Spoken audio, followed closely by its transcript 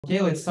Okay,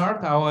 let's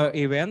start our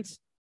event.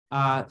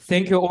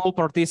 Thank you all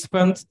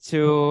participants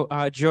to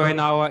join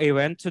our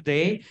event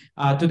today.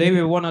 Today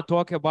we want to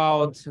talk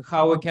about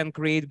how we can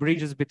create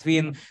bridges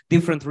between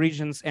different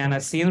regions and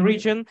ASEAN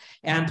region,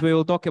 and we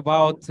will talk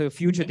about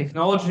future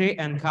technology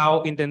and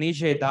how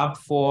Indonesia adapt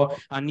for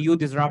new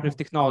disruptive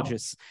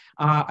technologies.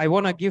 I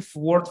want to give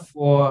word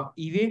for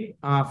Evie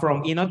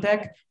from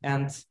INOTEK,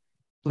 and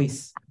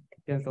please.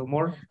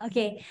 More.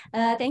 Okay,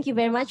 thank you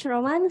very much,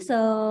 Roman.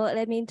 So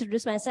let me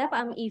introduce myself.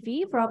 I'm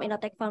Evie from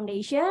INOTEK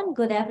Foundation.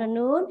 Good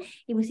afternoon,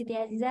 Ibu Siti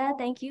Aziza.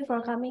 Thank you for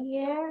coming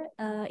here.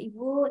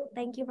 Ibu,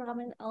 thank you for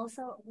coming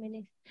also.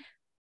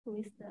 Who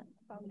is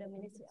from the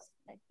Ministry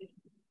of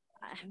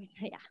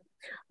yeah.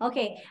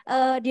 Okay,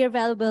 dear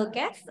valuable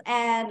guests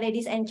and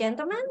ladies and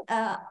gentlemen,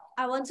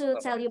 I want to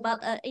tell you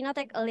about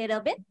INOTEK a little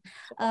bit.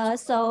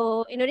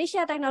 So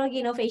Indonesia Technology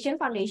Innovation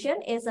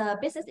Foundation is a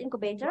business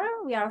incubator.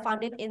 We are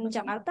founded in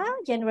Jakarta,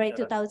 January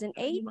 2008,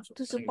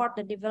 to support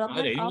the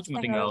development of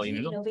technology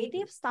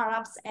innovative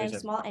startups and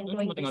small and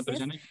growing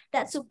businesses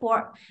that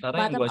support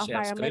bottom-up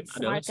pyramids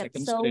market.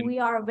 So we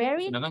are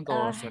very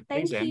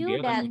thank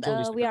you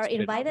that we are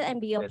invited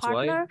and be a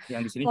partner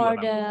for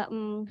the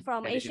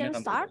from Asian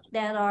start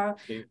that are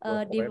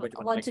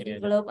want to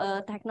develop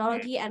a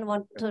technology and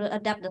want to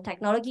adapt the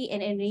technology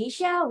in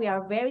Indonesia. We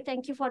are very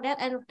thankful for that,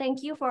 and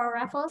thank you for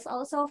Raffles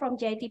also from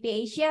GITP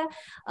Asia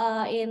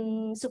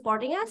in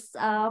supporting us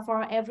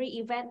for every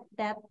event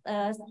that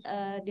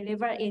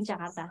deliver in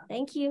Jakarta.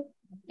 Thank you.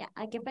 Yeah,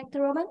 I give back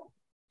to Roman.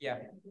 Yeah,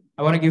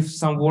 I want to give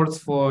some words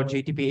for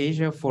GITP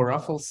Asia for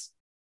Raffles.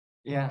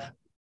 Yeah.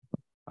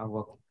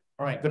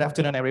 All right, good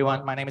afternoon,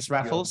 everyone. My name is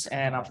Raffles,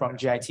 and I'm from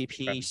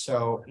GITP.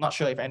 So, not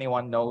sure if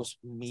anyone knows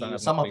me.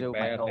 Some of you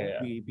might know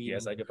we've been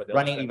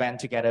running event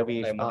together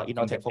with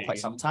INOTEK for quite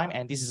some time,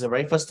 and this is the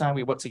very first time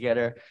we work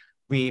together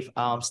with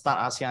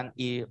Start ASEAN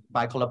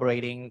by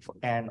collaborating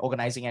and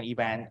organizing an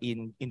event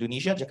in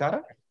Indonesia,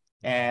 Jakarta.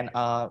 And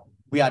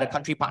we are the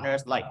country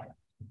partners. Like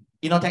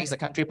INOTEK is the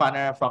country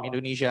partner from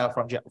Indonesia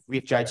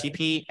with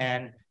GITP,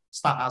 and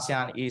Start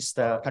ASEAN is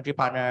the country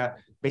partner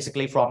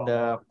basically from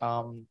the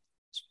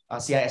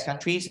CIS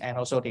countries, and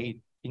also they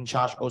in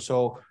charge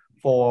also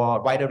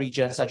for wider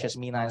regions such as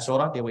MENA and so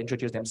on. They will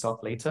introduce themselves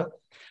later.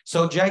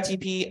 So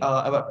GITP,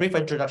 a brief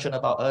introduction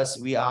about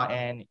us. We are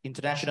an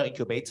international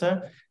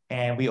incubator,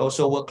 and we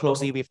also work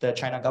closely with the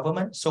China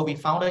government. So we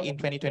founded in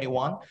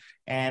 2021,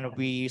 and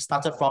we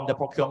started from the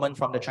procurement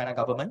from the China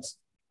government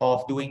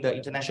of doing the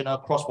international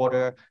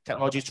cross-border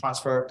technology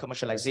transfer,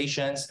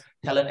 commercializations,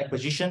 talent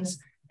acquisitions.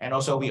 And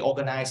also we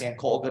organize and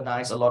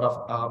co-organize a lot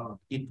of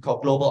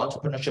global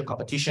entrepreneurship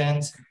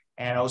competitions,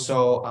 and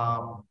also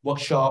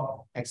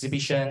workshop,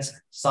 exhibitions,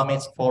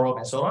 summits, forum,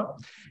 and so on.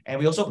 And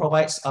we also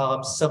provide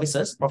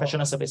services,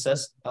 professional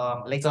services.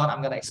 Later on, I'm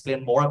going to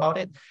explain more about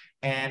it.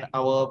 And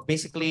our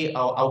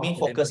main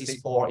focus is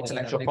for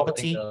intellectual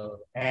property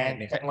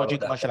and technology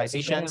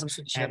commercialization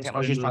and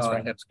technology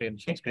transfer.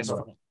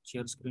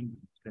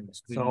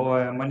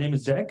 So my name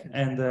is Jack,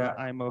 and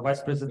I'm a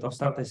vice president of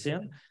Start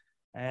ASEAN.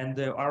 And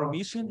our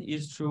mission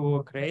is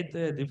to create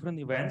different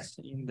events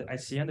in the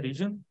ASEAN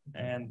region.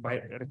 And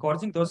by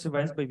recording those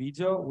events by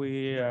video,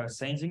 we are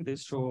sending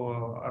this to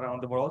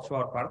around the world to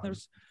our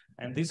partners.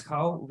 And this is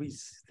how we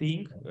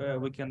think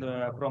we can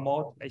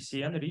promote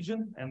ASEAN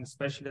region. And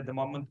especially at the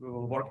moment, we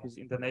will work with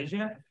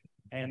Indonesia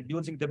and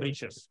building the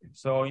bridges.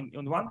 So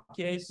in one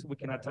case, we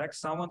can attract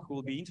someone who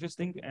will be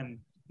interesting and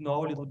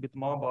know a little bit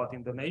more about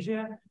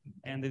Indonesia.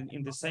 And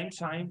in the same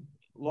time,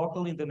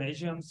 local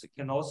Indonesians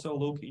can also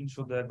look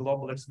into the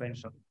global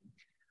expansion.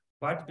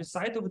 But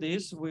beside of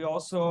this, we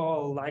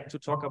also like to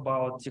talk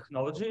about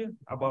technology,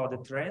 about the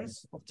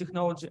trends of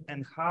technology,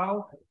 and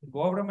how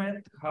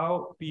government,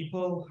 how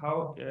people,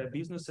 how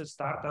businesses,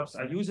 startups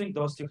are using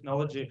those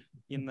technology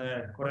in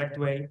a correct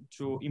way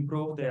to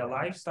improve their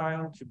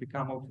lifestyle, to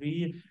become more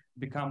free,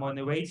 become more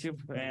innovative,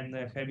 and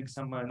having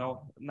some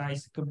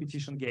nice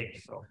competition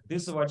games. So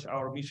this is what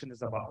our mission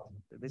is about.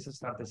 This is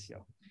Start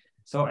ASEAN.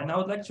 So, and I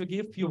would like to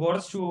give a few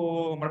words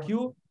to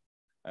Marquee.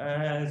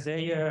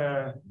 They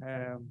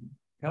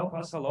help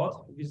us a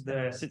lot with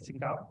the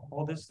setting up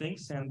all these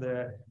things and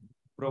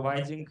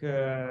providing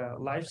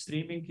live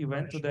streaming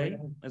event today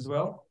as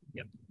well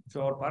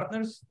to our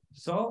partners.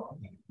 So,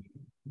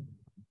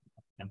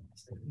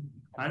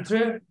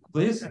 Andre,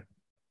 please.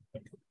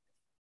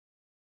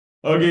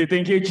 Okay,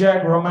 thank you,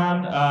 Jack,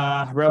 Roman,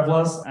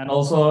 Revlas, and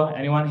also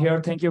anyone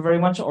here. Thank you very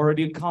much.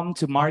 Already come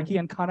to Marquee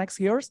and Connext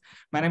here.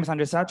 My name is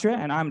Andre Satria,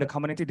 and I'm the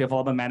Community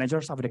Development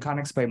Manager of the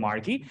Connext by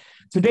Marquee.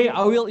 Today,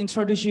 I will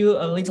introduce you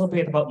a little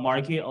bit about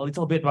Marquee, a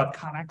little bit about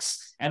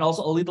Connext, and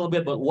also a little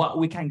bit about what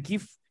we can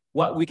give,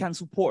 what we can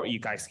support you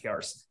guys here.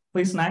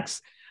 Please,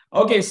 next.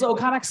 Okay, so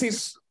Connext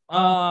is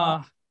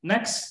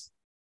next.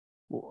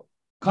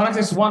 Connext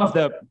is one of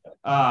the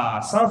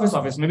service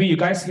office. Maybe you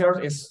guys here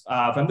is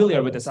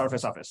familiar with the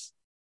service office.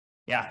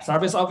 Yeah,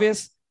 service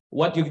office.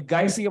 What you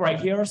guys see right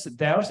here,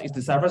 theirs is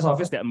the service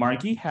office that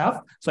Marquee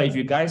have. So if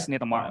you guys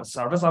need a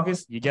service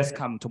office, you just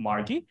come to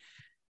Marquee.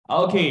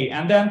 Okay,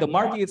 and then the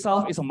Marquee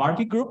itself is a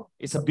Marquee group.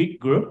 It's a big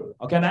group.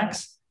 Okay,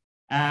 next.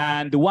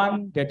 And the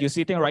one that you're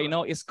sitting right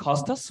now is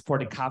Costess for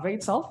the cafe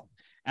itself.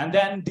 And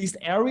then this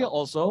area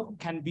also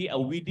can be a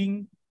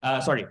wedding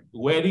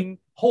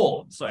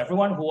hall. So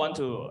everyone who want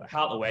to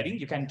have a wedding,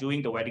 you can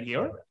doing the wedding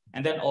here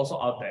and then also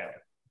out there.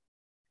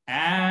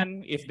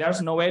 And if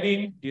there's no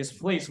wedding, this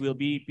place will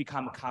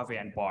become a cafe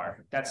and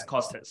bar. That's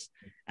Costess.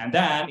 And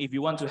then if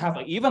you want to have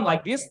an event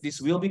like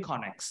this will be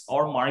Connext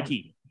or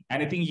Marquee.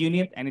 Anything you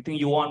need, anything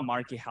you want,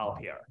 Marquee help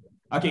here.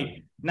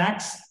 Okay,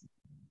 next.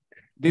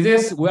 This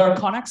is where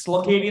Connext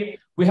located.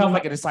 We have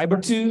like at the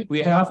Cyber 2.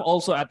 We have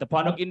also at the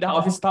Pondok Indah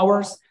office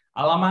towers,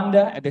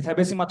 Alamanda at the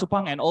TBC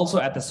Matupang, and also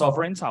at the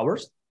Sovereign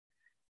Towers.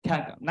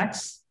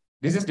 Next,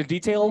 this is the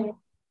detail.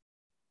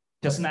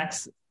 Just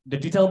next, the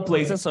detailed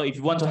places. So if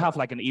you want to have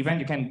like an event,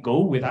 you can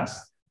go with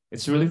us.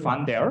 It's really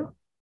fun there.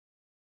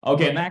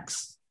 Okay,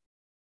 next.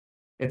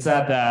 It's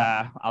at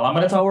the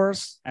Alamanda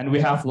Towers, and we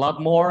have a lot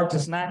more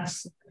just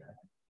next.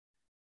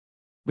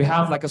 We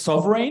have like a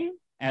Sovereign,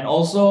 and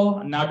also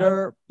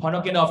another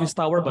Pondok Indah office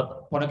tower,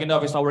 but Pondok Indah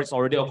office tower is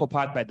already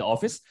occupied by the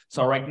office.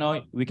 So right now,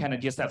 we can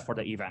adjust that for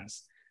the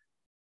events.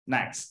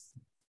 Next.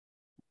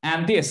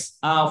 And this,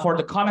 for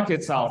the Connext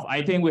itself,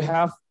 I think we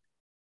have,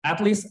 at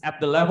least at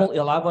the level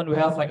 11, we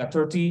have like a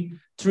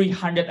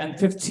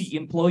 350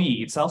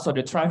 employee itself. So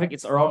the traffic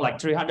is around like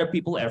 300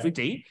 people every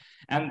day.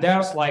 And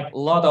there's like a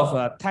lot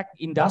of tech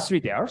industry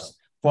there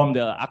from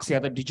the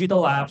Axiata Digital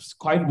Labs,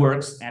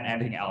 Coinworks, and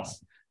anything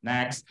else.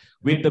 Next,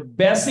 with the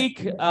basic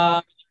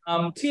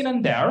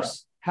tenant there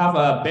have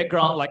a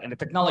background like in the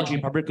technology,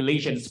 public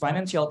relations,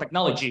 financial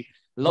technology,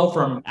 law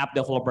firm, app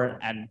developer,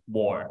 and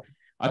more.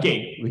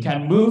 Okay, we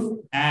can move,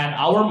 and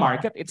our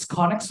market, it's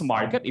Connext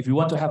market. If you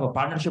want to have a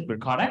partnership with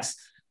Connext,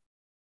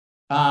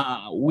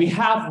 we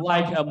have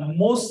like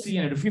mostly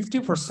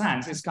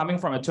 50% is coming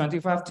from a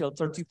 25 till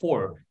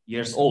 34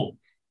 years old.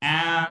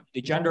 And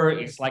the gender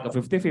is like a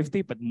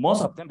 50-50, but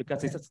most of them,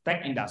 because it's a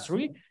tech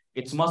industry,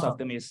 most of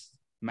them is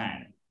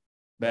men.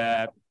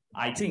 But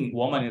I think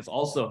women is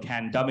also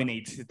can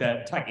dominate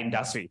the tech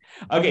industry.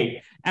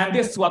 Okay, and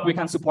this is what we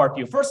can support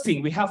you. First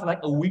thing, we have like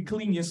a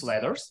weekly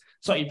newsletters.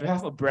 So if you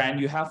have a brand,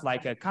 you have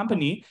like a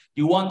company,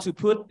 you want to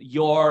put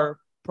your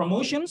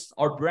promotions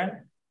or brand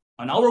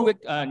on our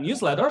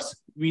newsletters,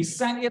 we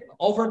send it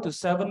over to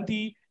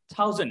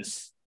 17,000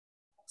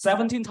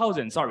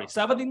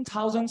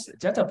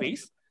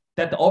 database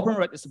that the open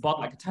rate is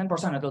about like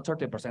 10% until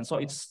 30%. So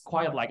it's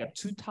quite like a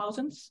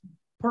 2,000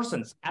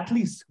 persons at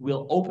least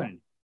will open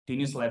the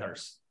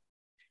newsletters.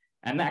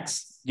 And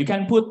next, you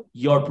can put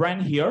your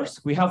brand here.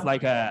 We have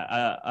like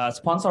a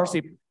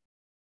sponsorship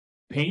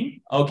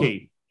pin.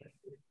 Okay.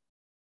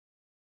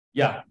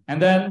 Yeah,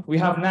 and then we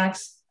have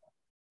next.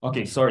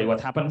 Okay, sorry,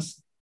 what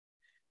happens?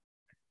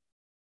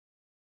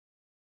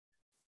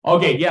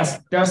 Okay, yes,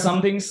 there are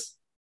some things.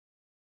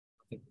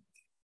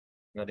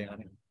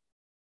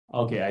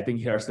 Okay, I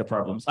think here's the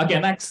problems. Okay,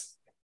 next.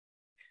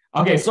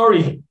 Okay,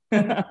 sorry.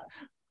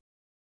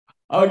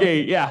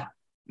 Okay, yeah.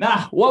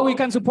 Now, what we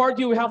can support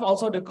you, we have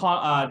also the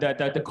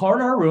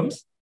corner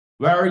rooms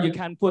where you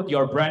can put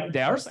your brand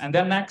there. And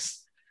then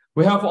next,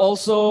 we have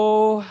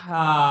also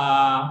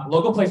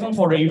logo placement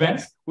for the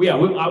events.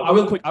 I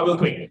will quick.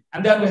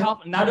 And then we have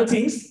another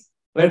things.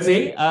 Let's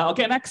see.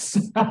 Okay, next.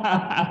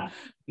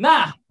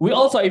 Now, we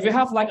also, if you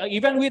have like an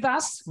event with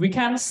us, we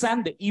can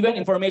send the event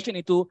information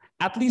into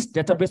at least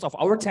database of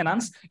our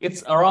tenants.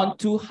 It's around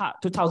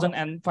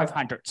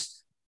 2,500.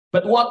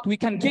 But what we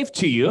can give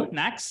to you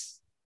next.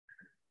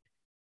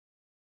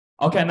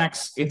 Okay,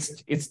 next,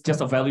 it's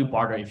just a value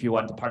partner if you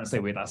want to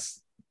partner with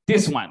us.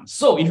 This one.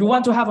 So if you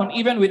want to have an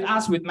event with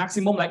us with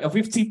maximum like a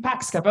 50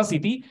 packs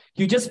capacity,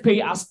 you just pay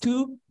us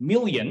 2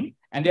 million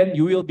and then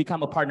you will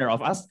become a partner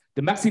of us.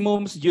 The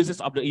maximum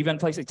uses of the event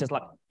place is just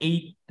like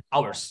 8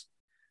 hours.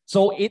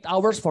 So 8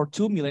 hours for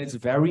 2 million is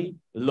very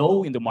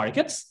low in the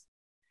markets.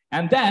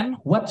 And then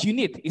what you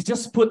need is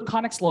just put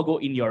Connext logo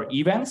in your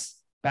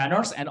events,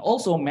 banners, and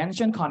also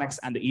mention Connext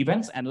and the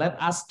events and let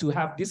us to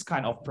have this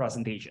kind of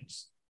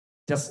presentations.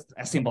 Just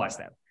as simple as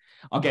that.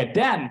 Okay,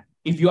 then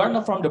if you are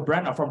not from the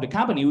brand or from the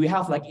company, we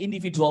have like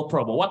individual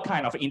promo. What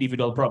kind of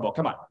individual promo?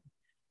 Come on.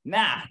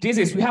 Now,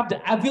 we have the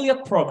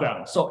affiliate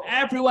program. So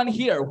everyone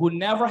here who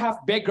never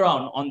have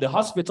background on the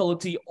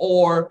hospitality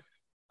or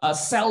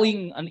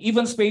selling an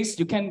event space,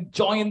 you can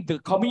join the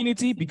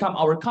community, become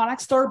our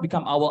connector,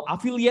 become our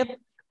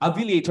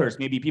affiliators.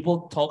 Maybe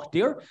people talk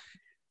there.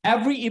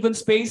 Every event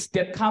space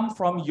that come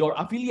from your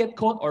affiliate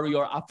code or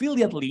your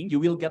affiliate link, you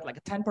will get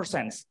like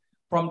 10%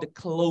 from the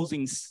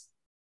closings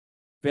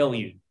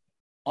value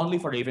only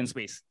for the event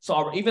space. So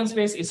our event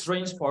space is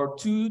ranged for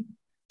 2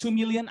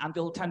 million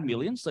until 10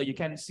 million. So you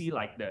can see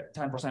like the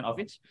 10% of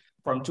it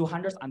from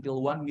 200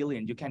 until 1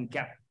 million, you can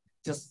get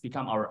just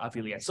become our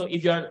affiliate. So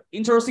if you're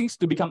interested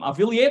to become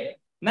affiliate,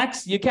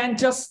 next, you can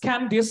just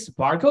scan this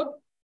barcode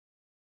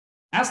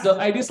as the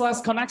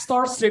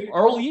ID/Connector strip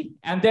early,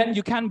 and then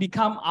you can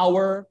become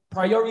our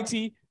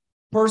priority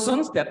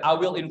persons that I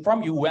will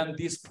inform you when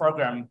this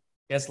program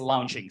is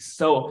launching.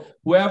 So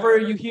whoever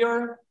you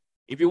hear,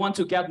 if you want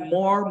to get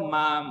more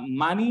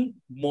money,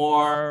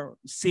 more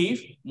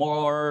safe,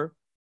 more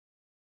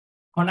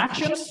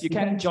connections, you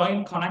can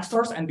join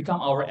Connectors and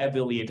become our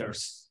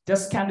affiliators.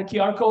 Just scan the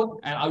QR code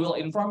and I will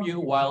inform you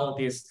while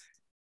this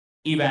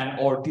event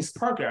or these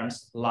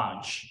programs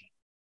launch.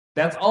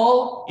 That's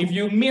all. If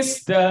you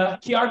miss the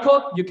QR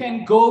code, you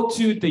can go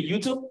to the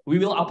YouTube. We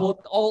will upload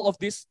all of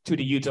this to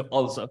the YouTube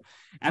also.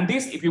 And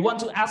this, if you want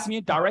to ask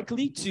me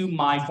directly to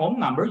my phone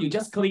number, you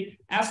just click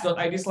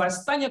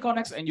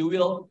s.id/TanyaConnext and you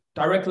will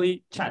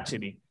directly chat to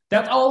me.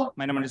 That's all.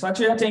 My name is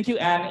Satya. Thank you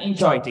and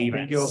enjoy the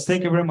event. Thank you.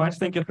 Thank you very much.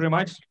 Thank you very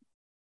much.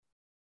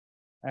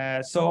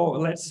 So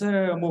let's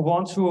move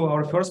on to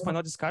our first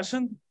panel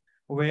discussion,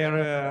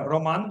 where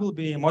Roman will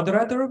be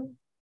moderator.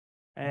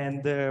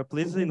 And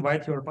please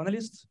invite your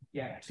panelists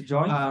to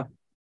join.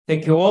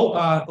 Thank you all.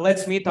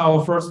 Let's meet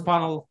our first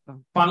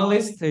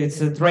panelist. It's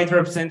a trade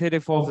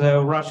representative of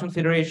the Russian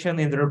Federation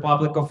in the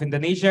Republic of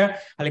Indonesia,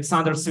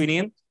 Alexander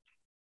Svinin.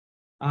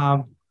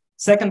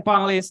 Second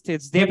panelist,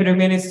 it's Deputy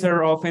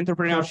Minister of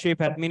Entrepreneurship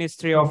at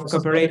Ministry of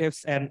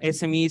Cooperatives and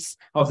SMEs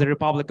of the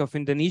Republic of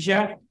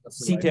Indonesia,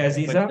 Siti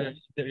Aziza.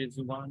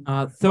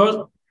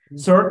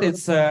 Third,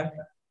 it's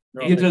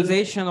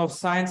Utilization of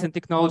Science and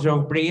Technology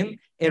of Brain,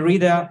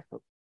 Erida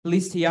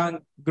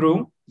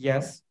Listian-Grum,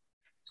 yes.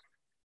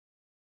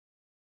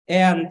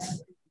 And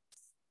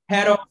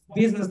Head of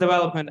Business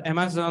Development,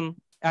 Amazon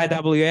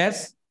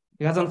IWS,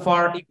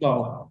 Ghazanfar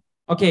Iqbal.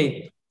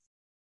 Okay.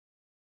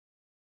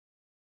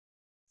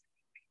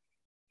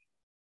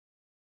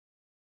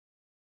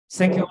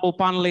 Thank you all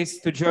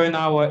panelists to join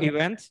our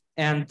event,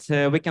 and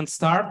we can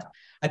start.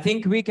 I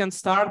think we can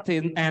start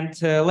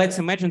let's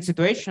imagine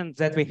situation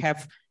that we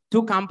have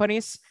two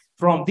companies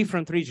from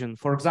different regions.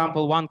 For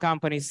example, one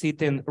company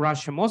sit in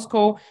Russia,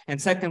 Moscow,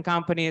 and second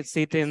company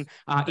sit in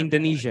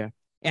Indonesia.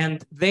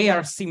 And they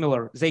are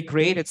similar. They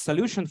created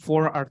solution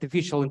for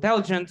artificial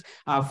intelligence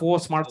for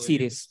smart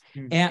cities.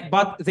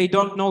 But they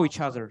don't know each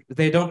other.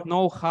 They don't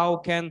know how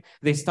can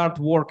they start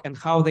work and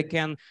how they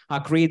can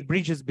create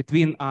bridges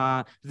between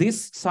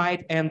this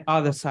side and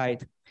other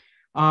side.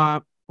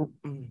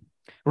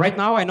 Right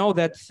now, I know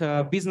that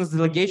business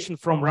delegation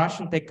from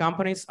Russian tech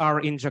companies are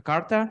in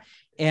Jakarta.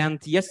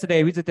 And yesterday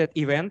I visited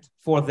event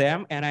for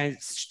them, and I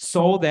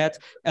saw that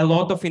a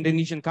lot of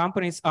Indonesian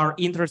companies are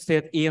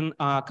interested in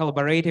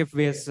collaborative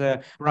with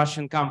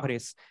Russian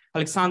companies.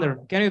 Alexander,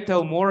 can you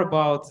tell more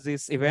about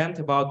this event,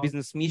 about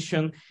business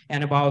mission,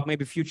 and about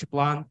maybe future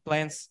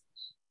plans?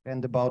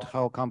 And about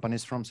how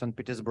companies from St.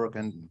 Petersburg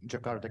and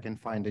Jakarta can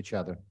find each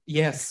other.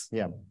 Yes.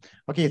 Yeah.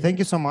 Okay, thank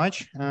you so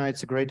much.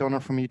 It's a great honor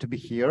for me to be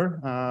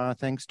here.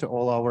 Thanks to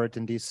all our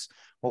attendees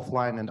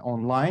offline and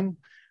online.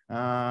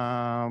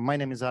 My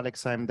name is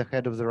Alex. I'm the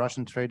head of the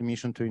Russian Trade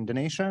Mission to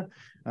Indonesia.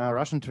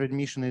 Russian Trade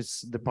Mission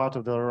is the part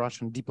of the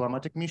Russian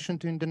diplomatic mission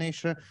to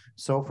Indonesia.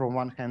 So from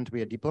one hand,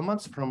 we are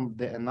diplomats. From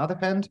the another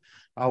hand,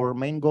 our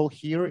main goal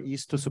here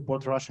is to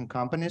support Russian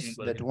companies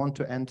that want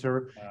to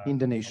enter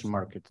Indonesian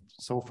market.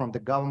 So from the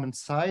government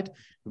side,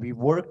 we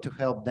work to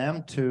help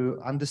them to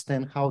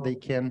understand how they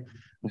can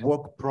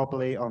work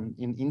properly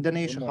in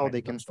Indonesia, how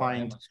they can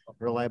find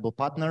reliable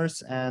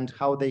partners, and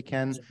how they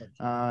can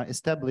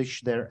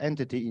establish their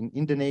entity in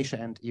Indonesia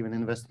and even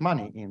invest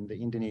money in the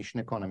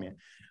Indonesian economy.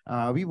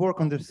 We work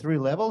on the three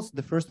levels.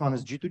 The first one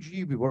is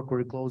G2G. We work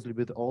very closely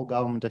with all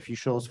government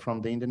officials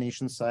from the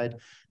Indonesian side,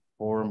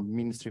 or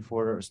Ministry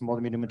for Small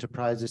and Medium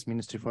Enterprises,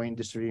 Ministry for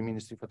Industry,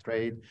 Ministry for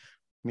Trade,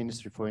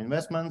 Ministry for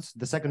Investments.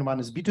 The second one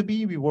is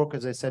B2B. We work,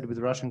 as I said, with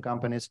Russian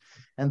companies.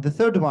 And the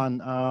third one,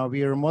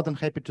 we are more than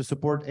happy to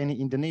support any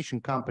Indonesian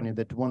company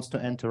that wants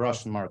to enter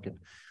Russian market.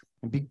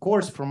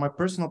 Because from my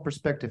personal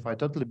perspective, I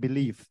totally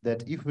believe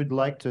that if we'd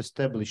like to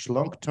establish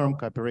long-term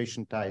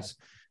cooperation ties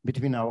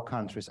between our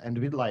countries, and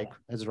we'd like,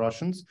 as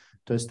Russians,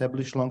 to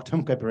establish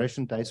long-term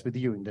cooperation ties with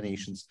you,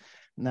 Indonesians,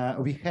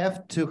 we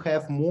have to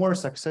have more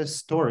success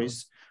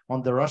stories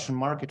on the Russian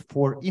market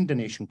for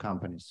Indonesian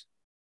companies.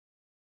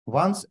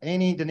 Once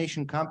any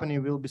Indonesian company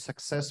will be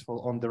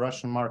successful on the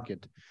Russian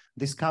market,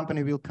 this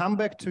company will come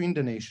back to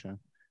Indonesia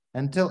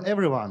and tell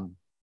everyone,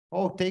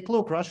 oh, take a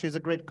look, Russia is a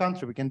great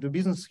country. We can do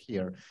business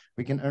here.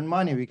 We can earn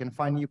money. We can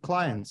find new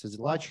clients. It's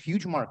a large,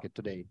 huge market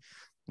today.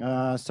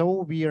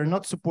 So we are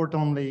not support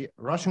only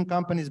Russian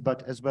companies,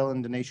 but as well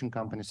Indonesian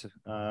companies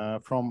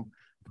from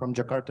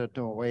Jakarta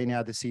to any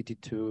other city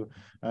to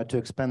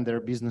expand their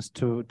business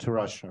to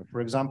Russia. For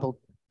example,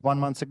 1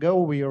 month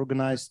ago, we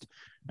organized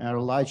a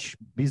large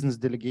business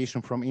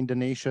delegation from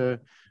Indonesia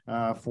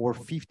for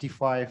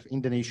 55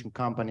 Indonesian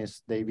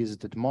companies. They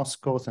visited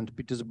Moscow, St.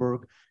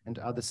 Petersburg, and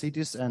other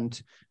cities,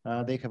 and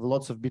they have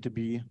lots of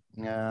B2B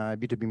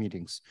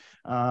meetings.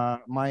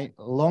 My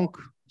long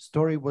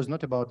story was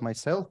not about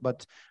myself,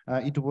 but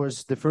it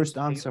was the first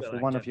answer for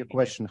one of your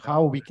questions,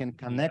 how we can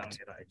connect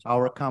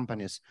our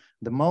companies.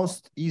 The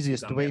most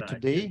easiest way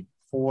today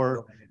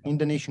for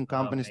Indonesian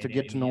companies to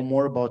get to know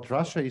more about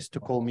Russia is to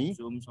call me.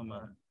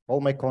 All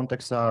my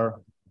contacts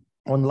are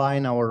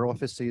online. Our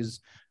office is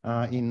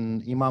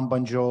in Imam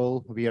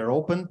Banjol. We are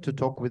open to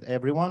talk with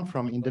everyone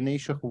from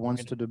Indonesia who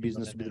wants to do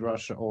business with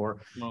Russia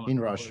or in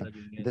Russia.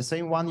 The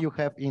same one you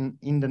have in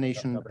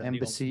Indonesian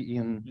embassy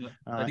in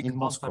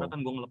Moscow.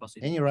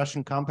 Any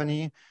Russian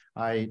company,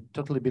 I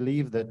totally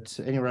believe that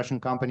any Russian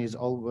company is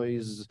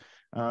always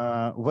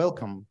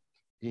welcome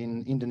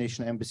in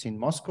Indonesian embassy in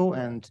Moscow,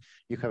 and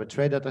you have a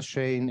trade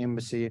attaché in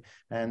embassy,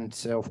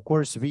 and of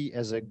course we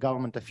as a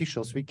government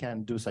officials, we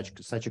can do such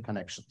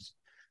connections.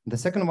 The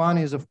second one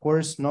is, of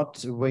course,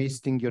 not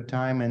wasting your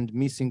time and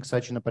missing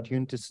such an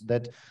opportunities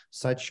that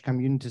such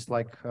communities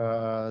like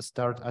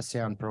Start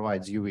ASEAN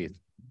provides you with.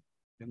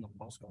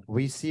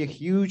 We see a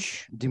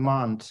huge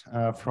demand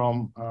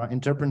from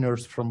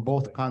entrepreneurs from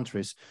both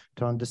countries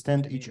to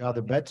understand each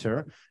other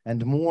better,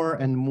 and more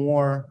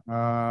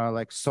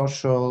like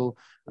social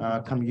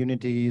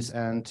communities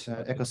and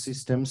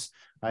ecosystems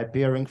are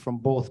appearing from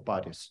both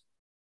parties.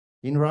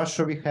 In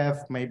Russia, we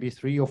have maybe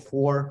 3 or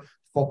 4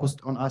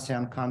 focused on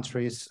ASEAN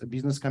countries,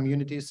 business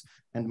communities,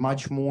 and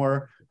much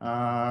more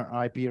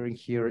are appearing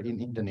here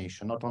in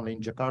Indonesia, not only in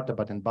Jakarta,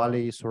 but in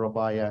Bali,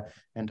 Surabaya,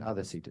 and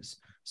other cities.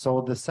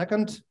 So the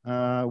second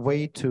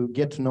way to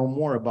get to know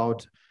more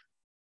about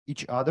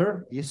each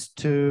other is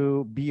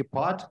to be a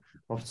part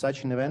of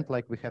such an event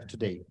like we have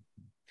today.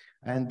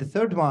 And the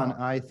third one,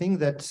 I think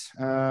that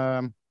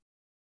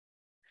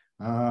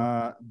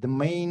the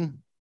main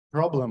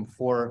problem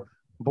for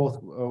both,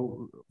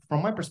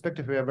 from my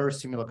perspective, we are very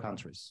similar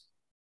countries.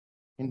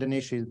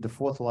 Indonesia is the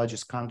 4th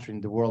largest country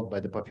in the world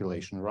by the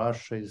population.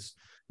 Russia is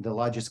the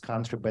largest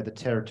country by the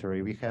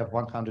territory. We have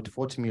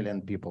 140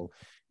 million people.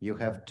 You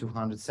have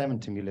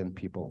 270 million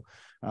people.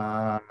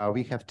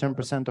 We have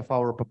 10% of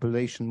our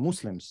population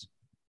Muslims.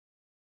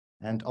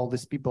 And all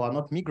these people are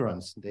not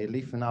migrants. They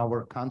live in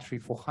our country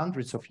for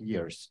hundreds of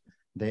years.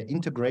 They're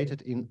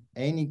integrated in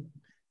any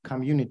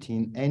community,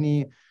 in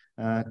any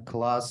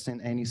class,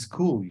 in any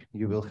school.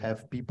 You will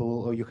have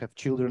people, or you have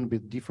children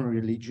with different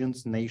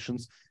religions,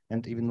 nations,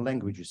 and even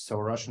languages. So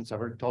Russians are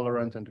very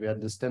tolerant, and we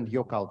understand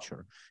your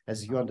culture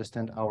as you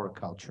understand our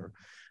culture.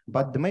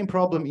 But the main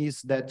problem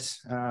is that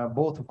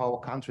both of our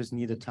countries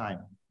need a time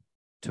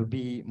to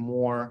be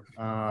more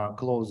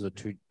closer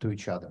to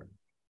each other.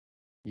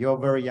 You're a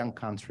very young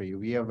country.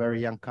 We are a very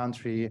young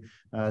country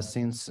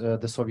since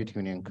the Soviet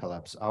Union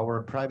collapsed.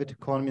 Our private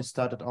economy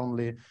started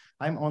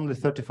I'm only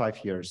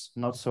 35 years,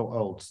 not so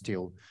old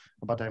still,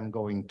 but I'm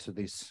going to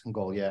this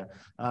goal, yeah.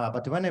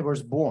 But when I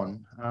was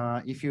born,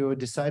 if you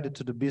decided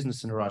to do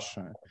business in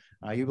Russia,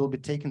 you will be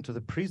taken to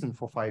the prison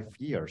for 5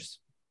 years.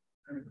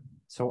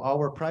 So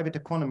our private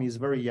economy is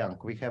very young.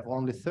 We have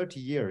only 30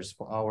 years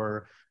for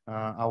our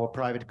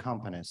private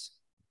companies.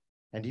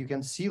 And you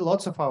can see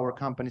lots of our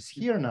companies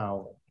here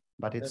now,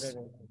 but it's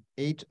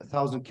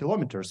 8,000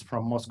 kilometers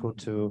from Moscow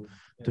to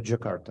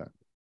Jakarta.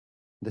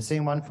 The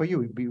same one for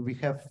you.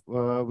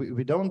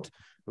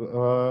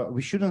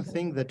 We shouldn't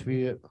think that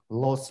we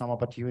lost some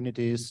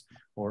opportunities,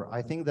 or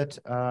I think that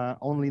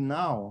only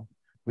now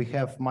we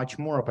have much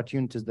more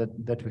opportunities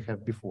that we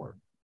have before.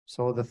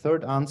 So the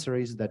third answer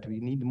is that we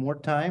need more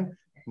time.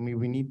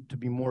 We need to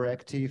be more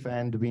active,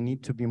 and we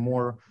need to be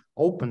more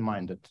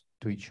open-minded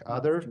to each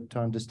other to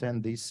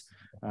understand these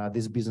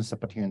business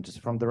opportunities.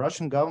 From the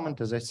Russian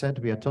government, as I said,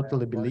 we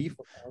totally believe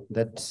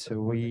that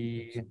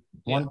we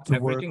want to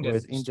work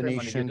with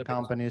Indonesian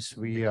companies.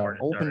 We are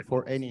open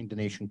for any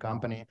Indonesian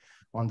company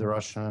on the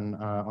Russian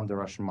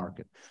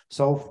market.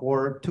 So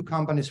for 2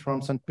 companies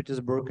from St.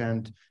 Petersburg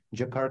and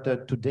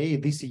Jakarta today,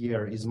 this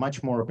year, is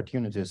much more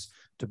opportunities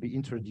to be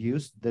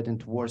introduced than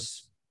it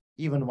was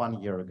even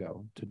 1 year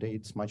ago. Today,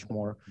 it's much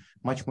more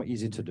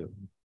easy to do.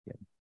 Yeah.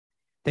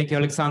 Thank you,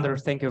 Alexander.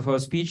 Thank you for your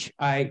speech.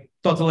 I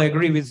totally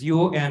agree with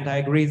you, and I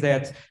agree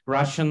that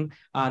Russian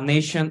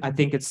nation, I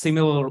think it's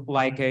similar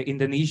like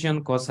Indonesian,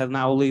 because I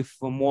now live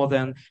for more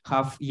than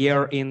half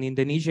year in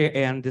Indonesia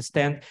and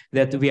understand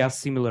that we are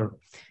similar.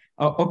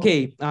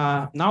 Okay,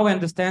 now I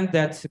understand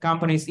that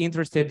companies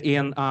interested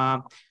in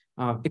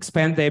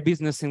expand their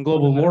business in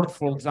global world,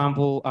 for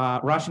example,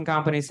 Russian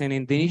companies and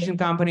Indonesian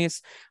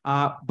companies,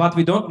 but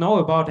we don't know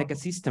about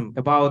ecosystem,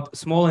 about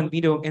small and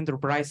medium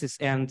enterprises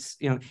and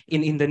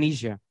in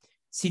Indonesia.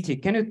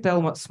 Siti, can you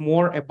tell us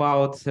more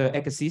about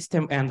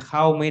ecosystem and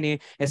how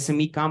many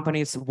SME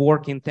companies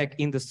work in tech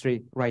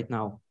industry right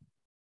now?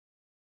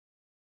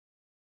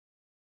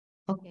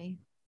 Okay.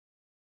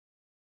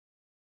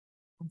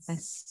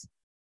 Yes.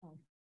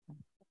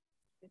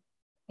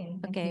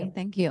 Okay,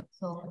 thank you.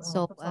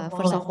 So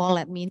first of all,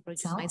 let me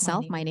introduce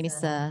myself. My name is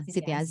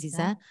Siti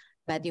Aziza,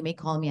 but you may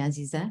call me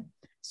Aziza.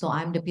 So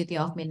I'm Deputy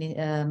of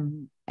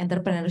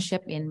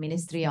Entrepreneurship in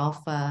Ministry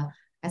of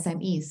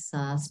SMEs,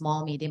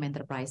 Small Medium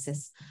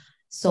Enterprises.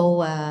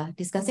 So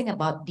discussing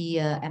about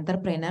the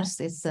entrepreneurs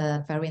is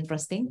very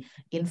interesting.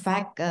 In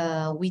fact,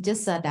 we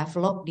just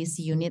developed this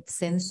unit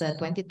since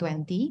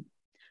 2020,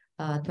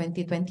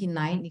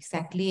 2029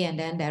 exactly, and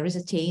then there is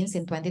a change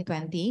in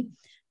 2020.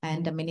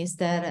 And the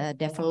minister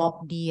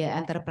developed the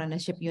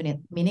entrepreneurship unit,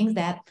 meaning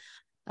that,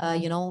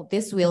 you know,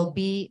 this will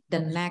be the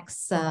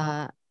next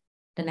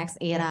the next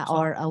era,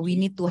 or we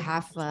need to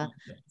have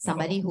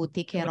somebody who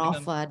take care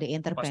of the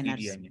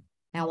entrepreneurs.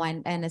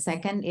 And the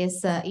second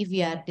is if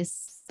we are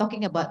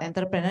talking about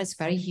entrepreneurs,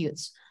 very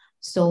huge.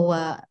 So,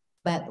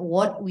 but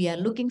what we are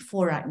looking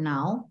for right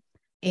now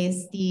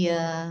is the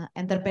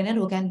entrepreneur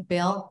who can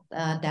build,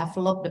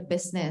 develop the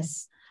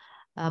business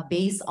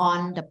based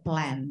on the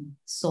plan.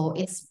 So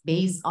it's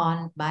based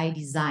on by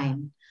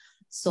design.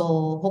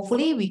 So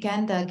hopefully we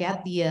can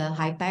get the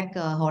high-tech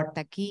or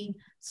techie.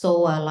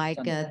 So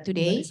like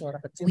today,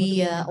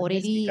 we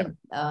already,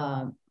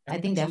 I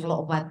think,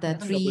 developed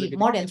about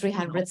more than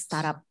 300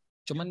 startup,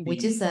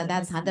 which is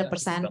that's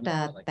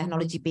 100%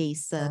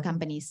 technology-based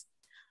companies.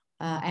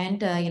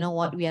 And you know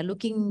what we are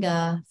looking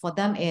for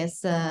them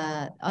is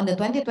on the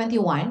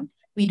 2021,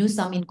 we do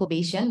some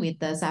incubation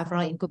with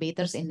several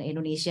incubators in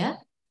Indonesia.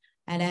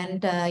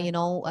 And then, you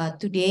know,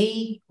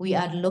 today we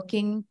are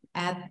looking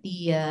at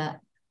the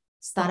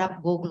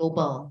startup go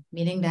global,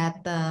 meaning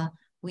that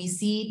we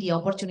see the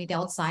opportunity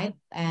outside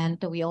and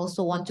we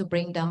also want to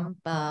bring them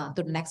to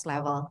the next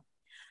level.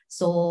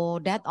 So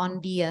that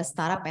on the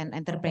startup and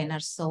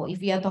entrepreneurs. So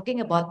if we are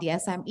talking about the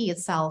SME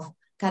itself,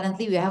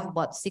 currently we have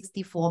about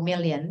 64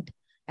 million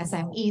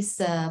SMEs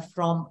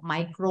from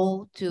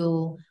micro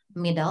to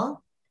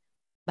middle,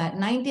 but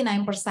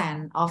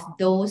 99% of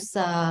those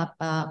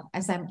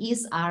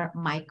SMEs are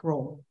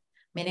micro,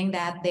 meaning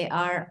that they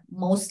are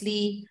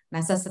mostly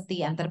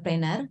necessity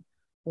entrepreneur,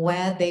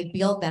 where they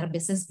build their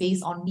business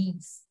based on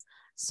needs.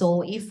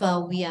 So if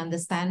we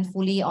understand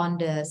fully on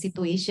the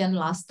situation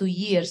last 2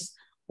 years,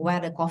 where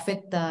the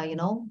COVID, you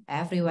know,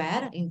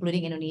 everywhere,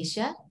 including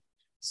Indonesia.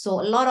 So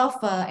a lot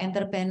of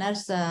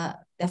entrepreneurs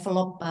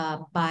develop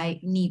by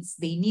needs.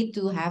 They need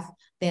to have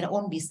their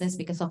own business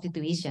because of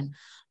situation.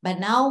 But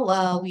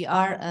now we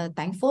are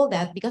thankful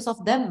that because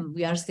of them,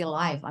 we are still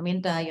alive. I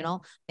mean, you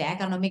know, the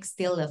economic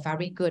still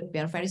very good. We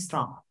are very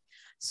strong.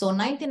 So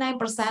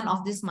 99%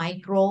 of this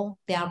micro,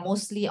 they are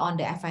mostly on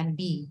the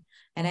F&B.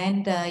 And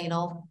then, you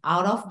know,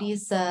 out of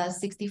these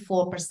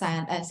 64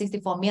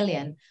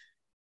 million,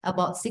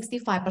 about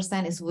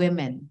 65% is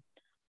women.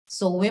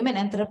 So women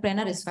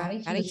entrepreneur is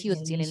very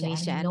huge in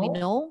Indonesia. And we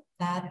know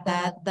that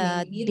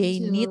they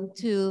need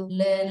to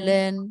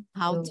learn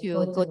how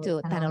to go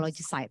to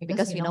technology side,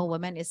 because we know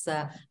women is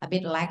a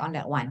bit lag on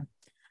that one.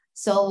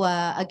 So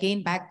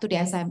again, back to the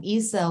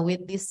SMEs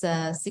with this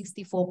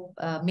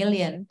 64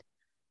 million.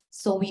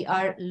 So we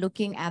are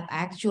looking at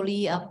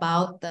actually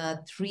about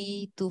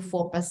 3 to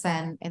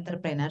 4%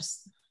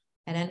 entrepreneurs.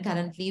 And then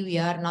currently we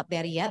are not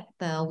there yet.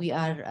 We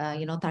are,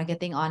 you know,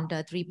 targeting on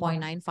the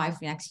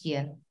 3.95 next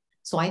year.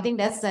 So I think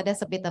that's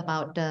a bit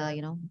about,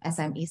 you know,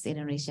 SMEs in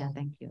Indonesia.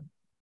 Thank you.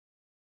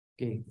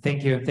 Okay,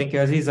 thank you,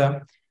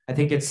 Aziza. I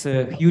think it's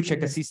a huge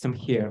ecosystem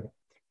here.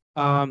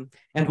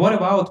 And what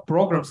about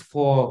programs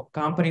for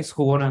companies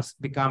who want to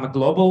become a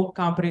global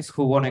companies,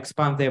 who want to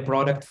expand their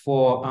product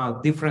for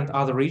different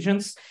other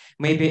regions?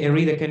 Maybe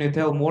Erida, can you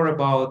tell more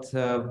about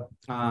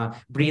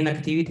BRIN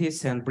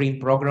activities and BRIN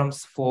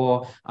programs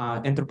for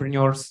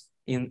entrepreneurs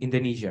in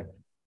Indonesia?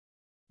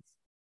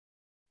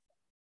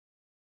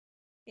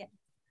 Yeah,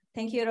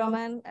 thank you,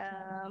 Roman.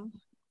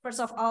 First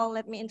of all,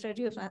 let me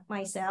introduce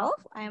myself.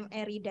 I am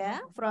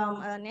Erida from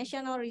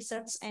National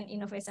Research and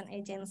Innovation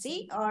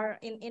Agency, or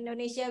in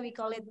Indonesia, we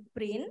call it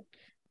BRIN.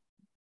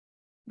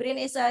 BRIN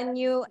is a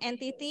new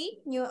entity,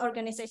 new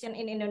organization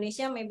in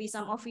Indonesia. Maybe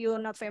some of you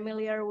are not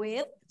familiar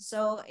with.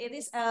 So it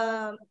is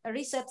a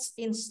research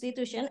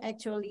institution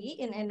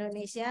actually in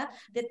Indonesia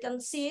that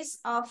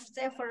consists of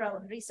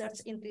several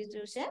research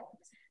institutions.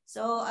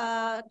 So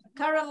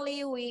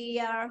currently we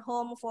are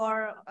home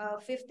for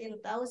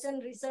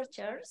 15,000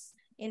 researchers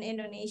in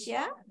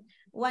Indonesia.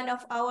 One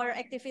of our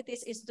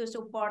activities is to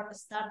support a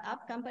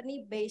startup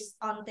company based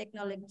on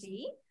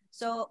technology.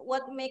 So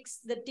what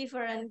makes the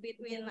difference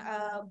between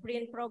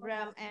BRIN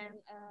program and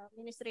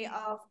Ministry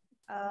of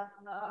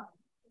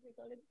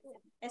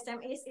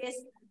SMEs is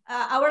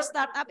our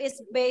startup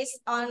is based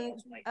on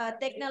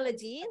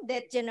technology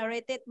that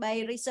generated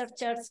by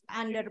researchers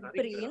under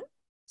BRIN.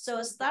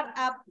 So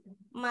startup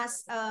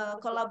must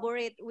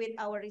collaborate with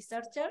our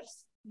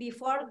researchers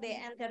before they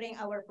entering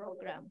our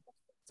program.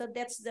 So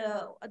that's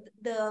the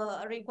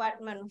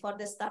requirement for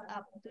the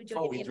startup to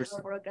join in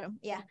our program.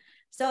 Yeah.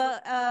 So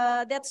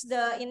that's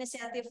the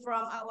initiative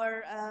from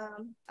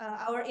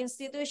our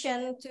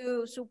institution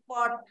to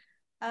support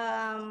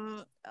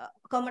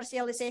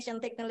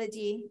commercialization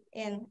technology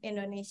in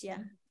Indonesia.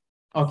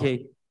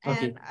 Okay.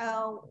 And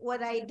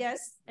what I do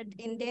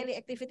in daily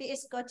activity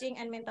is coaching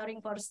and mentoring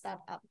for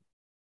startup.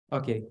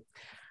 Okay.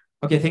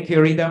 Okay, thank you,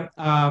 Rita.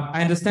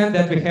 I understand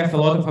that we have a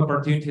lot of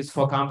opportunities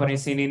for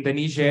companies in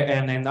Indonesia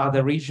and in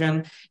other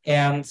regions.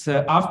 And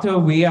after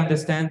we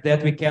understand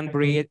that we can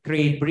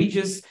create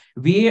bridges,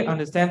 we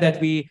understand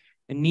that we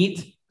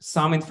need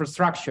some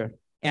infrastructure.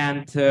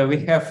 And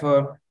we have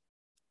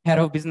head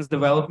of business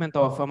development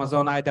of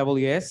Amazon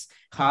AWS,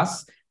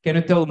 Has. Can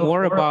you tell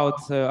more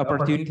about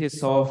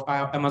opportunities of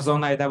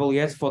Amazon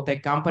AWS for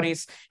tech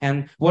companies?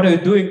 And what are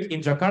you doing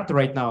in Jakarta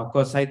right now?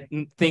 Because I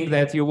think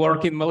that you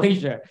work in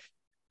Malaysia.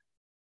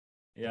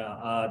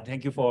 Yeah,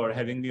 thank you for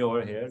having me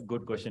over here.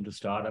 Good question to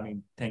start. I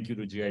mean, thank you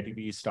to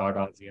GITP, Start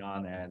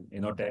Asean, and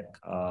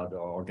INOTEK, the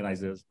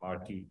organizers,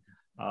 Marquee.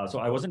 So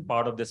I wasn't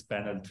part of this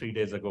panel 3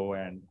 days ago,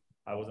 and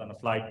I was on a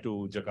flight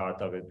to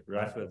Jakarta with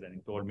Rafael, and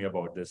he told me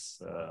about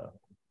this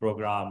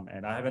program.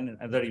 And I have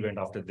another event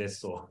after this,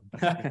 so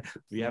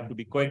we have to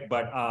be quick.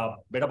 But a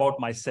bit about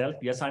myself.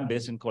 Yes, I'm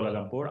based in Kuala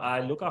Lumpur. I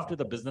look after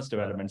the business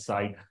development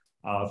side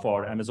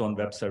for Amazon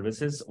Web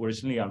Services.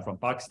 Originally, I'm from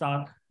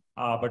Pakistan.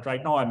 But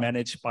right now I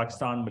manage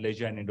Pakistan,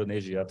 Malaysia, and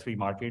Indonesia, 3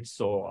 markets.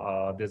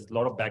 So there's a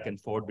lot of back and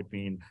forth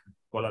between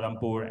Kuala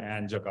Lumpur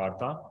and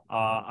Jakarta.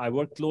 I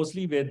work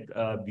closely with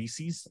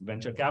VCs,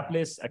 venture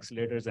capitalists,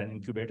 accelerators, and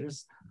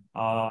incubators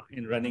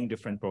in running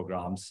different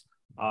programs.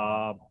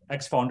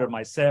 Ex-founder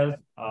myself,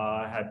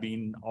 have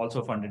been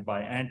also funded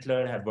by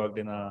Antler, have worked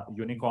in a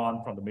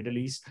unicorn from the Middle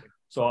East.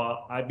 So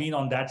I've been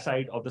on that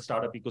side of the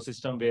startup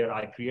ecosystem where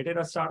I created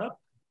a startup.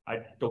 I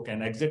took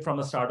an exit from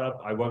a startup.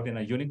 I worked in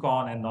a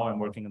unicorn, and now I'm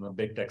working on the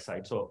big tech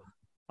side. So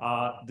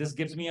this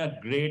gives me a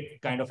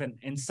great kind of an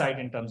insight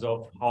in terms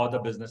of how the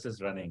business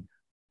is running.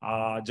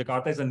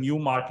 Jakarta is a new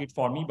market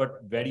for me,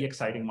 but very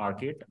exciting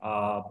market.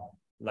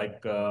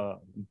 Like the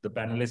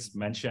panelists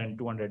mentioned,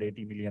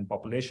 280 million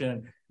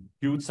population,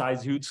 huge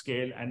size, huge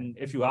scale. And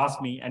if you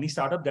ask me, any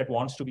startup that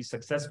wants to be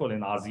successful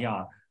in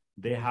ASEAN,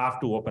 they have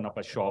to open up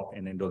a shop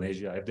in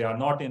Indonesia. If they are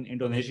not in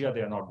Indonesia,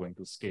 they are not going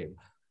to scale.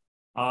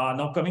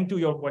 Now, coming to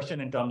your question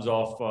in terms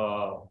of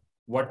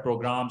what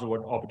programs or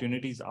what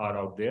opportunities are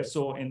out there.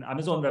 So in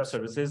Amazon Web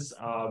Services,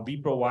 we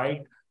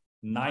provide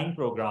 9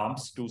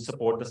 programs to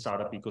support the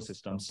startup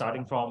ecosystem,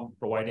 starting from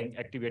providing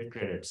Activate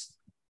credits.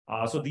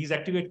 So these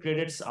Activate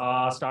credits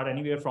start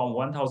anywhere from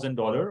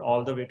 $1,000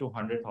 all the way to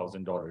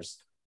 $100,000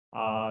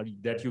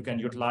 that you can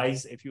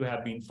utilize if you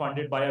have been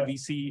funded by a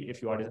VC,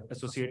 if you are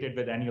associated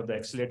with any of the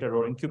accelerator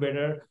or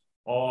incubator,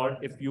 or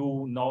if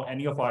you know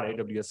any of our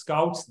AWS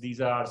scouts.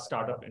 These are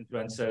startup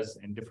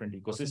influencers in different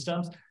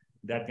ecosystems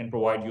that can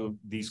provide you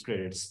these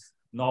credits.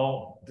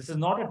 Now, this is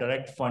not a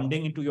direct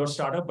funding into your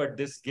startup, but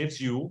this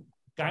gives you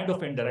kind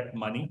of indirect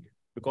money,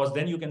 because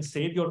then you can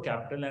save your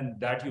capital and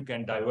that you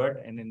can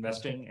divert in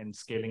investing and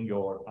scaling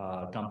your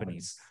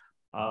companies.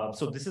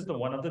 So this is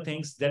one of the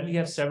things. Then we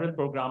have several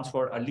programs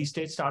for early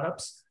stage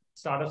startups,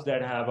 startups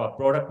that have a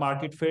product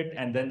market fit,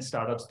 and then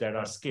startups that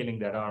are scaling,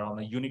 that are on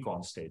a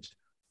unicorn stage.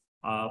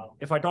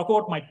 If I talk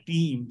about my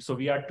team, so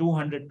we are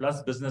 200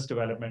 plus business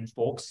development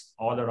folks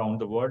all around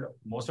the world.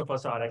 Most of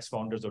us are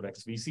ex-founders or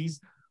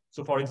ex-VCs.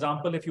 So for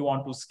example, if you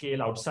want to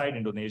scale outside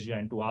Indonesia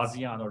into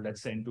ASEAN, or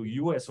let's say into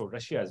US or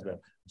Russia as well.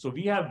 So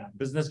we have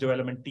business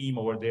development team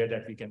over there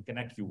that we can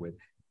connect you with.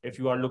 If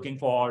you are looking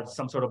for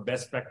some sort of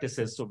best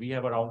practices, so we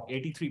have around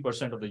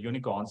 83% of the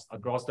unicorns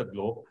across the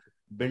globe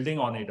building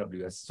on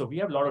AWS. So we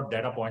have a lot of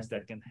data points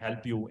that can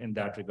help you in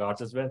that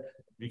regards as well.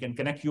 We can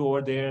connect you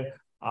over there.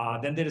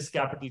 Then there is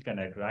Capital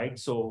Connect, right?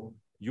 So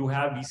you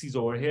have VCs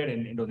over here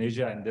in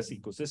Indonesia in this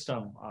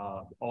ecosystem.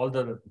 All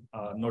the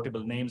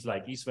notable names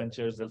like East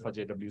Ventures, Alpha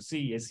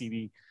JWC,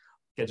 ACV,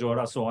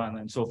 Kejora, so on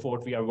and so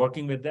forth. We are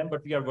working with them,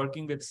 but we are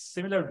working with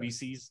similar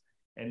VCs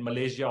in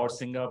Malaysia or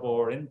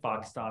Singapore, in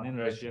Pakistan, in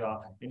Russia,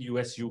 in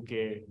US,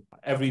 UK,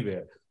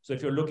 everywhere. So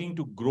if you're looking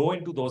to grow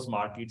into those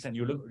markets and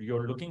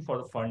you're looking for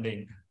the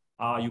funding,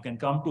 you can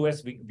come to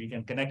us. We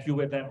can connect you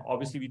with them.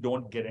 Obviously, we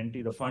don't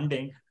guarantee the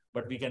funding,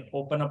 but we can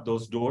open up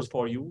those doors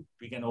for you.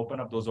 We can open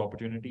up those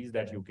opportunities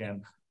that you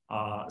can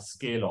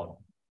scale on.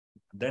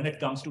 Then it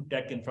comes to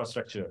tech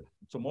infrastructure.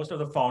 So most of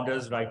the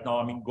founders right now,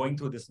 I mean, going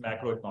through this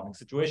macroeconomic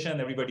situation,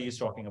 everybody is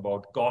talking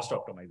about cost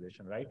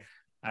optimization, right?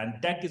 And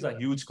tech is a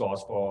huge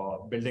cost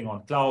for building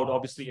on cloud.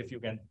 Obviously, if you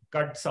can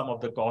cut some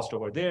of the cost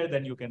over there,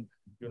 then you can,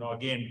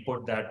 again,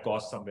 put that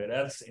cost somewhere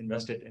else,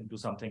 invest it into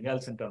something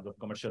else in terms of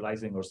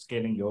commercializing or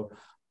scaling your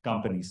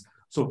companies.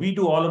 So we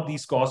do all of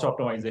these cost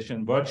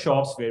optimization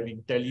workshops where we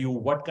tell you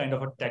what kind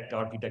of a tech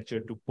architecture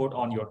to put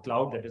on your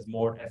cloud that is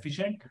more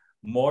efficient,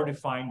 more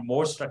refined,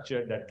 more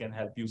structured, that can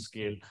help you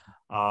scale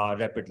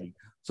rapidly.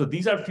 So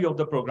these are a few of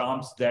the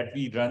programs that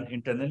we run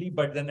internally,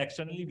 but then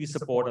externally we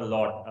support a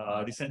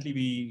lot. Recently,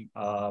 we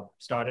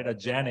started a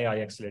Gen AI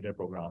accelerator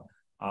program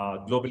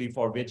globally,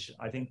 for which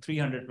I think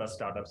 300 plus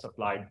startups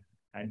applied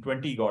and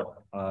 20 got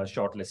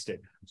shortlisted.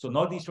 So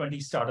now these 20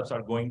 startups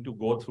are going to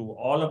go through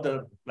all of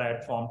the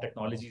platform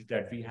technologies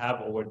that we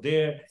have over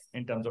there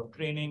in terms of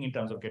training, in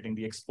terms of getting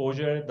the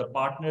exposure, the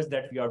partners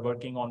that we are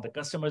working on, the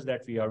customers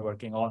that we are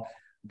working on.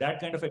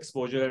 That kind of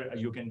exposure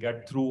you can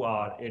get through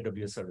our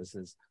AWS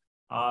services.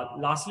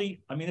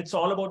 Lastly, I mean, it's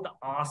all about the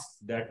ask,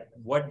 that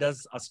what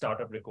does a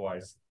startup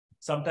requires?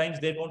 Sometimes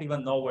they don't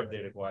even know what they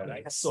require,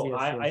 right? Yes, So yes,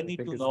 I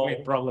need to know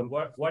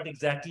what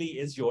exactly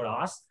is your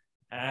ask.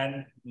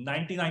 And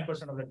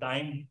 99% of the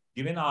time,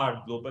 given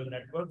our global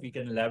network, we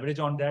can leverage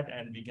on that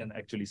and we can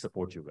actually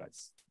support you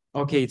guys.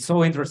 Okay, it's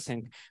so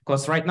interesting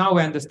because right now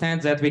we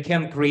understand that we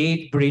can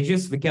create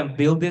bridges, we can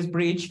build this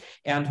bridge,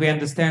 and we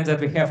understand that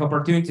we have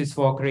opportunities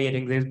for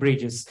creating these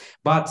bridges.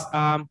 But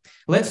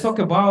let's talk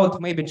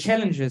about maybe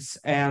challenges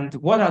and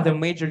what are the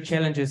major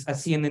challenges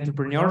ASEAN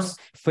entrepreneurs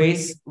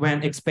face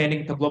when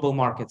expanding to global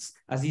markets.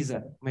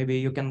 Aziza, maybe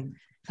you can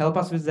help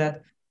us with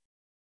that.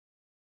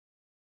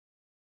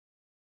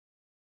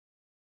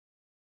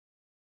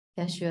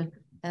 Yeah, sure.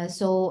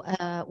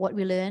 What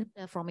we learned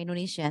from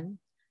Indonesian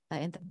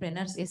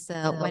entrepreneurs is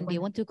when they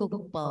want to go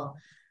global,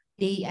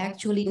 they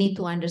actually need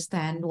to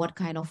understand what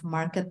kind of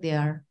market they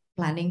are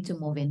planning to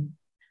move in.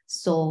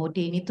 So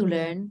they need to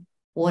learn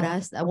what are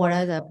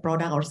the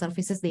product or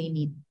services they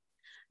need.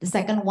 The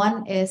second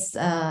one is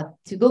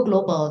to go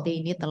global,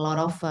 they need a lot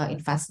of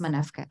investment,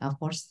 of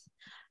course.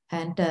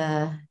 And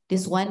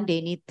this one, they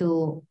need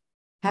to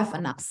have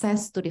an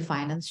access to the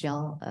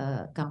financial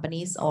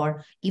companies,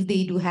 or if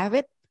they do have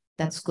it,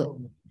 that's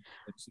good.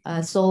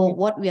 So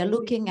what we are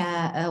looking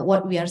at,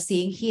 what we are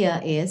seeing here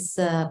is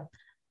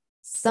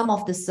some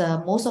of this,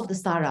 most of the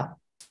startup,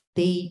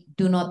 they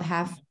do not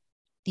have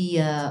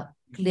the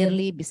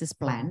clearly business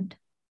plan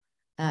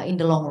in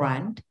the long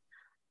run,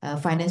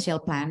 financial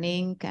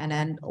planning, and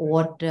then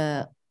what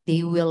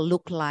they will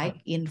look like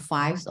in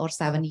 5 or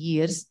 7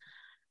 years.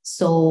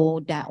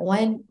 So that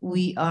when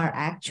we are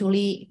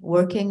actually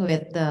working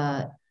with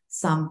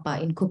some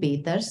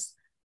incubators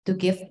to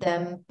give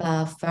them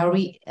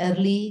very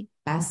early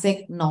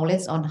basic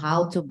knowledge on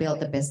how to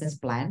build a business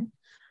plan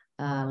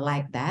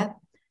like that.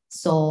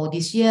 So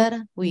this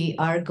year we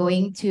are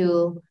going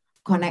to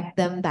connect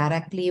them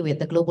directly with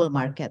the global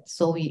market.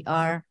 So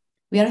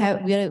we'll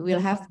have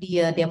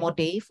the demo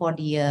day for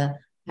the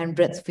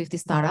 150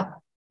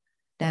 startup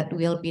that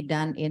will be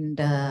done in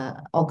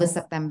the August,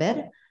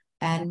 September.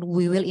 And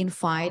we will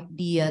invite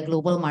the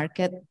global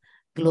market,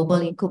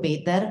 global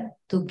incubator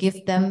to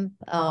give them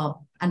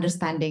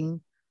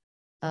understanding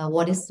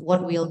what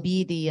will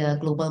be the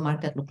global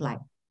market look like.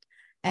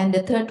 And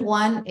the third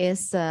one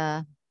is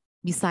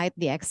beside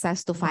the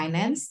access to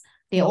finance,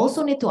 they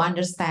also need to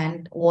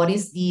understand what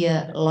is the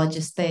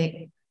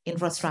logistic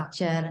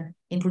infrastructure,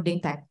 including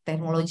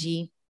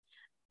technology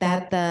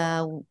that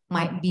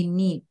might be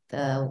need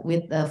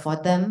for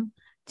them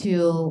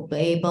to be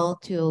able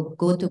to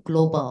go to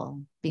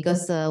global,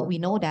 because we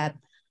know that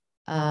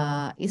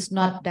it's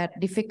not that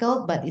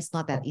difficult, but it's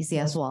not that easy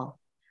as well.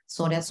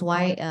 So that's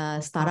why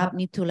startup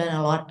need to learn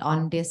a lot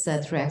on these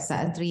three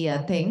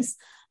things.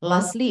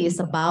 Lastly, is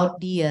about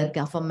the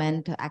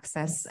government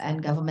access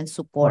and government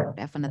support,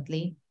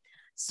 definitely.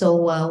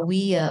 So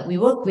we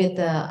work with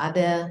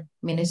other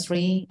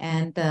ministry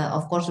and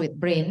of course with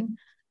BRAIN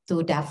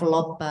to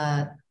develop,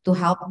 to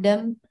help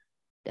them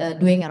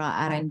doing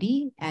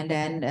R&D and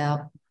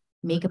then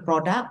make a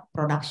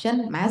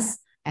production, mass,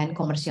 and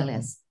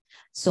commercialize.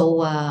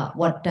 So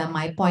what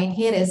my point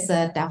here is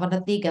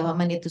definitely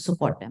government need to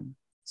support them.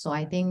 So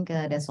I think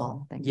that's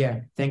all. Thank you.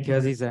 Yeah, thank you,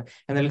 Aziza.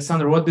 And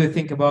Alexander, what do you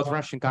think about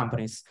Russian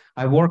companies?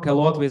 I work a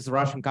lot with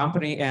Russian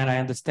company, and I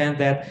understand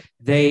that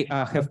they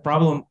have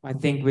problem, I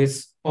think,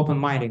 with open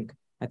minding.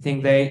 I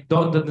think they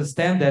don't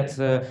understand that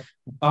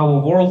our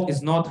world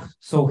is not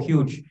so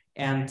huge,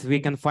 and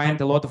we can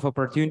find a lot of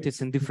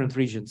opportunities in different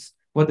regions.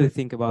 What do you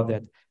think about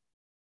that?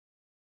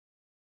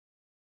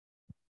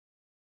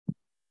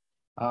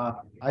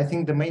 I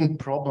think the main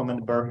problem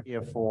and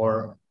barrier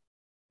for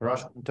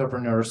Russian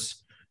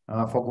entrepreneurs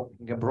for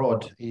going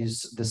abroad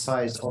is the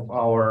size of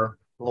our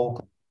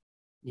local.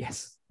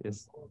 Yes.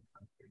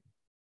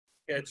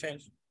 Yeah,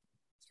 change.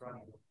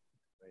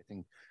 I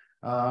think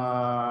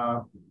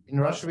in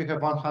Russia we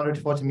have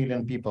 140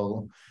 million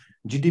people.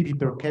 GDP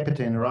per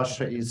capita in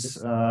Russia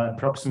is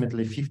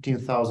approximately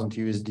 15,000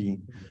 USD,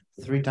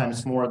 3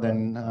 times more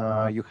than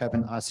you have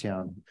in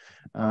ASEAN.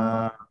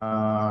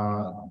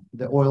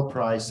 The oil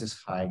price is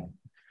high,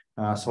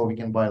 so we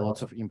can buy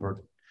lots of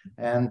import.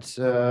 And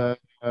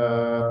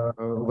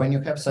when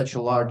you have such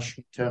a large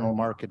internal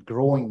market,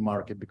 growing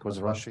market, because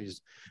Russia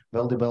is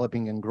well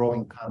developing and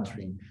growing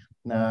country,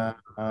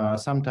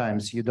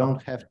 sometimes you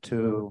don't have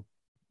to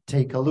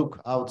take a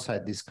look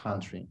outside this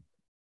country,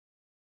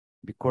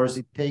 because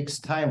it takes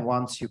time.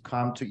 Once you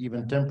come to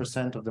even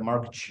 10% of the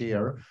market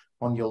share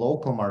on your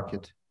local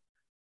market,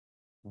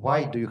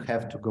 why do you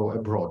have to go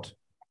abroad?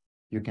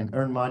 You can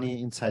earn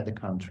money inside the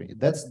country.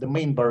 That's the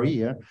main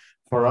barrier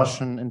for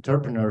Russian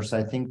entrepreneurs,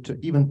 I think, to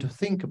even to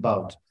think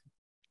about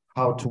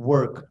how to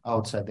work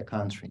outside the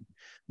country.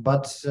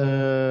 But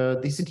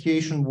the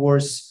situation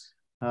was,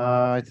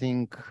 I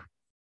think,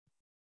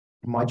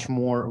 much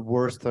more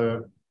worse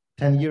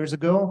 10 years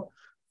ago.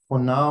 For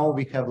now,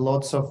 we have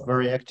lots of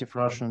very active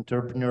Russian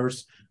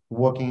entrepreneurs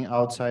working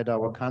outside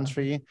our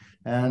country.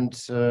 And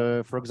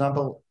for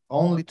example,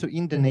 only to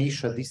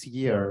Indonesia this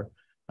year,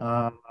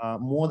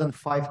 more than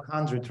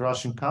 500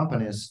 Russian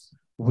companies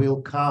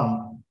will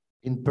come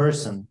in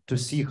person to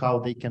see how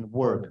they can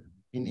work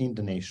in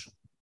Indonesia.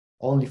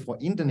 Only for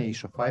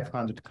Indonesia,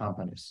 500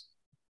 companies.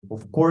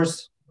 Of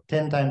course,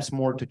 10 times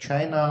more to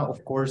China,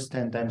 of course,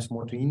 10 times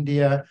more to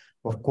India,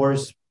 of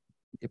course,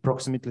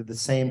 approximately the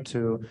same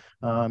to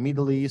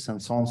Middle East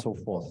and so on and so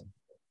forth.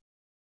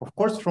 Of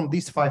course, from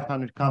these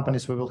 500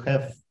 companies, we will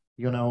have,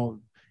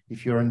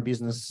 if you're in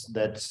business,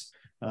 that's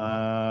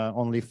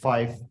only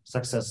 5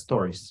 success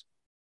stories.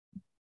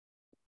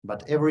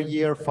 But every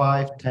year,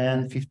 5,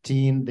 10,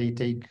 15,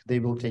 they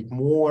will take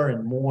more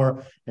and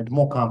more and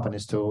more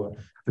companies to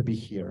be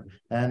here.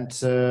 And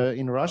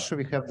in Russia,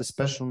 we have the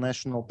special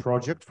national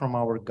project from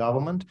our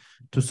government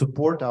to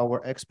support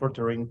our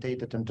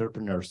export-oriented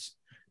entrepreneurs.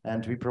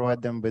 And we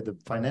provide them with the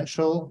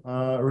financial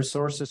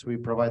resources. We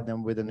provide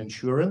them with an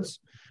insurance.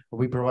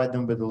 We provide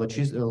them with a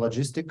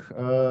logistic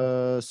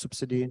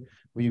subsidy.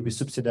 We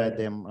subsidize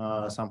them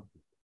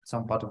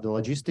some part of the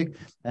logistic,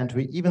 and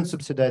we even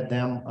subsidize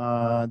them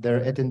their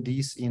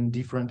attendees in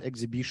different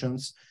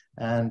exhibitions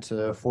and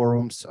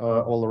forums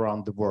all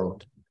around the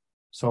world.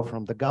 So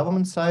from the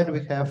government side,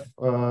 we have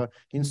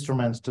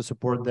instruments to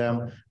support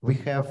them. We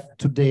have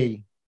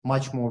today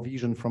much more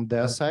vision from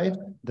their side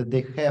that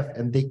they have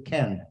and they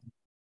can.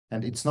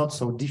 And it's not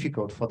so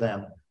difficult for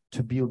them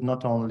to build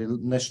not only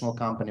national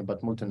company,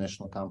 but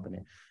multinational company.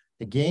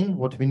 Again,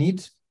 what we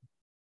need,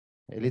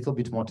 a little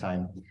bit more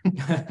time.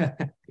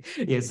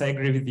 Yes, I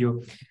agree with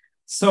you.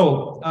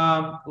 So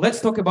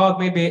let's talk about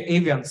maybe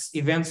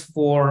events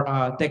for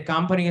tech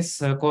companies,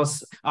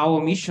 because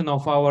our mission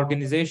of our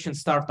organization,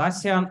 Start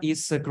Asean,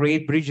 is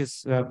create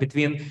bridges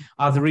between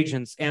other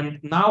regions. And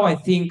now I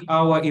think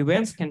our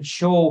events can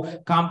show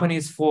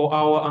companies for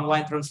our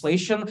online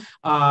translation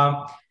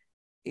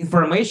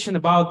information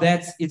about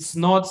that. It's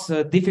not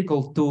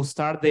difficult to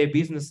start their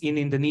business in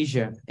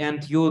Indonesia.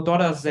 And you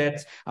told us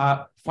that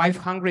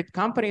 500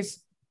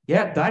 companies,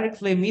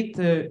 directly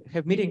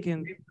have meeting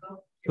in.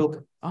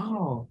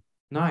 Oh,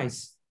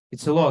 nice!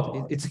 It's a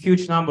lot. It's a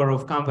huge number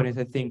of companies,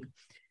 I think.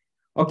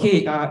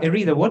 Okay,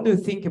 Erida, what do you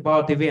think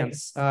about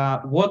events?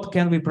 What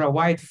can we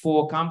provide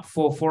for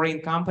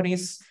foreign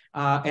companies,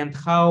 and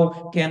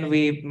how can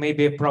we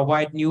maybe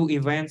provide new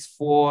events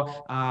for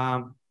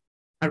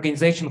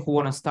organizations who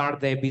want to start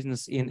their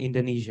business in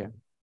Indonesia?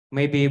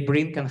 Maybe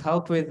Brin can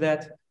help with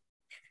that.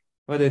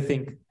 What do you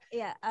think?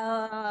 Yeah,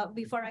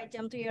 before I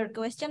jump to your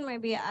question,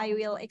 maybe I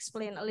will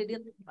explain a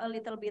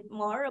little bit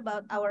more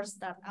about our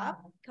startup.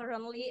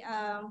 Currently,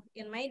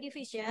 in my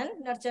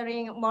division,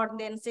 nurturing more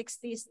than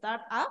 60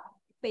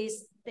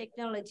 startup-based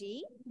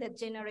technology that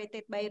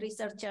generated by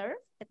researcher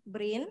at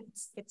Brin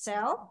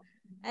itself.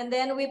 And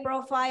then we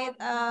provide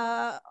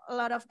a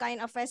lot of kind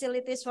of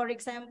facilities. For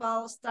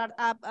example,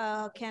 startup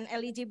can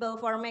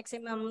eligible for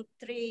maximum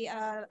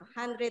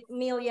 300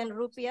 million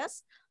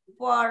rupiahs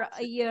for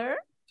a year.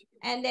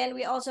 And then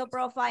we also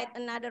provide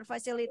another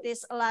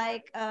facilities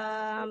like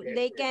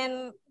they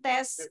can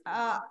test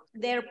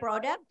their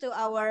product to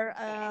our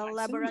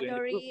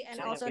laboratory, and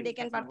also they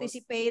can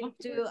participate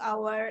to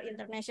our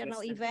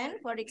international event.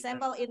 For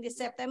example, in this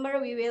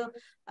September, we will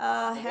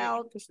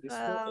held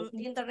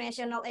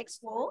international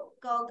expo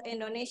called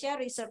Indonesia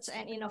Research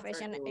and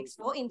Innovation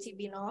Expo in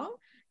Cibinong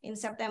in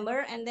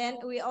September. And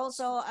then we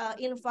also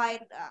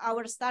invite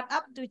our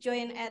startup to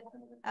join at,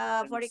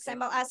 for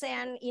example,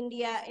 ASEAN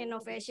India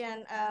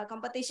Innovation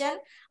Competition.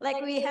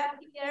 Like we have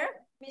here,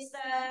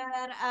 Mr.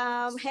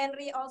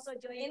 Henry also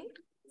joined.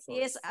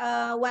 He is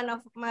one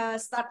of my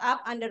startup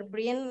under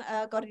Brin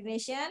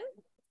coordination.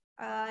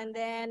 And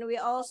then we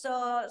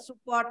also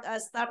support a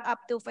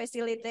startup to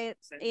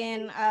facilitate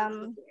in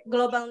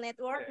global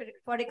network.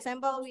 For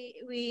example,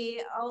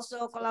 we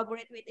also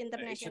collaborate with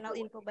international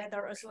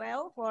incubator as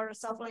well for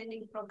soft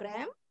landing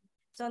program.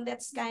 So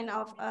that's kind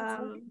of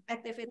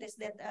activities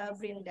that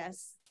Brin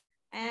does.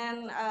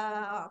 And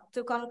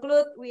to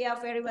conclude, we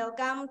are very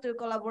welcome to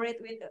collaborate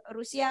with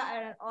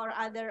Russia or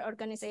other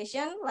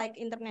organization like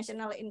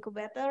International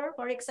Incubator,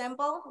 for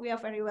example. We are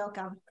very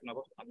welcome.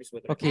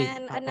 Okay.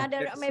 And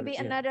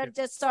another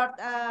just short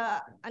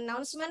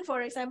announcement. For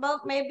example,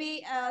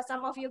 maybe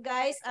some of you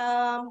guys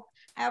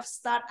have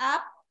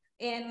startup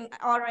and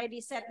already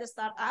set the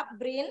startup.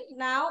 Brin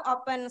now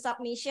open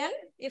submission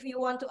if you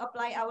want to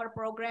apply our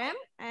program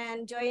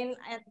and join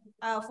at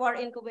for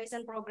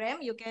incubation program.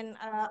 You can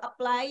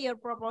apply your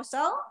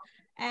proposal,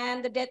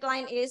 and the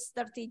deadline is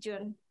 30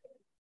 June.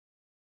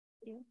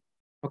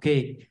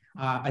 Okay,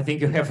 I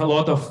think you have a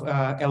lot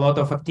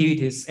of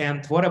activities.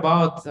 And what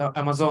about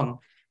Amazon?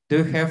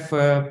 Do you have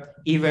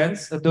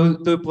events?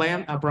 Do you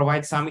plan to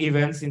provide some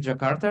events in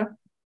Jakarta?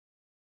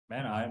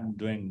 Man, I'm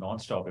doing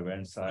non-stop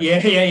events. Yeah,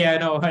 I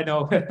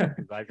know.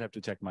 You guys have to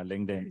check my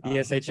LinkedIn.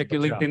 Yes, I check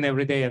your LinkedIn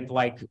every day and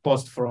like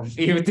post from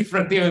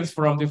different events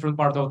from different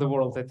parts of the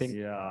world, I think.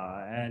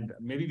 Yeah, and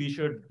maybe we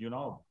should,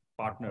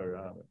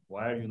 partner.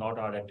 Why are you not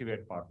our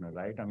Activate partner,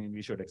 right? I mean,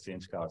 we should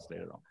exchange cards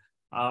there.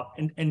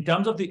 In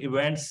terms of the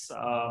events,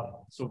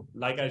 so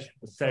like I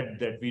said,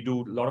 that we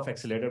do a lot of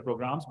accelerator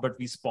programs, but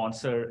we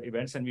sponsor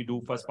events and we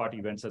do first-party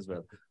events as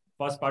well.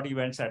 First-party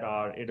events at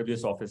our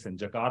AWS office in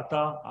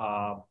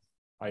Jakarta.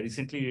 I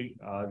recently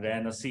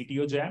ran a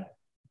CTO Jam.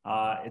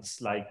 It's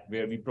like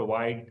where we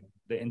provide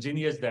the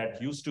engineers that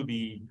used to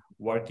be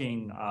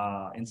working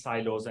in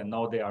silos and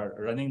now they are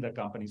running the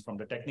companies from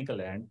the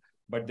technical end,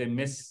 but they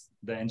miss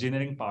the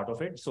engineering part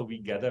of it. So we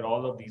gather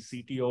all of these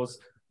CTOs.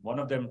 One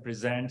of them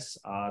presents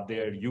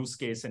their use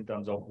case in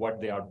terms of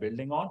what they are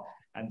building on.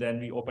 And then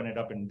we open it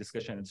up in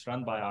discussion. It's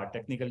run by our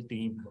technical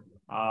team.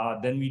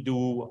 Then we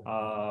do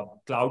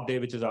Cloud Day,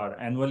 which is our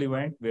annual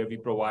event where we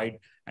provide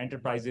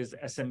enterprises,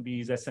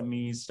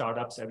 SMEs,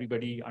 startups,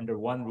 everybody under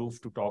one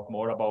roof to talk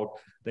more about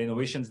the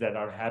innovations that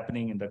are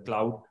happening in the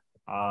cloud.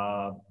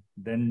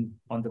 Then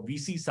on the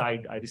VC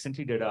side, I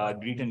recently did a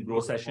greet and grow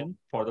session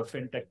for the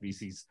fintech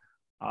VCs.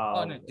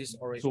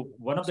 So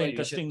one of the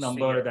interesting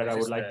number that I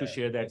would like to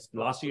share that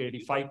last year,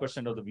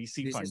 85% of the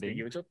VC funding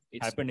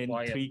happened in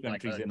 3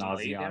 countries in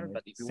ASEAN,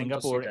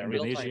 Singapore,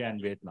 Indonesia, and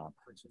Vietnam.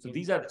 So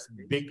these are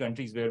big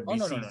countries where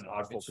VCs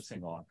are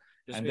focusing on.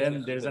 And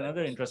then there's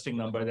another interesting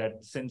number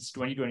that since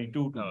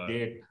 2022 to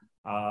date,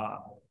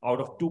 out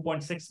of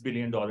 $2.6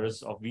 billion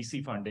of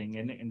VC funding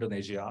in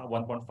Indonesia,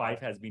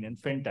 1.5 has been in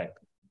fintech.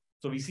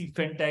 So we see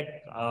fintech,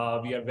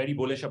 we are very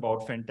bullish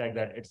about fintech,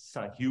 that it's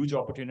a huge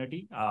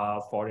opportunity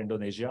for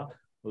Indonesia.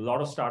 A lot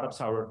of startups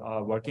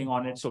are working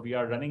on it. So we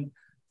are running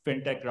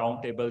fintech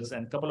roundtables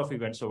and a couple of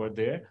events over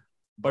there.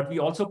 But we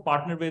also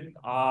partner with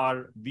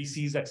our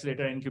VCs,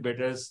 accelerator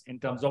incubators in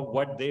terms of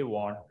what they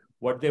want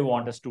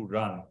us to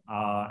run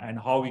and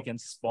how we can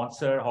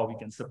sponsor, how we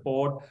can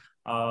support.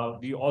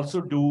 We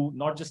also do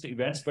not just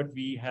events, but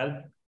we help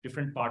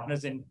different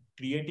partners in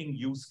creating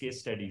use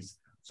case studies.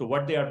 So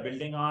what they are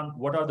building on,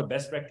 what are the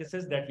best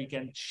practices that we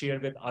can share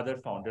with other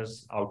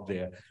founders out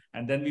there?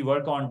 And then we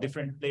work on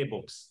different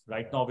playbooks.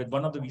 Right now, with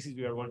one of the VCs,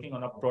 we are working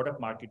on a product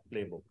market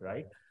playbook,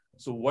 right?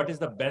 So what is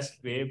the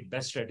best way,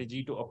 best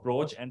strategy to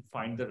approach and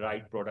find the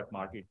right product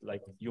market?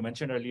 Like you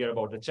mentioned earlier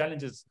about the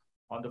challenges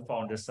on the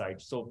founder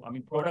side. So, I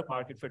mean, product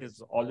market fit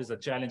is always a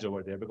challenge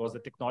over there because the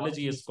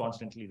technology is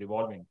constantly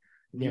evolving.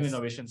 New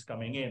innovations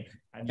coming in.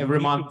 And every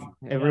month,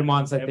 every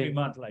month,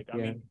 like, I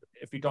mean,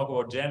 if we talk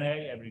about Gen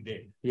A every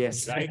day.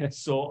 Yes. Right.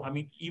 So, I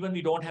mean, even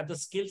we don't have the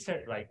skill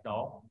set right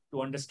now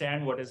to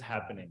understand what is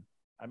happening.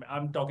 I mean,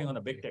 I'm talking on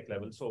a big tech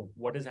level. So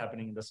what is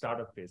happening in the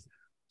startup phase?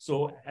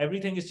 So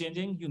everything is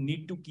changing. You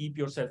need to keep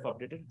yourself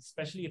updated,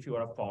 especially if you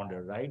are a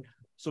founder, right?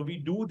 So we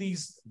do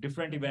these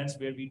different events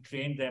where we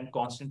train them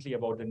constantly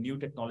about the new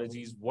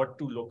technologies, what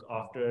to look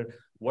after,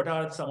 what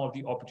are some of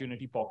the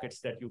opportunity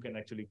pockets that you can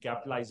actually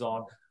capitalize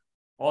on.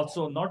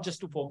 Also, not just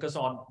to focus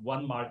on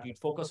one market,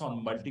 focus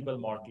on multiple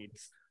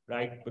markets,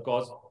 right?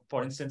 Because,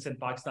 for instance, in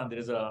Pakistan, there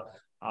is a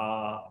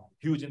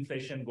huge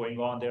inflation going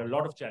on. There are a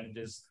lot of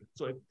challenges.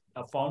 So if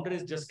a founder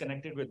is just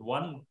connected with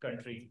one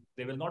country,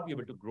 they will not be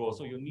able to grow.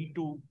 So you need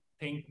to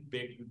think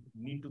big, you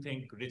need to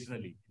think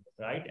regionally,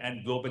 right?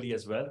 And globally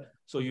as well.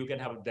 So you can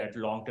have that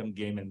long-term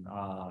game. And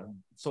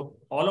so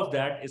all of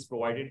that is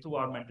provided through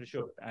our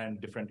mentorship and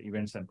different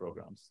events and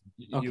programs.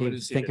 Okay,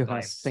 thank you,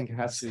 Has. Thank you,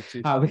 Has.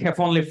 We have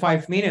only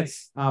 5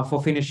 minutes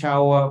for finish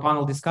our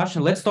panel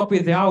discussion. Let's talk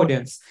with the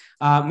audience.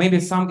 Maybe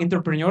some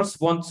entrepreneurs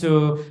want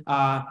to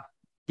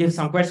give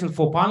some questions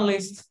for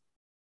panelists.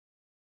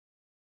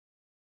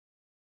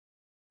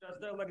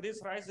 Just like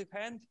this, raise the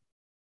hand.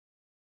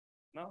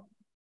 No?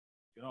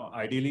 You know,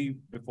 ideally,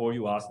 before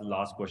you ask the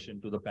last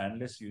question to the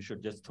panelists, you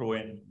should just throw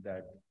in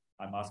that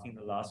I'm asking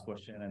the last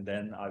question, and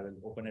then I will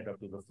open it up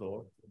to the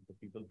floor. So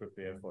people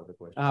prepare for the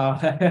question.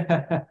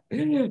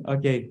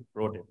 Okay.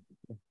 Wrote it.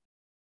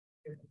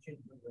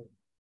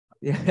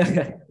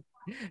 Yeah.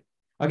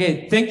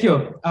 Okay, thank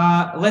you.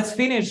 Let's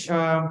finish.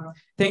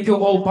 Thank you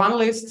all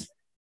panelists.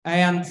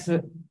 And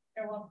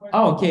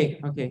oh, okay.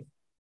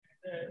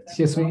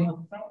 Excuse me.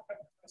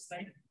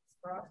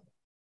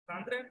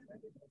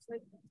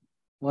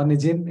 Mohon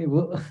izin,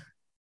 Ibu.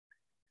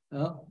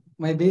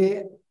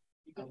 Maybe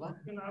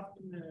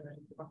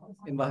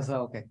in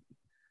bahasa, okay.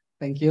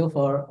 Thank you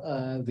for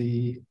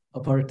the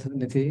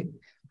opportunity.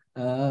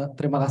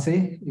 Terima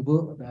kasih,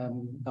 Ibu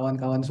dan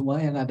kawan-kawan semua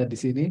yang ada di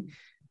sini.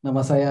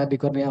 Nama saya Adi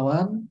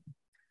Kurniawan.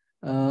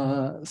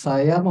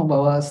 Saya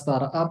membawa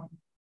startup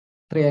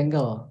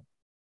Triangle.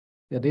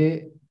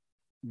 Jadi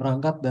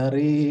berangkat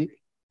dari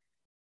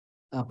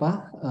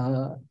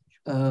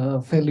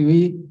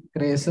value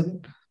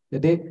creation.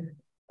 Jadi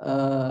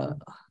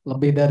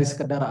lebih dari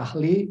sekedar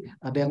ahli,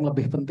 ada yang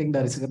lebih penting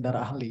dari sekedar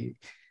ahli.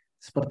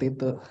 Seperti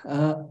itu.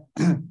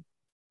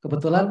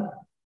 Kebetulan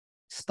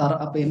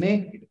startup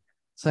ini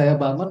saya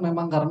bangun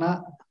memang karena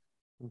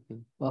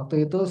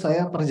waktu itu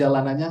saya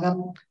perjalanannya kan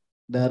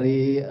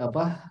dari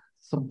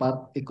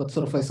sempat ikut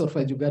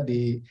survei-survei juga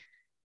di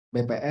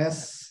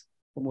BPS,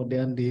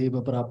 kemudian di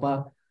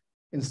beberapa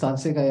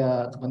instansi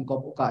kayak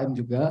Kemenkop UKM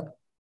juga.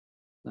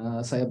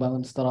 Nah, saya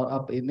bangun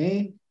startup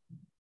ini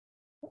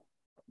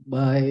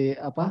by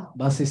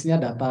basisnya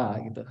data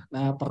gitu.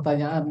 Nah,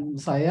 pertanyaan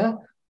saya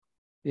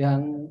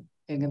yang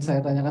ingin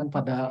saya tanyakan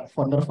pada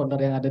founder-founder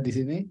yang ada di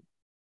sini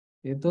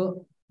itu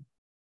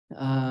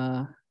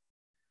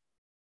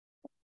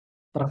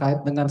terkait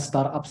dengan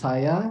startup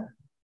saya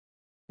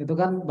itu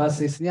kan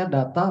basisnya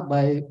data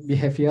by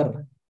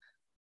behavior.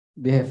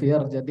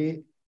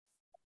 Jadi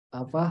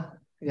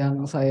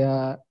yang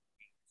saya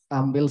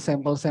ambil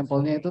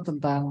sampel-sampelnya itu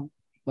tentang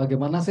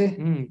bagaimana sih,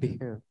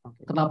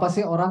 kenapa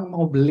sih orang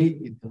mau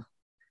beli gitu.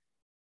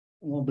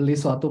 mau beli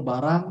suatu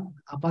barang,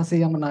 apa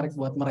sih yang menarik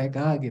buat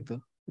mereka gitu.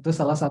 Itu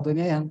salah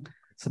satunya yang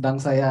sedang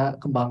saya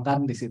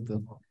kembangkan di situ.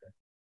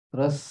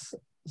 Terus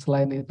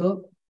selain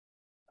itu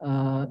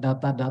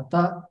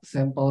data-data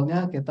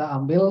sampelnya kita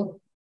ambil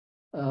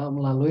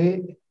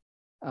melalui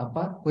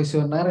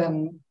kuesioner yang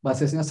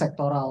basisnya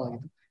sektoral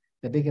gitu.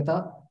 Jadi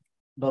kita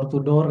door to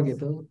door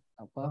gitu,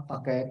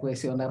 pakai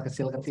kuesioner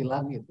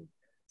kecil-kecilan gitu,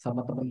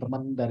 sama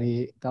teman-teman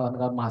dari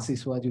kawan-kawan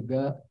mahasiswa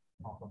juga.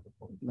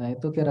 Nah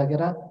itu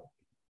kira-kira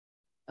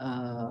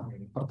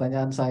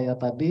pertanyaan saya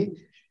tadi,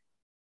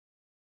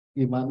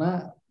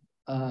 gimana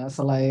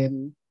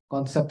selain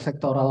konsep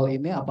sektoral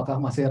ini, apakah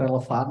masih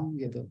relevan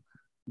gitu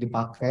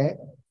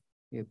dipakai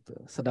gitu.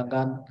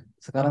 Sedangkan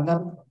sekarang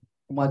kan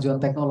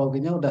kemajuan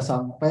teknologinya udah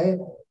sampai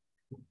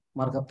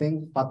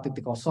marketing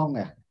 4.0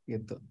 ya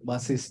gitu.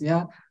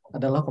 Basisnya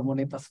adalah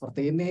komunitas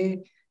seperti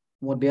ini,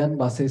 kemudian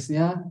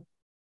basisnya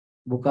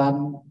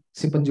bukan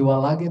si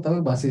penjual lagi,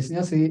 tapi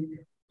basisnya si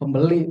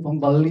pembeli.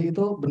 Pembeli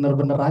itu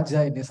benar-benar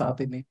raja ini saat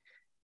ini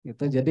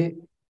gitu. Jadi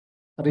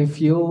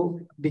review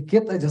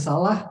dikit aja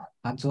salah,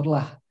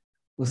 hancurlah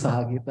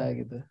usaha kita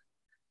gitu.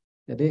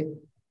 Jadi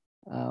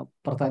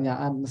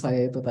pertanyaan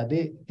saya itu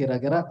tadi,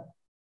 kira-kira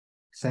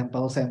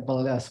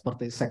sampel-sampelnya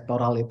seperti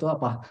sektoral itu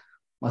apa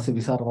masih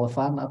bisa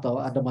relevan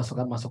atau ada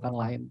masukan-masukan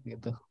lain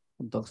gitu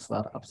untuk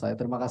startup saya.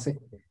 Terima kasih.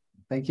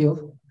 Thank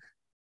you.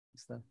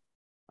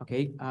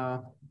 Okay.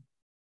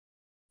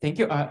 Thank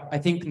you. I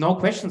think no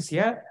questions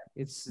yet.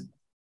 It's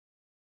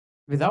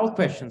without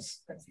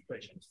questions.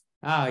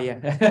 Ah, yeah.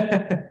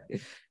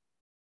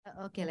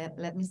 Okay,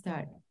 let me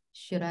start.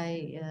 Should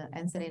I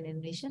answer in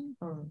Indonesian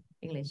or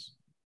English?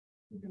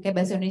 Oke,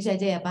 bahasa Indonesia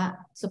aja ya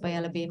Pak,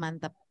 supaya lebih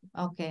mantap.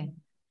 Oke.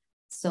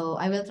 So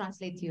I will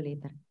translate to you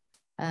later.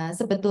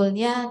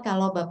 Sebetulnya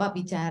kalau Bapak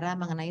bicara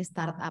mengenai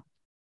startup,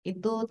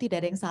 itu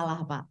tidak ada yang salah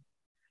Pak.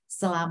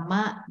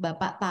 Selama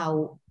Bapak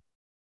tahu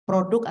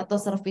produk atau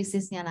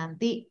servicesnya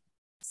nanti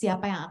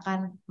siapa yang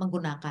akan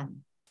menggunakan.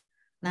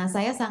 Nah,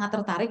 saya sangat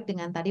tertarik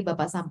dengan tadi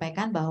Bapak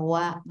sampaikan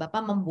bahwa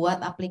Bapak membuat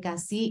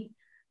aplikasi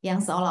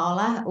yang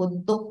seolah-olah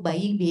untuk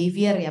buying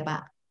behavior ya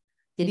Pak.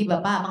 Jadi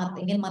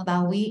Bapak ingin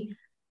mengetahui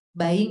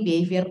buying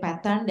behavior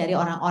pattern dari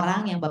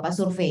orang-orang yang Bapak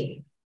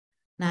survei.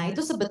 Nah,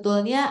 itu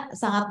sebetulnya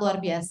sangat luar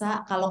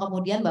biasa kalau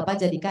kemudian Bapak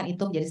jadikan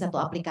itu menjadi satu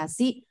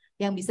aplikasi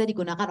yang bisa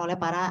digunakan oleh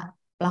para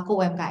pelaku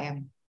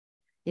UMKM.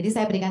 Jadi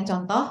saya berikan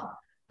contoh,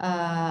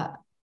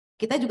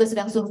 kita juga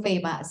sedang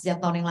survei Pak, sejak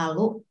tahun yang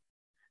lalu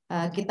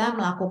kita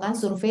melakukan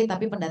survei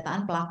tapi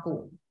pendataan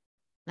pelaku.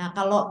 Nah,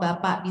 kalau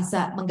Bapak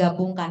bisa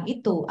menggabungkan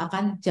itu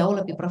akan jauh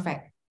lebih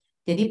perfect.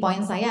 Jadi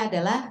poin saya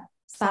adalah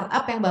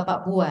startup yang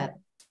Bapak buat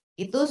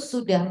itu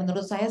sudah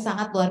menurut saya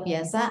sangat luar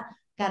biasa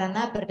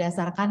karena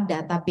berdasarkan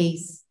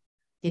database.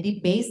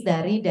 Jadi base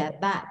dari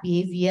data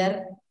behavior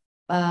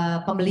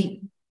pembeli.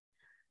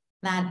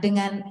 Nah,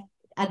 dengan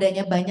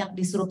adanya banyak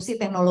disrupsi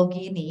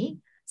teknologi ini,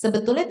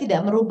 sebetulnya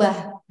tidak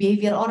merubah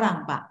behavior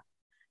orang, Pak.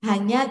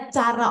 Hanya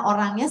cara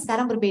orangnya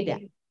sekarang berbeda.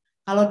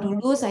 Kalau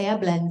dulu saya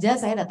belanja,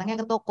 saya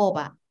datangnya ke toko,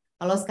 Pak.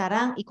 Kalau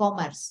sekarang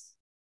e-commerce.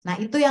 Nah,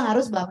 itu yang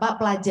harus Bapak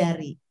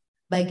pelajari.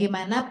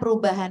 Bagaimana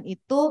perubahan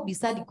itu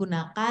bisa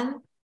digunakan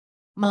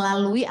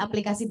melalui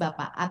aplikasi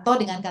Bapak.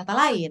 Atau dengan kata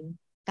lain,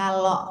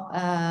 kalau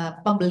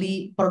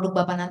pembeli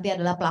produk Bapak nanti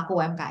adalah pelaku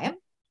UMKM,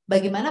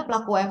 bagaimana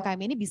pelaku UMKM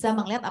ini bisa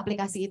melihat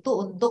aplikasi itu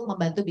untuk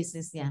membantu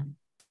bisnisnya.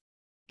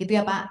 Gitu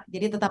ya Pak.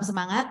 Jadi tetap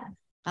semangat.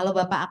 Kalau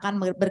Bapak akan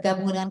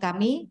bergabung dengan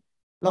kami,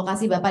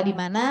 lokasi Bapak di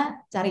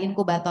mana, cari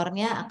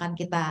inkubatornya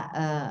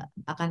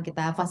akan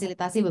kita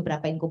fasilitasi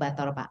beberapa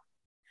inkubator Pak.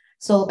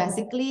 So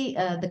basically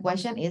the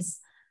question is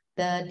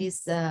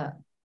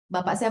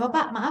Bapak siapa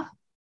Pak? Maaf.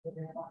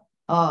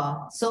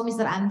 Oh, so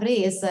Mr.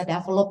 Andre is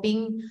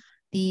developing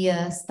the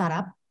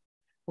startup,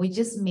 which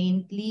is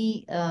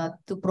mainly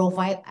to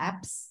provide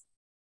apps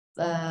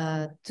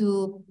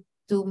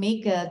to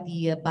make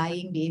the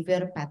buying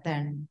behavior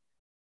pattern.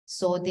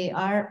 So they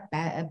are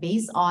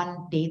based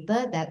on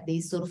data that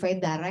they survey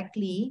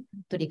directly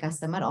to the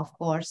customer, of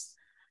course.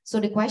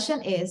 So the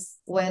question is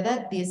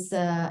whether this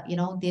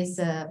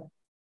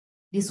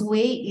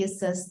way is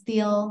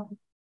still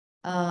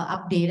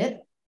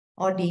updated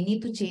or they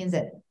need to change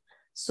it.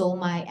 So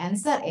my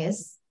answer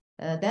is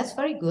that's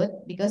very good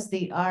because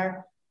they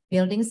are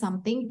building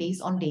something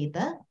based on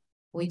data,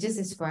 which is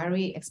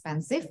very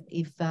expensive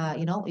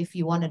if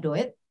you want to do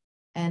it,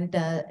 and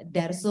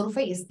their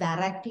survey is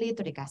directly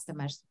to the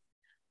customers.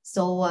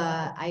 So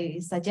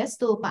I suggest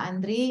to Pak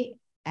Andri,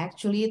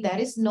 actually there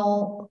is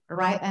no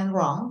right and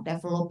wrong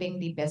developing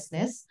the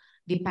business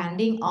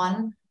depending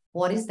on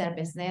what is their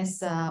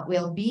business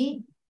will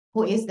be,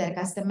 who is their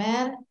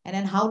customer, and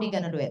then how they're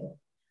gonna do it.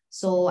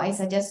 So I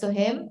suggest to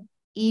him,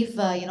 if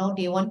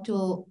they want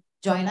to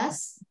join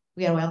us,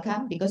 we are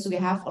welcome because we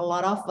have a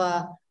lot of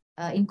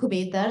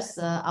incubators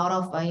out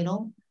of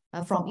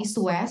from east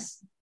to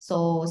west.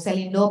 So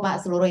Selindo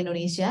Pak seluruh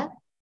Indonesia.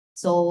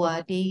 So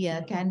they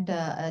can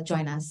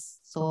join us.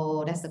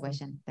 So that's the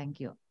question. Thank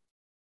you.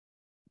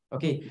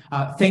 Okay,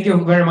 thank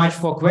you very much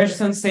for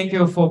questions. Thank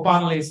you for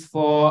panelists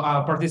for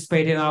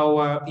participating in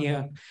our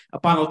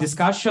panel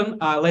discussion.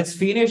 Let's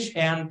finish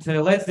and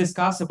let's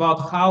discuss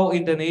about how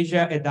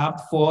Indonesia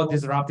adapt for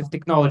disruptive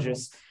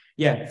technologies.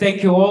 Yeah,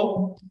 thank you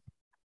all.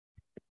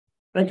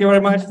 Thank you very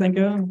much. Thank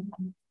you.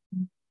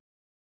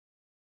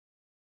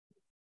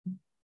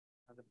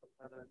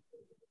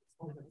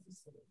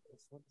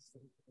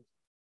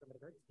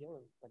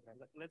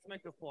 Let's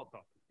make a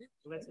photo.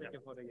 Let's make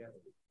a photo, yeah.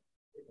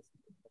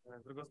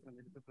 С другой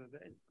стороны,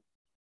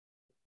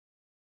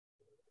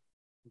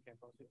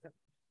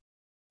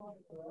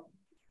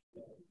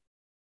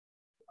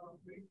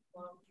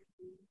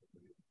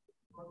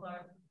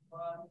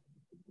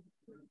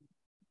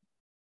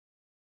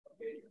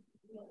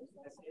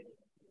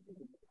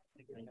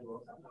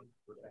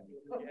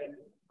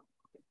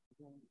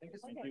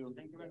 Thank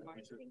you very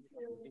much.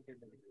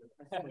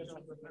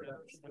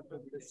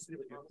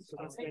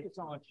 Thank you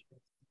so much.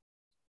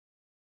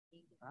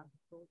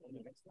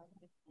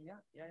 Yeah.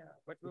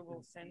 But we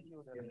will send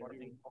you the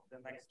recording of the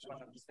next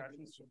one of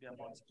discussions should be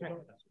about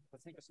security.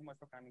 But thank you so much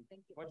for coming.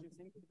 What do you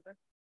think of that?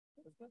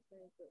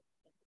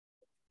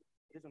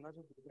 Здесь у нас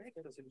же брейк,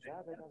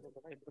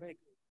 давай брейк.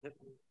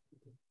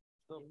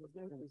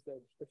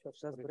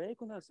 Сейчас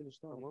брейк у нас или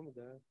что? По-моему,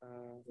 да.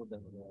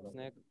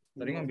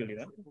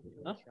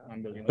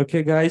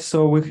 Okay, guys,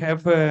 so we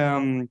have,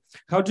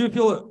 how do you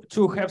feel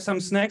to have some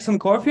snacks and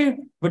coffee?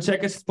 We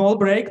take a small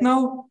break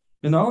now,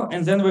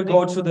 and then we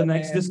go to the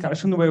next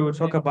discussion where we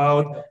talk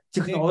about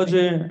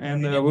technology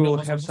and we will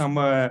have some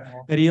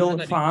real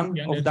fun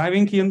of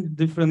diving in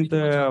different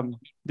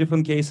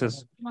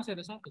cases.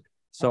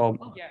 So,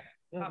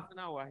 half an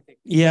hour, I think.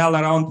 Yeah,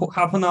 around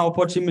half an hour,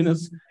 40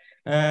 minutes.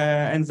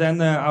 And then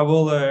I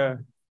will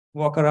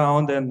walk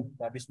around and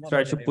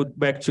try to put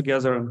back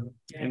together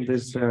in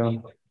this.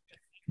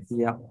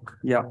 Yeah.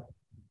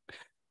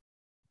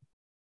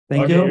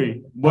 Thank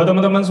you. Buat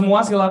teman-teman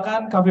semua,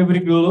 silakan coffee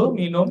break dulu,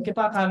 minum.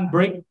 Kita akan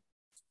break.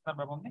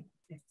 Berapa menit?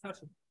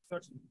 30.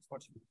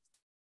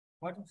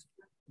 What?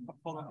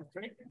 Follow the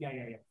break?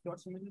 Yeah.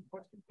 30 minutes,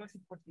 40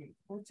 minutes.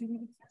 40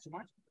 minutes? Too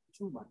much?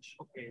 Too much.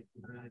 Okay.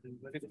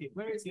 50.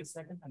 Where is the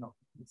second? No.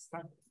 It's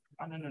time.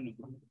 No.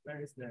 Where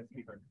is the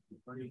speaker?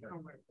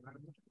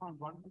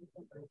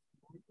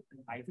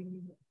 I think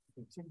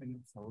 15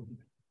 minutes.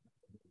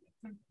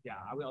 Yeah,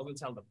 I will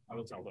tell them.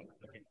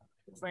 Okay.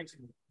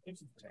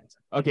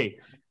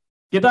 Oke,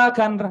 kita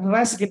akan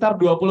rest sekitar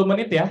 20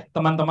 menit ya,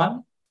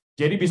 teman-teman.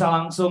 Jadi bisa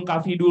langsung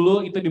coffee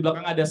dulu, itu di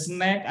belakang ada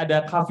snack,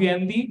 ada coffee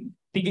and tea.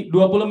 20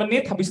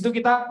 menit, habis itu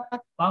kita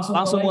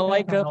langsung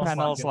mulai ke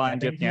panel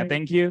selanjutnya.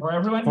 Thank you.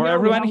 For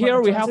everyone here,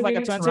 we have like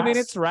a 20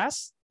 minutes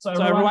rest. So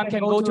everyone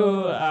can go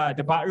to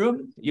the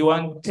bathroom. You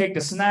want to take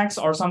the snacks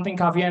or something,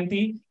 coffee and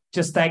tea,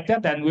 just take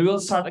that, and we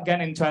will start again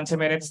in 20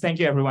 minutes. Thank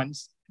you, everyone.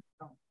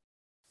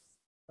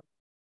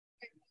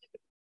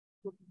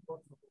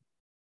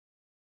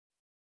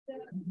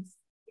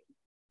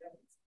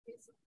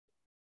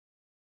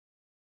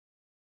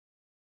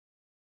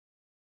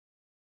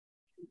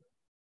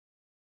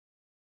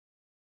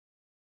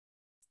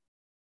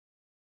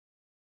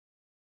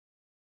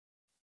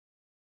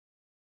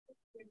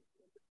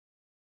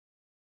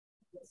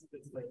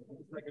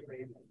 It's like a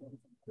baby.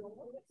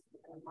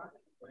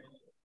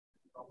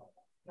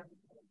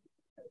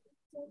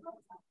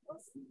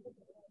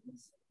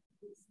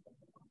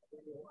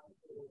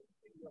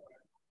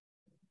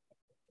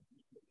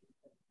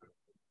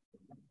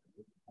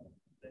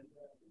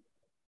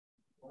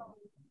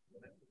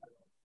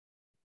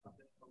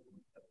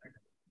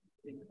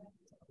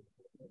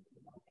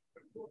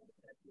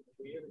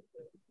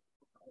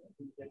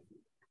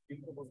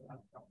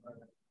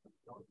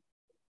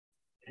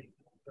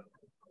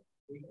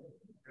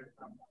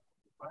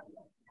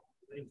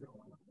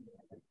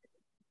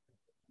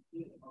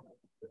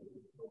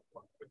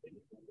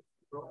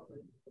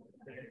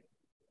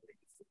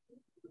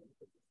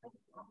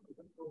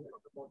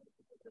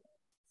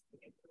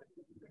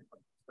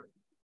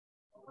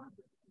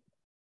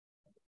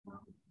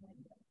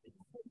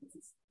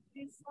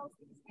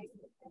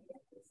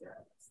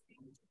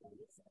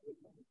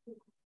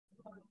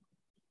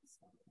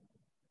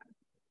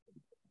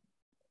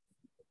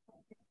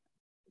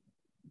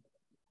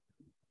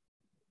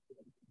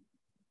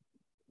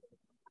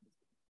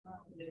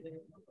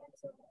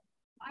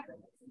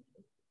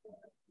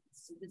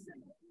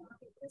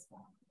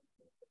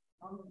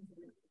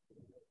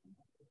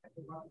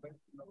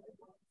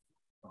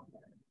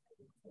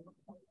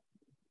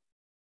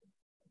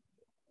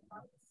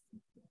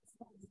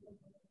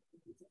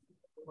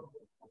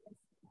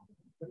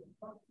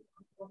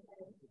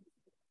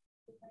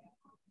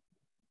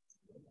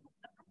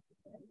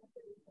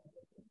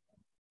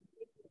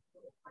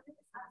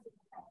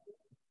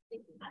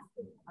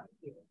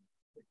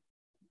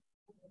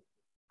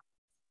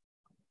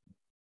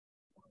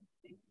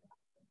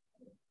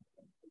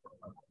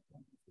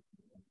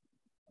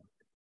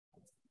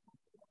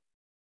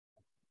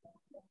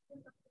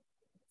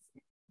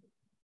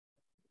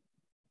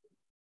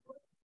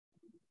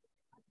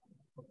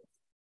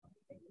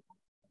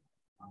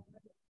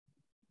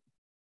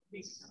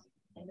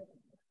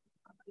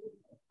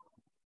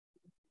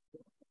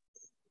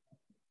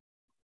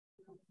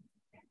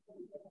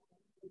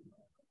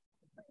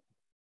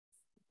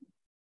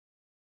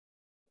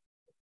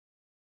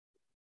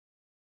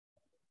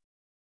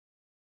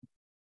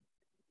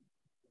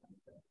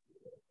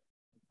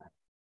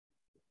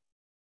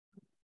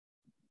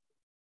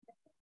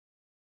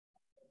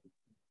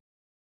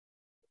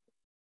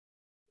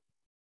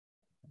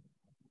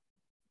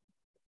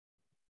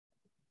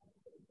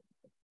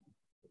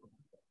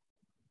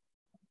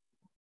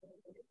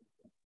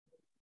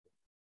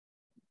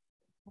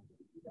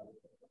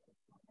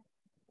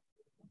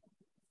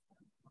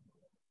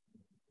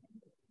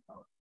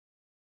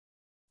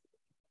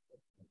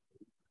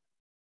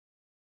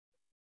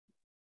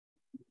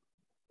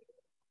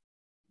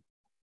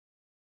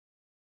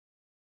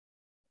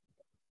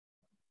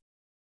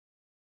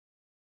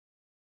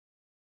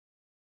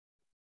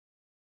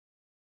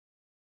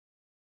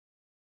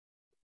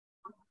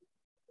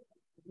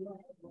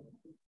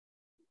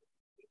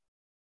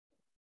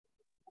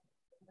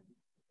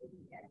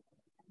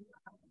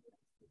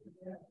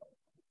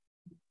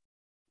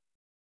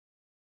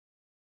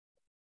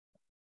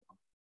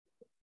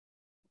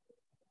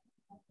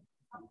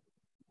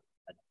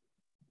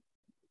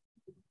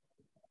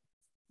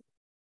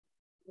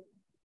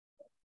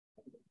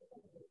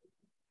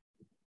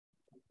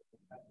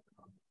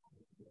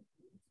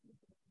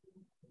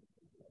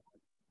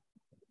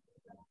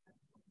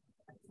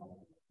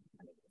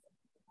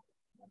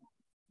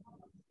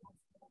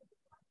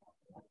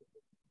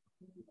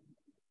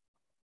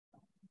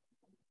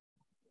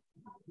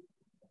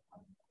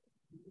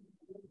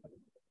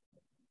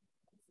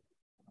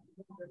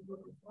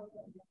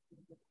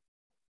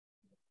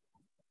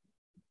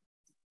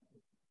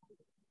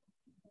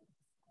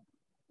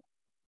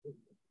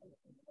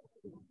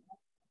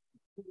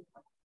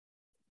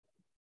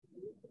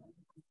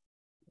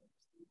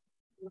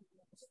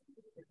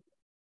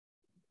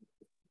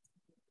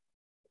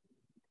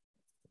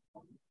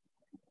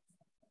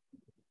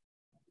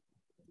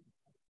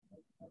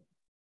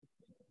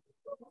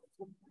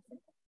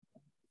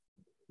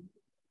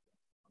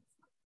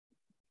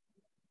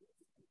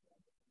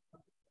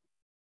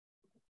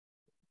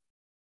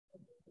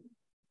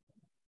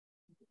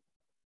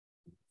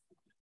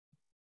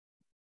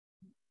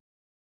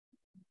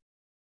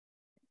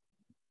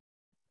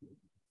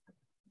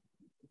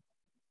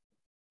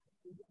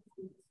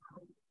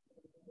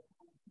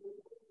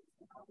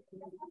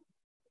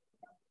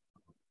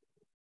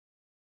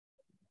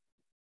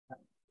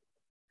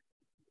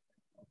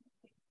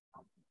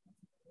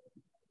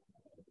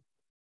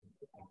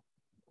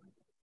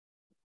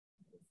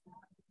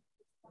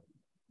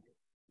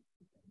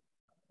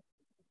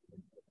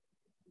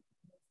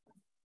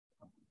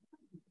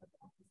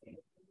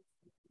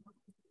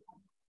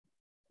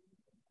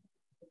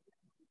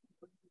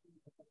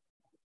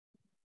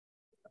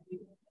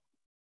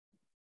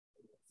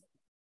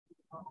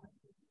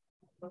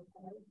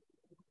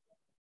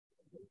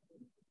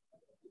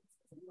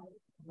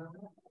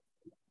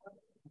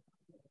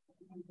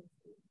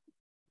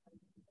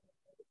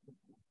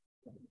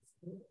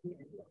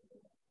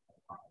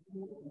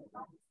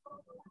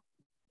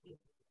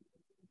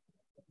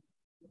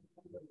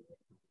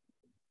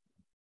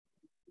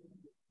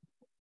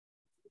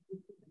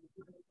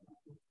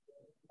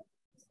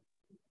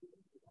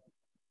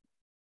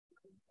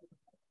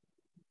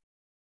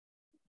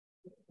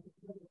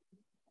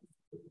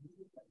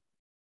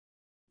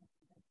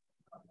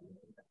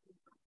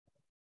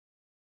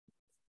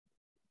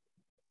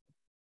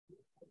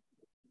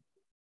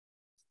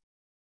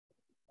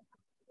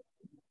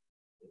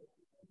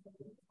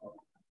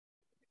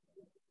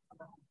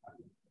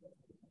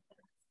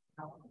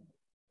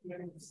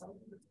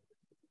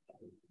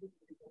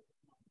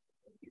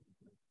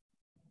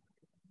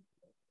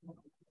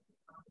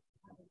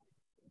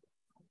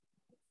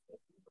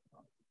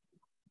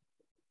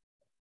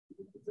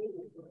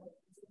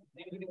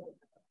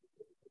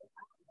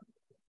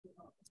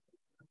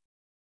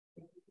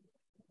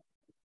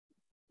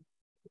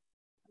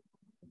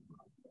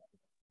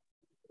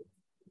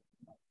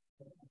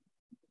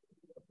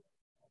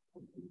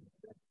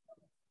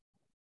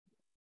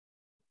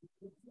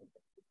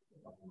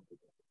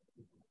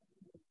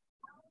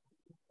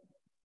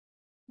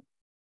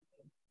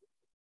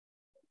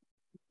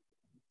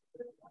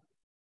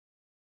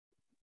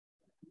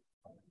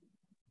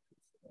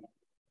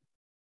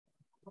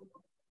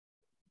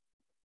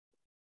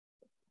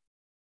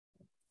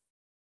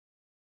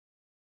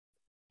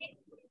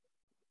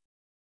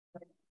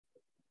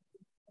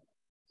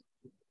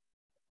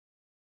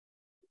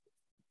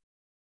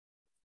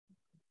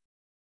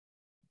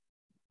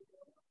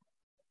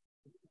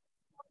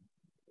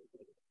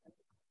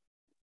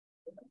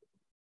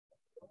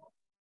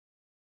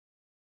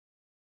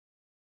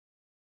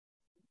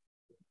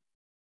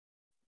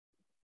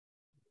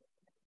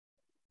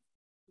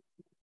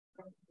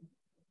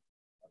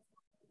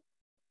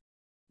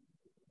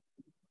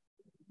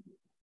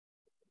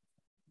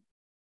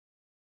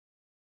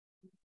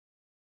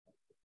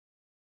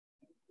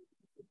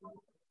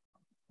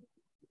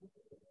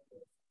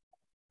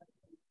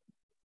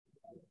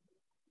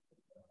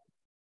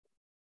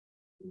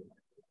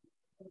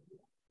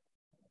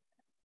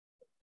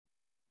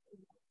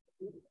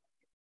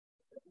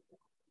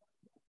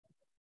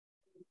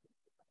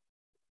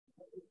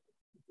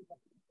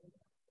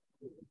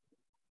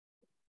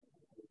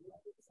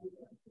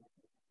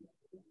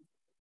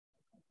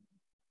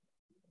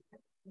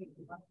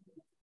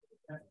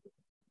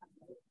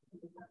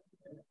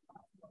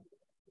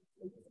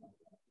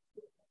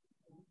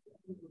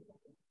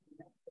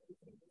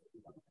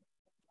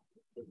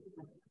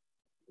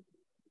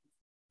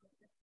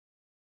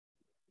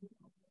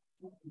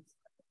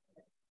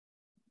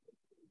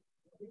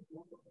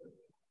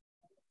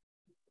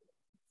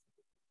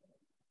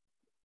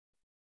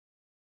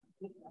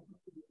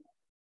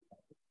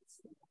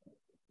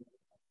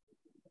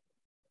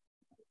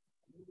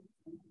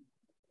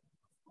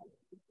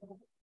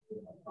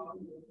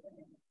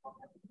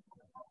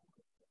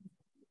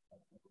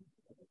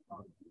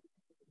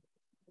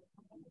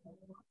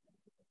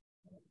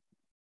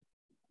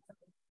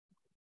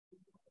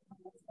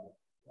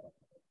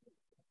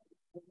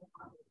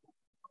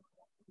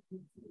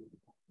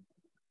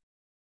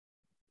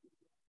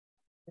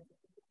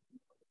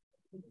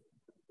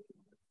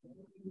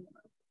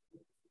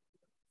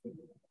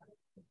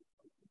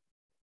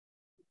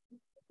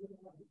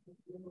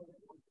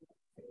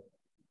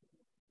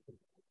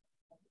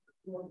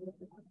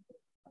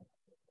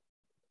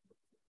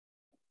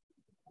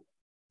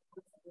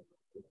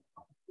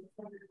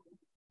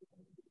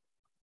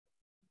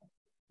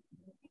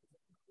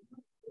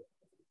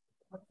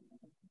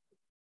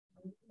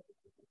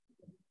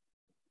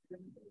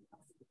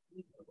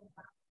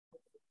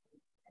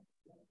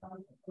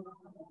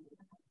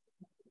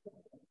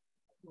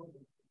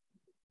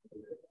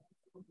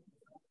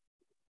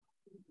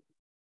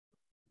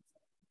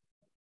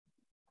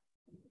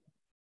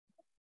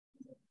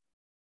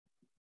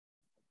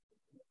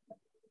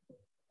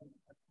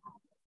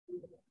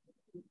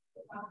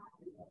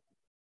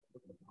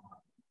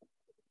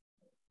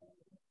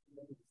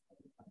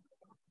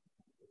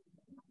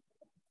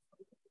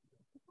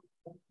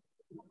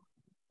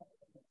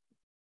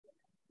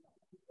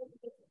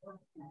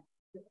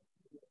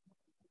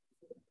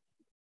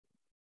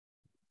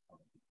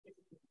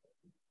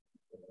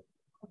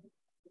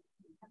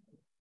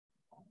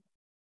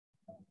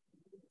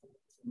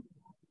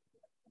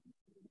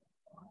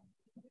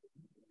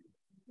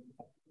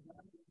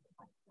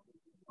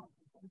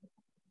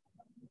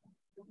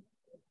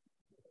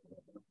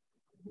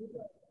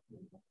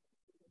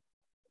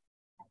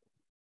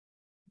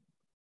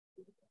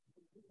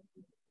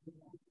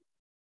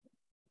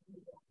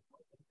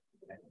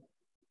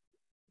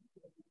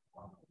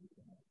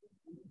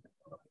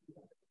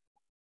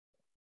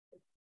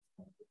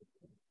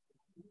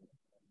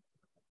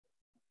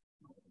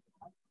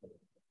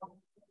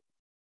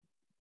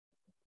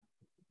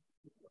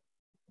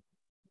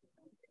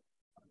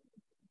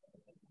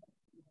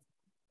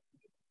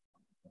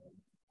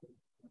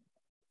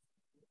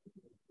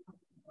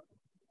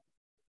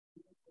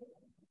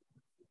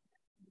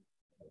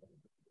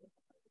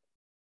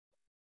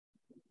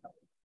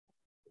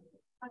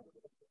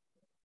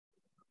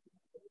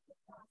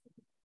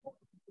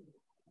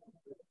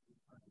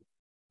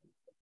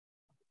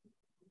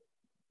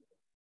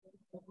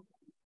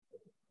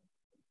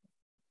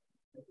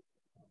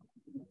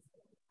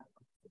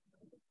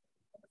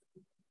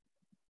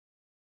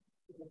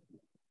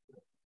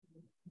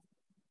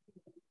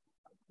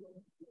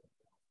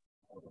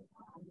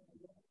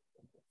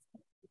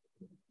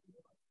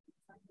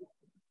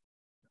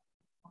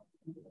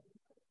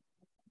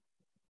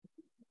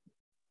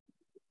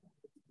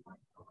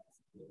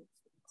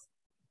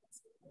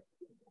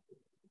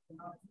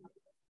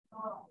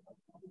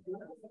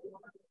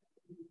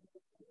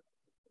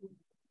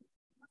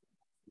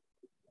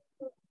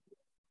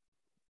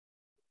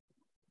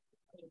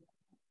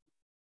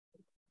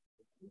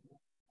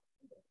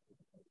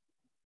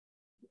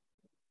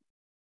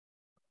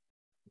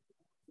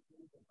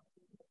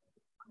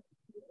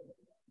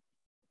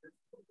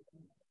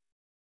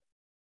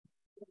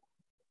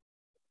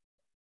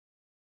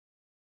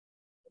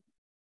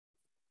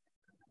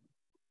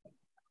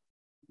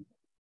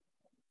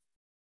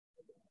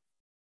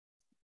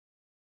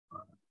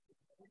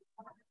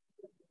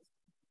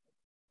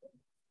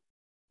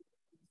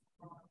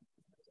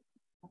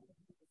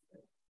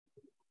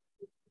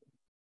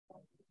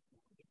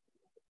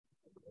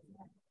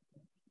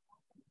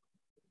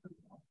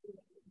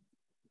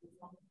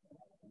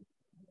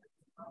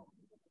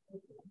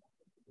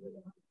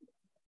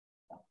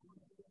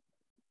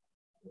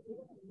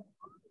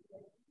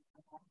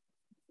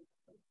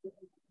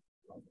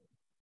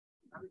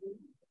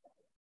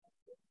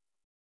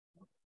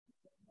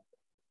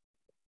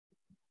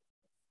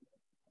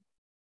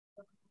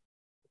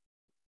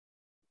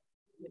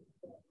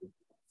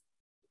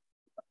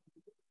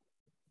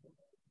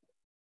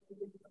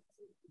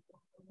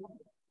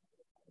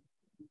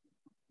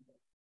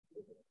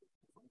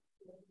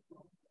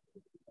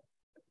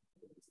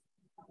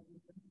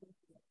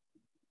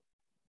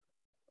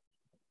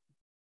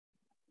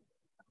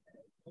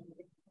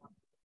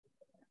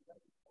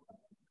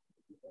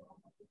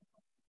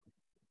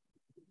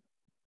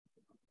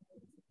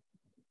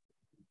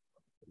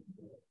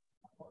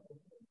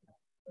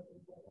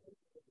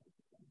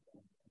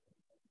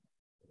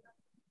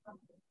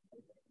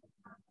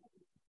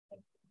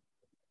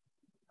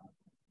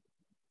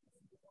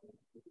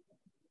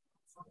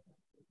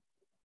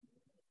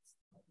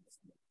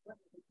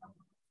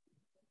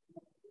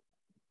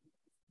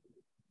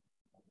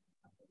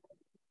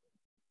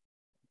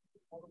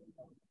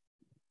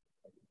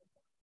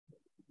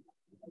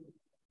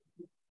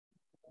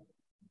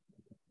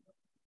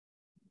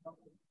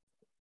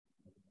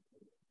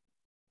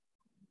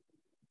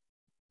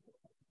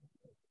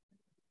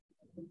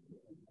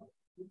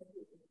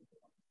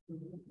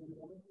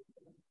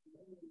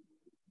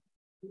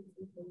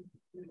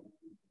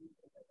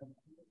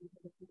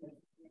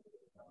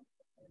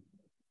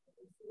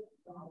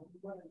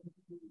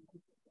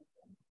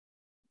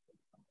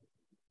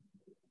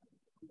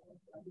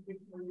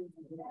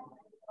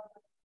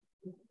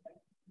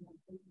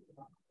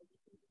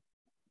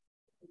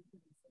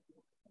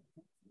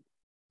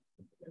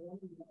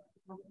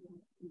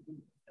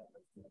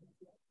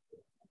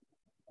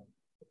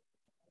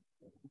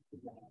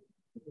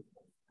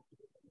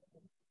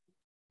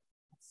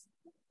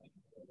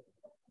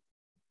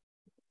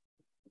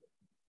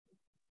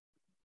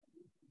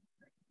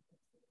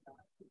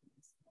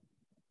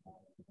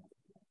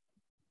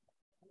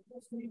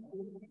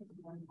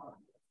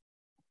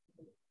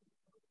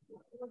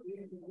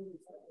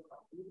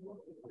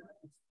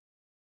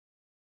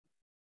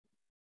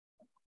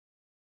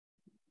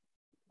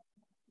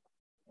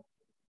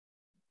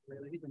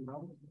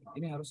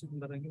 Ini harus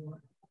sebentar lagi.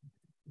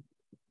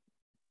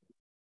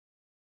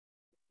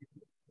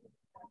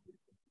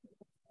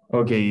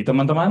 Oke,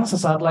 teman-teman,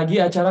 sesaat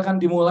lagi acara akan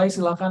dimulai.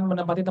 Silakan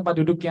menempati tempat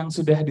duduk yang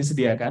sudah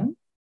disediakan.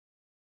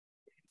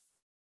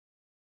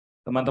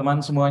 Teman-teman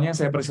semuanya,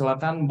 saya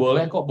persilakan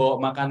boleh kok bawa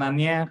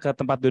makanannya ke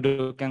tempat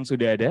duduk yang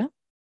sudah ada.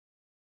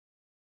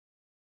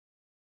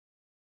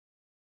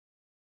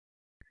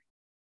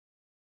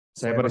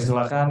 Saya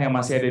persilakan yang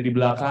masih ada di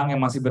belakang,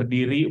 yang masih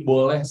berdiri,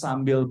 boleh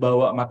sambil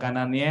bawa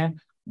makanannya,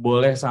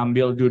 boleh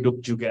sambil duduk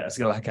juga,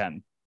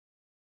 silakan.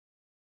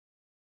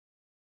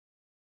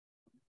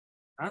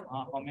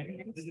 How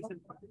many?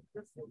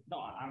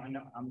 No,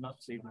 I'm not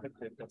saying that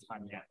that's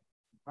fine yet.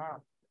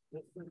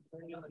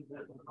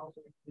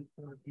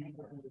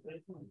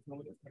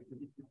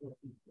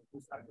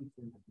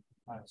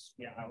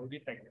 Yeah, I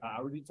already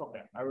told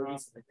them. I already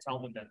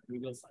tell them that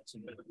we will start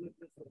soon. 5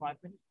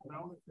 minutes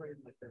now.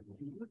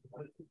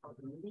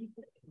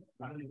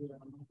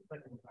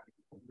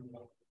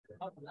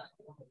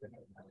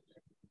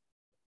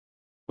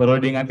 Perlu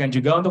diingatkan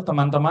juga untuk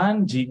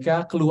teman-teman,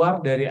 jika keluar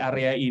dari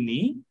area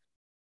ini,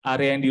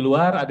 area yang di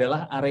luar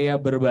adalah area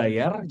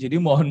berbayar, jadi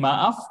mohon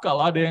maaf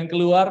kalau ada yang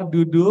keluar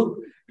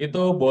duduk,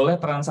 itu boleh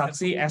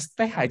transaksi es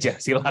teh aja,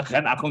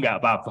 silakan, aku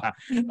nggak apa-apa.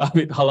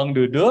 Tapi tolong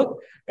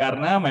duduk,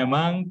 karena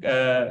memang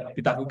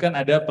ditakutkan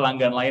ada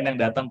pelanggan lain yang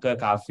datang ke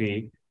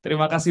kafe.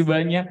 Terima kasih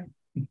banyak.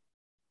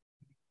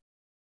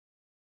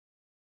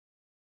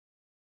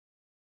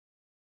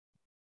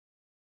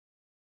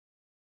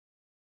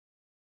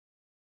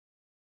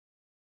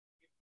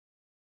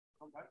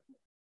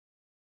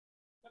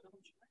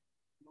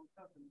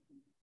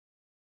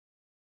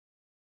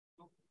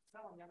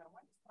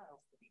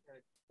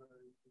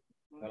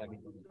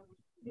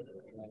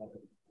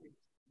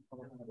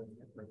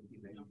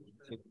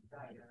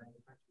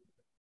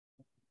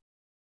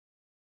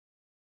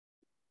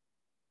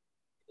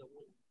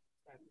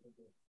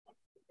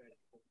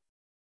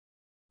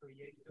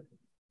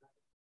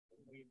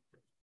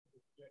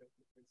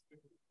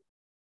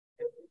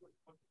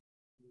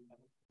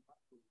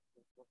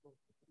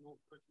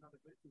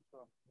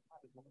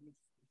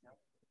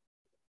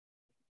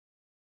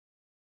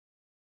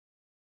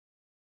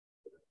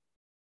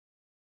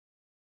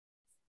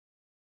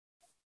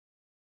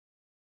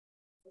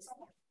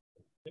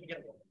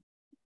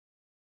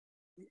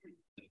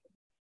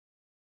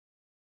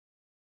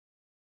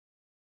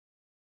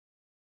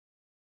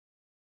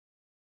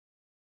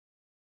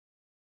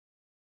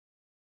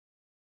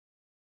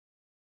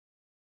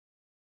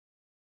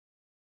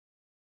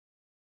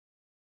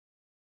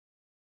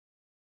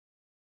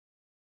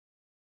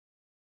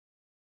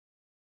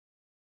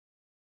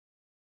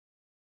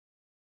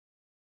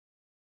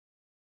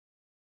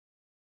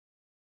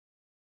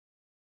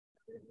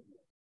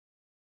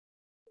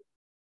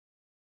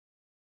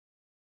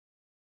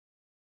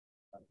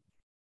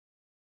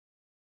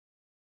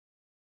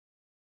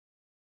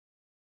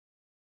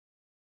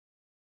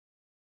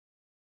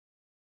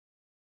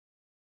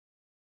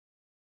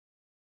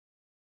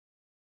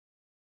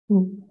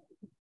 What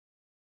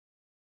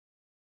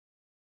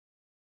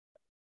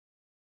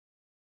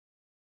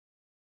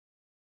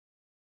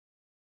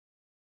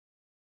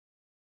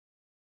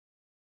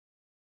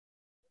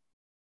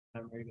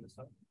time are you going to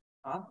start?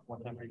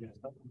 What time are you going to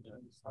start?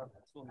 Start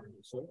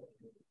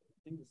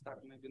I think we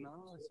start maybe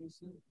now. I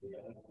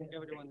think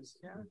everyone is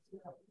here.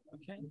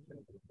 Okay.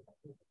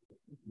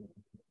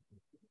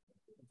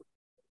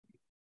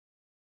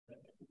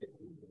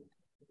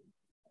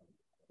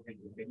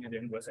 Kayaknya ada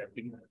yang buat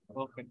setting.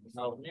 Oke,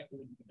 soundnya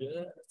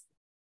udah,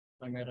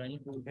 kameranya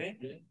udah.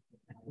 Okay.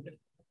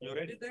 You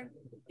ready there?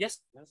 Yes.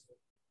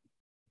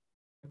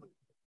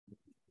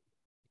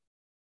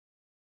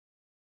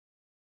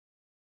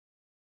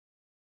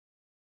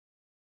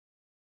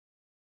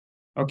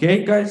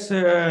 Okay, guys,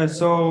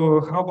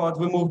 so how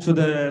about we move to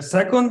the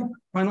second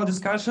final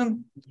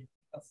discussion?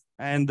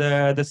 And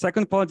the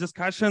second panel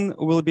discussion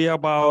will be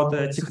about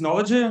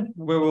technology.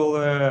 We will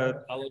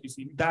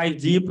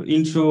dive deep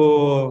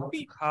into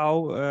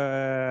how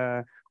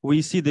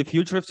we see the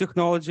future of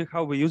technology,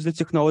 how we use the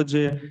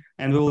technology,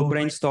 and we will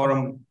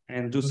brainstorm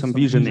and do some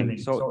visioning.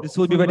 So this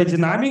will be very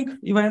dynamic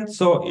event.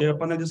 So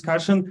panel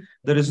discussion,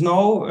 there is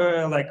no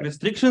like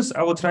restrictions.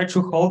 I will try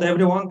to hold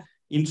everyone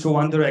into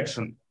one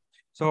direction.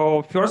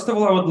 So first of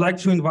all, I would like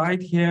to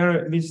invite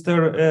here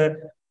Mr.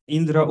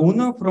 Indra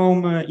Uno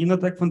from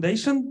INOTEK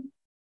Foundation.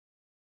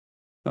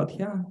 Not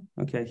here.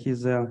 Okay,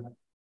 he's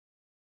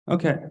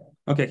okay,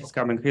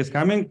 he's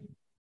coming.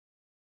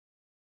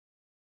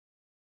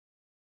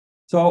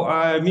 So,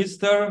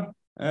 Mr.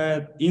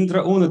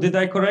 Indra Uno, did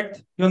I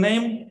correct your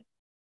name?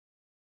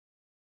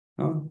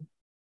 No?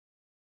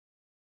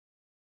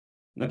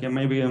 Okay,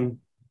 maybe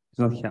it's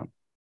not him.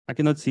 I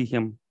cannot see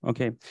him.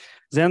 Okay.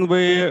 Then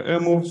we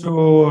move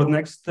to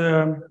next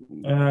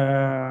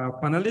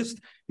panelist,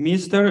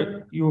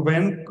 Mr.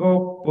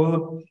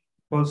 Juvenko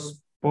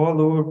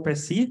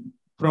Polurpesi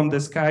from the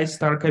Sky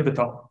Star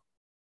Capital.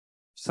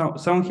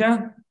 Sound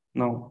here?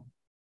 No.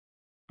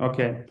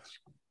 Okay.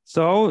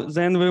 So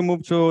then we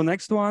move to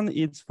next one.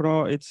 It's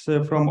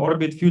from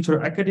Orbit Future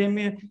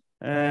Academy,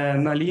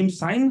 Nalim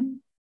Sain.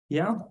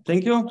 Yeah,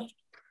 thank you.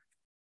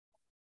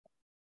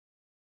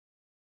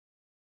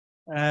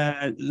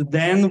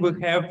 Then we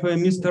have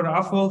Mr.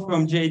 Raffle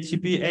from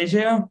GITP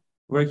Asia,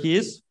 where he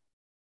is.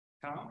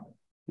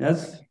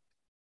 Yes.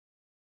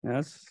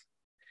 Yes.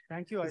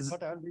 Thank you. I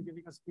thought I'll be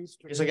giving a speech.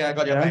 It's okay, I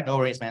got your back. No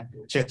worries, man.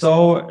 Cheers.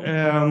 So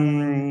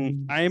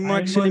I'm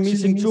actually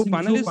missing two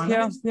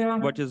panelists here,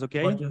 but it's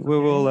okay. We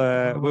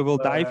will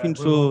dive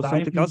into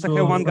something else. I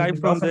have one guy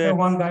from the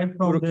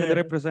who can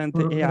represent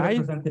AI.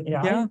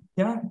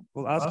 Yeah.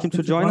 We'll ask him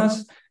to join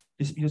us.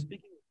 You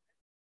speak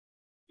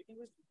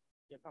English?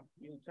 Yeah, come.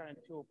 You try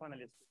two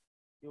panelists.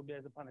 You'll be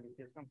as a panelist.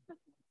 Yes, come.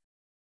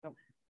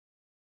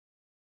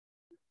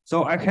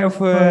 So I have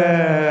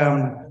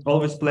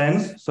always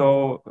plans.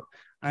 So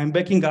I'm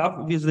backing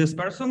up with this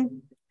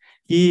person.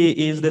 He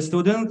is the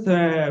student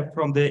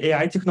from the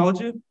AI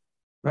technology,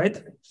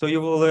 right? So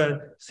you will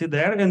sit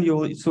there and you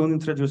will soon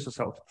introduce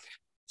yourself.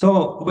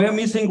 So we're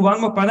missing one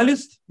more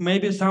panelist.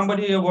 Maybe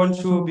somebody wants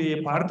to be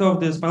part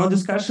of this panel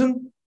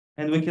discussion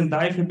and we can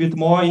dive a bit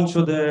more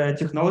into the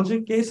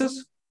technology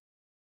cases.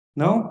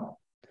 No?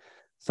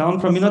 Sound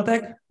from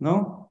INOTEK?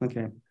 No?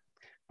 Okay,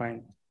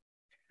 fine.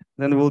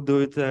 Then we'll do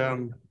it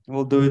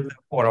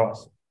 4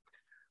 hours.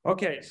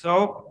 Okay,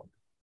 so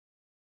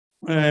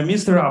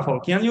Mr. Raffle,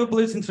 can you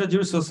please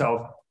introduce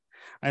yourself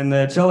and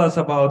tell us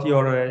about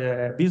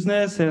your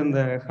business and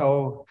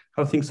how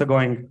things are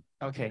going?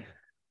 Okay.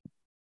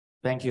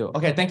 Thank you.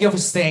 Okay, thank you for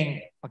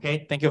staying.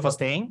 Okay, thank you for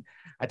staying.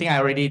 I think I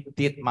already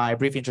did my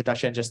brief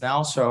introduction just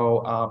now,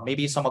 so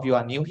maybe some of you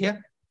are new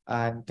here,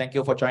 and thank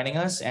you for joining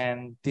us.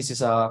 And this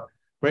is a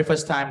very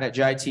first time that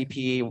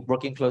GITP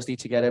working closely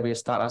together with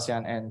Start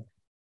ASEAN and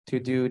to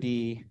do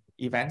the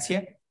events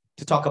here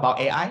to talk about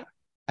AI.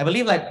 I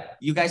believe like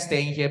you guys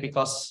staying here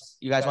because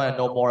you guys want to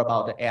know more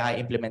about the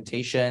AI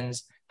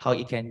implementations, how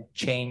it can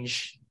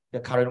change the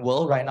current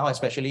world right now,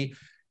 especially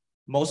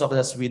most of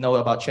us, we know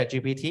about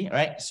ChatGPT,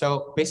 right?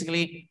 So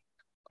basically,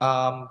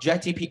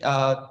 GITP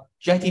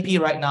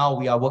right now,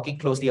 we are working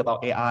closely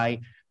about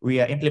AI. We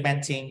are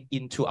implementing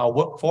into our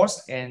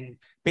workforce, and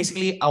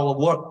basically our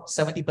work,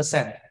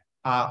 70%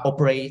 are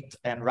operate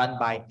and run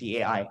by the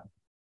AI.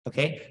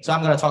 Okay, so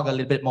I'm going to talk a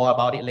little bit more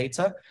about it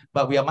later,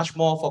 but we are much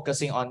more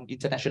focusing on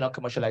international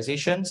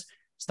commercializations,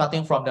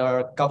 starting from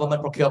the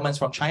government procurements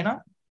from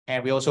China.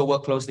 And we also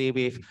work closely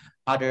with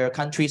other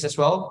countries as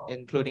well,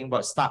 including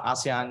what Start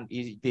ASEAN,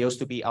 they used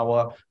to be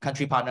our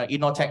country partner,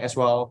 INOTEK as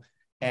well.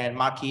 And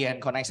Marquee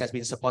and Connext has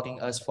been supporting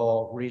us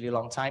for a really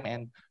long time.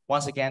 And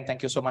once again,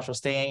 thank you so much for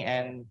staying.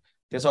 And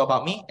that's all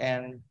about me.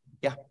 And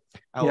yeah,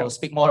 I will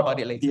speak more about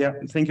it later. Yeah,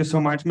 thank you so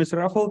much, Mr.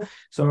 Raffle.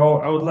 So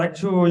I would like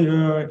to,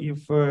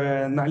 if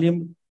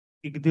Nalim,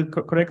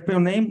 correct your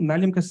name,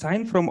 Nalim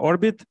Kasain from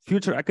Orbit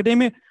Future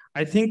Academy.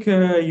 I think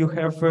you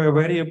have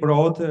very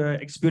broad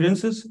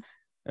experiences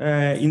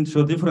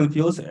into different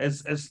fields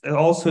as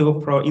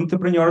also for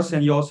entrepreneurs,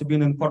 and you also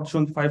been in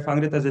Fortune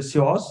 500 as a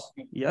CEOs.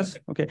 Yes.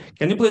 Okay.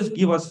 Can you please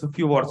give us a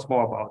few words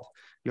more about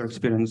your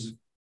experience?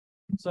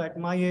 So at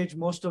my age,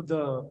 most of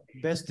the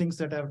best things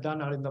that I've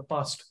done are in the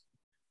past.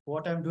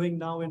 What I'm doing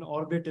now in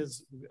Orbit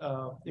is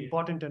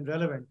important and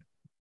relevant.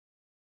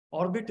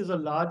 Orbit is a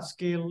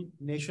large-scale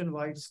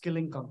nationwide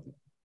skilling company.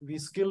 We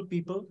skill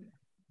people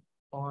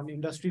on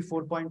Industry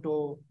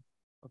 4.0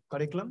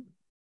 curriculum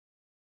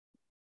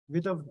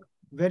with a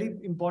very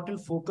important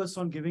focus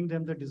on giving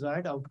them the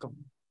desired outcome.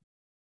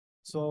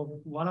 So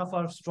one of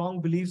our strong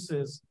beliefs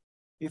is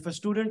if a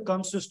student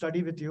comes to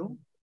study with you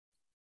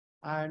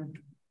and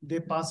they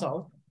pass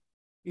out,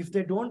 if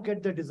they don't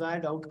get the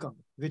desired outcome,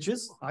 which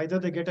is either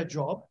they get a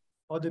job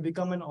or they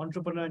become an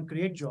entrepreneur and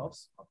create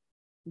jobs,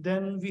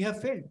 then we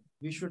have failed.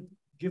 We should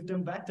give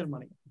them back their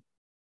money.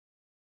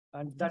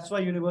 And that's why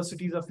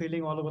universities are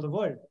failing all over the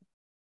world.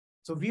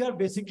 So we are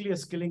basically a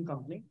skilling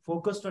company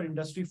focused on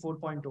Industry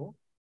 4.0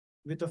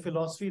 with a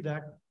philosophy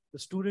that the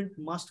student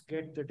must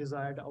get the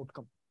desired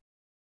outcome.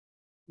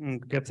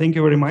 Okay, thank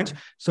you very much.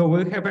 So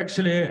we have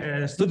actually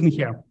a student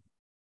here.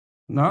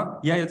 No?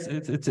 Yeah,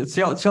 it's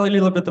tell a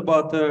little bit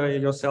about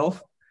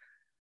yourself.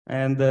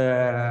 And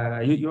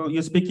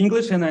you speak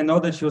English, and I know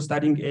that you're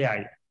studying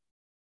AI.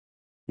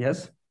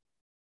 Yes?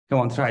 Come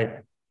on, try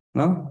it.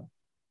 No?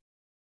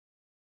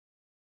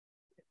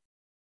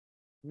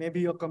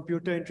 Maybe your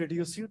computer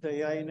introduce you, the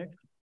AI in it.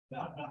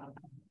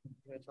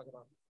 We'll talk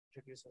about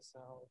introduce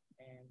yourself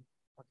and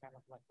what kind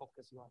of like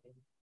focus you want in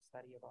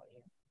study about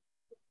AI.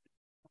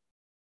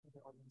 The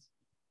audience.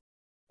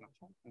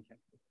 Okay.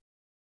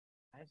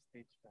 I have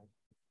stage fright.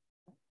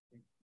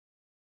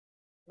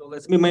 So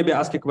let me maybe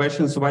ask a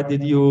question. So why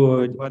did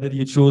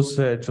you choose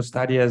to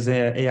study as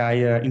an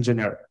AI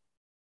engineer?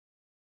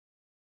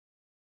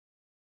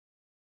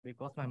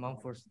 Because my mom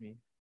forced me.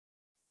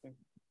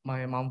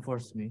 My mom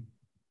forced me.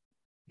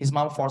 His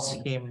mom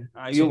forced him.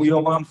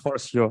 Your mom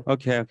forced you.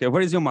 Okay, okay.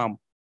 Where is your mom?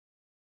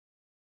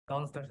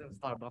 Downstairs in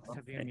Starbucks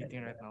having a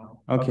meeting right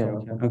now.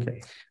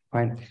 Okay.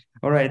 Fine.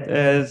 All right.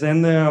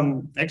 Then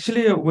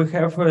actually we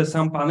have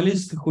some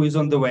panelists who is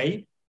on the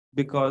way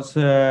because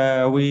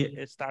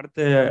we start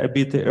a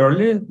bit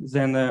early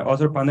than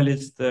other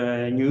panelists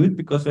knew it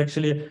because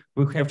actually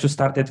we have to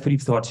start at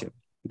 3:30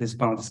 this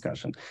panel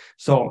discussion.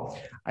 So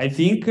I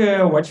think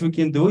what we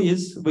can do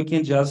is we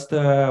can just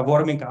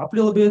warming up a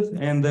little bit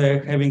and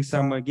having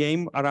some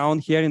game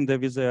around here in the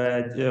with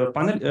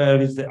panel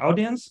with the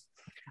audience,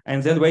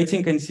 and then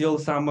waiting until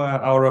some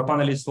our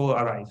panelists will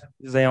arrive.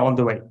 They are on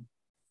the way.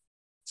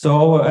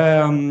 So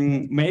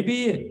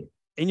maybe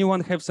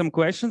anyone have some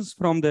questions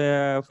from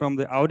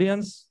the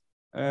audience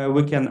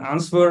we can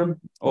answer,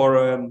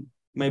 or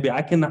maybe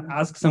I can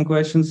ask some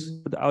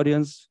questions to the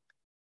audience.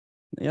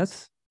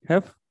 Yes,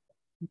 have?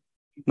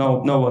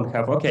 No, no one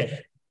have. Okay.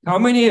 How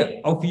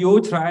many of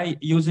you try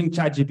using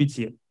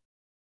ChatGPT?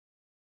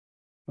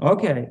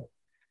 Okay.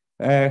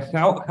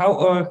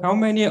 How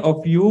many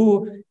of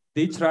you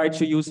they try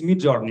to use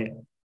Midjourney?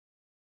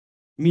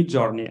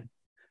 Midjourney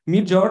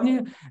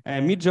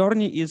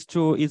is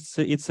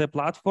it's a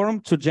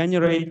platform to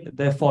generate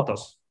the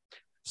photos.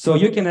 So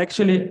you can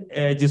actually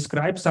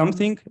describe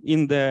something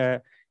in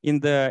the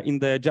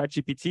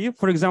ChatGPT.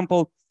 For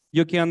example,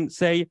 you can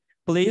say,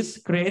 please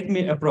create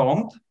me a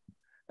prompt.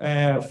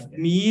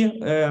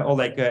 Or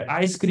like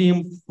ice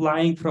cream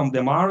flying from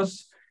the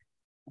Mars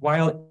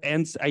while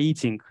ants are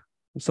eating.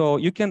 So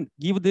you can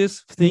give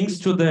these things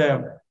to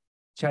the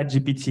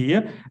ChatGPT,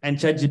 and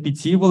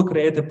ChatGPT will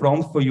create a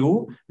prompt for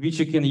you, which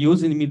you can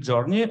use in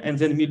Midjourney, and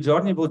then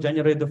Midjourney will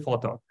generate the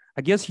photo.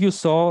 I guess you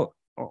saw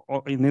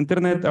in the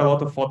internet a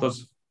lot of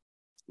photos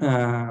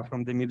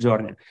from the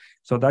Midjourney.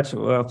 So that's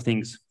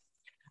things.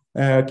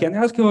 Can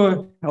I ask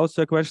you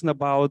also a question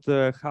about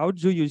how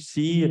do you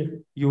see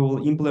you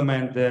will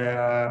implement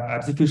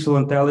artificial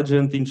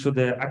intelligence into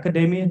the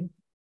academy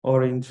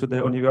or into the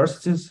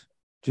universities?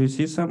 Do you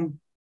see some?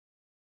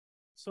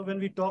 So when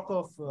we talk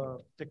of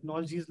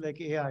technologies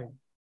like AI,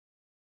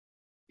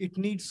 it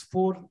needs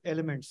 4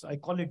 elements. I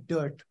call it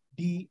DIRT,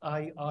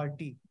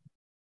 D-I-R-T.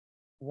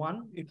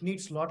 One, it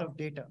needs a lot of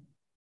data.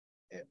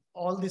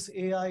 All this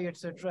AI,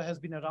 etc., has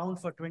been around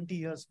for 20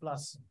 years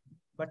plus.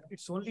 But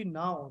it's only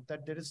now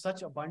that there is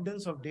such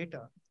abundance of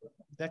data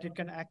that it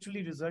can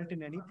actually result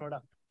in any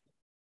product.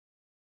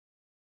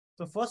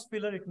 The first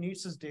pillar it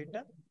needs is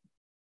data.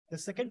 The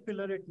second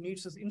pillar it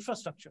needs is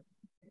infrastructure.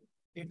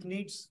 It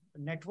needs a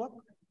network.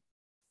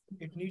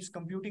 It needs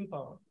computing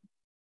power.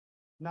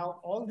 Now,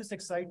 all this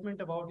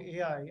excitement about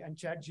AI and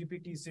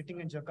ChatGPT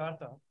sitting in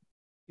Jakarta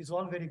is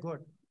all very good.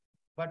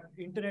 But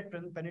internet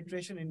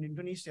penetration in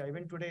Indonesia,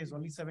 even today, is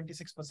only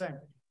 76%,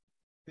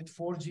 with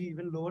 4G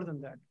even lower than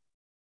that.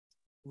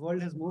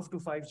 World has moved to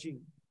 5G.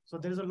 So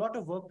there is a lot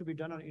of work to be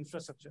done on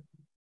infrastructure.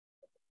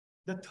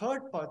 The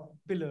third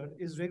pillar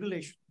is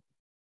regulation,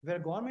 where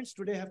governments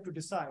today have to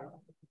decide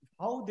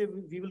how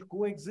we will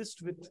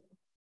coexist with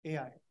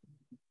AI.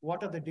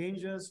 What are the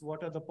dangers?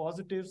 What are the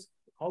positives?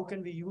 How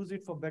can we use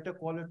it for better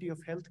quality of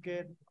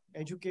healthcare,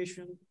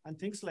 education, and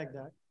things like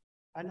that,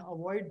 and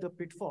avoid the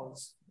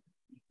pitfalls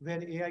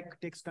where AI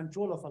takes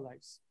control of our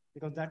lives,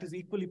 because that is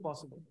equally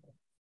possible.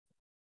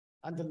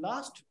 And the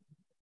last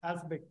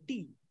alphabet,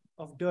 T,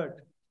 of DIRT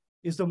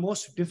is the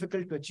most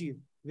difficult to achieve,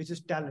 which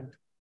is talent.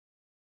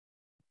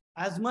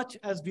 As much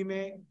as we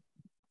may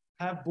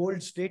have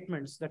bold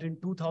statements that in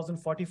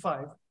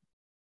 2045,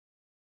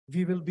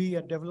 we will be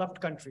a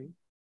developed country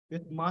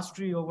with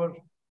mastery over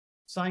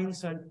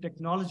science and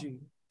technology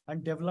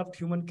and developed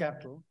human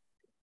capital,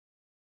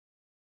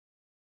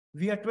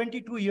 we are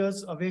 22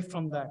 years away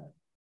from that.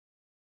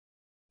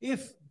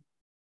 If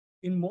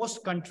in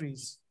most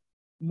countries,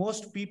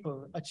 most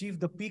people achieve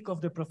the peak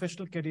of their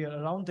professional career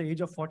around the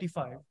age of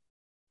 45,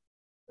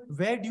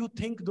 where do you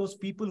think those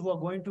people who are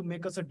going to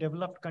make us a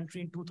developed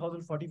country in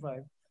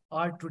 2045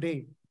 are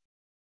today?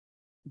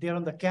 They are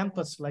on the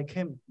campus like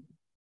him.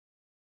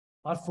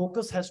 Our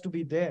focus has to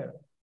be there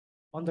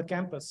on the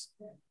campus.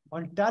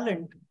 On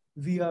talent,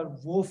 we are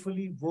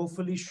woefully,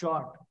 woefully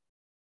short.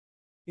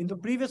 In the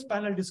previous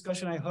panel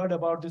discussion, I heard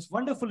about this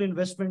wonderful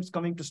investments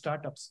coming to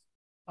startups.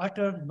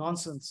 Utter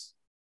nonsense.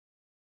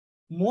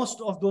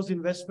 most of those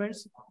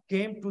investments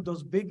came to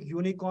those big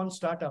unicorn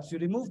startups. You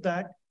remove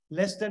that,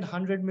 less than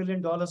 $100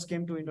 million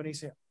came to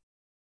Indonesia.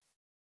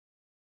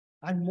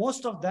 And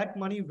most of that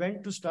money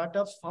went to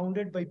startups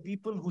founded by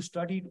people who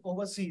studied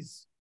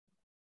overseas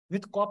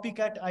with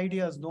copycat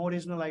ideas, no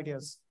original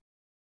ideas.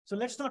 So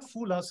let's not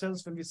fool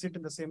ourselves when we sit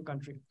in the same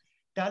country.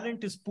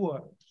 Talent is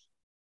poor.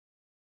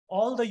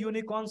 All the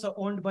unicorns are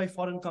owned by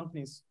foreign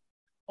companies.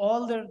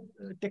 All the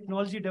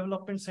technology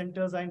development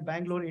centers are in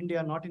Bangalore,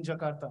 India, not in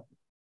Jakarta.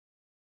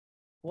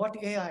 What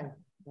AI,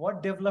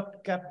 what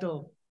developed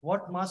capital,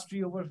 what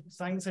mastery over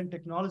science and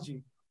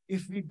technology,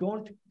 if we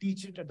don't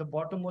teach it at the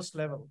bottommost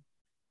level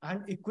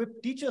and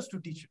equip teachers to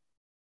teach it?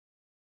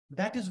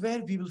 That is where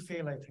we will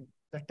fail, I think,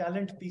 the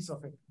talent piece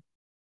of it.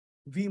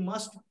 We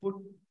must put,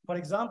 for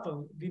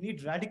example, we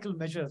need radical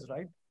measures,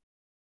 right?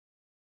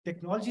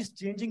 Technology is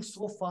changing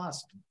so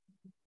fast.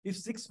 If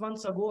 6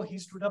 months ago he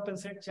stood up and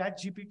said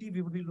ChatGPT,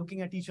 we would be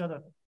looking at each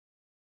other.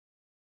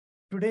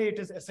 Today it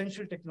is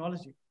essential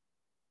technology.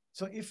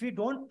 So if we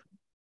don't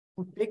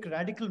take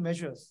radical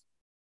measures,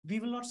 we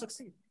will not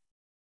succeed.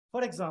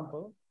 For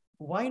example,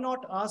 why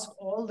not ask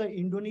all the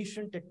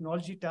Indonesian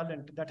technology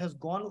talent that has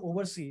gone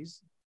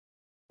overseas,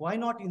 why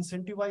not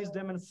incentivize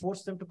them and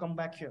force them to come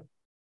back here?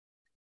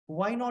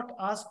 Why not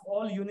ask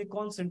all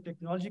unicorns and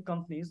technology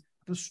companies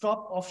to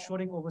stop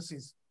offshoring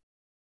overseas?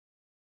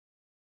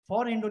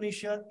 For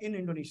Indonesia, in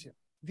Indonesia.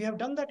 We have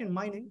done that in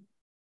mining.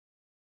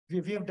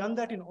 We have done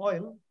that in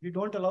oil. We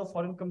don't allow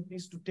foreign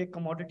companies to take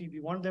commodity. We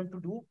want them to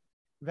do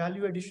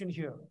value addition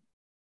here.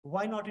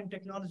 Why not in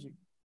technology?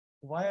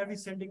 Why are we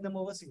sending them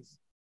overseas?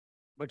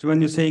 But when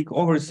you say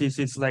overseas,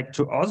 it's like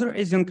to other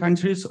Asian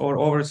countries or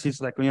overseas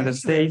like United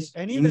States,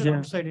 Anywhere India?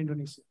 outside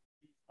Indonesia.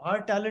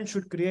 Our talent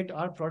should create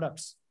our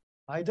products.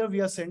 Either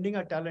we are sending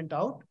our talent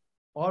out,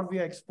 or we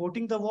are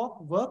exporting the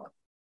work,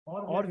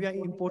 or we are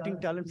importing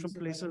talent from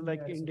places like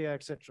India,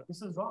 etc.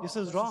 This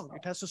is wrong.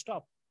 It has to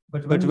stop.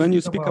 But when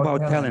you speak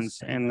about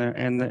talents and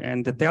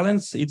the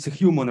talents, it's a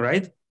human,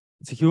 right?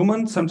 It's a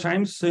human.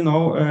 Sometimes, you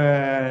know,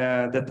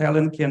 the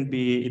talent can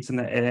be, it's an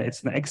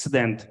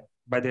accident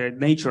by their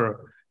nature.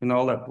 You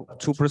know, like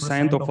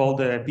 2% of all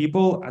the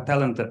people are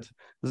talented.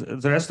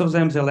 The rest of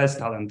them, they're less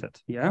talented.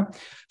 Yeah.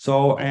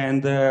 So,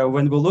 and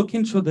when we look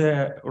into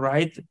the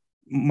right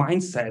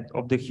mindset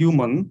of the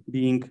human,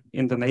 being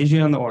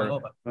Indonesian or,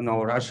 you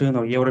know, Russian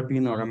or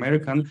European or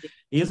American,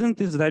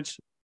 isn't it that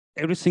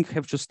everything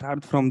have to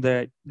start from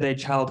their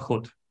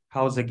childhood,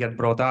 how they get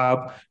brought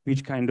up,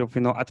 which kind of,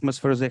 you know,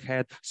 atmosphere they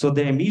had. So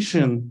their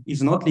mission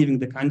is not leaving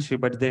the country,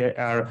 but there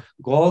are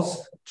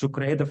goals to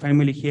create a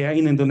family here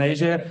in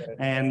Indonesia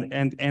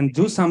and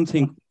do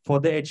something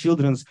for their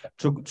children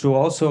to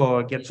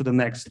also get to the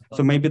next.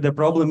 So maybe the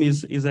problem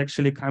is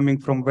actually coming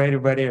from very,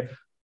 very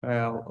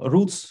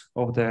roots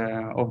of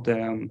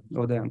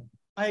the.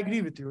 I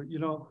agree with you. You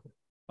know,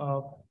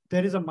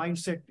 there is a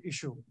mindset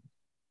issue.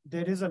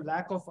 There is a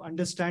lack of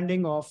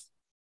understanding of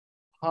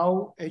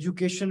how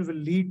education will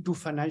lead to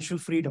financial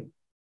freedom.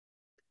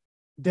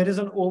 There is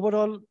an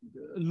overall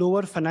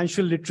lower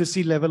financial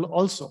literacy level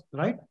also,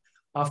 right?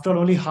 After all,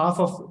 only half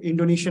of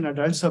Indonesian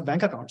adults have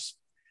bank accounts.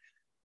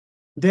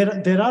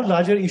 There are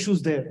larger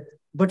issues there,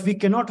 but we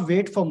cannot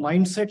wait for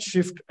mindset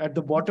shift at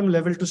the bottom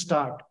level to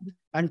start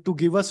and to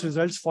give us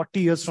results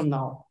 40 years from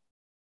now.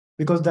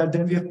 Because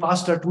then we have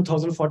passed our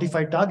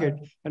 2045 target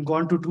and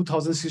gone to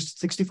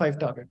 2065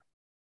 target.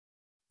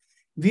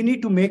 We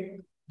need to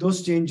make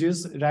those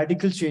changes,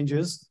 radical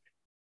changes,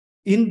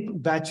 in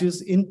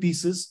batches, in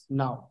pieces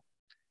now.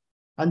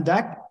 And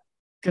that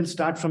can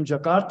start from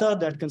Jakarta,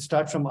 that can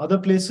start from other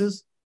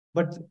places,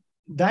 but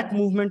that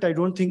movement I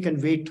don't think can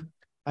wait.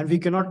 And we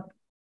cannot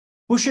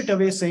push it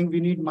away saying we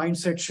need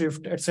mindset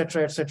shift,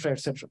 etc., etc.,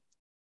 etc.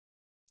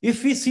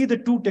 If we see the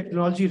two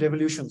technology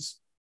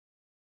revolutions,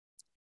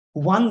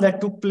 one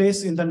that took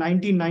place in the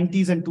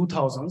 1990s and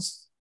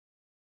 2000s,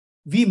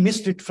 we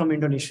missed it from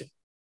Indonesia.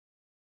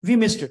 We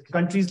missed it.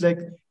 Countries like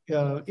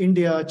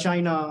India,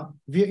 China,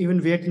 even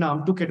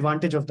Vietnam took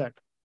advantage of that.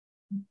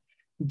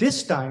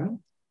 This time,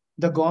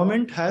 the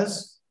government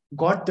has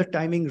got the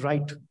timing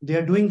right. They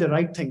are doing the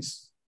right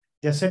things.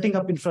 They're setting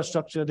up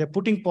infrastructure. They're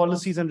putting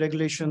policies and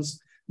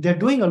regulations. They're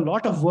doing a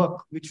lot of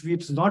work, which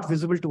is not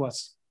visible to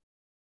us.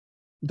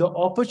 The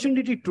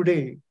opportunity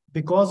today,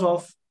 because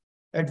of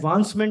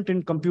advancement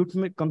in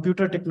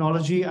computer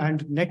technology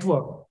and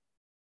network,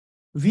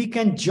 we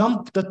can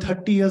jump the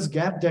 30 years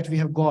gap that we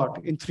have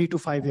got in 3 to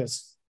 5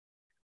 years.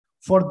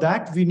 For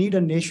that, we need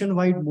a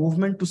nationwide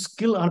movement to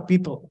skill our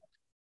people,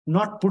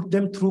 not put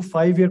them through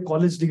 5-year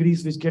college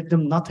degrees, which get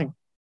them nothing.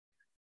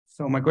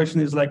 So my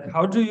question is like,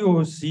 how do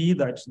you see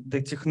that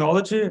the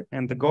technology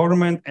and the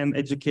government and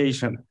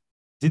education?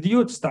 Did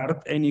you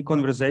start any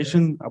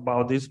conversation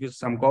about this with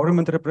some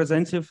government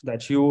representative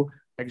that you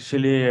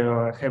actually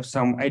have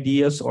some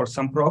ideas or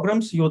some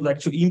programs you would like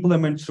to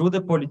implement through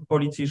the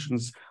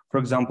politicians, for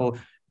example,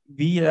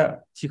 via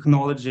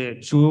technology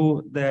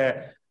to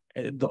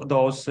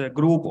those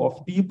group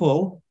of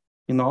people,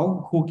 you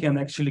know, who can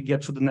actually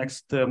get to the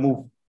next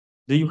move?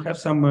 Do you have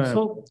some?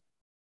 So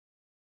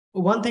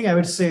one thing I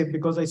would say,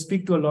 because I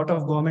speak to a lot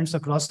of governments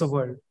across the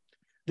world,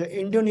 the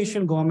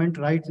Indonesian government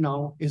right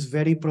now is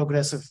very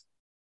progressive.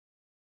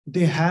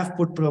 They have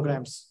put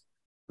programs.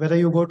 Whether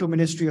you go to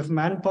Ministry of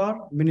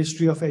Manpower,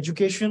 Ministry of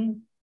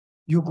Education,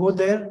 you go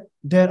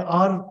there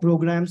are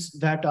programs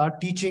that are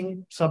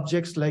teaching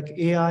subjects like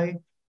AI,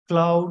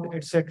 cloud,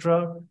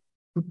 etc.,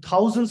 to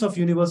thousands of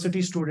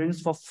university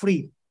students for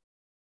free.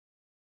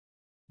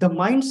 The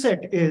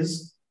mindset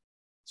is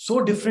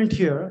so different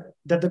here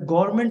that the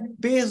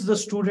government pays the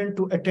student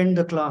to attend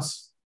the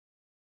class.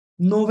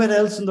 Nowhere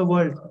else in the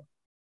world.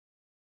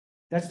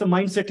 That's the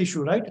mindset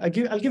issue, right? I'll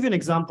give you an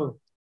example.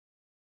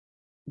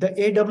 The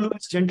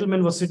AWS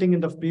gentleman was sitting in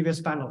the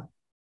previous panel.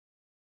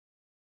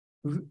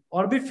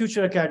 Orbit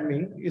Future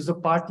Academy is a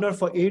partner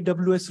for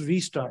AWS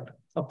Restart,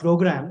 a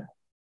program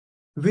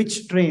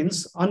which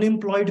trains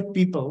unemployed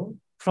people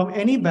from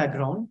any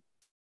background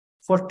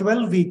for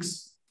 12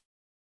 weeks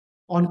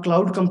on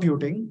cloud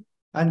computing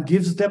and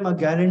gives them a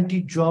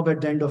guaranteed job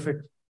at the end of it.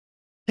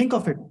 Think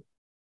of it.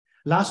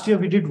 Last year,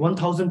 we did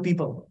 1,000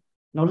 people.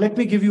 Now, let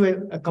me give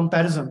you a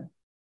comparison,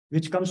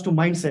 which comes to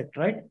mindset,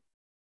 right?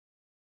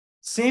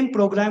 Same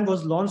program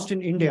was launched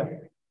in India.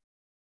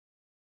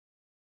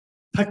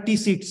 30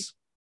 seats.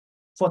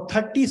 For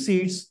 30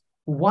 seats,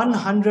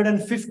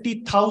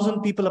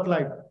 150,000 people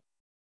applied.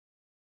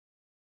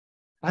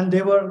 And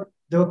there were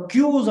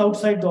queues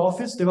outside the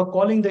office. They were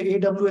calling the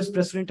AWS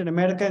president in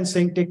America and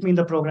saying, take me in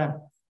the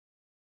program.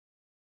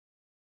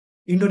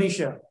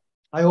 Indonesia,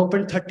 I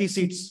opened 30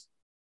 seats.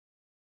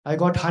 I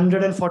got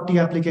 140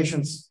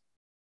 applications.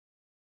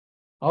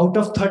 Out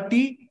of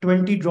 30,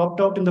 20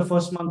 dropped out in the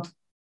first month.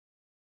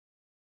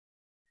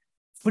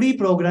 Free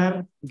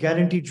program,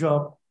 guaranteed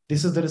job.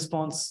 This is the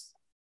response.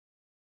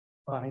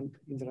 Fine.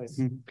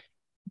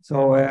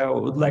 So I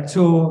would like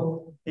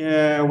to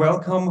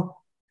welcome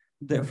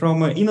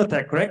from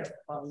INOTEK, correct?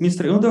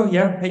 Mr. Undo,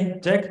 yeah, hey,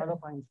 Jack.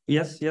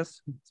 Yes,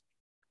 yes.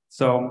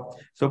 So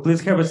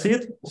please have a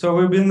seat. So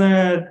we've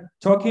been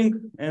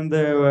talking and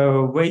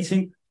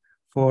waiting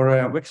for,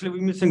 actually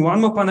we're missing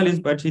one more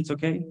panelist, but it's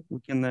okay. We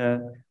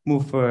can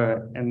move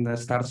and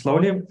start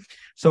slowly.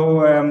 So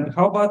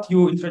how about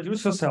you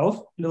introduce yourself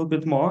a little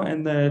bit more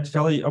and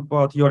tell me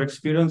about your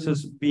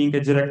experiences being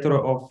a director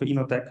of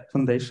INOTEK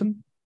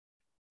Foundation.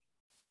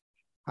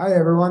 Hi,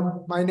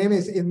 everyone. My name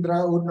is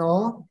Indra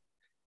Uno.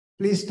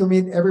 Pleased to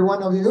meet every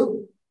one of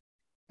you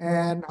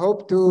and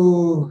hope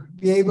to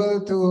be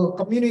able to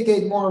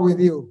communicate more with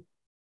you.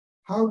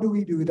 How do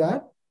we do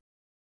that?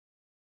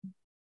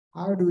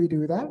 How do we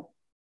do that?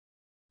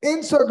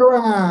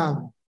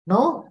 Instagram,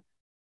 no?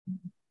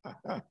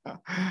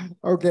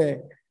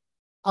 Okay.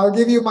 I'll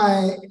give you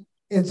my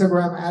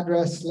Instagram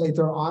address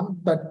later on,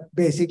 but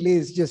basically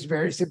it's just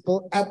very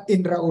simple. At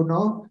Indra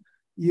Uno,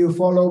 you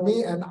follow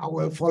me and I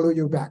will follow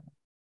you back.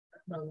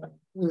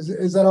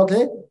 Is that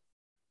okay?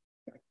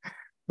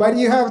 But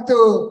you have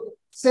to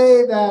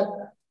say that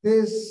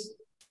this,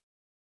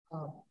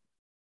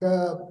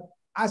 the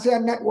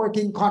ASEAN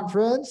Networking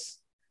Conference,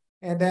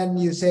 and then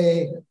you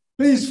say,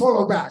 please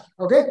follow back,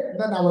 okay?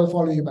 Then I will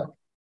follow you back.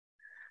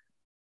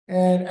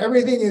 And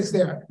everything is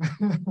there.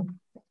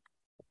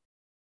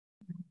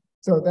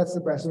 So that's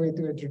the best way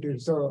to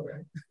introduce. So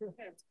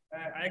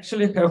I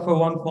actually have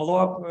one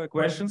follow-up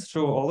questions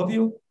to all of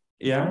you.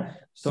 Yeah.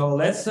 So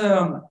let's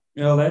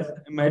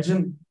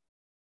imagine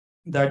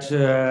that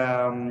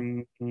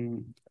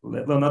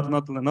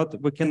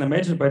not we can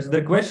imagine, but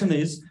the question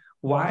is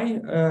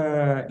why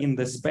in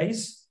the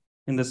space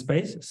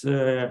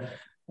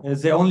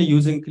they're only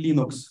using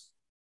Linux.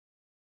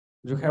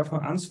 Do you have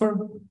an answer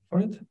for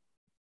it?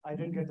 I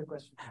didn't get the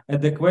question.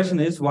 The question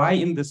is why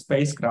in the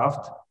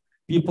spacecraft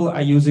people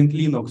are using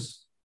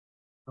Linux?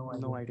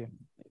 No idea.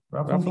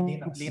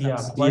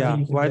 Linux. Yeah.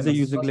 Why are they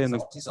using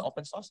Linux? Is it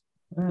open source?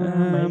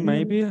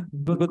 Maybe.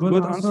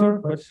 Good answer,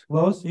 but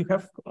close. You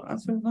have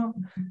answer? No.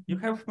 You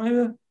have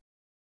maybe.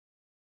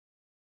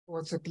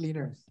 what's the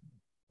cleaner?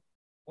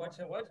 What?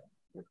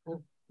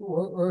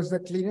 What was the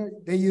cleaner?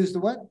 They used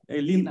what?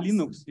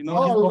 Linux, you know,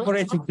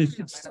 operating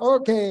system.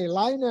 Okay,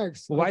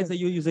 Linux. Why are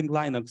you using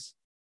Linux?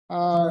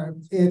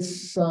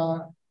 It's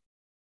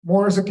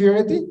more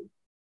security.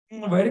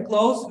 Very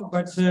close,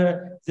 but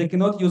they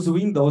cannot use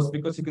Windows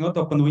because you cannot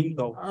open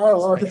Windows.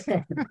 Oh,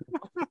 okay.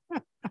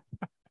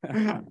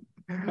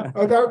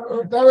 Oh,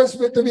 that was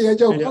meant to be a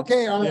joke. Yeah.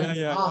 Okay, all right.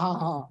 Yeah.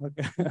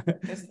 Okay.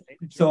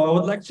 So I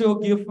would like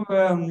to give,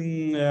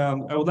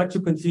 I would like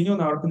to continue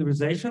our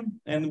conversation,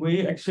 and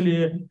we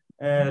actually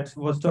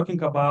was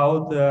talking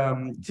about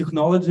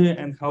technology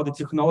and how the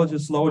technology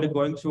is slowly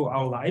going through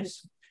our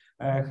lives.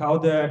 How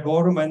the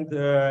government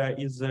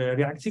is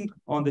reacting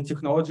on the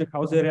technology,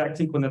 how they're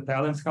reacting on the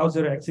talents, how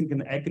they're reacting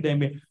in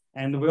academic,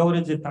 and we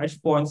already touched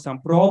upon some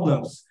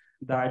problems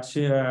that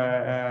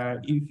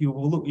if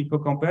you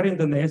compare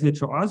Indonesia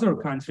to other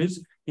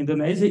countries,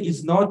 Indonesia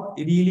is not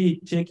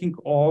really taking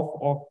off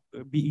of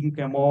being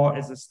more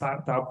as a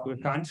startup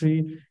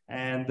country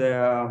and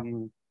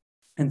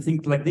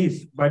things like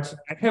this. But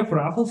I have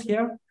Raffles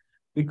here.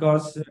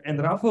 because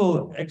and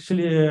Rafael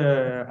actually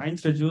I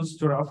introduced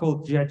to Rafael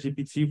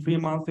GITP 3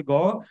 months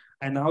ago,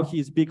 and now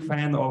he's big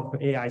fan of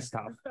AI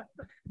stuff.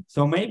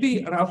 So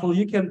maybe Rafael,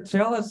 you can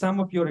tell us some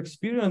of your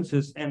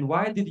experiences and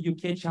why did you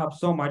catch up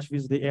so much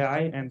with the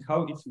AI and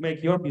how it's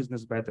make your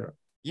business better?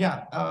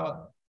 Yeah.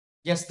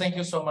 Yes. Thank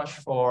you so much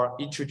for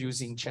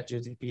introducing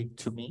ChatGPT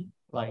to me.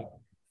 Like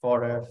for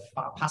the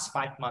past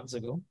 5 months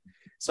ago.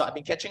 So I've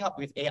been catching up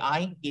with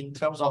AI in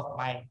terms of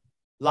my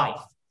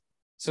life.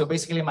 So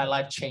basically my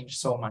life changed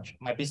so much.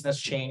 My business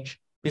changed,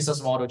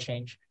 business model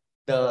changed,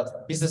 the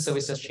business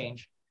services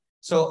changed.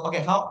 So,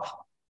 okay, how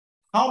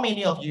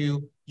many of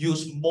you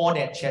use more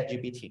than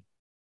ChatGPT?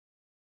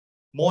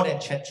 More than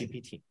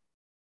ChatGPT?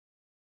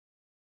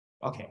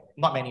 Okay,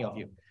 not many of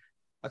you.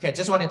 Okay,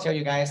 just want to tell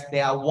you guys,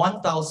 there are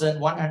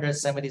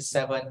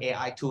 1,177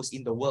 AI tools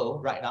in the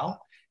world right now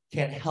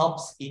can help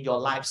in your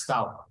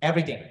lifestyle,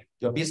 everything,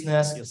 your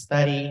business, your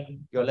study,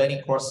 your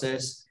learning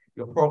courses,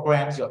 your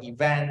programs, your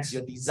events,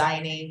 your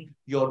designing,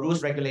 your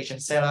rules, regulation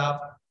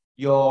setup,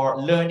 your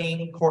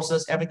learning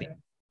courses, everything.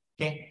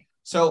 Okay,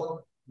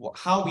 so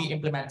how we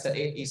implemented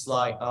it is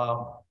like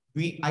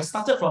I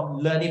started from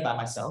learning by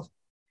myself,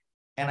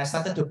 and I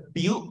started to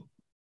build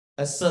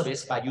a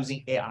service by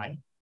using AI,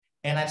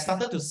 and I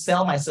started to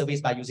sell my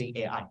service by using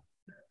AI.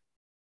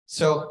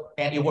 So,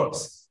 and it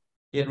works.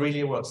 It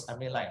really works. I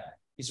mean, like,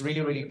 it's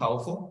really, really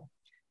powerful.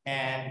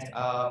 And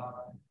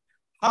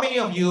how many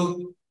of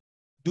you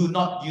do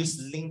not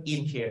use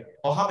LinkedIn here?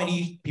 Or how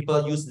many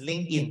people use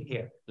LinkedIn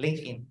here?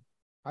 LinkedIn.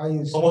 I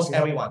use almost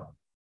everyone.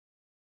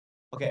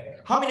 Okay.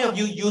 How many of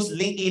you use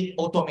LinkedIn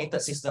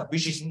automated system,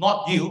 which is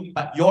not you,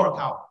 but your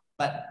account,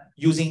 but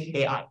using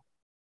AI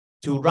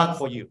to run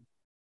for you?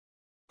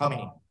 How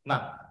many?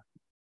 None.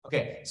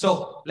 Okay.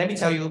 So let me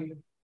tell you,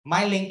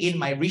 my LinkedIn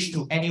might reach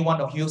to any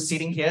one of you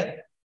sitting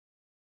here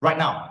right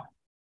now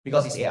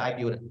because it's AI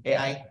built,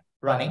 AI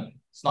running.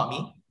 It's not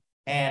me.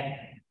 And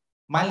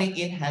my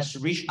LinkedIn has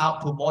reached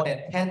out to more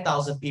than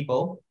 10,000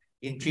 people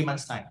in 3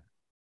 months' time.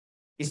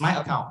 It's my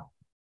account,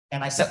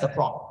 and I set the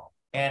prompt.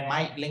 And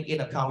my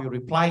LinkedIn account will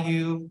reply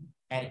you,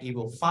 and it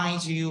will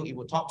find you, it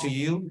will talk to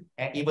you,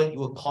 and even it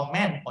will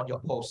comment on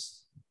your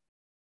posts.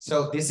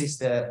 So this is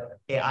the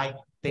AI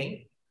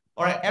thing.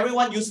 All right,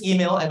 everyone use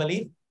email, I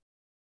believe.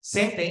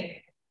 Same thing.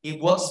 It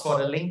works for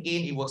the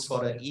LinkedIn, it works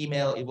for the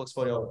email, it works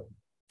for your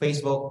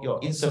Facebook, your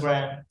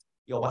Instagram,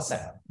 your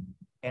WhatsApp.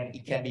 And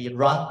it can be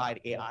run by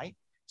the AI.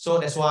 So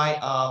that's why,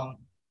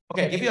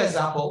 okay, give you an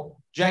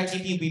example.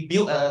 GITP, we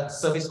built a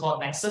service called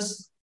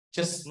Nexus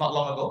just not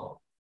long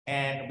ago.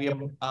 And we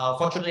are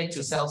fortunate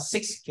to sell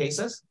 6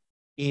 cases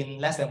in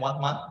less than 1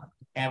 month.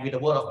 And with the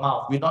word of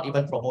mouth, we're not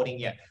even promoting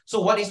yet.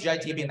 So what is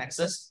GITP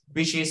Nexus?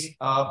 Which is,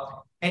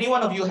 any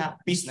one of you have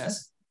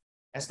business,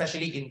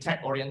 especially in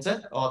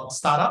tech-oriented or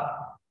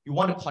startup, you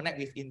want to connect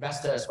with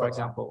investors, for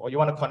example, or you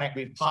want to connect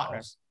with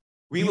partners.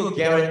 We will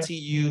guarantee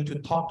you to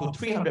talk to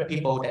 300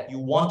 people that you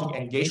want to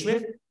engage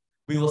with.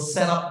 We will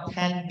set up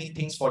 10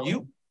 meetings for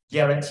you,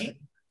 guaranteed.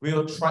 We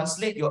will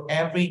translate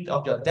every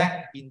of your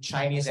deck in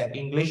Chinese and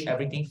English,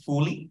 everything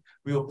fully.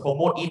 We will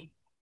promote it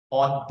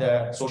on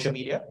the social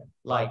media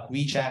like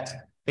WeChat,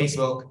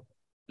 Facebook,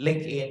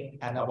 LinkedIn,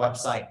 and our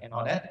website and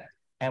all that.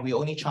 And we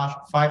only charge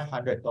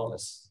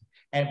 $500.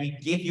 And we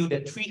give you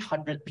the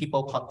 300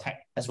 people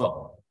contact as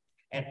well.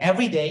 And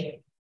every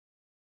day,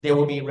 there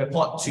will be a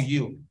report to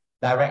you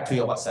direct to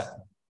your WhatsApp.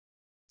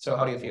 So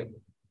how do you feel?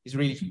 It's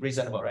really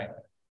reasonable, right?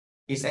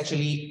 It's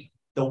actually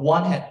the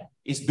one that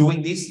is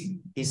doing this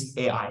is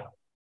AI.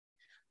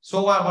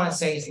 So what I want to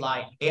say is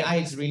like AI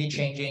is really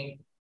changing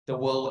the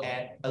world,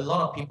 and a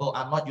lot of people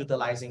are not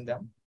utilizing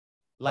them.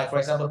 Like for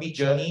example,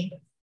 Midjourney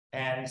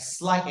and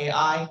Slide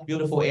AI,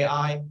 beautiful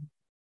AI,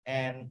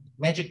 and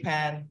Magic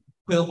Pen,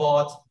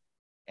 Quillbot,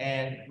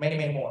 and many,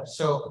 many more.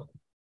 So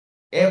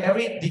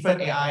every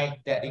different AI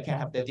that it can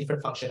have the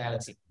different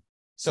functionality.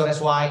 So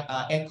that's why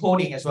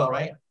encoding as well,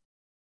 right?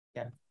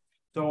 Yeah.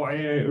 So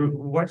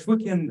what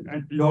we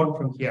can learn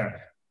from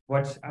here,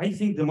 what I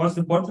think the most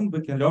important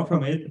we can learn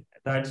from it,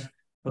 that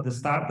for the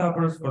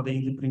startups, for the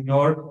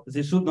entrepreneur,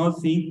 they should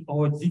not think,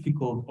 oh, it's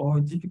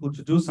difficult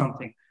to do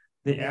something.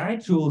 The AI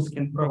tools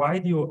can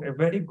provide you a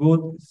very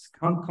good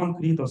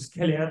concrete or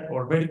skeleton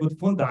or very good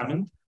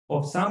fundament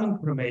of some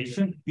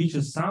information which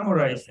is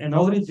summarized and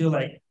already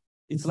like,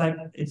 it's like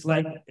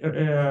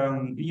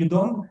you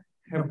don't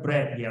have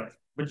bread yet,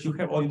 but you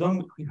have, or you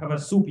don't have a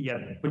soup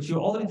yet, but you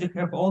already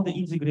have all the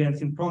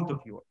ingredients in front of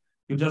you.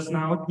 You just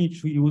now need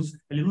to use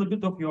a little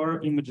bit of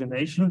your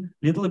imagination,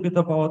 a little bit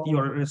about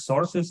your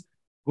resources,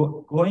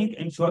 going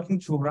and talking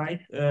to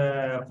right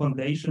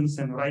foundations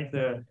and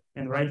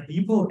right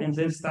people, and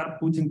then start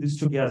putting this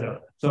together.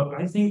 So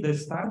I think the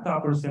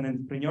startups and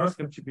entrepreneurs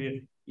have to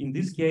be, in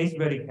this case,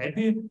 very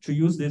happy to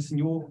use this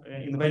new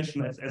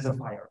invention as a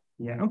fire.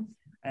 Yeah.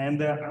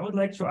 And I would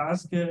like to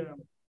ask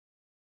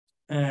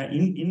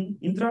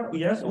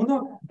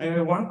Uno,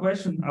 one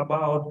question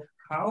about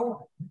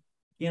how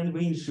can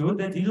we ensure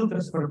that digital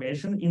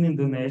transformation in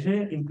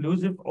Indonesia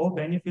inclusive all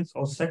benefits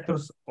of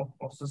sectors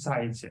of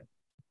society?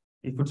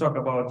 If we talk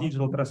about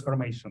digital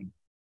transformation.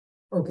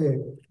 Okay,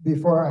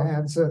 before I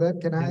answer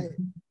that, can I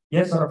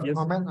Yes, sort of yes.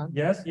 comment on?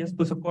 Yes,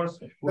 please, of course.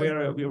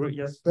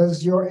 Yes.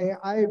 Does your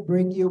AI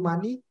bring you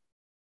money?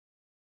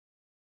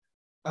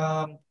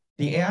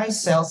 The AI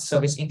sales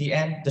service, in the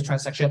end, the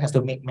transaction has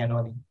to make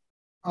manually.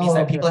 Means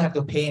that people have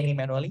to pay me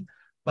manually,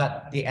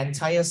 but the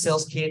entire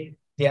sales kit,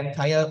 the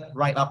entire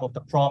write-up of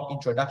the prompt,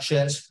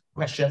 introductions,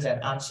 questions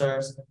and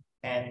answers,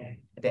 and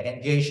the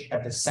engage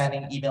at the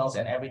sending emails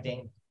and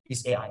everything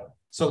is AI.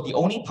 So the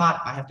only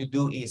part I have to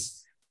do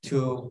is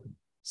to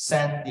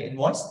send the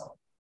invoice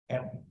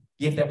and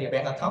give them their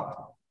bank account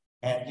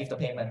and give the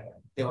payment.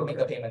 They will make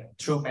the payment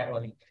through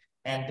manually.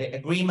 And the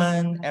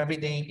agreement,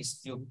 everything is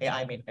still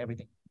AI made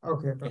everything.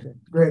 Okay,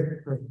 great.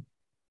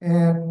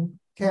 And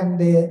can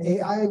the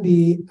AI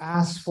be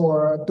asked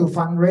to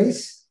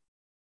fundraise?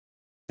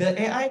 The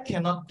AI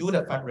cannot do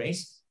the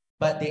fundraise,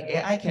 but the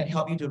AI can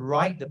help you to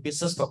write the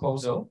business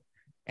proposal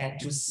and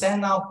to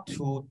send out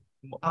to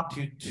up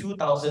to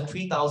 2,000,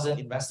 3,000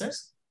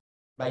 investors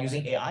by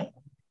using AI.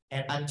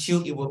 And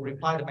until it will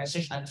reply the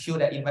message, until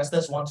the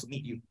investors want to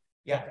meet you.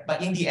 Yeah,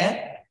 but in the end,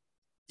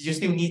 you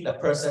still need the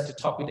person to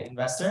talk with the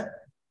investor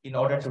in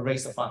order to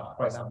raise the fund,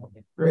 for example.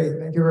 Great,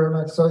 thank you very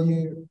much. So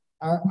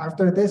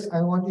after this,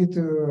 I want you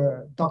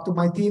to talk to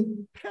my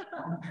team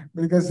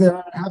because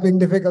they're having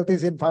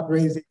difficulties in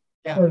fundraising.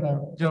 Yeah,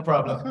 no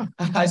problem.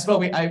 I spoke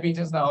with IB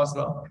just now as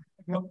well.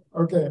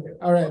 Okay,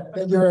 all right.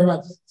 Thank you very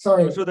much.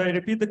 Sorry. Should I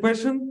repeat the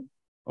question?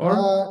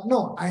 Or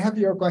no, I have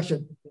your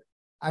question.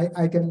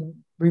 I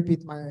can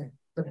repeat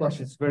the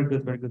question. It's very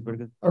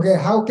good. Okay,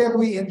 how can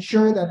we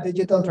ensure that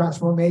digital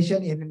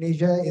transformation in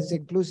Indonesia is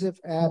inclusive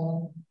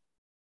and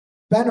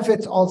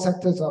benefits all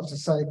sectors of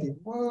society?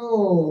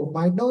 Whoa,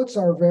 my notes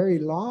are very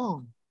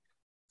long.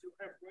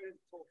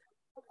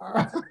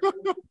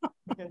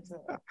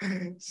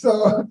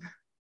 So,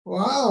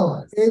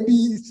 wow, A,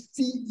 B,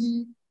 C,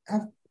 E,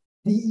 F,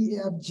 D, E,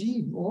 F,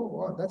 G.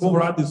 Oh, that's. Who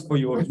wrote this for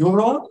you? You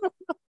wrote?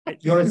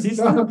 Your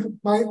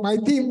assistant? No, my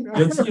team.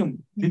 Your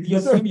team. Did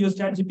your team use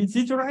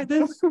ChatGPT to write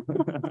this?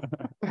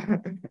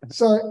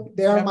 So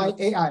they are my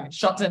AI.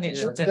 Shorten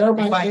it. They're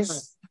my AI.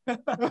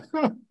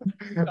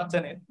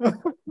 Shorten it.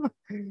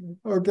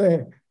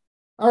 Okay.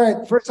 All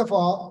right. First of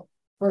all,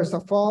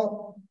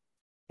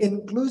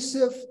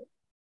 inclusive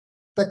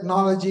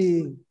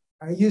technology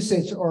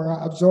usage or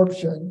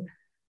absorption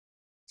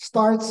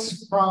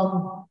starts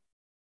from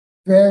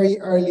very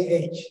early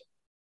age.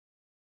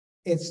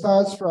 It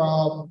starts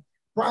from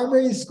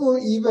primary school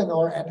even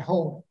or at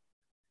home.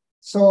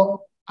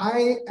 So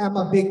I am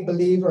a big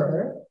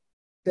believer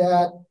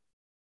that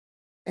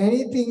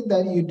anything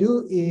that you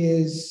do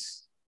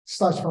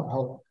starts from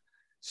home.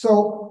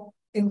 So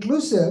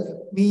inclusive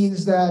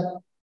means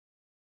that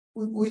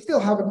we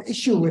still have an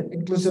issue with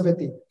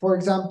inclusivity. For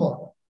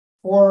example,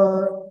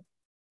 for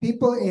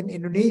people in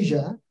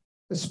Indonesia,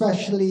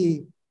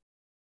 especially,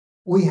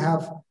 we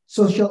have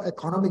social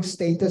economic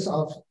status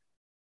of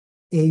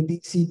A,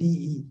 B, C, D,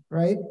 E,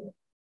 right?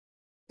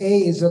 A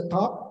is the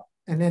top,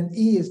 and then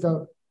E is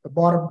the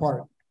bottom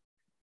part.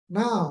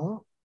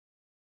 Now,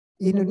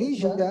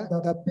 Indonesia,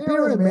 the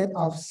pyramid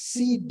of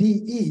C, D,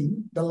 E,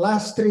 the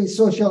last three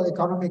social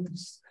economy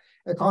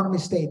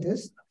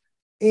status,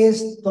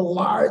 is the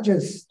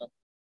largest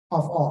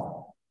of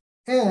all.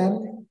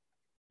 And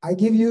I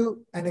give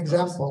you an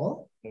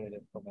example.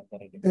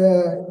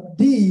 The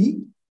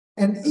D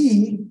and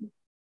E,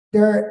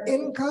 their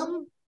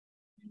income,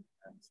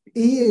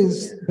 E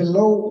is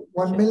below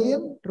 1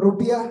 million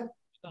rupiah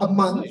a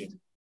month,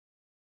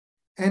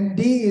 and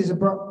D is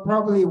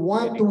probably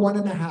 1 to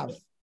 1.5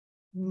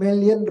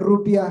 million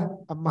rupiah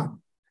a month.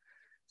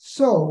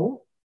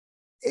 So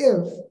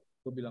if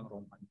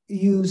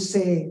you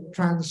say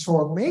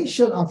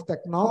transformation of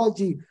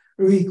technology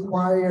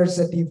requires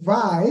a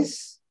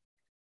device,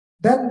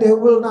 then they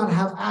will not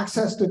have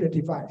access to the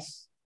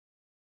device.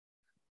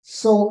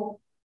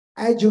 So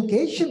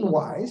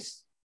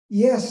education-wise,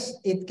 yes,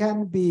 it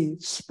can be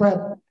spread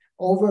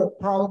over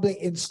probably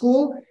in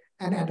school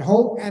and at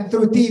home and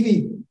through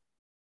TV.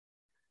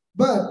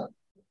 But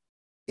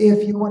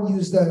if you want to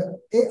use the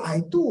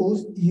AI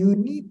tools, you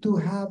need to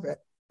have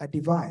a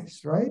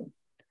device, right?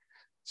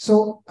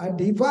 So a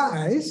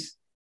device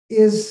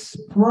is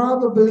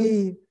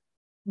probably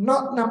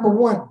not number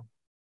one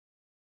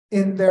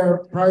in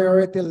their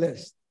priority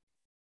list,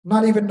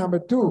 not even number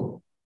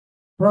two,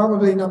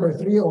 probably number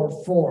 3 or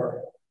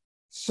 4.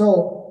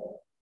 So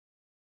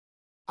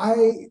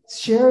I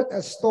shared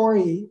a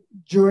story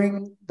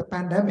during the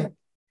pandemic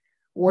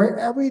where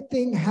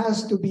everything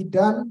has to be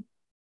done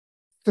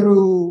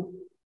through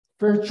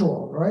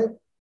virtual, right?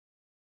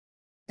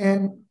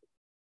 And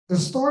the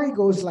story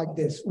goes like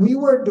this. We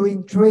were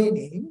doing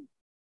training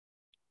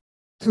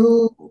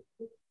to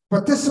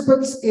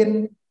participants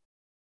in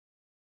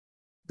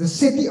the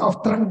city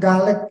of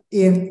Trenggalek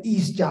in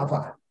East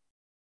Java.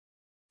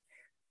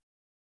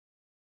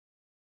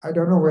 I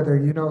don't know whether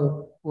you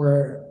know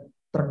where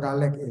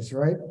Trenggalek is,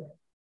 right?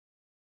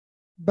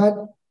 But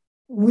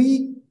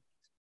we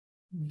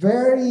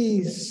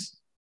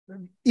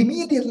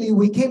immediately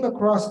we came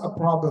across a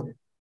problem.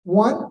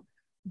 One,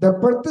 the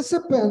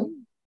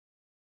participant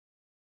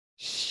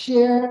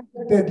share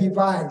the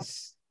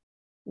device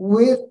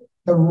with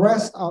the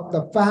rest of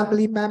the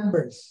family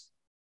members.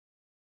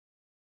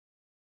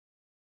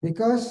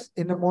 Because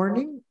in the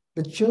morning,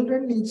 the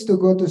children needs to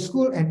go to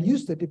school and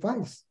use the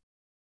device.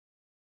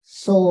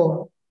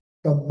 So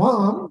the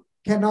mom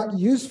cannot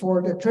use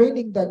for the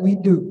training that we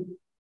do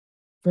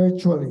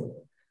virtually.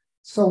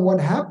 So what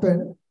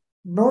happened,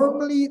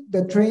 normally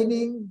the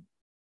training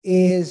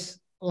is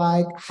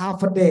like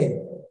half a day.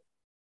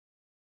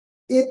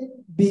 It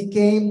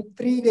became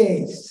 3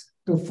 days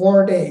to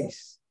 4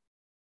 days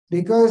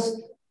because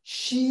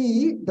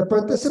the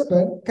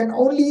participant, can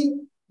only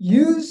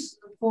use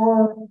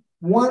for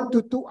 1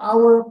 to 2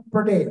 hours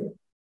per day.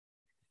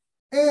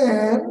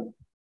 And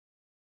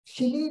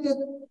she needed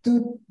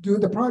to do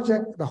the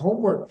project, the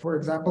homework, for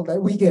example,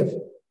 that we give.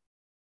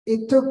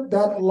 It took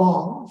that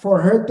long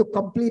for her to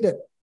complete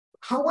it.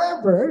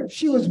 However,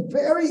 she was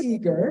very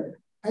eager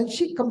and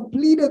she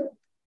completed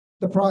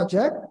the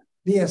project,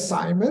 the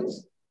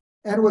assignments,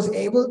 and was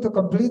able to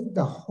complete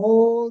the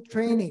whole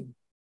training.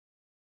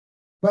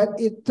 But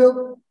it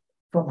took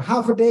from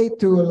half a day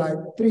to like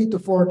 3 to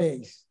 4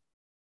 days.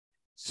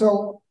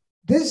 So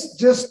this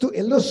just to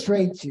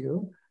illustrate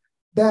you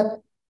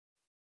that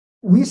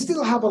we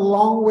still have a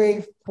long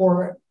way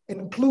for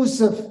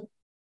inclusive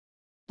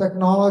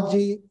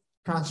technology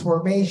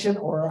transformation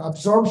or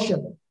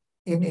absorption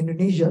in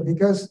Indonesia,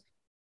 because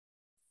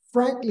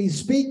frankly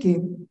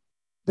speaking,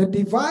 the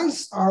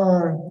devices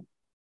are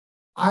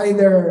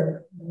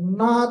either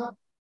not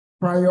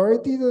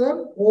priority to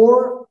them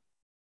or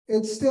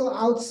it's still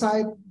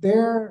outside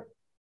their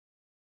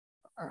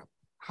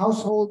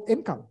household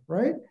income,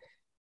 right?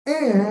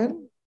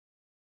 And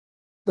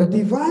the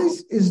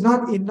device is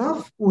not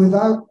enough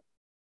without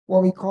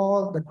what we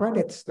call the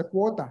credits, the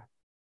quota,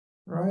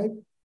 right?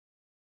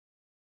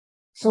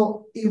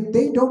 So if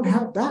they don't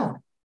have that,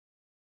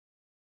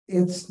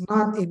 it's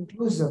not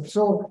inclusive.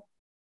 So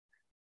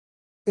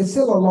it's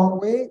still a long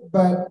way,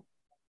 but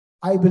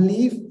I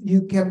believe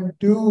you can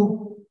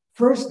do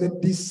first the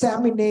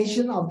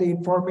dissemination of the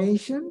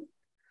information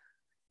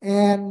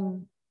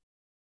and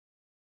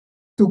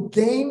to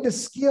gain the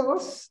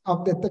skills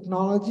of the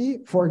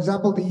technology. For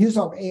example, the use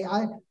of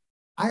AI.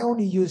 I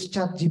only use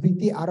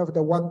ChatGPT out of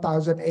the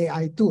 1,000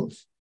 AI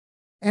tools.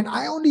 And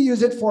I only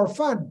use it for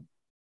fun.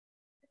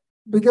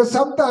 Because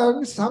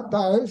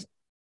sometimes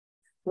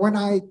when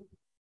I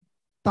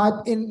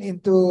type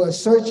into a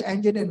search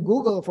engine in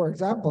Google, for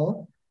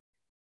example,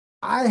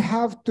 I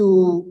have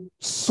to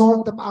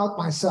sort them out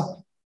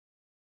myself.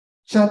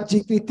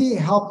 ChatGPT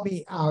helped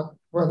me out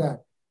for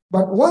that.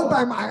 But one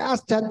time I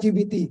asked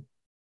ChatGPT,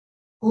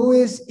 who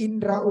is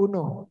Indra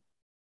Uno?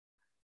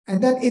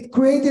 And then it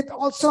created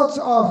all sorts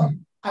of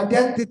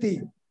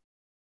identity.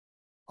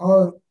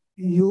 Oh,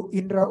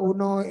 Indra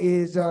Uno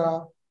is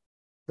the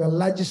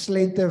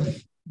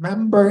legislative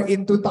member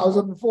in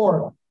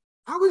 2004.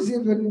 I was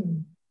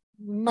even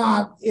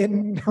not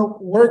in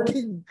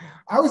working.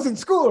 I was in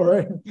school,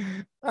 right?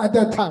 At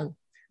that time.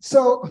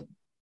 So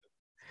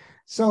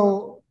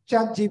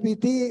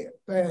ChatGPT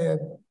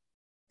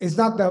is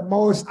not the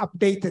most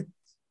updated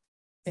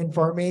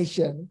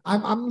information.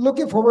 I'm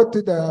looking forward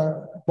to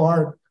the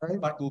BARD, right?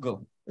 Bard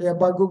Google. Yeah,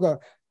 BARD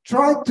Google.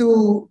 Try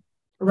to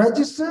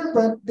register,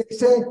 but they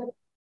say,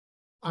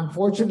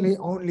 unfortunately,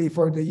 only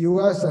for the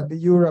US and the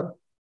Europe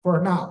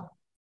for now.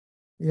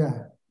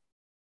 Yeah.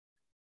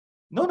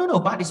 No.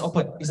 Bard is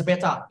open. It's a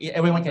beta.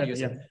 Everyone can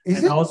use it.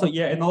 And also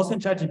in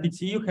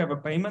ChatGPT, you have a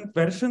payment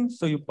version.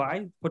 So you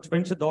buy for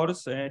 $20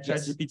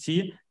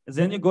 ChatGPT.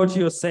 Then you go to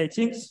your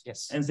settings.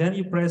 And then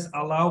you press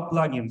allow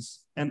plugins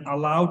and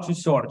allow to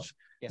search.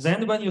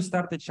 Then when you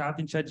start the chat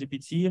in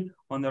ChatGPT,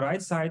 on the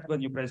right side,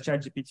 when you press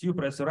ChatGPT, you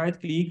press right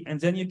click, and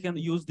then you can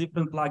use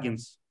different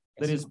plugins.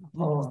 There is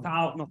not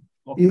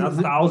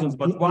thousands,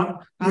 but one.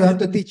 You have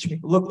to teach me.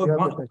 Look,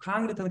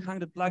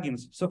 100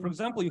 plugins. So for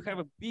example, you have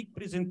a big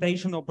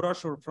presentation or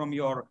brochure from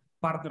your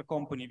partner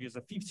company with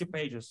 50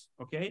 pages,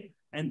 okay?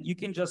 And you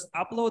can just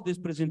upload this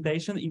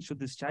presentation into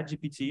this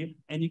ChatGPT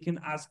and you can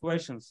ask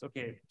questions.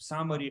 Okay,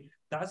 summary,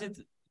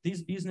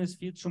 this business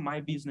fit to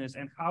my business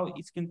and how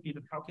it can fit,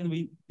 how can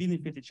we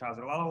benefit each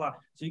other,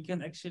 So you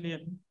can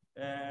actually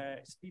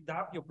speed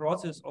up your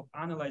process of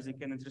analyzing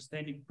and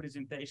understanding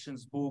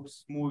presentations,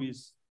 books,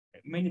 movies,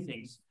 many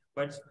things.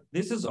 But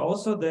this is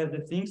also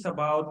the things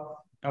about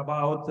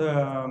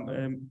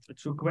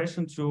to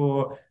question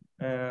to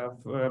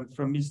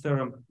from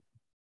Mr.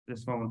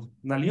 This moment,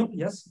 Nalil,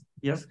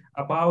 yes,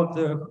 about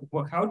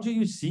how do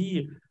you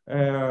see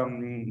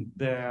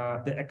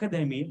the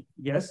academy,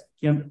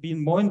 can be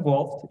more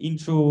involved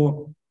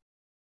into,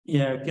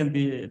 can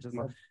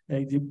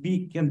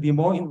be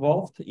more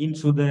involved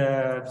into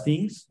the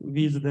things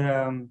with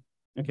the,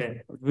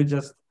 okay, we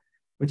just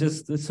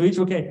switch,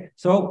 okay.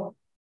 So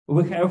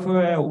we have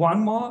one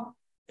more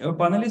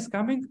panelist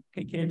coming,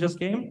 just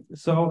came.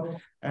 So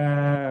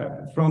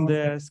from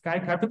the Sky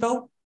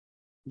Capital,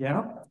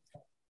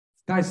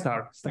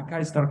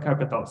 SkyStar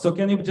Capital. So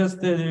can you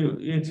just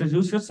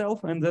introduce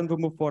yourself and then we'll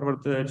move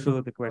forward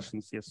to the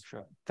questions? Yes,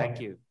 sure. Thank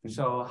you.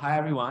 So hi,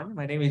 everyone.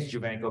 My name is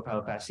Juvenco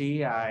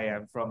Palpasi. I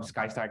am from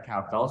SkyStar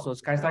Capital. So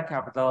SkyStar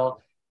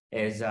Capital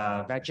is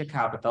a venture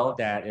capital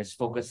that is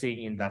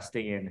focusing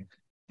investing in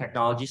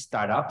technology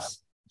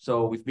startups.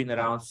 So we've been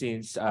around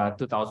since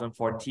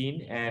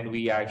 2014, and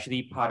we are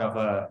actually part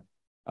of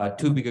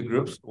two bigger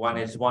groups. One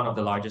is one of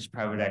the largest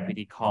private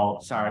equity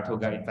called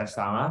Saratoga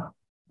Investama,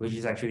 which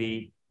is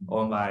actually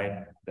owned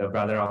by the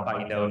brother of Pak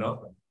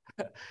Indono.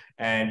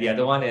 And the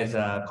other one is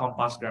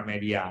Kompas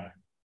Gramedia.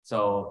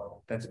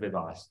 So that's a bit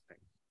about us.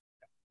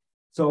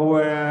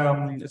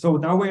 So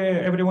now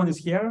everyone is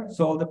here.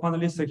 So all the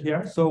panelists are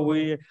here. So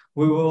I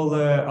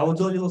will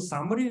do a little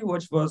summary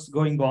which was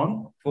going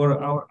on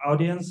for our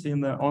audience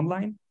in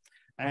online,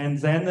 and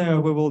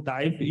then we will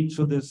dive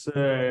into this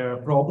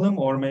problem,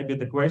 or maybe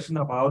the question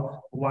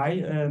about why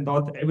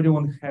not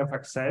everyone have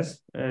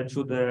access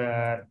to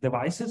the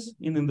devices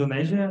in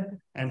Indonesia,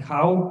 and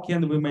how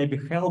can we maybe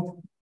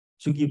help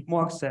to give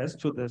more access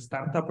to the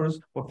startups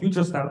or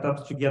future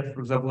startups to get, for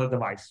example, a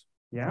device.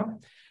 Yeah.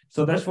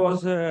 So that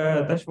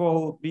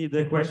will be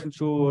the question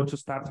to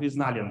start with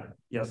Nalian.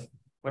 Yes.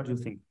 What do you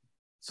think?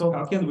 So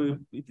how can we?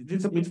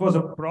 It was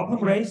a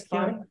problem raised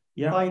here.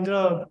 Yeah.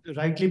 Indra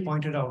rightly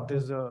pointed out.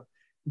 There's a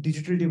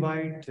digital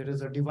divide. There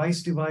is a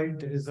device divide.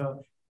 There is a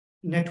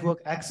network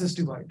access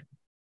divide,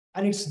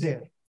 and it's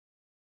there.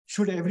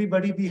 Should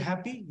everybody be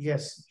happy?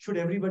 Yes. Should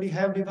everybody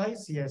have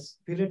device? Yes.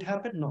 Will it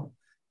happen? No.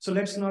 So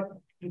let's not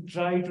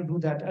try to do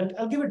that.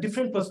 I'll give a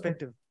different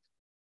perspective.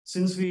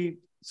 Since we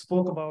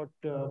spoke about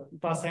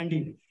Pa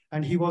Sandy,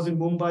 and he was in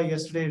Mumbai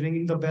yesterday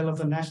ringing the bell of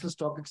the National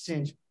Stock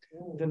Exchange,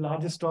 the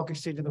largest stock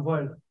exchange in the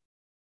world.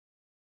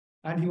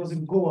 And he was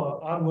in Goa,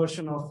 our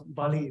version of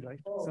Bali, right?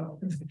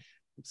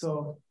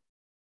 So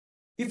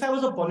if I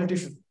was a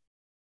politician,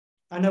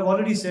 and I've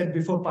already said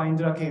before Pa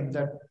Indra came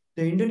that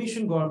the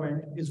Indonesian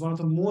government is one of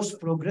the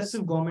most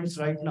progressive governments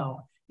right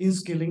now in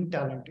skilling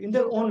talent. In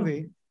their own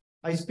way,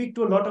 I speak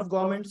to a lot of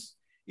governments.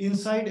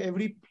 Inside,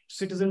 every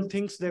citizen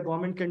thinks their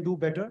government can do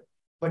better.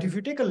 But if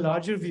you take a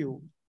larger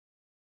view,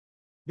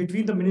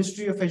 between the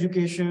Ministry of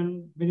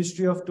Education,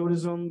 Ministry of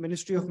Tourism,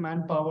 Ministry of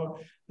Manpower,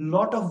 a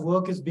lot of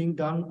work is being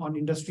done on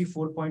Industry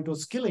 4.0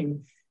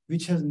 skilling,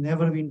 which has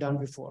never been done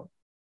before,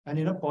 and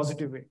in a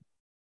positive way.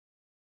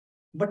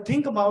 But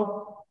think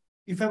about,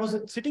 if I was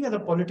sitting as a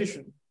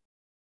politician,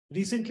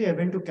 recently I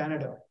went to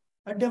Canada,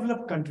 a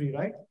developed country,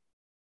 right?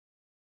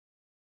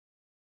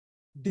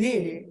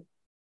 They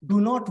do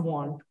not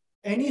want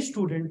any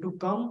student to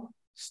come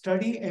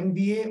study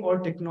MBA or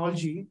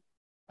technology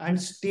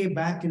and stay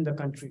back in the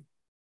country.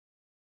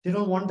 They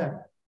don't want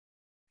that.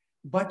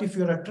 But if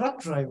you're a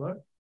truck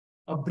driver,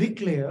 a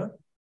bricklayer,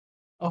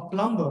 a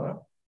plumber,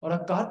 or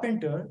a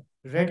carpenter,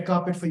 red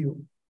carpet for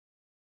you.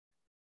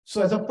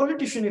 So as a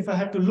politician, if I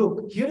had to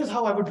look, here is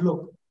how I would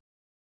look.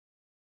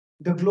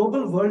 The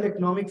Global World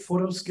Economic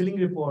Forum Skilling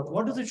Report,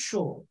 what does it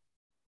show?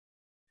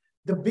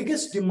 The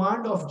biggest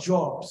demand of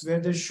jobs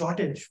where there's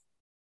shortage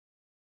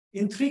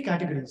in three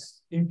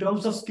categories. In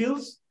terms of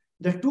skills,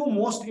 the two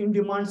most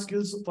in-demand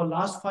skills for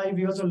last 5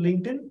 years on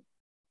LinkedIn,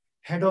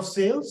 head of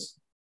sales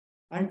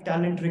and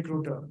talent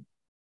recruiter.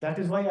 That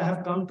is why I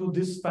have come to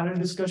this panel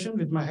discussion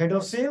with my head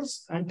of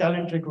sales and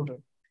talent recruiter.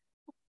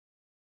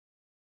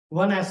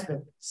 One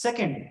aspect.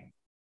 Second,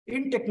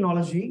 in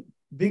technology,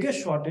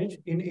 biggest shortage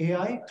in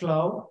AI,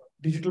 cloud,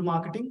 digital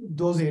marketing,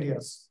 those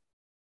areas.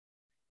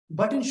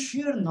 But in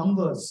sheer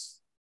numbers,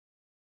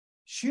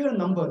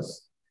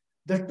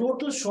 the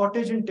total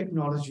shortage in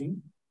technology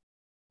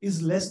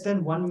is less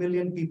than 1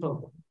 million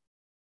people.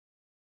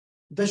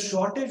 The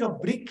shortage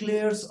of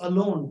bricklayers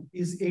alone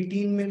is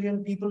 18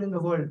 million people in the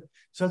world.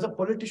 So as a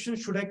politician,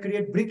 should I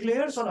create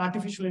bricklayers or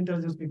artificial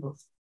intelligence people?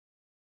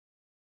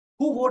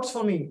 Who votes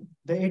for me?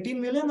 The 18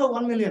 million or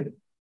 1 million?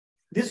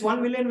 This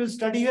 1 million will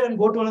study here and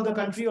go to another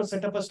country or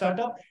set up a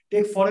startup,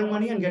 take foreign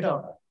money and get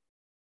out.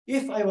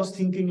 If I was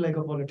thinking like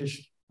a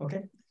politician,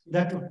 okay?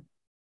 That one.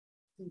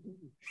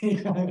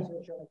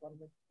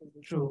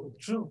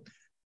 True.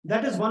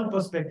 That is one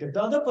perspective.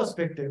 The other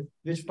perspective,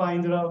 which Pa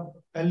Indra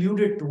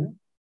alluded to,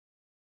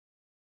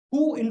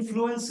 who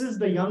influences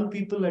the young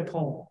people at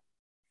home?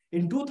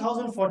 In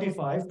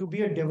 2045, to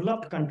be a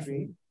developed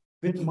country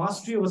with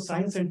mastery over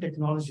science and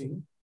technology,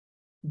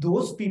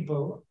 those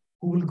people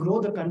who will grow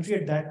the country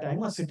at that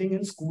time are sitting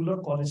in school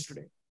or college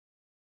today.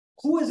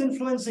 Who is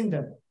influencing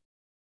them?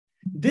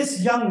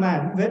 This young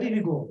man, where did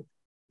he go?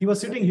 He was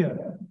sitting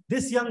here.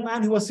 This young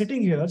man who was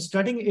sitting here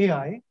studying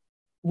AI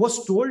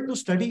was told to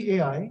study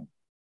AI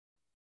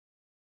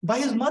by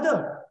his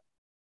mother.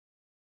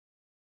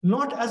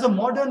 Not as a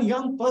modern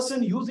young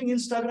person using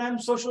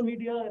Instagram, social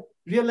media,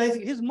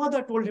 realizing his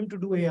mother told him to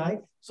do AI,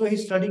 so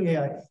he's studying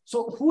AI.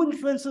 So who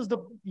influences the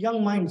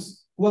young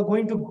minds who are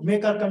going to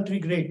make our country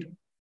great?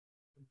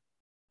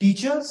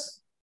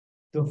 Teachers,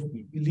 the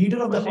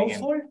leader of the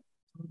household,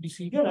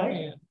 yeah,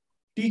 right?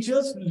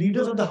 Teachers,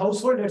 leaders of the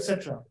household,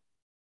 etc.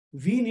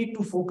 We need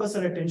to focus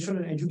our attention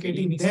on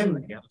educating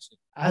them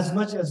as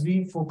much as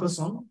we focus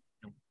on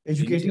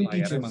educating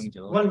teachers.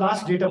 One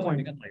last data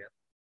point,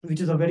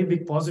 which is a very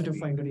big positive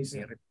for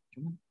Indonesia.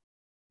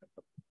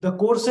 The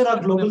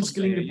Coursera Global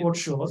Skilling Report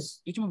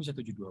shows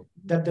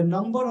that the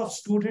number of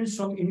students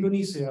from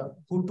Indonesia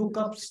who took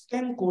up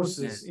STEM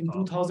courses in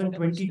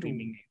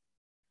 2022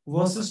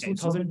 versus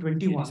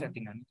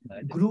 2021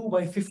 grew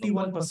by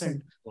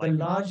 51%, the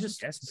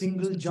largest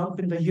single jump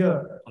in the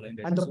year.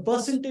 And the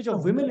percentage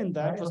of women in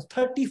that was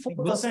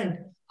 34%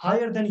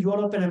 higher than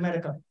Europe and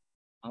America.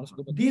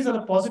 These are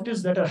the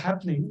positives that are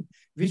happening,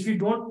 which we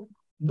don't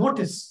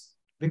notice,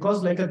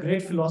 because like a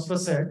great philosopher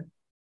said,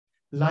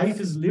 life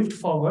is lived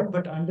forward,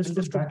 but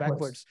understood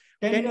backwards.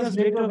 10 years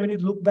later, when you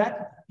look back,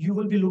 you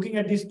will be looking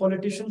at these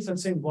politicians and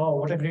saying, wow,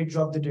 what a great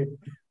job they did.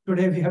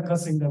 Today, we are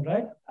cussing them,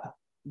 right?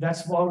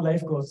 That's how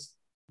life goes.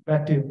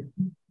 Back to you.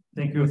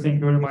 Thank you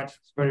very much.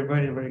 It's very,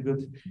 very, very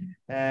good.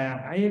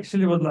 I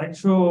actually would like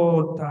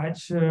to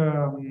touch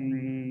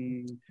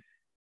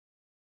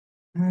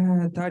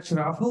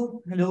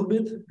Rafael a little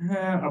bit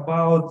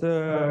about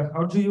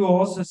how do you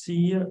also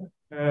see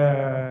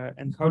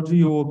and how do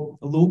you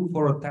look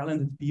for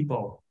talented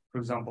people, for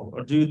example?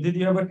 Or did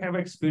you ever have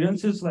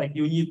experiences like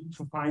you need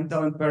to find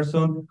talented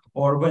person,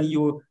 or when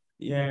you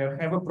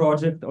have a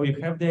project or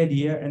you have the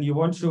idea and you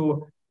want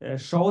to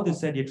show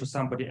this idea to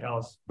somebody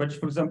else, but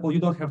for example, you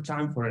don't have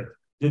time for it.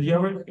 Did you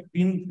ever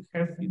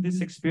have this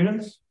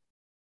experience?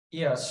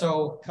 Yeah,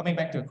 so coming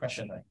back to the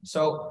question, right?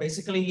 So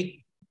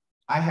basically,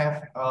 I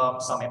have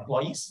some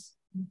employees,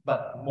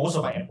 but most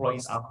of my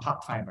employees are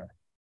part-timer.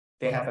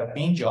 They have a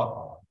main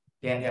job,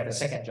 then they have a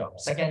second job.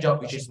 Second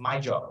job, which is my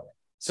job.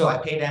 So I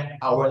pay them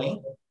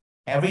hourly.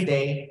 Every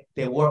day,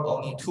 they work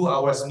only 2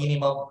 hours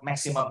minimum,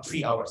 maximum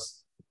 3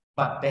 hours.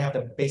 But they have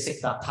the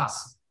basic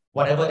tasks.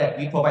 Whatever that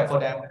we provide for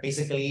them,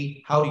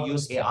 basically how to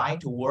use AI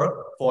to work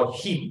for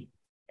him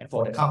and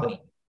for the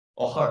company,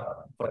 or her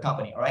for the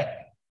company, all right?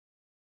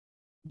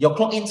 Your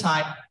clock-in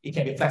time, it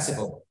can be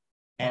flexible.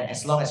 And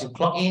as long as you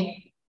clock in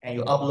and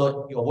you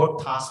upload your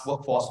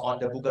workforce on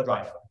the Google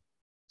Drive.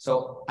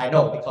 So I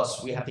know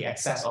because we have the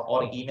access of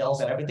all the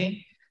emails and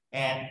everything.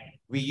 And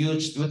we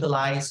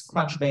utilize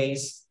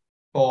Crunchbase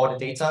for the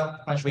data.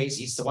 Crunchbase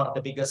is one of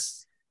the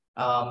biggest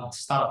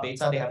startup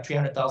data. They have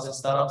 300,000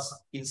 startups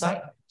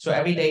inside. So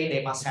every day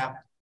they must have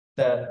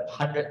the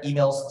 100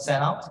 emails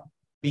sent out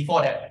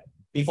before they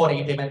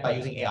implement by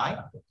using AI.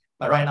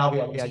 But right now we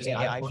are using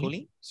AI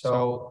fully.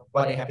 So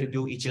what they have to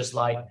do is just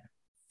like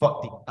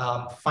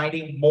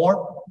finding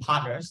more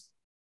partners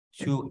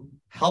to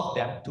help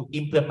them to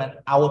implement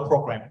our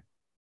program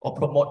or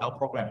promote our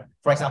program.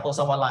 For example,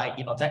 someone like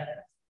INOTEK,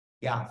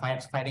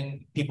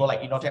 finding people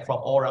like INOTEK from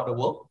all around the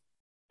world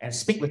and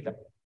speak with them.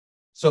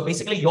 So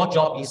basically your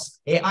job is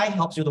AI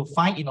helps you to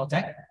find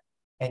INOTEK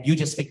and you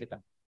just speak with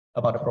them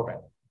about the program.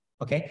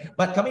 Okay,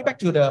 but coming back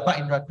to the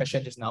Indra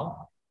question just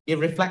now, it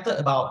reflected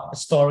about a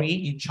story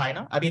in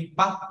China. I mean,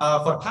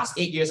 for the past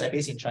 8 years, I'm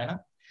based in China.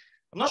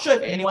 I'm not sure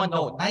if anyone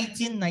knows,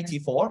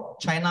 1994,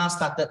 China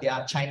started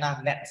their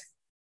China Net.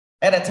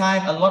 At that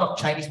time, a lot of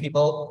Chinese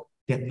people,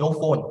 they had no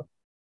phone,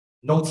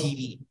 no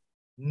TV,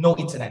 no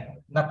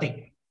internet,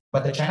 nothing.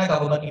 But the China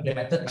government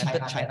implemented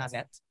China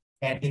Net.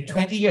 And in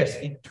 20 years,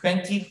 in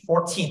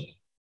 2014,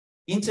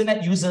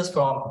 internet users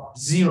from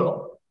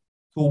 0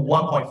 to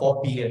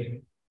 1.4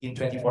 billion in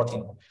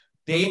 2014.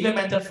 They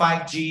implemented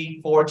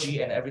 5G,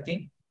 4G, and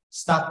everything,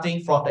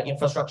 starting from the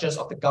infrastructures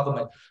of the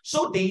government.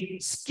 So they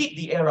skipped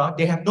the era.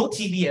 They have no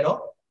TV at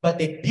all, but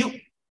they built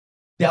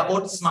their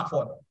own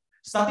smartphone.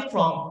 Starting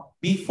from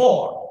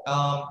before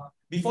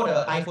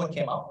the iPhone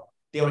came out,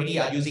 they already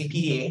are using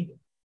PDA,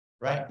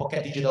 right?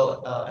 Pocket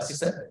Digital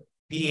Assistant.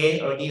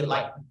 PDA already,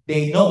 like,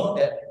 they know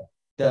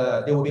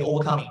that they will be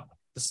overcoming.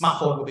 The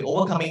smartphone will be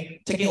overcoming,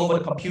 taking over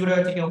the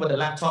computer, taking over the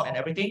laptop and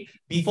everything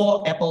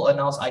before Apple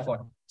announced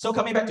iPhone. So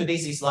coming back to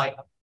this is like,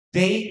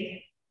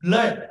 they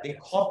learn, they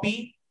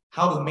copy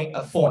how to make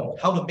a phone,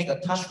 how to make a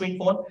touchscreen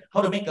phone,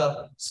 how to make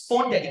a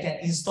phone that you can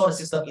install the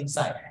system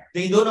inside.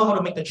 They don't know how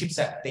to make the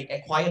chipset. They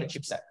acquire the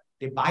chipset.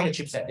 They buy the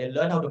chipset. They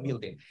learn how to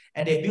build it.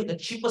 And they built the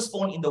cheapest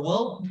phone in the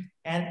world.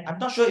 And I'm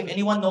not sure if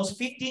anyone knows,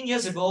 15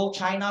 years ago,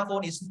 China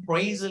phone is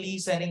crazily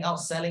selling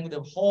with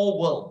the whole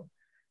world.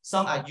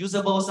 Some are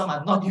usable, some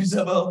are not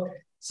usable.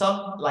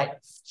 Some like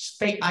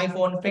fake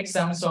iPhone, fake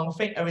Samsung,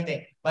 fake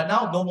everything. But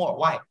now no more.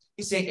 Why?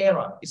 It's an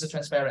era. It's a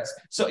transparency.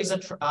 So it's a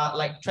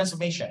like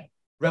transformation,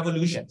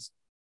 revolutions.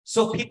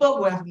 So people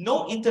who have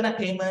no internet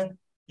payment,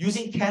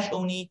 using cash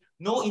only,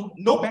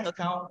 no bank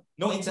account,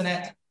 no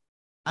internet,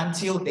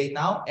 until they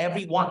now,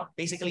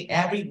 basically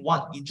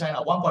everyone in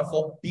China,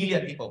 1.4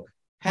 billion people,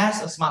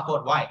 has a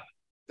smartphone. Why?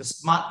 The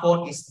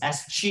smartphone is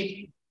as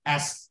cheap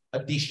as a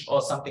dish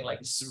or something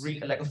like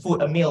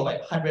a meal,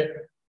 like 100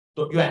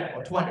 yuan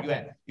or 200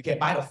 yuan. You can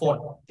buy the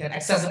phone, can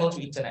accessible to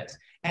internet.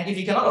 And if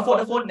you cannot afford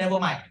the phone, never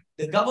mind.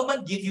 The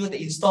government gives you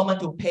the installment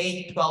to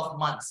pay 12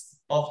 months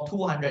of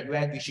 200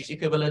 yuan, which is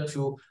equivalent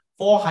to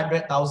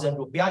 400,000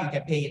 rupiah. You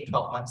can pay in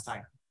 12 months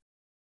time.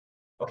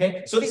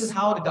 Okay, so this is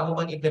how the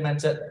government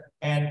implemented,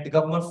 and the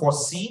government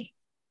foresee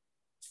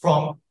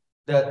from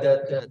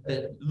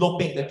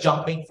the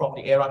jumping from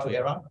the era to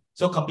era.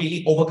 So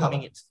completely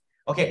overcoming it.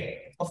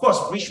 Okay, of course,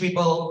 rich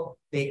people,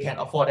 they can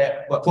afford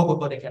it, but poor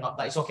people, they cannot,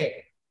 but it's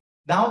okay.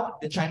 Now,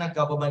 the China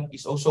government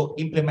is also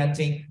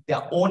implementing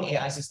their own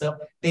AI system.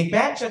 They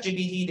banned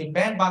ChatGPT, they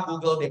banned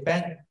Google, they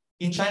banned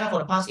in China for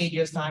the past 8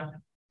 years'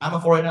 time. I'm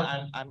a foreigner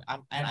and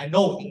I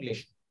know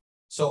English.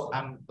 So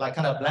I'm like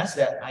kind of blessed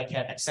that I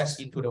can access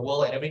into the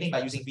world and everything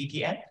by using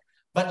VPN.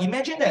 But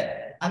imagine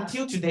that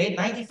until today,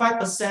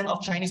 95%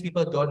 of Chinese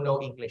people don't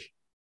know English.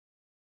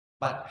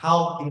 But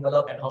how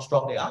developed and how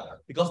strong they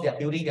are, because they are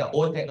building their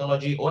own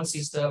technology, own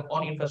system,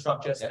 own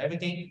infrastructures and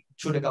everything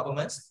through the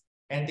governments.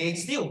 And they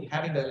still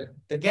having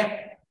the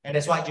gap. And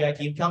that's why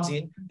GITP comes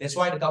in. That's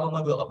why the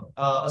government will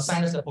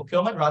assign us the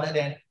procurement rather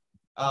than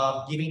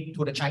giving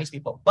to the Chinese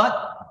people. But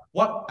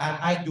what am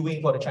I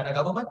doing for the China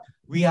government?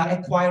 We are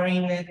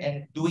acquiring it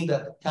and doing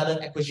the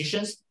talent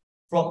acquisitions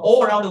from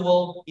all around the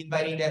world,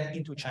 inviting them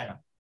into China.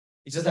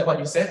 It's just like what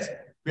you said.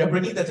 We are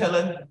bringing the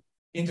talent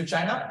into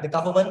China, the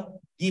government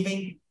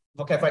giving,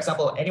 okay, for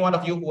example, any one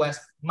of you who has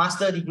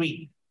master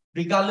degree,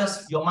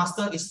 regardless your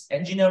master is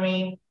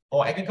engineering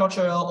or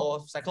agricultural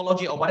or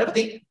psychology or whatever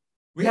thing,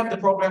 we have the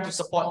program to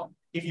support.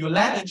 If you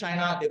land in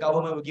China, the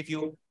government will give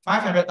you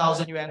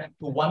 500,000 yuan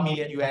to 1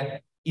 million yuan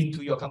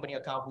into your company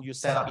account who you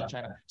set up in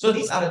China. So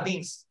these are the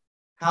things,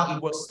 how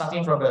it works,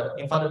 starting from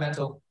the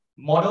fundamental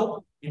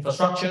model,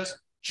 infrastructures,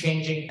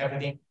 changing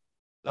everything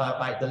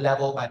by the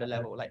level.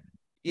 Like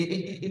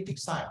it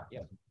takes time.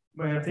 Yeah.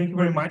 Well, thank you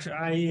very much.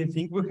 I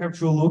think we have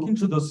to look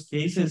into those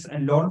cases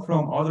and learn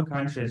from other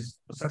countries,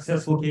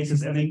 successful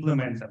cases, and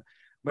implement them.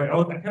 But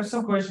I have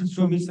some questions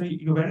to Mr.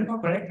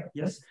 Juvenko, correct?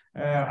 Yes.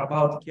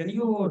 Can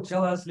you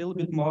tell us a little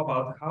bit more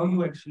about how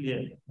you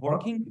actually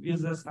working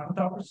with the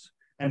startups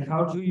and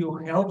how do you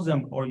help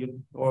them,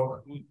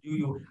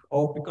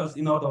 because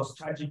those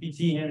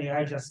ChatGPT and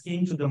AI just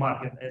came to the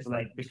market as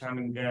like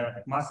becoming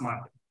mass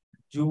market.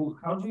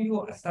 How do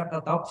you start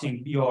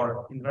adopting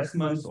your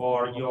investments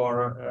or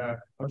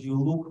how do you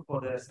look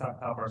for the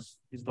startups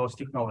with those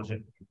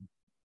technology?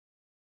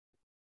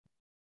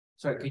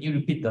 Sorry, can you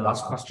repeat the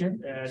last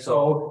question?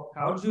 So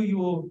how do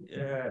you,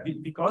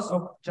 because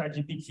of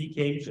ChatGPT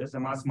came as a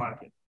mass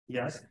market,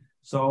 yes?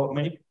 So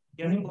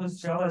can you please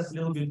tell us a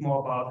little bit more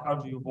about how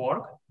do you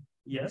work?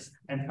 Yes,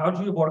 and how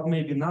do you work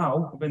maybe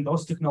now when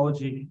those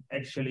technology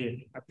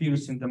actually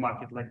appears in the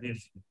market like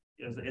this?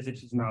 As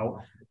it is now,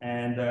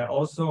 and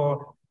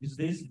also with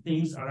these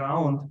things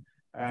around,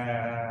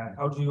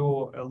 how do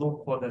you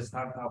look for the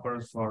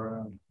startups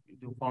or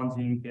do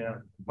funding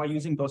by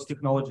using those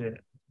technology?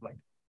 Like,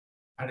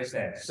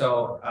 understand.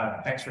 So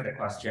thanks for the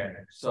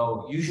question.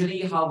 So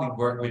usually how we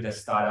work with the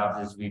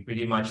startups is we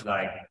pretty much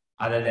like,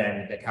 other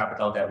than the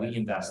capital that we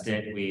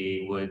invested,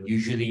 we would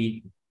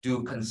usually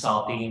do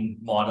consulting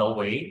model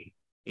way,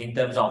 in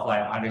terms of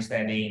like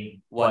understanding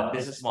what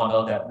business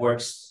model that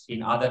works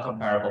in other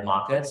comparable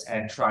markets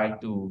and try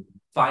to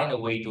find a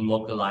way to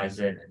localize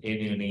it in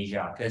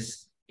Indonesia.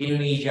 Because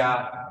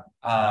Indonesia,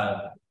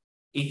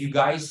 if you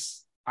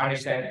guys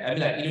understand, I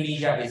mean, like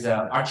Indonesia is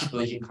an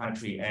archipelagic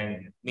country,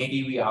 and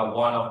maybe we are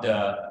one of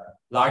the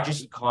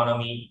largest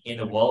economy in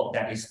the world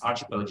that is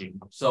archipelagic.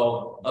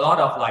 So a lot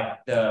of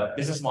like the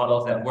business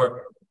models that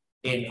work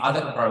in other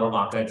comparable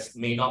markets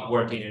may not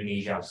work in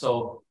Indonesia.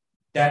 So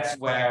that's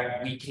where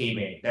we came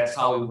in. That's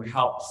how we would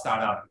help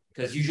startup.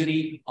 Because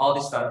usually all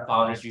the startup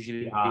founders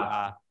usually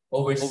are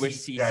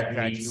overseas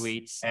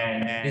graduates,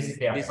 and this is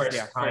their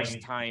first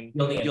time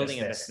building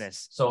a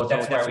business. So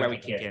that's where we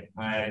kick in.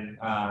 And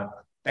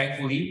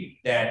thankfully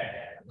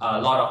that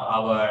a lot of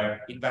our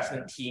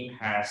investment team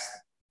has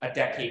a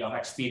decade of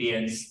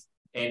experience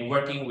in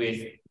working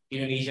with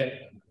Indonesian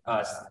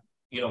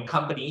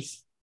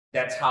companies.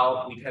 That's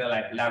how we kind of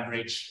like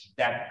leverage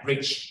that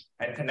bridge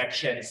and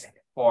connections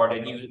for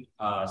the new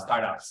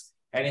startups.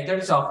 And in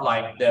terms of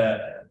like the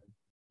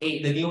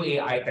new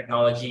AI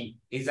technology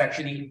is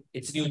actually,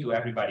 it's new to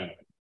everybody.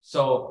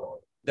 So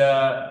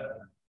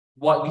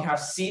what we have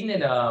seen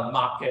in the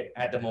market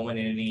at the moment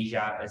in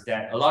Indonesia is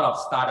that a lot of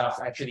startups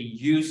actually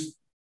use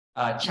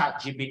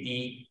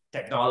ChatGPT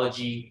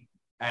technology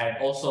and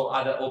also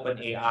other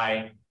open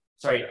AI.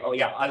 I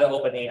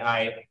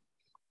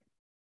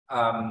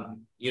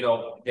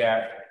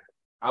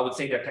would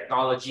say their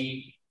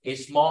technology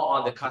is more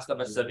on the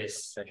customer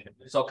service.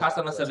 So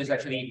customer service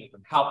actually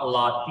help a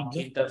lot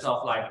in terms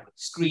of like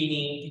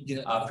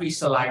screening,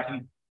 pre-select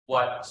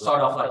what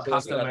sort of like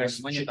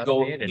customers should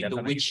go into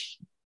which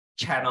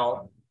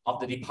channel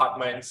of the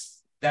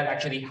departments. That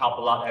actually help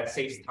a lot and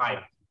saves time.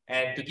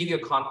 And to give you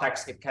a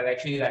context, it can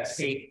actually like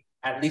save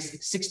at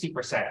least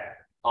 60%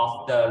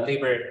 of the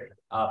labor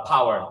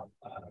power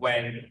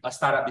when a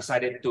startup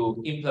decided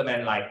to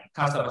implement like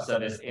customer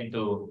service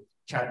into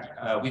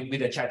with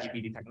the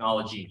ChatGPT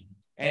technology.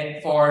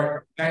 And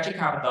for venture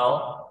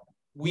capital,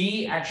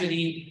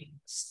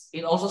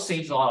 it also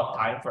saves a lot of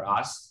time for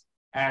us,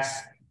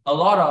 as a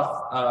lot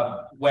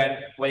of when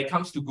it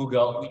comes to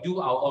Google, we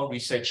do our own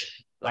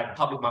research, like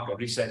public market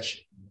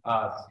research.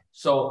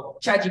 So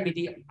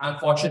ChatGPT,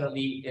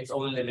 unfortunately, it's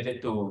only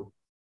limited to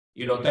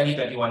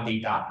 2021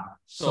 data.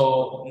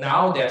 So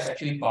now there's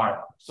actually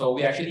BART. So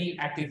we're actually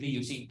actively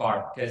using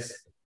BART because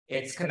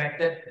it's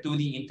connected to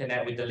the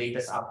internet with the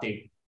latest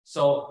update.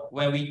 So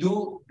when we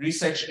do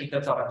research in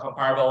terms of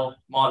comparable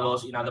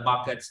models in other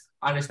markets,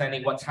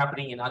 understanding what's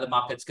happening in other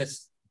markets,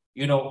 because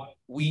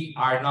we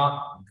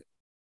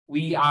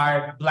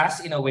are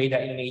blessed in a way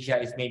that Indonesia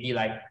is maybe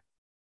like,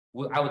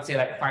 I would say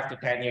like 5 to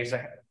 10 years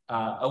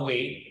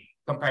away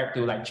compared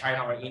to like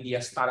China or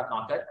India startup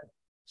market.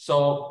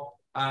 So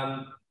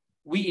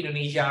we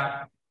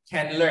Indonesia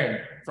can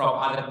learn from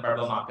other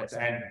comparable markets.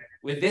 And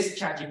with this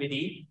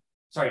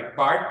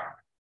BART,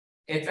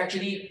 it's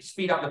actually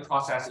speed up the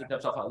process in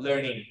terms of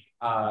learning,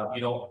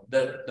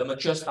 the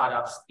mature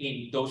startups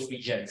in those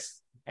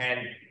regions. And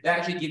that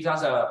actually gives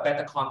us a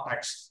better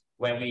context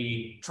when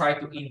we try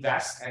to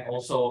invest and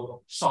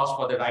also source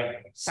for the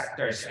right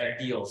sectors and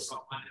deals.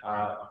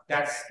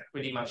 That's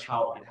pretty much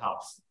how it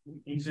helps.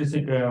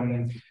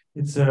 Interesting.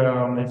 It's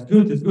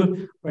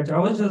good. But I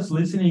was just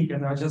listening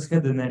and I just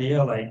had an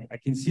idea, like I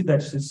can see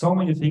that so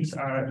many things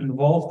are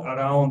involved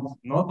around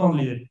not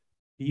only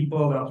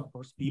people, of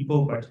course,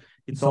 people, but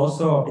it's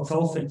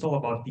all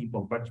about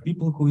people, but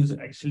people who is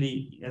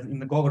actually in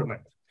the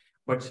government.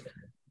 But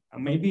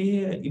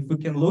maybe if we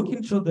can look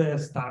into the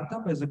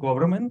startup as a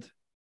government,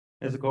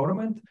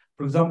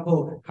 for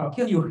example, how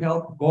can you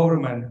help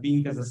government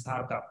being as a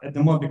startup at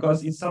the moment,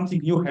 because it's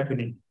something new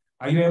happening?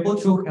 Are you able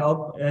to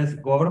help as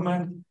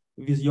government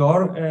with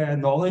your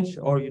knowledge,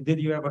 or did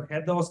you ever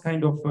had those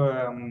kind of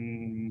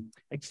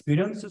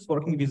experiences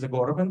working with the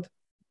government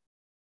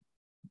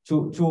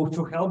to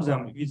help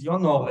them with your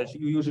knowledge?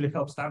 You usually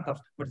help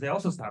startups, but they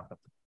also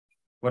startups.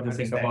 What do you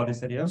think about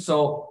this idea?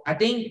 So I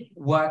think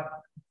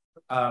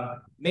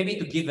maybe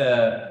to give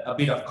a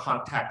bit of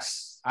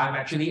context, I'm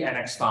actually an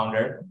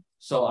ex-founder.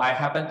 So I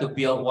happen to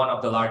build one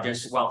of the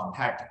largest wealth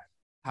tech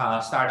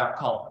startup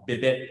called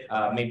Bibit.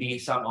 Maybe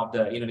some of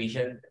the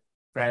Indonesian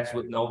friends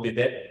would know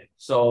Bibit.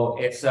 So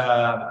it's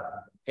a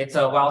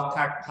wealth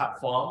tech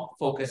platform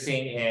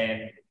focusing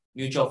in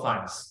mutual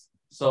funds.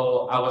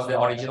 So I was the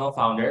original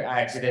founder.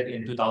 I exited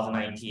in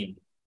 2019.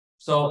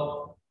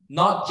 So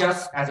not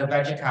just as a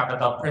venture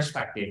capital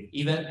perspective,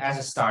 even as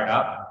a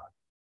startup,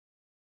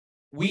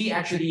 we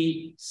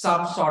actually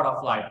some sort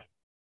of like,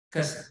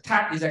 because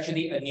tech is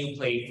actually a new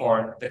play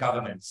for the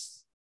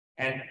governments.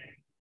 And,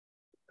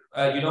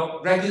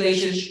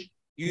 regulations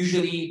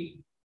usually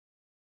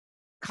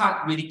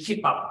can't really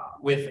keep up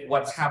with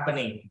what's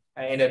happening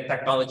in the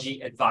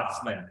technology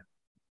advancement.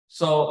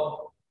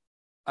 So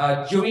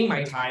during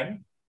my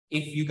time,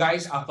 if you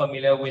guys are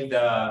familiar with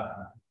the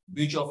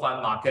mutual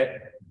fund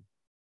market,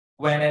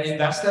 when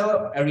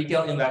a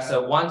retail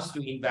investor wants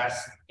to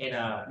invest in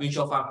a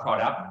mutual fund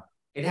product,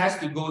 it has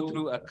to go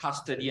through a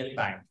custodian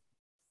bank.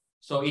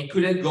 So it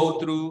couldn't go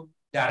through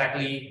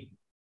directly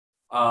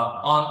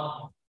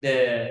on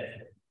the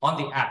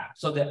app.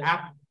 So the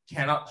app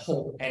cannot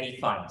hold any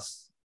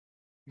funds.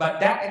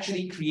 But that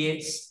actually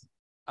creates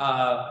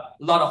a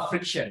lot of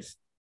frictions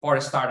for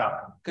a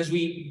startup, because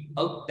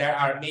there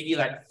are maybe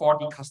like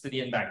 40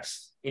 custodian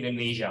banks in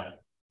Indonesia.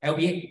 And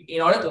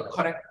in order to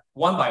connect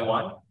one by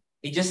one,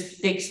 it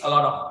just takes a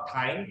lot of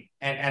time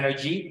and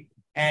energy.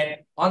 And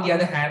on the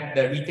other hand,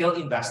 the retail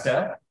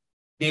investor,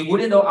 they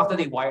wouldn't know after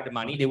they wired the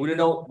money, they wouldn't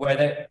know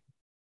whether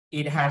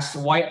it has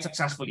wired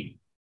successfully.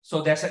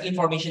 So there's an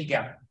information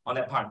gap on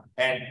that part.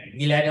 And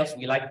millennials,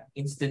 we like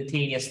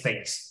instantaneous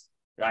things,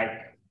 right?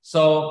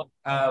 So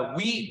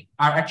we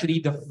are actually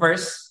the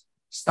first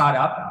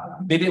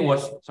startup. Bibit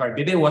was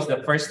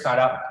the first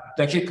startup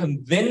to actually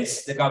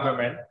convince the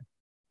government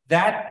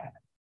that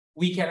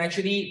we can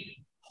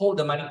actually hold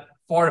the money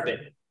for a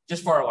bit,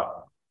 just for a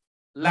while,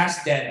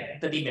 less than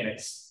 30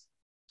 minutes,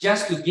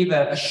 just to give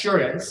an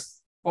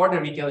assurance for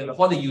the retailer,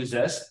 for the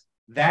users,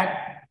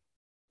 that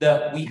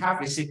we have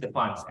received the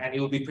funds and it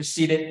will be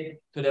proceeded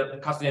to the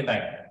custodian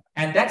bank.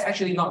 And that's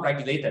actually not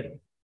regulated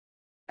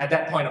at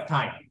that point of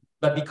time.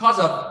 But because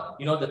of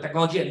the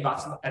technology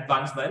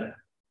advancement,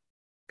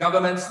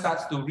 government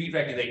starts to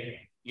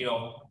re-regulate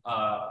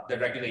the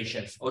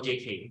regulations,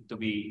 OJK to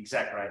be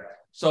exact, right?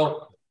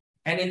 So,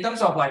 and in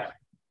terms of like,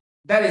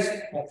 that is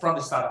from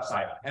the startup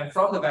side. And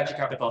from the venture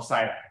capital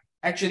side,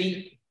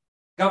 actually,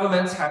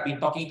 governments have been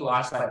talking to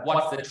us like,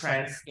 what's the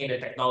trends in the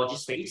technology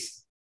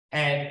space?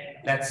 And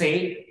let's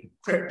say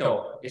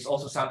crypto is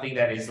also something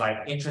that is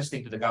like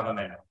interesting to the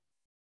government.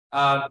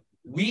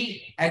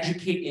 We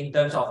educate in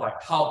terms of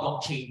like how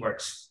blockchain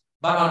works,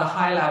 but on a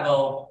high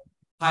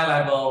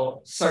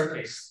level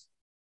surface.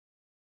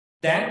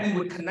 Then we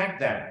would connect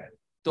them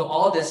to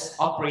all these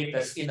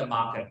operators in the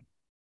market.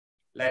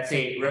 Let's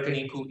say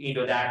Reckoning,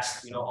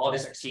 Indonesia, all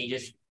these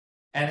exchanges,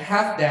 and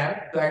have them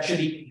to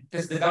actually,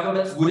 because the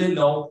governments wouldn't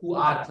know who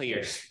are the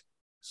players.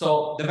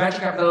 So the venture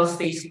capital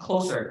stays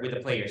closer with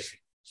the players.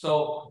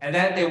 So, and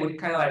then they would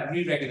kind of like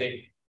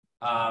re-regulate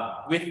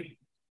with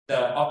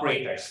the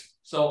operators.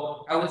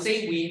 So I would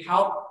say we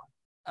help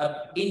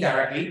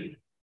indirectly,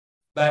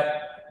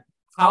 but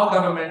how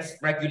governments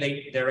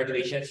regulate their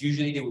regulations,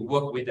 usually they will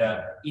work with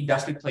the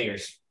industry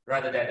players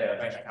rather than the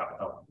venture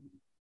capital.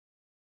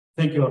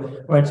 Thank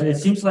you. But it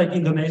seems like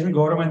Indonesian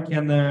government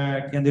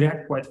can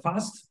react quite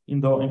fast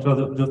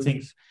into the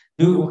things.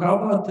 How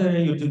about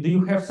you? Do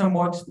you have some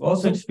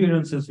also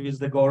experiences with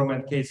the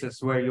government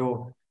cases where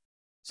you?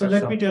 So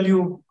let me tell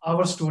you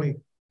our story,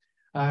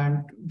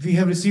 and we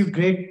have received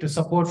great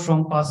support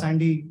from Pa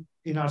Sandy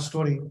in our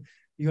story.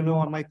 You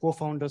know, my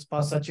co-founders,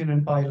 Pa Sachin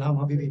and Pa Ilham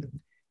Habibi.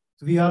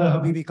 We are a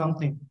Habibi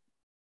company.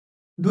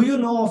 Do you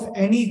know of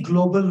any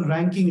global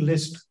ranking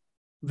list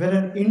where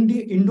an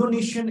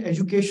Indonesian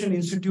education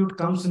institute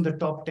comes in the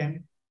top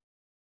 10?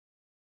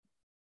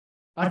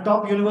 Our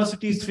top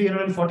university is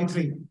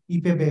 343,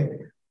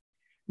 IPB.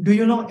 Do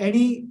you know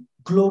any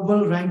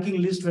global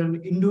ranking list where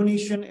an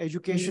Indonesian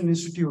education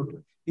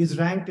institute is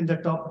ranked in the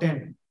top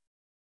 10?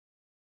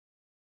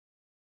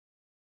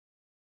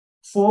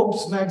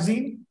 Forbes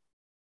magazine,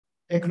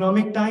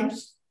 Economic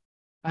Times,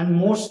 and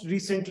most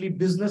recently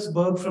Business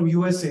Berg from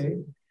USA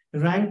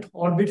ranked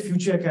Orbit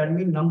Future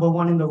Academy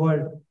 #1 in the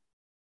world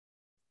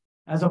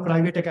as a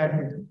private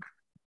academy.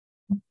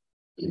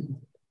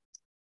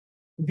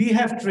 We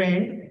have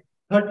trained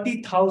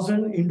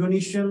 30,000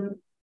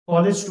 Indonesian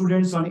college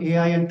students on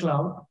AI and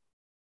cloud.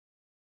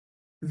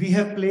 We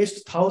have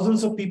placed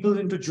thousands of people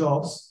into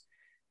jobs.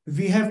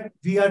 We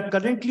are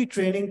currently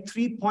training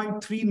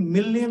 3.3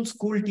 million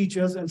school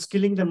teachers and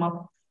skilling them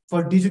up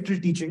for digital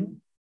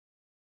teaching.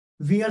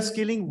 We are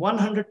skilling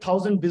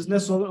 100,000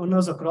 business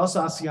owners across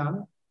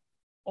ASEAN.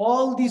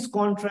 All these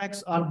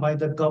contracts are by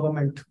the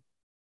government.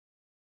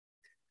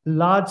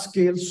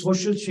 Large-scale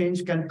social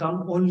change can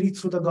come only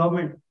through the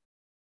government.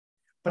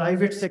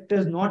 Private sector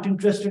is not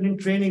interested in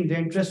training, they're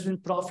interested in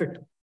profit.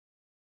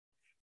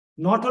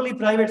 Not only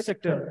private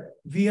sector,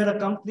 we are a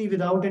company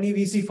without any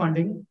VC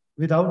funding,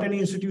 without any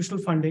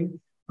institutional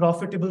funding,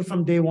 profitable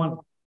from day one.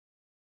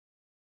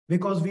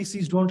 Because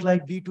VCs don't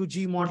like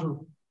B2G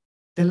model.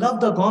 They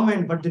love the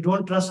government, but they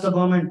don't trust the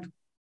government.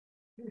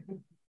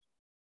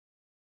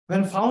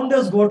 When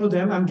founders go to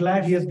them, I'm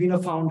glad he has been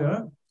a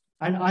founder,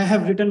 and I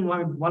have written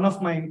one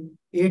of my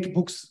 8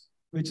 books,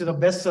 which is a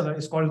bestseller.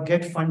 It's called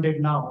Get Funded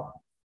Now.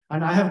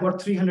 And I have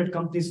got 300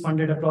 companies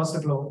funded across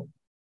the globe.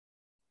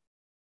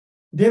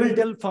 They will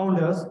tell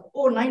founders,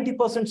 oh,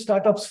 90%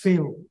 startups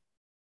fail.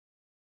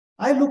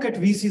 I look at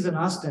VCs and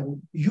ask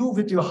them, you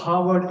with your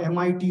Harvard,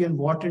 MIT, and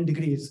Wharton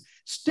degrees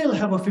still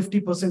have a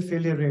 50%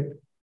 failure rate.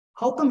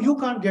 How come you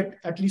can't get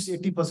at least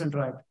 80%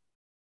 right?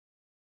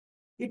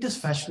 It is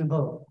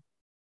fashionable.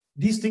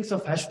 These things are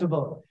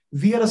fashionable.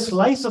 We are a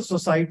slice of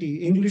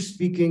society,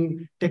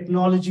 English-speaking,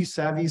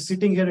 technology-savvy,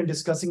 sitting here and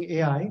discussing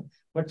AI.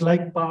 But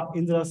like Pa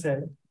Indra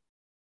said,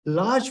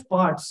 large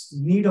parts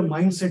need a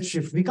mindset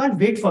shift. We can't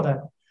wait for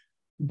that.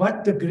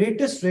 But the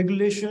greatest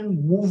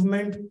regulation,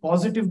 movement,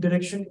 positive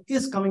direction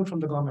is coming from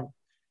the government.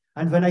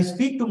 And when I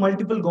speak to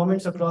multiple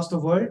governments across the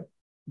world,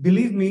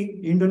 believe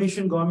me,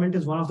 Indonesian government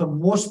is one of the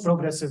most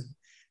progressive.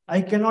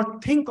 I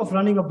cannot think of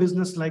running a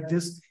business like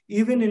this,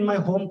 even in my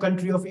home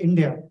country of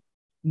India.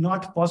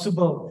 Not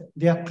possible.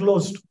 They are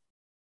closed.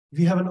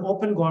 We have an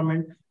open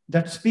government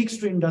that speaks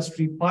to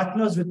industry,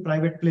 partners with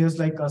private players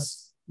like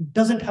us. It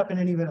doesn't happen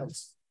anywhere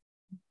else.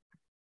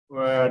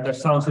 That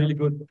sounds really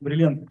good.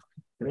 Brilliant.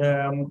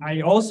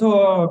 I also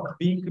a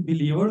big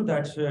believer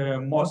that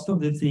most of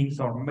the things,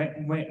 or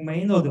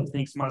main of the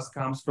things, must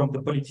come from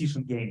the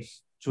politician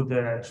gains to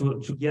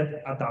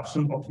get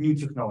adoption of new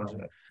technology.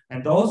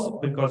 And also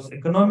because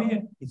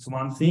economy is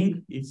one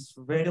thing, it's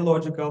very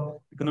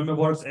logical. Economy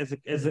works as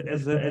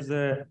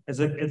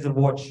a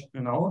watch,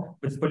 you know.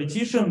 But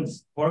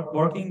politicians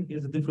working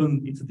is a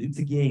different. It's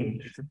a game.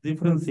 It's a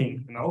different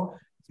thing, you know.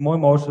 It's more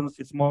emotions.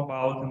 It's more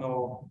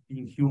about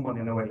being human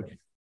in a way.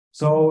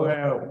 So,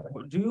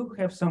 do you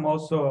have some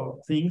also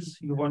things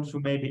you want to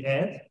maybe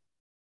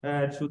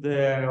add to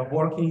the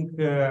working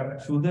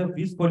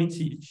with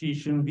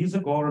politicians, with the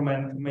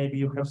government? Maybe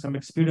you have some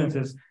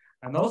experiences,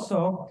 and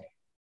also,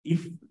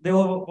 if there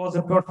was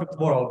a perfect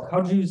world,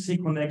 how do you see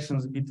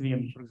connections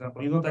between, for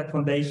example, INOTEK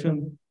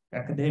Foundation,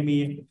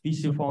 academy,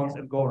 VC funds,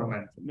 and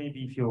government?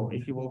 Maybe if you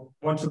will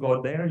want to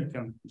go there, you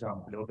can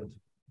jump a little bit.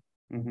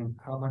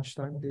 How much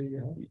time do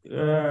you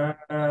have?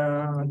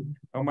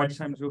 How much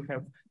time do you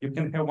have? You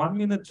can have 1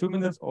 minute, 2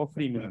 minutes, or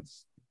 3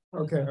 minutes.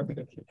 Okay.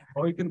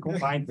 Or you can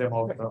combine them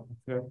also.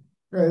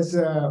 Because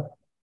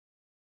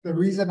the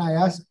reason I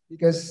ask,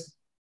 because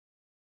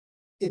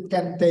it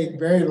can take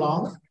very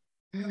long,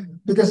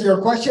 because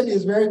your question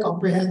is very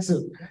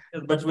comprehensive.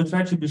 Yes, but we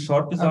try to be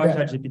short without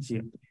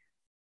ChatGPT.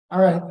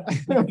 All right.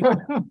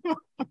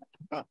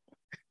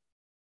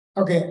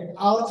 Okay,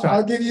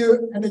 I'll give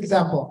you an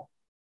example.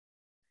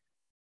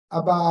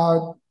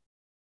 About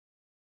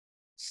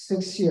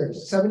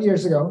 7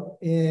 years ago,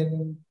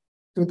 in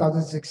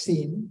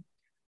 2016,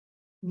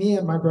 me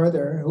and my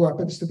brother, who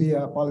happens to be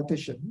a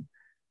politician,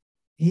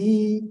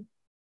 he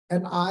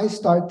and I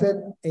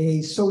started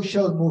a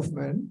social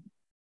movement.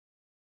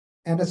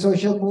 And a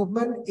social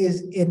movement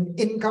is in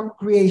income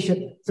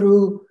creation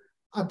through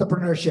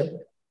entrepreneurship.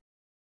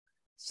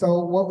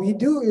 So what we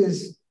do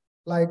is,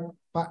 like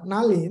Pak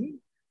Nalin,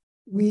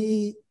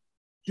 we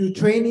do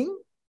training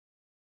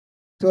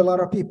to a lot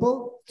of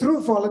people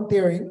through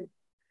volunteering.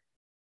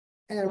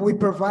 And we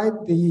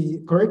provide the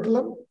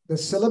curriculum, the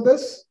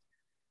syllabus,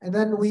 and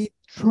then we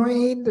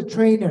train the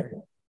trainer.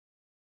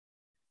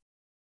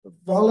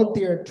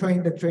 Volunteer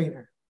train the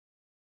trainer.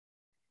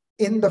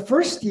 In the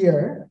first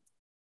year,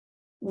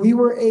 we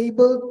were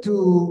able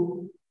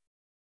to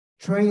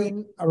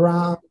train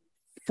around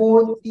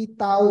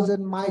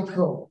 40,000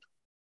 micro,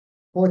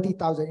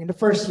 40,000 in the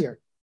first year.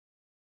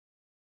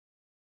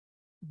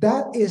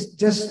 That is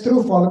just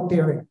through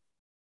volunteering,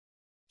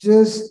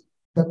 just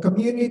the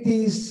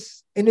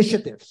community's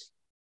initiatives.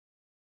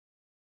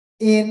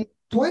 In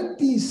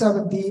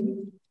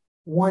 2017,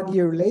 1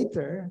 year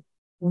later,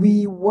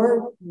 we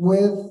worked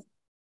with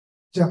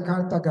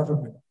Jakarta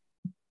government.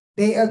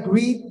 They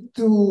agreed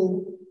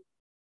to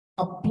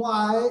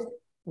apply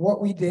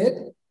what we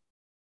did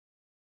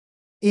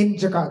in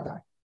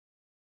Jakarta.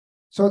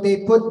 So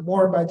they put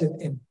more budget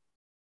in.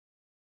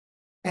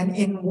 And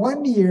in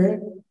 1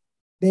 year,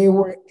 they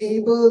were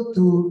able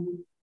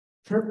to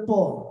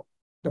triple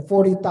the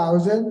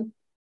 40,000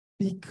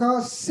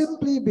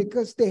 simply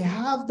because they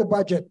have the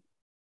budget.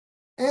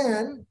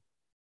 And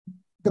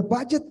the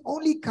budget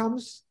only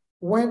comes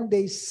when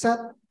they set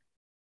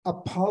a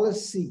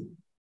policy,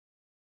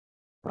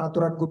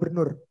 peraturan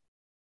gubernur,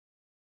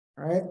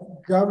 right?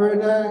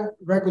 Governor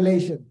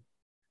regulation.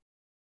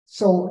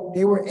 So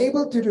they were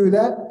able to do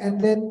that and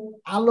then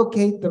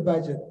allocate the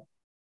budget.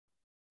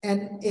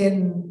 And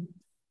in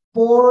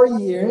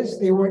 4 years,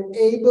 they were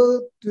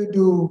able to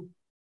do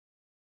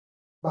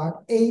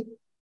about 8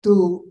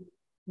 to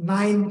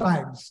 9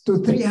 times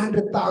to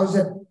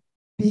 300,000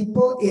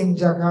 people in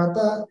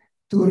Jakarta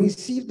to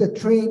receive the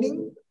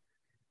training,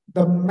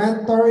 the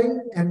mentoring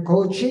and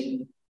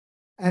coaching,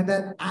 and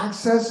then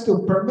access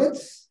to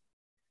permits,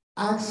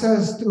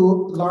 access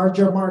to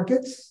larger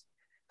markets,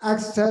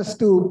 access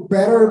to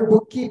better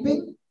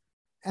bookkeeping,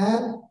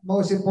 and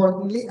most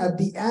importantly, at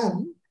the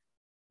end,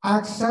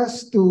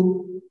 access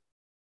to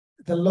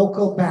the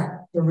local bank,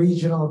 the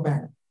regional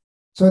bank.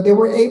 So they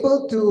were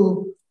able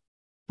to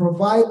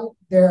provide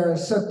their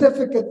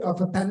certificate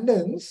of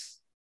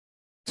attendance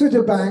to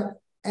the bank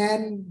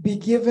and be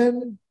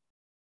given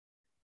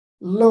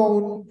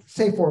loan,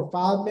 say for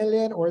 5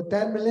 million or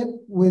 10 million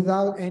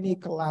without any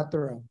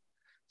collateral.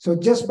 So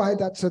just by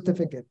that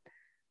certificate.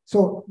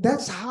 So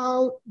that's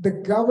how the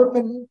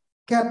government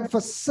can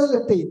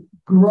facilitate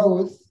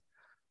growth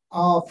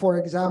of, for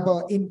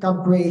example,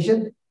 income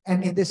creation.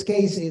 And in this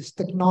case, it's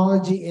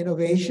technology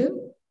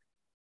innovation.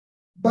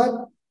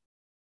 But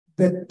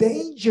the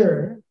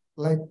danger,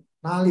 like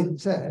Nalin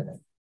said,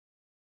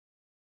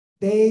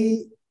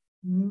 they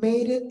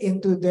made it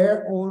into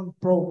their own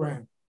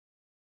program,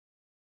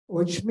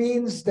 which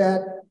means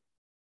that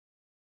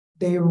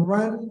they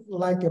run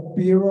like a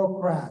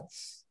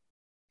bureaucrats,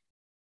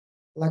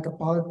 like a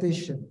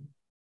politician.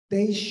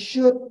 They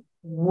should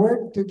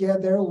work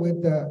together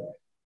with the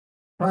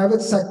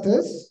private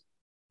sectors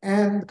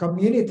and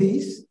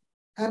communities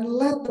and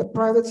let the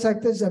private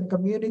sectors and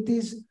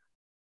communities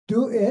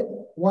do it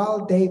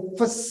while they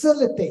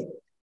facilitate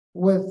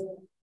with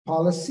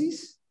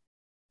policies,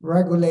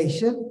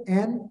 regulation,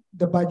 and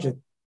the budget.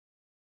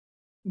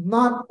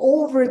 Not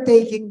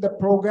overtaking the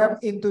program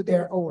into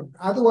their own.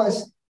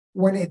 Otherwise,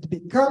 when it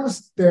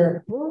becomes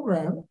their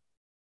program,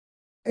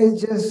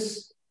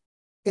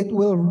 it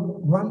will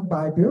run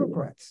by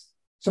bureaucrats.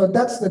 So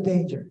that's the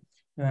danger.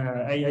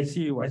 I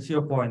see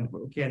your point.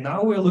 Okay,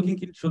 now we're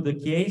looking into the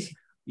case.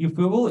 If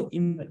we will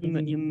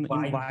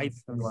invite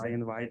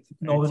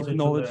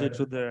technology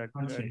to the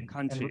country,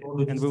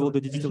 and we will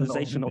do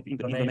digitalization of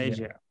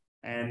Indonesia,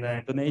 and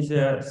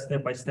Indonesia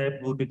step by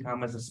step will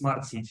become as a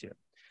smart city.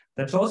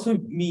 That also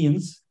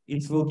means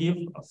it will give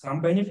some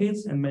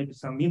benefits and maybe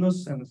some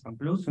minus and some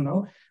plus, you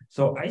know.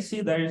 So I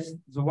see there is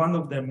one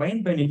of the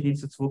main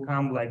benefits. It will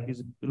come like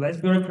with less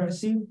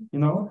bureaucracy, you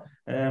know,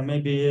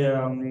 maybe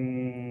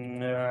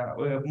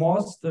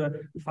most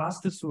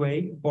fastest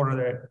way for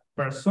the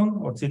person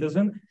or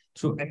citizen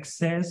to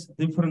access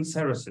different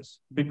services.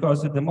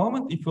 Because at the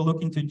moment, if you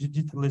look into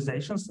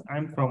digitalizations,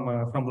 I'm from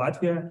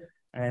Latvia.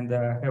 And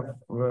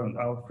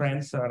our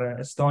friends are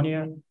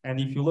Estonia. And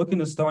if you look in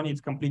Estonia,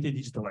 it's completely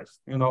digitalized.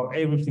 You know,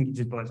 everything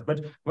digitalized.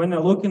 But when I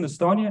look in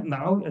Estonia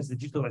now as the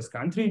digitalized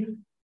country,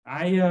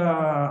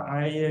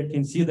 I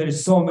can see there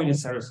is so many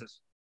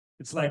services.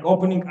 It's like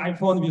opening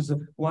iPhone with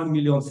 1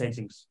 million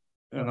settings,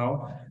 you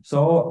know.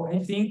 So I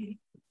think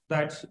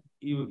that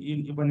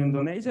when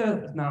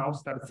Indonesia now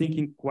start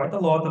thinking quite a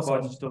lot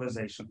about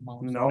digitalization,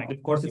 you know,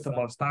 of course it's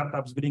about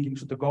startups bringing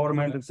to the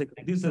government and say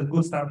this is a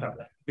good startup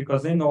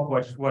because they know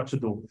what to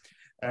do.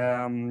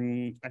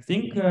 I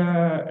think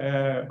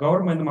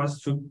government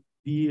must should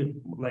be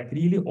like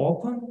really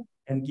open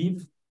and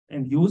give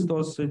and use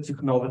those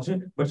technology,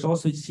 but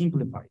also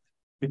simplified.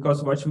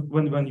 Because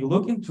when you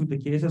look into the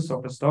cases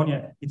of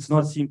Estonia, it's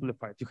not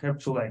simplified. You have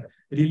to like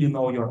really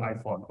know your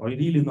iPhone or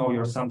really know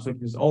your Samsung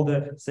with all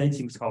the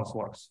settings, how it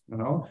works, you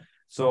know?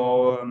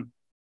 So,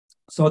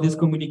 so this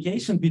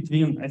communication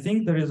between, I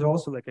think there is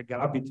also like a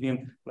gap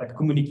between like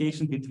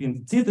communication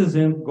between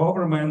citizen,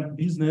 government,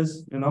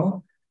 business, you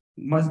know?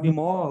 must be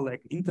more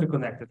like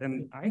interconnected.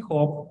 And I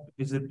hope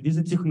with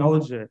the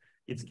technology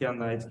it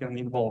can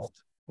evolve.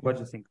 What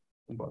do you think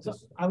about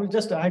this? I will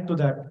just add to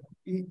that.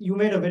 You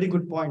made a very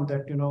good point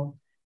that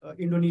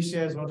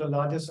Indonesia is one of the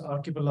largest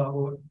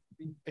archipelago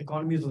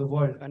economies of the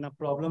world, and our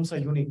problems are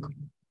unique.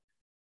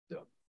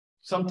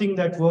 Something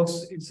that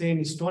works, say, in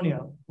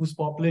Estonia, whose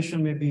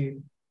population may be,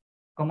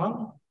 come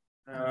on?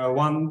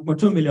 1 or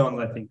 2 million,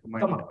 I think.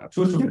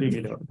 2 to 3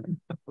 million.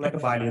 Like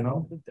Bali,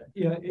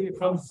 Yeah,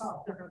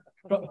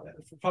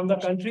 from the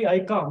country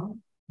I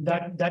come,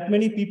 that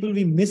many people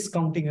we miss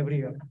counting every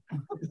year.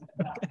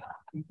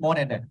 More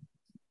than that.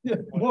 Yeah,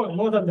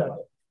 more than that.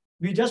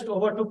 We just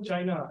overtook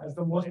China as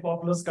the most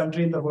populous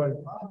country in the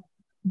world.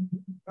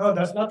 Oh,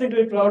 that's nothing to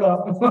be proud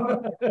of.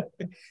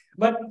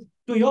 But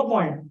to your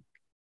point,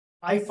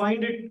 I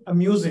find it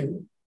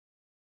amusing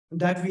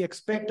that we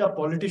expect our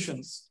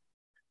politicians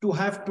to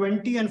have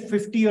 20 and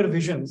 50-year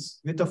visions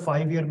with a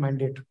 5-year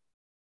mandate.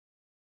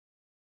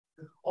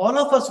 All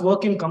of us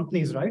work in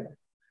companies, right?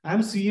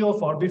 I'm CEO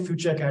of Orbit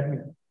Future Academy.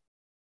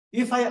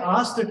 If I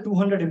ask the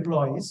 200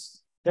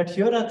 employees that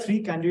here are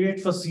 3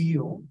 candidates for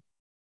CEO,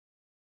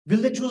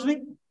 will they choose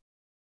me?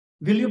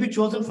 Will you be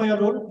chosen for your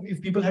role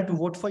if people had to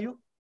vote for you?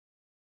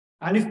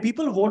 And if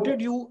people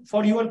voted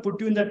for you and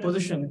put you in that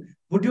position,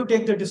 would you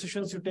take the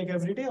decisions you take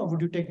every day, or would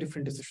you take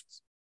different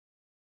decisions?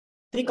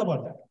 Think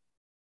about that.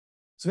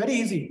 It's very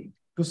easy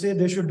to say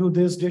they should do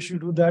this, they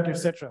should do that,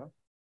 etc.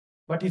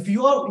 But if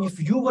you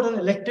were an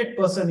elected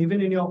person,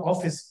 even in your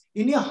office,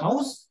 in your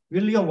house,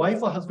 will your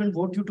wife or husband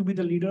vote you to be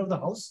the leader of the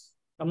house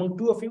among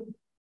 2 of you?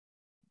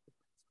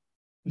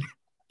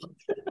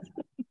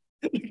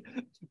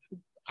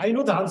 I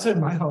know the answer in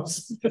my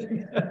house.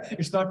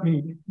 It's not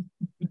me.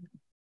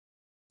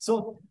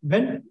 So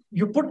when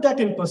you put that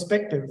in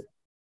perspective,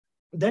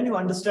 then you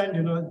understand,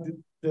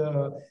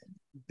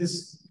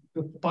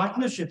 the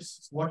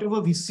partnerships, whatever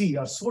we see,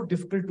 are so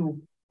difficult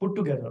to put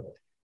together.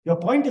 Your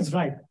point is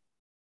right.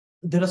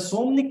 There are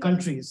so many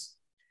countries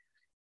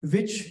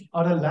which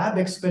are a lab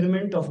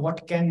experiment of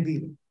what can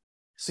be.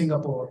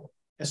 Singapore,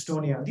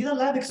 Estonia, these are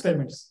lab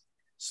experiments.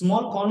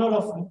 Small corner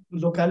of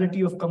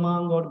locality of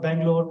Kamang or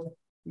Bangalore,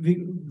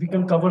 we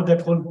can cover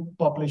that whole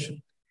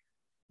population.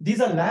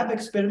 These are lab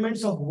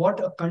experiments of what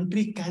a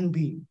country can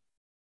be,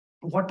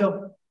 what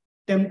a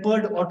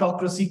tempered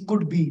autocracy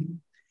could be.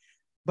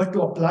 But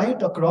to apply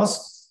it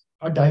across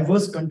a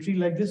diverse country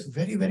like this,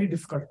 very, very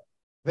difficult,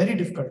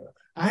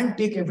 and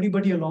take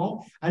everybody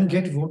along and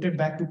get voted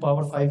back to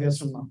power 5 years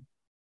from now.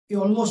 It's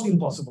almost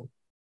impossible.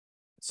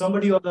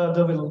 Somebody or the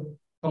other will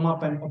come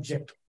up and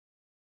object.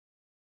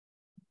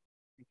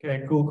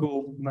 Okay,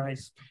 cool,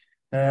 nice.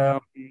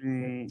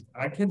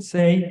 I can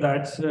say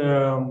that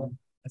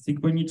I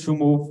think we need to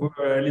move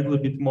a little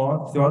bit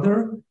more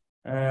further,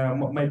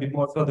 maybe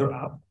more further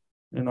up,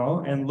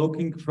 and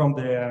looking from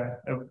the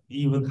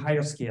even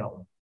higher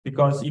scale.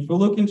 Because if we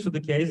look into the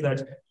case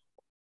that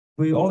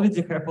we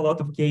already have a lot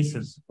of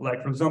cases,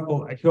 like for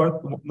example, I heard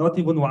not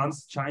even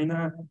once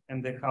China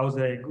and how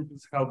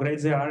great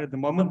they are at the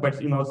moment,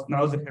 but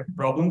now they have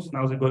problems,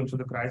 now they're going through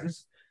the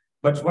crisis.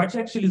 But what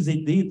actually they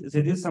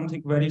did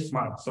something very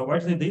smart. So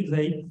what they did,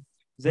 they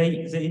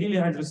really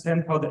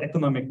understand how the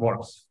economic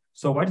works.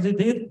 So what they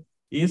did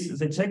is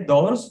they check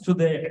dollars to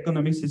the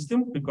economic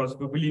system, because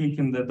we're living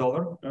in the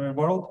dollar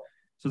world.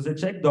 So they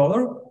check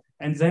dollar,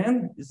 and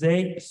then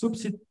they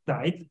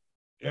subsidize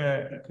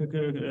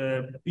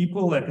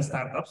people like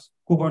startups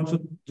who want to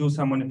do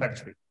some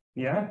manufacturing.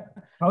 Yeah.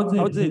 How they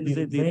just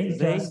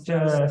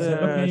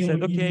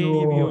said, okay,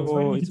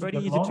 it's very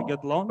easy to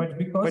get loan, but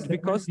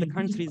because the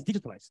country is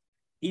digitalized,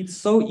 it's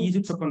so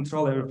easy to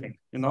control everything,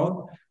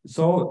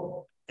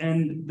 So,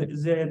 and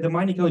the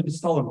money can be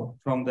stolen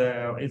from the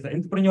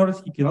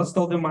entrepreneurs. He cannot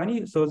steal the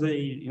money, so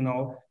they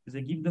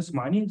give this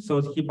money.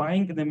 So he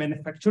buying the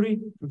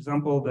manufacturing, for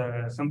example,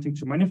 something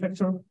to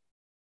manufacture,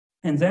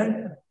 and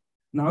then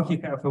now he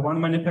have one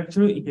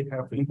manufacturer, he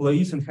have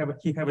employees, and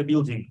he have a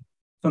building.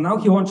 So now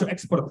he wants to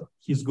export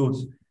his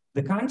goods.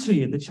 The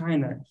country, the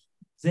China,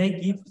 they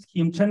give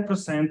him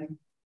 10%,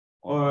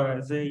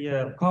 or they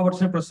cover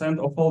 10%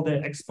 of all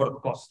the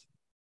export cost.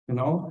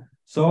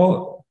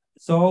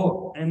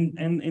 So and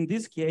in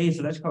this case,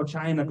 that's how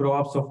China grow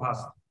up so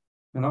fast.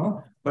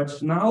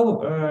 But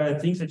now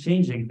things are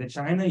changing. The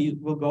China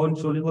will go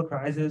into a little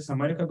crisis.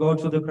 America go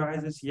into the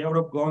crisis.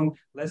 Europe going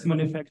less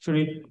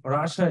manufacturing.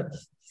 Russia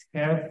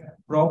have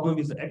problem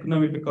with the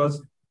economy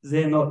because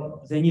they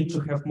need to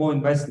have more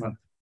investment,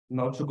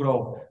 to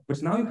grow.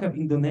 But now you have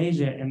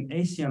Indonesia and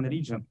Asean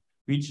region,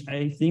 which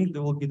I think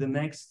there will be the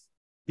next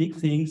big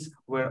things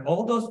where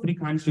all those 3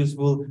 countries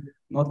will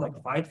not like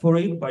fight for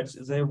it, but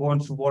they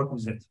want to work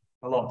with it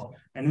a lot.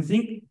 And I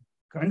think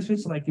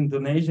countries like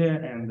Indonesia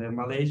and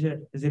Malaysia,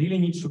 they really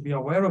need to be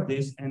aware of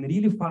this and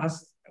really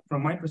fast,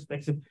 from my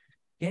perspective,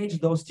 catch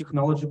those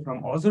technology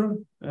from other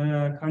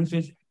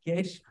countries,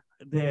 catch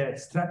the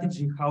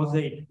strategy, how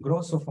they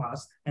grow so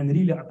fast, and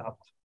really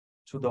adapt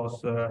to those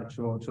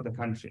to the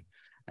country.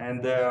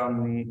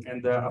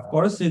 And of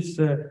course, it's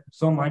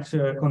so much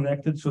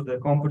connected to the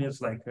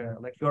companies like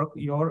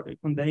your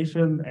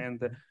foundation and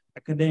the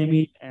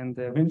academy and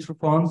venture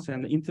funds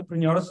and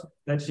entrepreneurs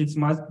that it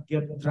must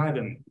get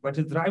driven, but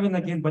it's driven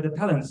again by the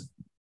talents.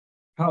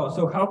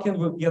 How can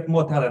we get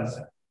more talents?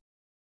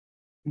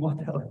 More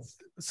talents.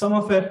 Some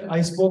of it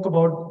I spoke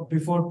about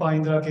before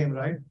Indra came,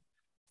 right?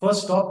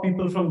 First, stop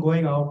people from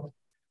going out.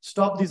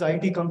 Stop these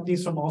IT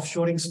companies from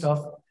offshoring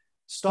stuff.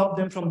 Stop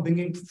them from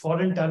bringing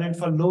foreign talent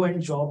for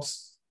low-end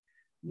jobs.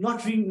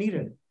 Not really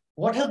needed.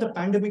 What has the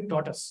pandemic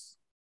taught us?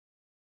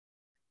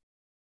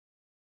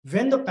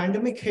 When the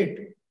pandemic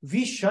hit,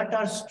 we shut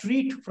our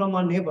street from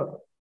our neighbor.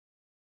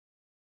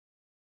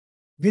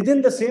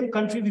 Within the same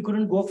country, we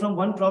couldn't go from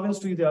one province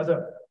to the other.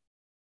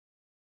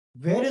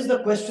 Where is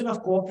the question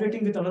of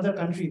cooperating with another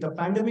country? The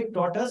pandemic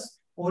taught us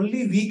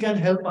only we can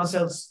help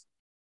ourselves.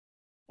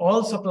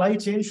 All supply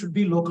chain should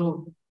be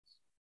local.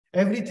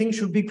 Everything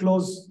should be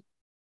close.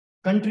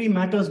 Country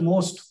matters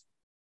most.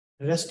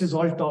 Rest is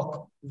all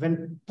talk.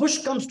 When push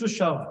comes to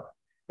shove,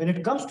 when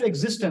it comes to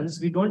existence,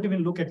 we don't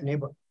even look at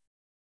neighbor.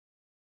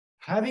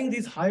 Having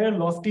these higher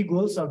lofty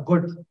goals are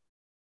good.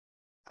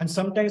 And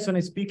sometimes when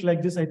I speak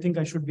like this, I think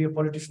I should be a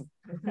politician.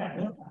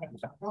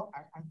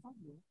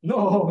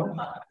 No.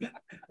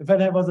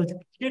 When I was a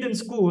kid in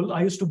school,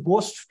 I used to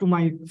boast to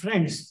my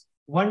friends,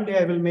 one day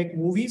I will make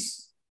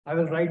movies, I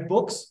will write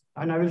books,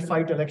 and I will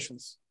fight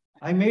elections.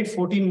 I made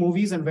 14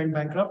 movies and went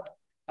bankrupt.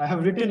 I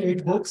have written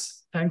 8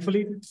 books,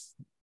 thankfully.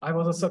 I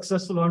was a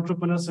successful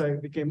entrepreneur, so I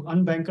became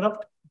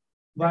unbankrupt.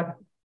 But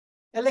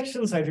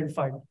elections I didn't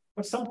fight.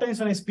 But sometimes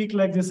when I speak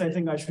like this, I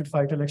think I should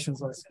fight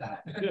elections also.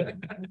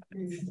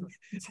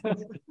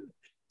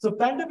 So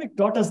pandemic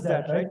taught us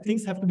that, right?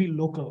 Things have to be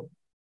local.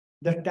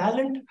 The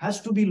talent has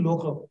to be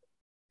local.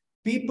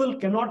 People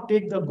cannot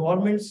take the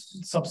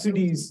government's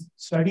subsidies,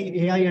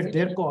 study AI at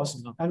their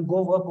cost, and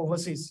go work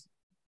overseas.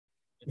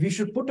 We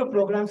should put a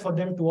program for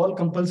them to all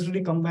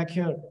compulsorily come back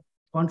here,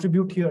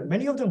 contribute here.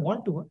 Many of them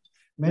want to.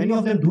 Many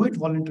of them do it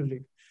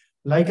voluntarily.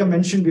 Like I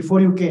mentioned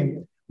before you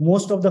came,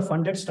 most of the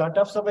funded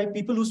startups are by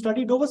people who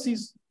studied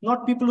overseas,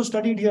 not people who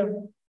studied here.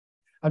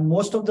 And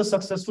most of the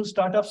successful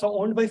startups are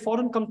owned by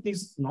foreign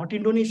companies, not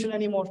Indonesian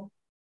anymore.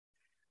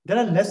 There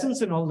are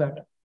lessons in all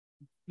that.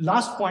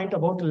 Last point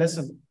about the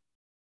lesson.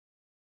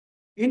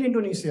 In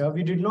Indonesia,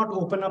 we did not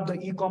open up the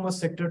e-commerce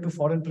sector to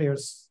foreign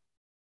players.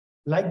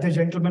 Like the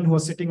gentleman who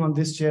was sitting on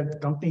this chair, the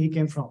company he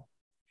came from.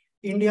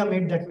 India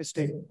made that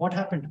mistake. What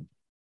happened?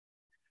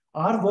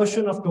 Our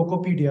version of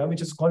Tokopedia,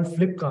 which is called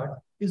Flipkart,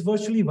 is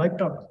virtually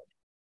wiped out.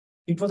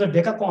 It was a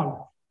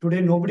decacorn.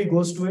 Today, nobody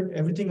goes to it.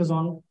 Everything is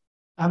on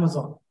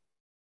Amazon.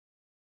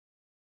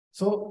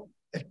 So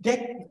tech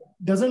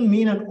doesn't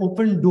mean an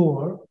open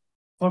door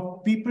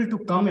for people to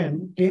come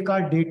in, take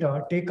our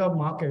data, take our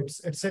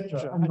markets,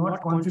 etc., and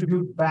not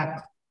contribute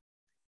back.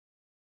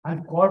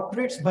 And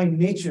corporates by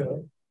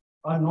nature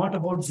are not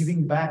about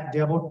giving back,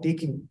 they're about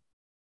taking.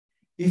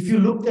 If you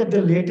looked at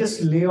the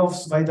latest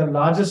layoffs by the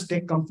largest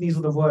tech companies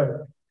of the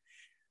world,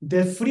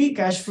 their free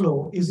cash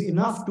flow is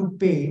enough to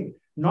pay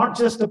not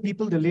just the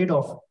people they laid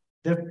off,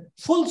 their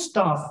full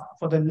staff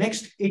for the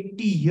next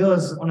 80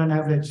 years on an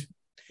average.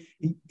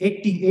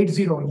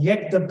 80,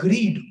 yet the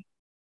greed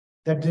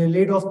that they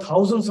laid off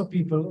thousands of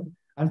people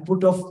and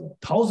put off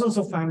thousands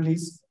of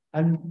families,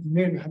 and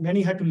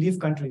many had to leave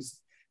countries.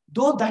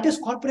 Though that is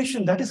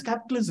corporation, that is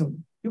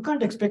capitalism. You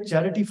can't expect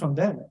charity from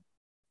them.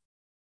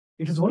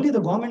 It is only the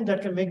government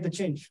that can make the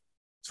change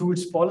through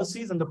its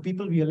policies and the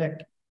people we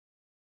elect.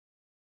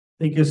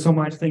 Thank you so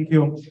much. Thank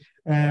you.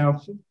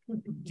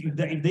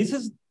 This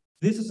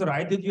is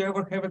right. Did you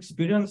ever have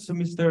experience,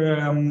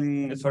 Mr.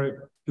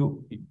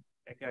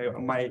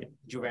 My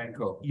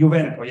Juvenco.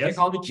 Yes. They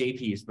call it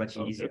JPs, but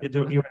easier.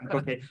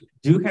 Okay.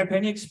 Do you have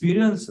any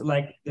experience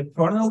like the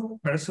foreign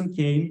person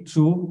came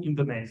to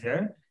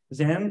Indonesia,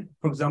 then,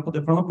 for example,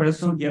 the foreign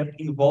person get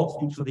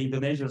involved into the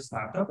Indonesian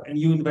startup and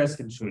you invest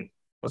into it,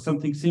 or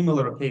something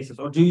similar cases?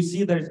 Or do you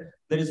see there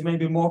is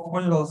maybe more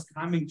foreigners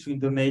coming to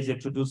Indonesia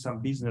to do some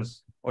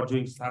business or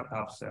doing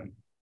startups? And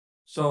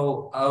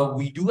so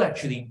we do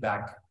actually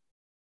back,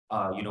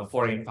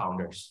 foreign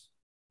founders.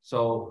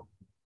 So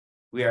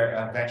we are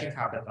a venture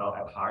capital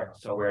at heart,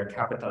 so we're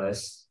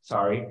capitalists.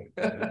 Sorry.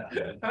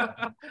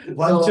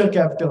 Venture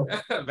capital.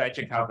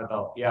 Venture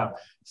capital, yeah.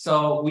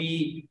 So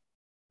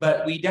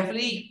but we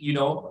definitely,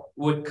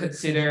 would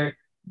consider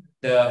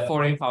the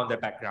foreign founder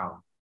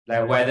background,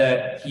 like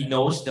whether he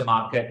knows the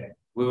market.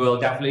 We will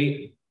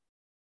definitely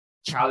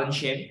challenge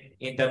him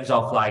in terms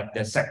of like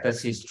the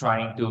sectors he's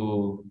trying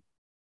to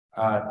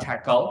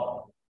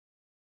tackle,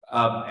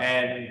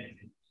 and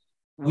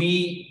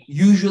we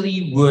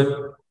usually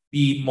would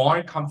be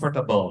more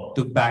comfortable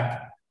to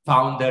back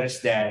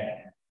founders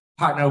that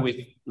partner with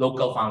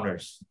local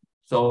founders.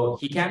 So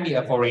he can be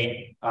a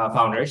foreign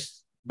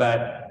founders,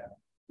 but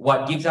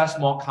what gives us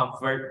more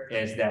comfort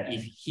is that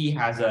if he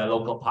has a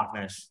local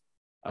partners.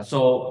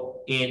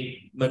 So in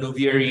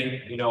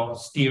maneuvering,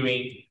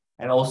 steering,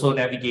 and also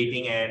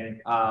navigating,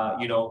 and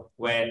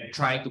when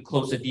trying to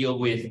close a deal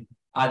with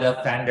other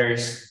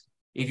vendors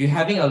if you're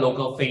having a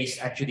local face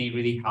actually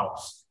really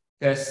helps.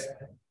 Because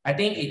I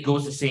think it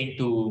goes the same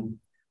to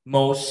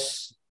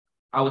most,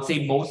 I would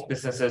say most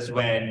businesses.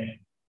 When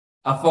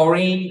a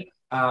foreign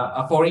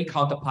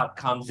counterpart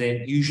comes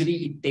in, usually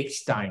it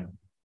takes time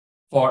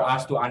for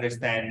us to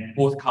understand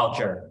both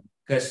culture.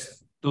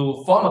 Because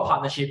to form a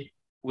partnership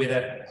with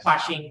a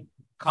clashing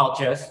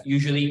cultures,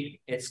 usually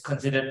it's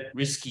considered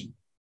risky,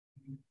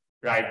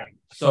 right?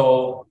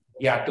 So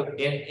yeah,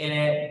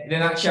 in a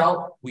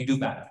nutshell, we do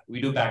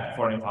back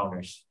foreign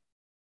founders.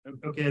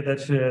 Okay,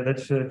 that's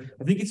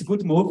I think it's a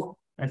good move.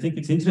 I think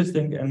it's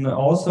interesting, and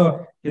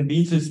also can be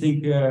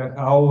interesting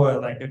how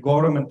like a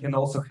government can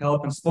also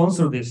help and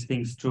sponsor these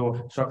things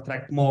to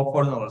attract more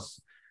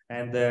foreigners,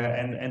 and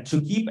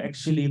to keep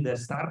actually the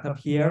startup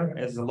here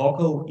as a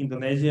local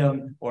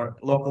Indonesian or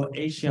local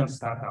Asian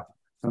startup.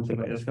 Something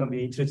like it's going to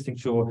be interesting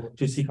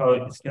to see how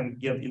it can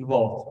get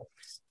involved.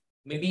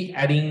 Maybe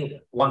adding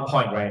one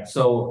point, right?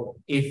 So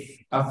if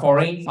a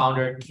foreign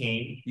founder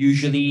came,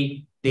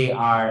 usually they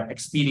are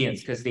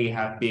experienced because they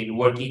have been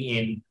working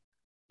in,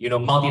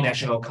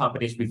 multinational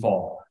companies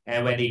before.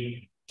 And when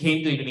they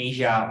came to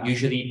Indonesia,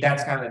 usually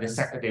that's kind of the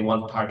sector they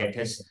want to target,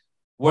 because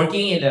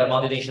working in a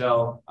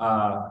multinational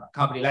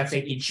company, let's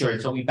say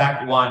insurance. So we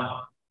backed one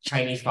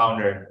Chinese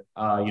founder,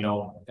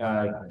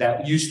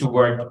 that used to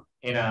work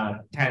in a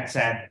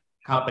Tencent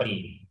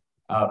company,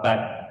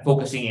 but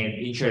focusing in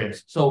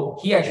insurance. So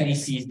he actually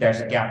sees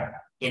there's a gap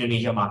in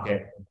Indonesia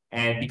market.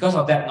 And because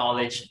of that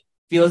knowledge,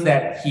 feels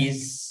that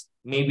he's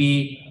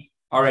maybe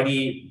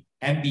already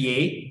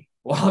MBA,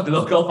 while the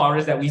local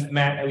founders that we've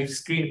met and we've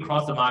screened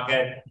across the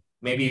market,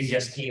 maybe it's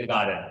just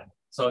kindergarten.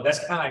 So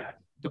that's kind of like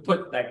to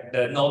put like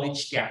the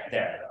knowledge gap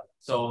there.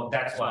 So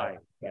that's why.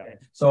 Yeah.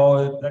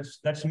 So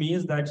that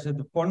means that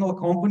the foreign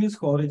companies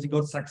who already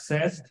got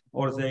success,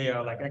 or they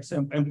are like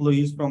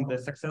ex-employees from the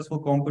successful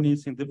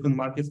companies in different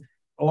markets,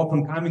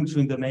 often coming to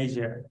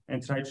Indonesia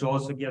and try to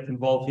also get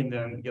involved in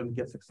them and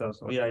get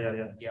successful.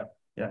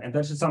 Yeah, and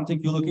that's something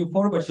you're looking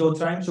for, but you're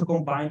trying to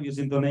combine with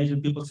Indonesian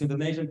people, so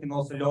Indonesian can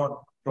also learn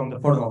from the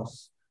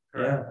foreigners.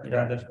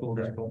 Yeah, that's cool.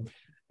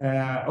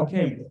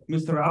 Okay,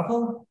 Mr.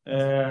 Raffel,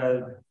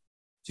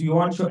 do you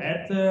want to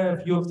add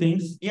a few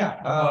things?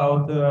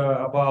 About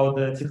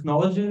the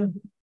technology?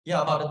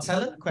 Yeah, about the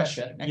talent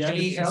question.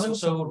 Actually, it's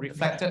also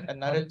reflected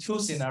another two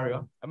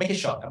scenario. I'll make it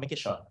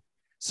short.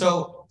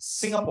 So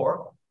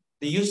Singapore,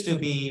 they used to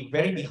be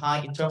very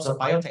behind in terms of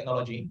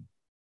biotechnology.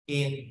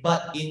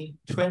 But in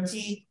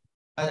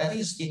I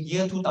think it's in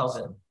year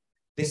 2000,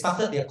 they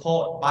started their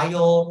called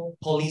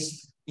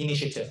Biopolis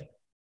Initiative.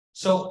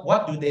 So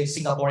what do the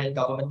Singaporean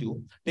government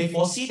do? They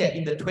foresee that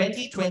in the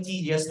 2020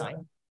 years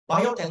time,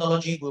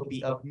 biotechnology will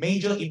be a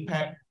major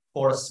impact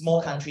for a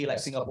small country like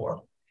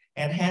Singapore.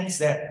 And hence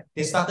that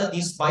they started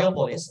this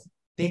Biopolis.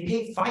 They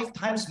pay 5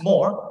 times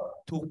more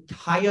to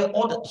hire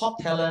all the top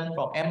talent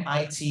from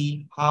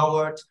MIT,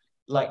 Harvard,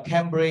 like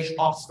Cambridge,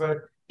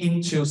 Oxford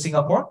into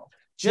Singapore,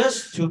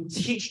 just to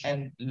teach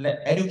and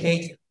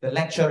educate the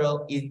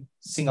lecturer in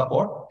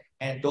Singapore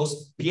and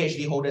those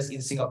PhD holders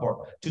in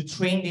Singapore to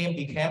train them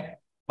become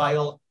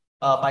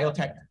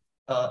biotech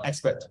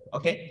expert.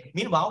 Okay.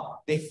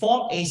 Meanwhile, they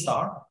form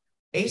A-Star.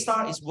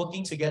 A-Star is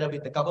working together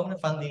with the government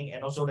funding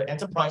and also the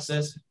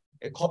enterprises,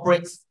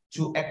 corporates,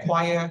 to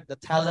acquire the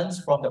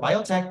talents from the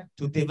biotech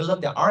to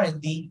develop their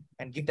R&D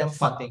and give them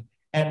funding.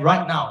 And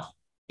right now,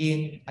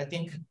 I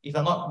think, if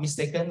I'm not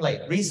mistaken,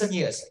 like recent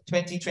years,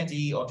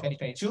 2020 or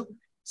 2022,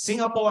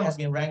 Singapore has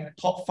been ranked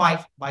top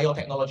 5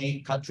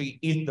 biotechnology country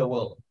in the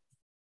world.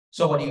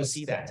 So what do you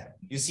see that?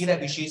 You see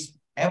that which is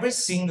every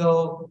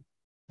single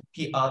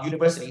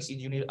universities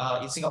in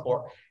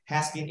Singapore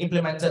has been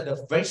implemented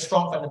the very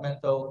strong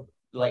fundamental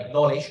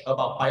knowledge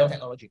about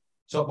biotechnology.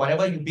 So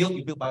whatever you build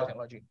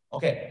biotechnology.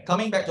 Okay,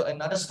 coming back to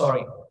another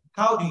story.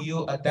 How do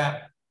you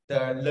adapt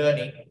the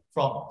learning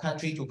from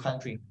country to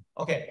country?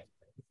 Okay.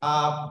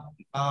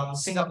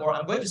 Singapore,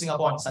 I'm going to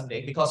Singapore on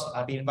Sunday because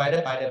I've been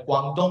invited by the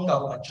Guangdong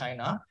government,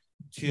 China,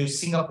 to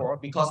Singapore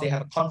because they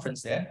have a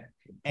conference there.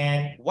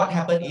 And what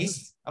happened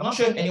is, I'm not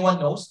sure if anyone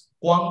knows,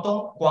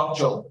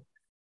 Guangzhou.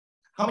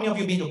 How many of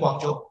you been to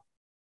Guangzhou?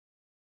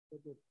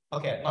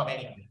 Okay, not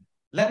many.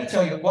 Let me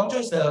tell you, Guangzhou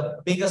is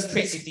the biggest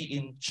trade city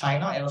in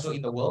China and also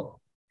in the world.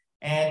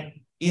 And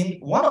in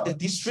one of the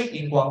districts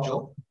in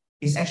Guangzhou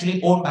is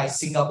actually owned by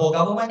Singapore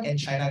government and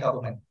China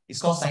government. It's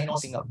called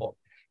Sino-Singapore.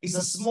 It's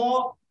a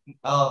small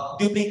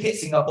duplicate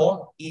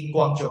Singapore in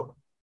Guangzhou.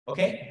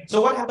 Okay,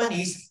 so what happened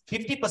is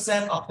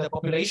 50% of the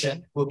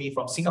population will be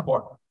from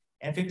Singapore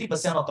and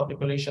 50% of the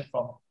population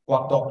from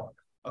Guangdong.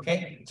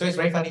 Okay, so it's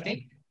very funny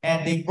thing.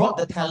 And they brought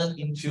the talent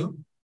into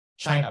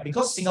China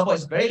because Singapore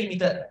is very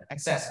limited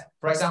access.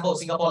 For example,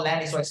 Singapore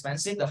land is so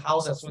expensive, the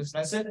house is so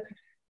expensive,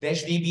 the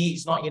HDB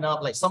is not enough.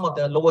 Like some of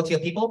the lower tier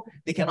people,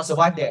 they cannot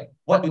survive there.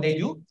 What do?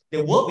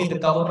 They work with the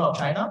government of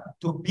China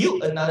to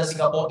build another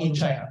Singapore in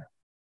China.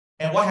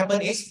 And what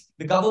happened is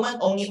the government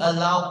only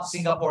allowed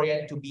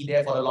Singaporeans to be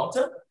there for the long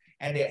term,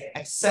 and they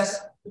access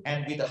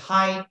and with a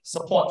high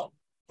support.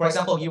 For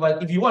example,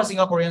 if you are a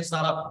Singaporean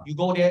startup, you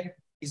go there,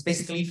 it's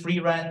basically free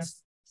rent,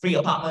 free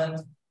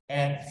apartment,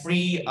 and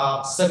free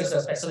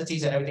services,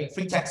 facilities, and everything,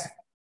 free tax,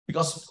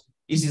 because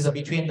this is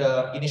between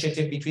the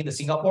initiative between the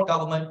Singapore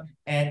government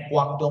and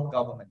Guangdong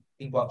government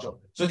in Guangzhou.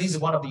 So this is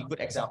one of the good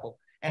example.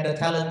 And the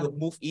talent will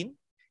move in,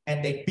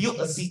 and they build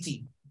a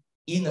city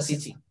in a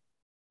city,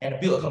 and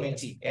build a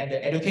community. And the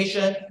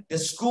education, the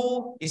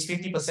school is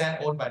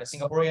 50% owned by the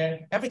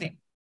Singaporean. Everything,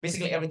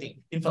 basically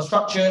everything,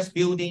 infrastructures,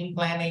 building,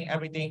 planning,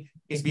 everything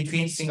is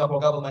between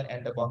Singapore government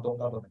and the Guangdong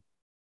government.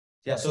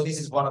 Yeah, so this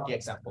is one of the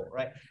example,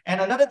 right?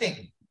 And another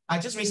thing, I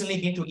just recently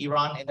been to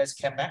Iran and just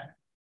came back.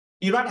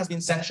 Iran has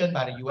been sanctioned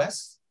by the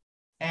US,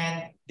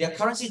 and their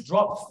currency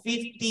dropped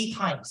 50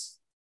 times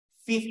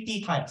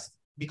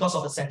because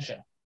of the sanction.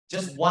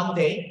 Just one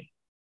day,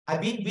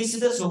 I've been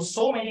visited to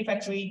so many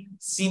factories,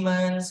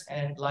 Siemens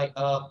and like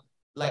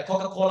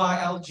Coca-Cola,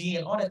 LG,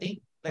 and all that thing,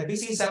 like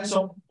basically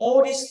Samsung,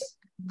 all this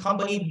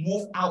company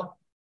moved out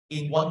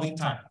in 1 week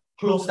time,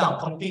 closed down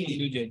completely.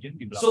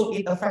 So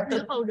it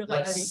affected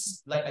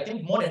like I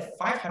think more than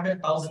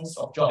 500,000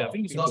 of jobs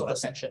because of the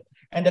sanction.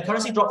 And the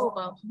currency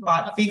dropped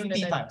by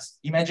 50 times.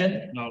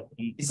 Imagine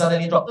it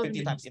suddenly dropped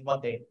 50 times in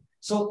 1 day.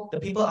 So the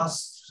people are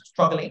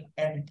struggling,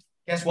 and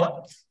guess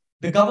what?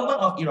 The government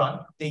of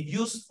Iran, they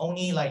use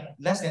only like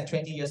less than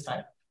 20 years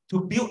time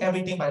to build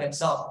everything by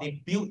themselves.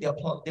 They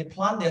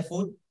plant their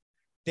food,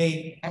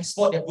 they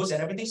export their goods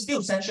and everything,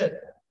 still sanctioned.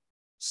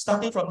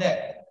 Starting from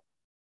there,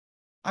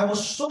 I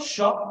was so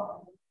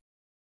shocked.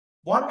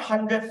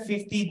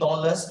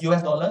 $150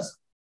 US dollars,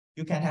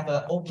 you can have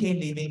an okay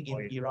living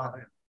in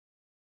Iran.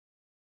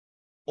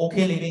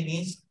 Okay living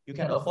means you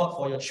can afford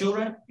for your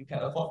children, you can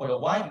afford for your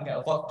wife, you can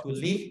afford to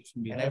live,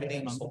 and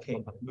everything is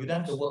okay. You don't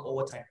have to work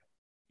overtime.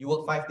 You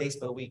work 5 days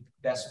per week,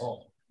 that's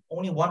all.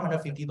 Only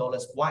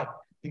 $150. Why?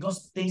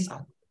 Because things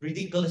are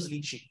ridiculously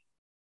cheap.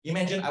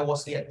 Imagine I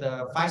was at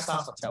the 5-star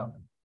hotel.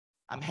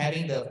 I'm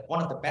having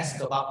one of the best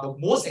kebab, the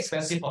most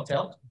expensive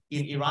hotel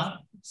in Iran.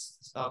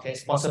 Okay,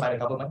 sponsored by the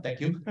government, thank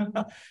you.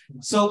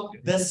 So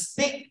the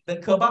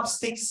kebab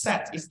stick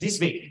set is this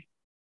big.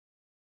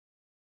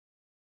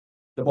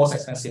 The most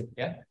expensive,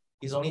 yeah?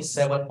 Is only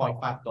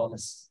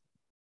 $7.5.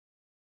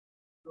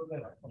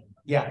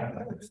 Yeah,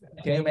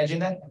 can you imagine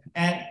that?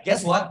 And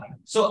guess what?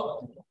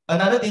 So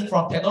another thing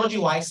from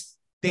technology-wise,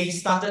 they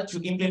started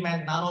to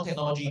implement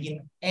nanotechnology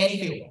in any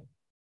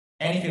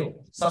field,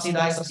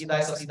 subsidize.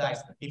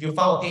 If you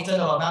file a patent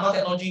about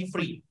nanotechnology,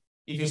 free.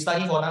 If you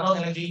study for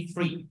nanotechnology,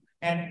 free.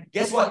 And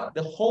guess what?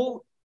 The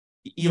whole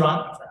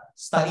Iran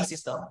study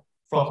system,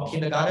 from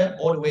kindergarten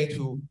all the way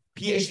to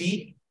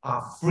PhD,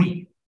 are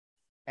free.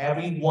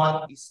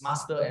 Everyone is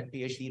master and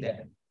PhD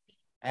there.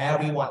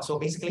 Everyone. So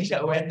basically,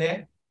 I went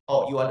there.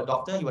 Oh, you are the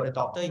doctor, you are the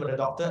doctor, you are the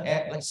doctor,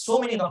 and like so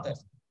many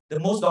doctors. The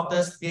most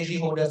doctors, PhD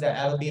holders that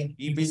I've been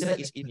visited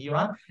is in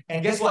Iran.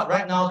 And guess what?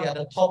 Right now, they are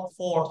the top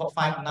 4, top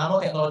 5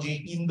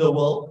 nanotechnology in the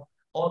world,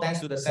 all thanks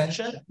to the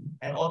sanction.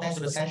 And all thanks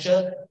to the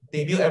sanction,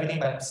 they build everything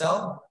by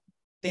themselves.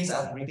 Things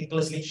are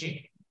ridiculously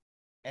cheap.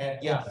 And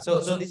yeah, so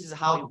this is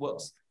how it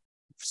works.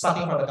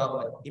 Starting from the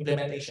government,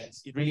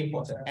 implementations is really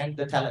important. And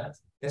the talent.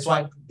 That's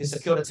why they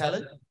secure the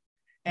talent.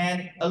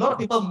 And a lot of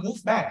people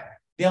move back.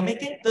 They are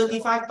making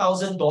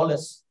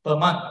 $35,000 per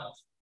month.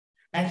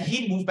 And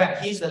he moved back.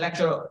 He's the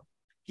lecturer.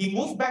 He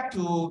moved back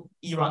to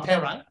Iran,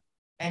 Tehran,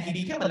 and he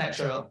became a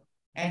lecturer.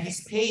 And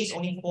his pay is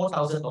only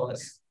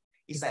 $4,000.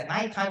 It's like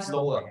 9 times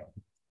lower.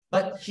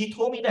 But he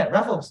told me that,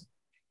 Raffles,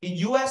 in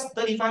US,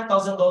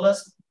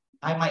 $35,000,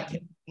 I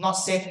might not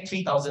save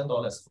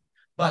 $3,000.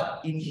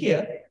 But in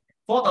here,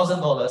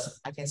 $4,000,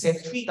 I can save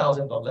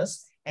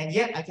 $3,000. And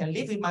yet I can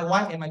live with my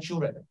wife and my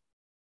children.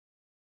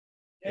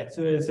 Yeah.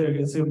 So it's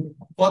 $4,000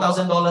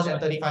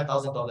 and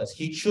 $35,000.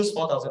 He chose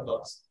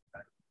 $4,000.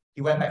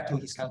 He went back to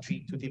his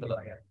country to develop.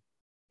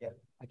 Yeah.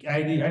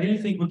 I really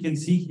think we can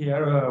see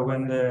here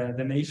when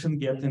the nation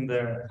gets in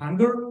the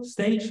hunger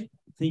stage,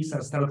 things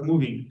are start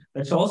moving.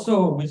 That's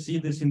also, we see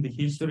this in the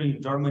history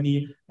in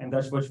Germany, and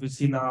that's what we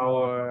see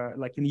now.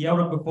 Like in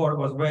Europe before, it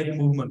was very big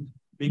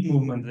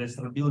movement. They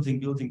start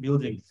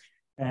building.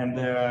 And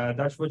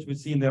that's what we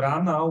see in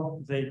Iran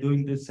now. They're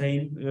doing the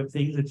same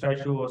things. They try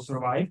to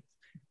survive.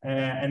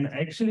 And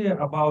actually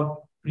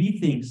about 3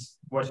 things,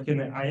 what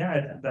can I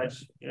add? That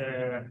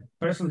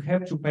person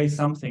have to pay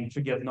something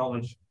to get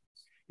knowledge.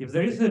 If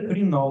there is a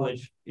free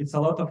knowledge, it's a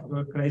lot of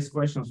crazy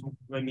questions.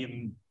 I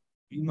mean,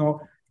 you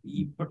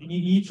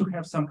need to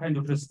have some kind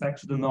of respect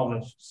to the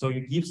knowledge. So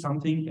you give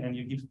something and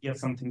you get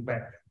something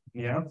back.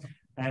 Yeah.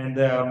 And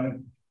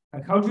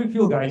how do you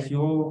feel, guys? You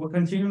will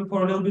continue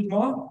for a little bit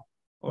more,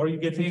 or you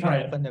get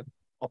tired?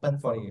 Open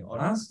for the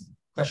audience.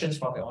 Questions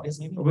from the audience,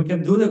 maybe? We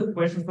can do the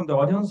questions from the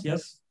audience,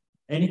 yes.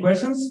 Any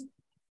questions?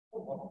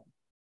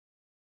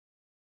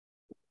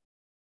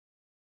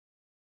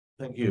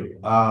 Thank you.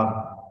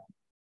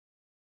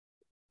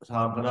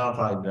 Salam kenal,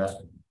 Pak Indra.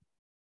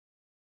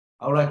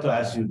 I would like to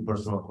ask you a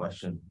personal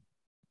question.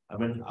 I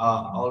mean,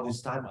 all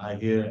this time I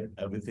hear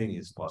everything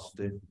is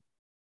positive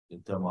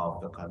in terms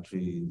of the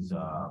country's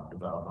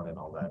development and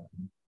all that.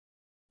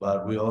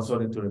 But we also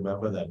need to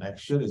remember that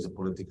next year is a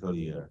political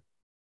year.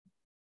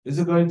 Is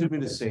it going to be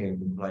the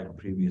same like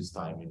previous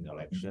time in the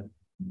election?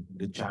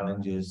 the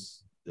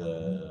challenges,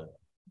 the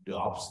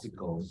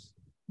obstacles?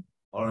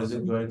 Or is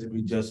it going to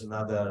be just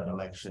another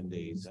election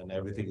days and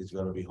everything is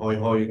going to be hoi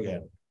hoi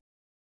again?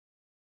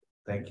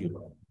 Thank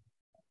you.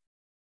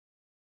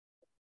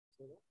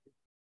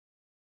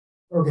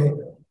 Okay.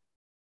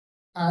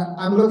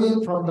 I'm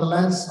looking from the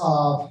lens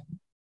of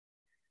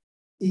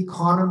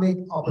economic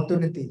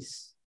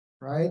opportunities,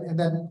 right? And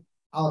then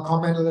I'll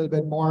comment a little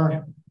bit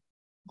more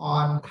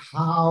on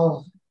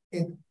how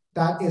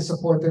that is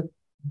supported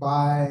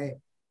by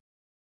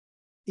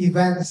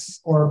events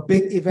or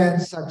big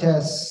events such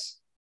as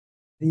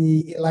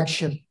the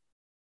election.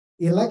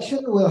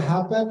 Election will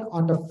happen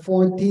on the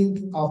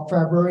 14th of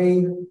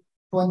February,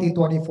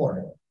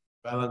 2024.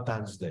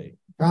 Valentine's Day.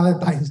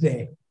 Valentine's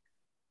Day.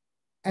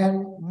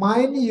 And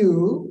mind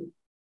you,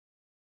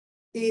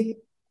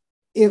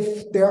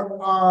 if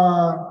there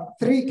are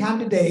 3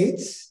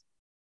 candidates,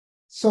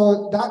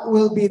 so that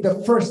will be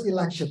the first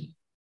election.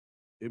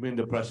 You mean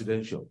the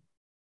presidential?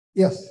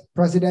 Yes,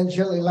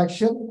 presidential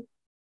election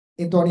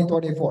in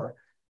 2024.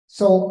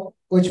 So,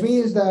 which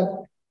means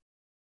that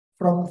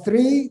from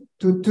 3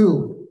 to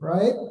 2,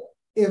 right?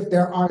 If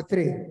there are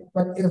 3,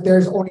 but if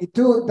there's only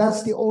 2,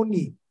 that's the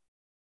only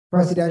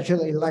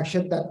presidential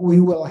election that we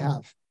will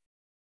have.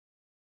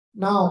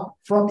 Now,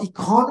 from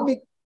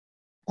economic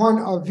point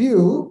of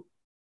view,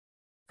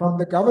 from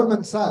the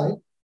government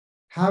side,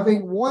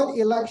 having 1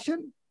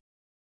 election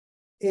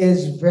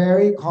is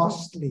very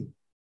costly,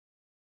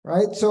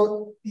 right?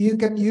 So you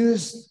can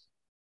use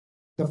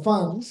the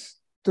funds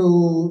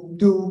to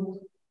do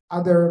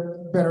other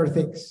better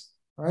things,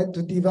 right?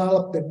 To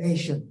develop the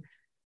nation.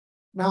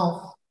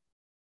 Now,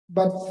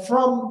 but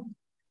from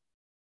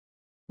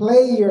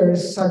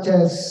players such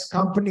as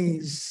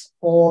companies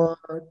or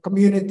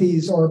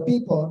communities or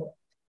people,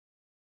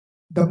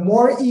 the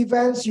more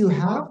events you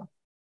have,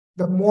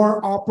 the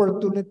more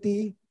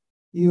opportunity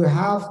you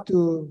have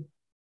to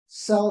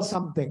sell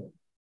something,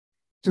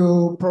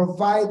 to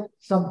provide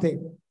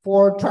something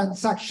for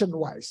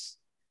transaction-wise.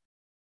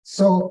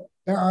 So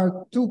there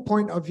are 2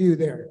 points of view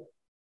there.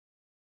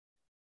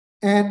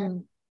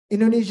 And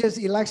Indonesia's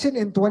election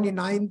in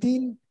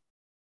 2019,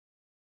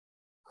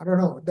 I don't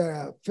know,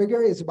 the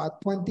figure is about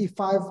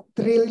 25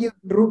 trillion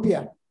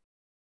rupiah.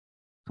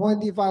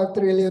 25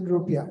 trillion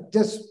rupiah,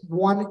 just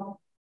 1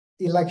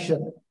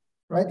 election,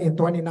 right, in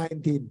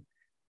 2019.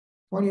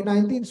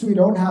 2019, so we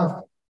don't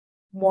have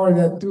more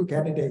than 2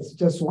 candidates,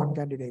 just 1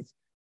 candidate.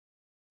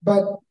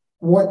 But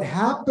what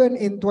happened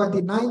in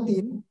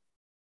 2019,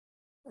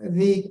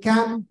 the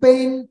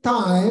campaign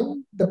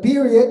time, the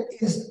period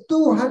is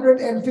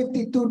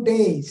 252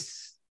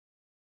 days.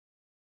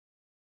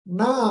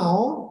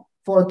 Now,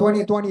 for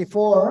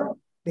 2024,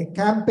 the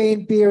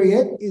campaign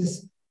period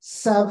is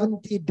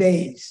 70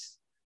 days.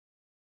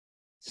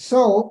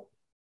 So,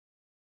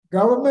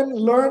 government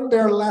learned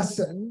their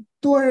lesson.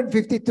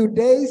 252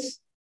 days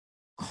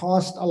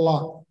cost a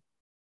lot.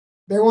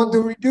 They want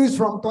to reduce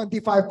from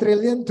 25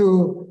 trillion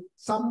to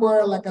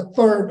somewhere like a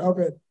third of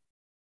it,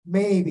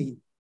 maybe.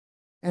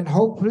 And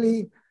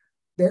hopefully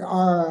there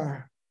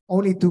are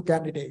only 2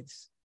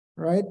 candidates,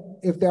 right?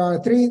 If there are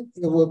 3,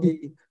 it will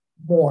be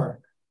more.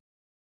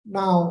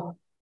 Now,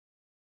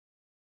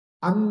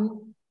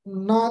 I'm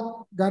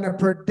not gonna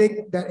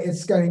predict that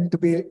it's going to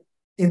be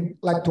in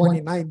like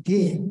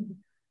 2019,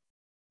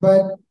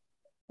 but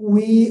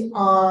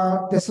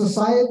the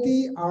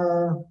society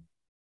are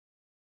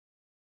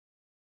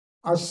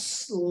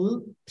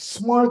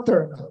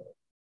smarter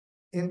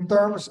in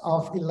terms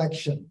of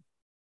election.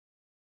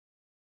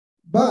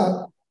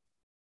 But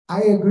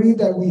I agree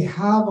that we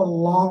have a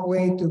long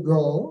way to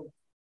go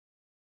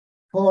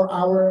for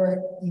our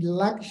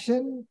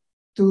election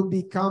to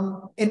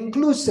become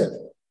inclusive.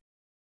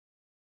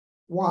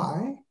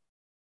 Why?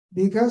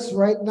 Because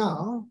right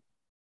now,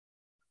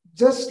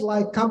 just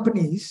like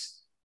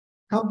companies,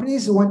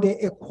 when they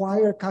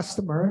acquire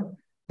customer,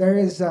 there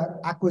is an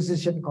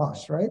acquisition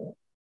cost, right?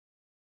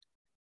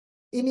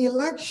 In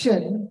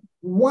election,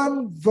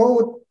 1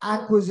 vote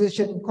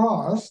acquisition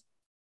cost,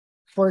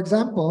 for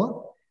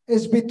example,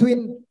 is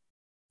between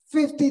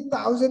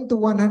 50,000 to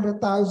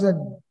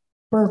 100,000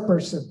 per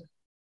person.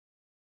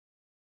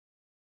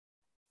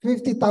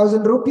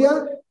 50,000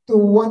 rupiah to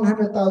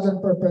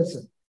 100,000 per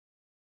person.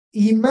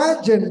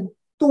 Imagine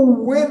to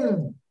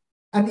win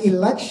an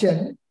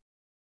election,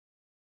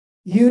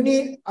 you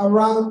need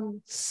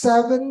around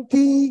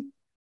 70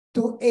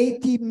 to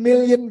 80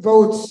 million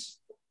votes.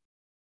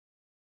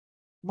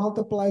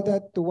 Multiply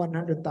that to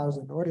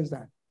 100,000. What is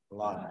that? A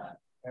lot.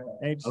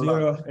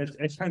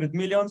 800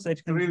 millions,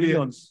 800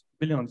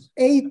 billions.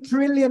 8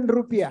 trillion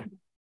rupiah.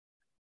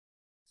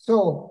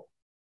 So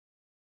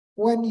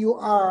when you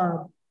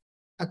are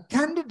a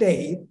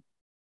candidate,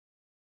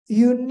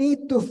 you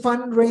need to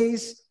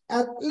fundraise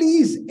at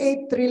least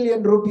 8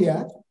 trillion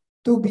rupiah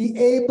to be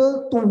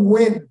able to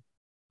win.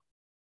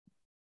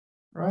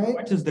 Right?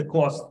 What is the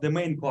cost, the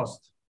main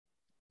cost?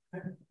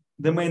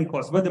 The main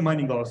cost, where the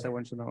money goes, I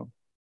want to know.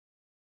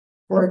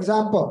 For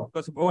example,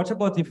 because what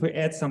about if we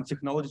add some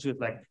technology with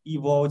like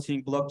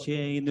e-voting,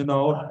 blockchain, you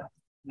know?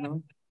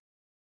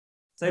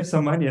 Save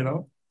some money, you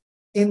know.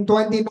 In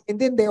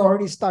 2019, they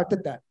already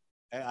started that.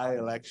 AI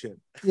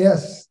election.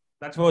 Yes.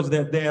 That was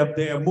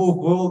their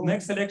move.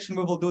 Next election,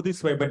 we will do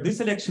this way. But this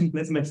election,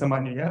 let's make some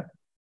money, yeah?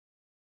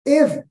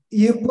 If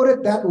you put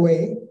it that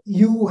way,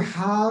 you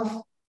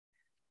have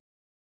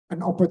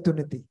an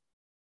opportunity.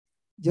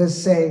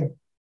 Just say,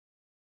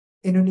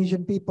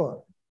 Indonesian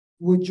people,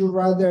 would you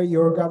rather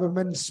your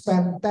government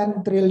spend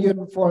 10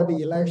 trillion for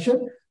the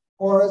election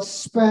or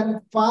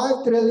spend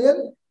 5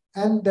 trillion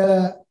and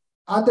the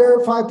other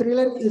 5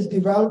 trillion is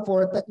developed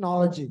for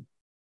technology?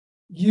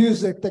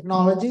 Use the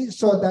technology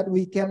so that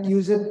we can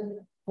use it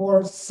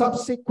for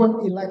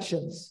subsequent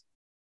elections,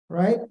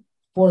 right?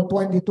 For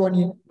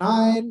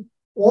 2029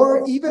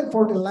 or even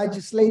for the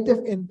legislative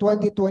in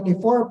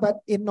 2024,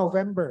 but in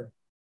November,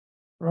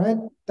 right?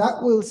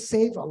 That will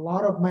save a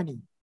lot of money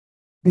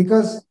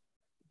because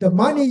the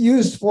money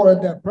used for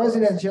the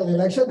presidential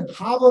election,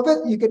 half of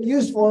it you can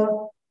use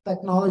for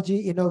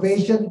technology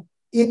innovation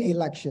in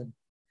election.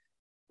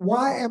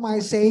 Why am I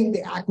saying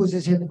the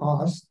acquisition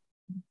cost?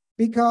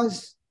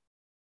 Because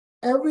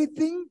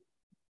everything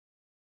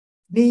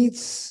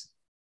needs,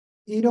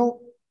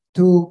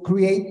 to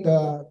create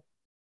the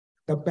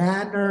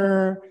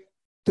banner,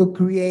 to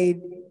create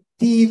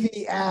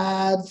TV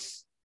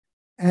ads,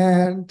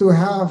 and to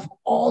have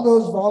all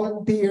those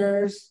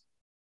volunteers.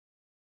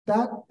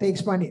 That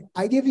takes money.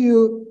 I give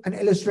you an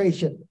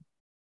illustration.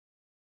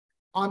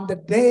 On the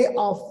day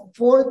of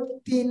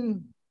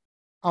 14th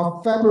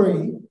of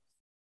February,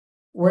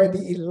 where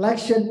the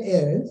election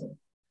is,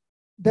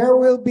 there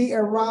will be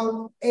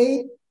around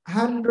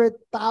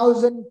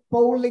 800,000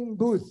 polling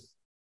booths.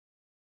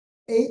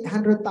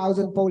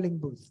 800,000 polling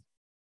booths.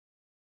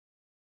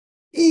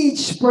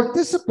 Each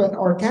participant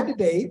or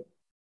candidate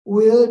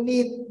will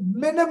need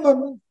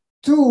minimum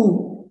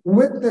 2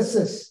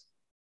 witnesses.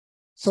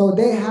 So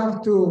they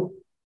have to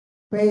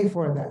pay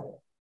for that.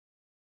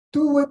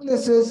 2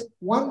 witnesses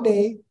one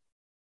day,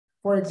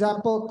 for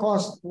example,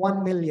 cost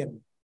 1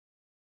 million,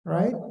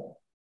 right?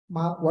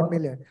 1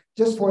 million,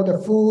 just for the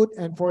food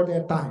and for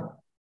their time.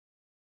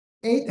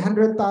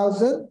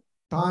 800,000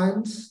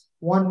 times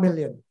 1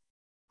 million.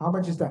 How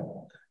much is that?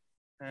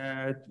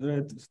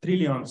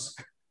 Trillions.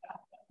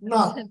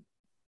 Not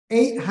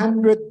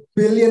 800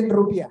 billion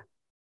rupiah.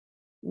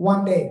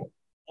 One day.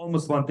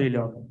 Almost 1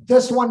 trillion.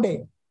 Just one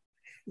day.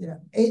 Yeah,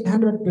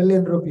 800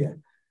 billion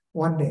rupiah.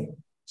 One day.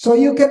 So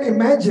you can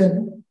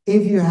imagine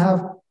if you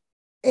have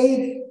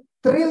 8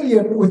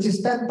 trillion, which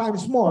is 10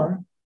 times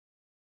more,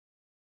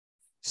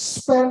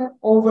 spent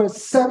over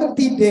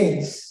 70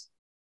 days,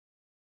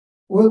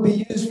 will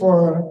be used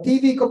for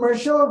TV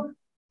commercial,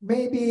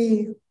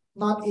 maybe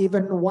not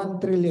even 1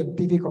 trillion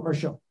TV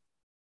commercial.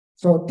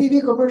 So TV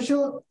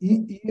commercial,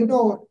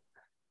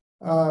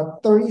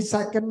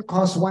 30-second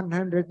costs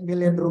 100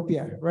 million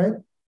rupiah, right?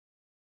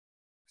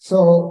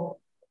 So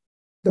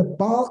the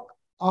bulk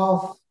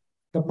of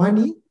the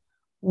money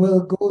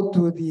will go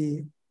to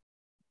the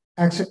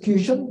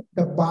execution,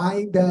 the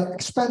buying, the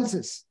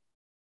expenses.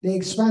 The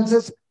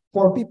expenses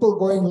for people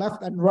going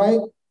left and right,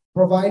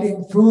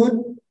 providing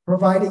food,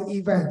 providing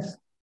events.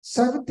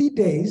 70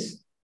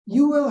 days,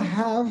 you will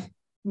have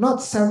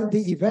not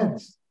 70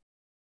 events.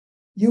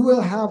 You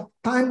will have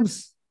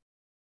times,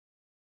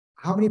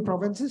 how many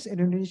provinces in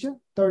Indonesia?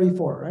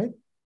 34, right?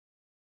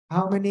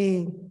 How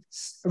many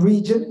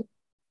region?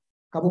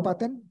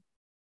 Kabupaten?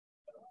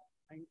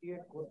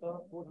 98 kota,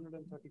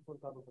 434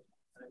 kabupaten.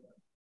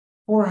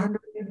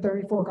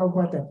 434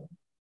 kabupaten.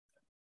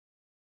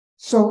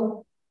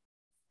 So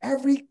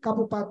every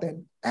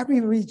kabupaten, every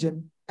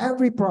region,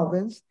 every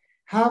province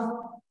have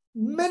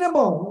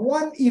minimum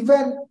 1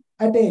 event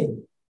a day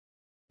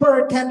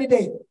per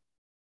candidate.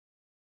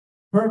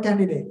 Per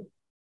candidate.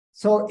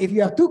 So if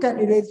you have 2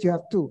 candidates, you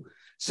have 2.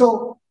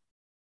 So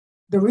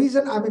the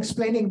reason I'm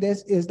explaining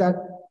this is that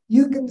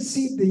you can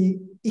see the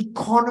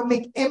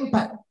economic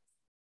impact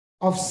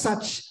of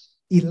such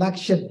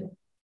election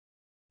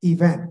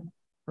event,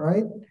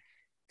 right?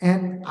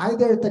 And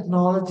either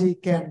technology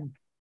can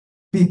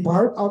be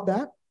part of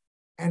that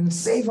and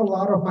save a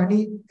lot of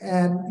money,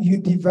 and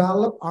you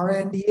develop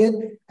R&D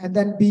it and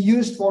then be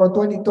used for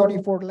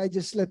 2024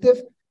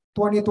 legislative,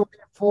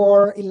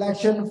 2024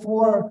 election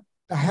for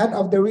the head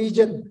of the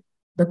region,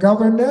 the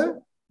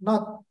governor,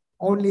 not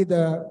only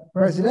the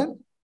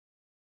president.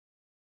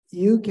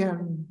 You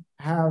can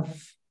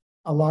have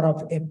a lot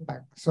of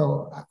impact.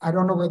 So I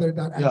don't know whether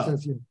that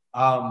answers you.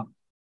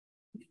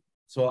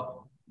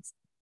 So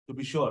to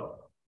be sure,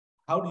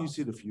 how do you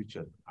see the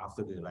future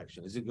after the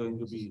election? Is it going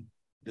to be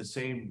the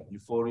same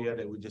euphoria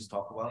that we just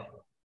talked about?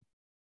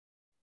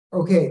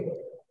 Okay.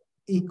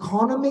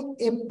 Economic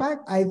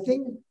impact, I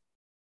think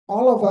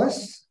all of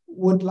us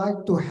would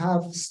like to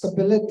have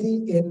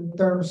stability in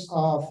terms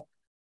of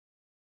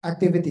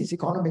activities,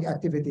 economic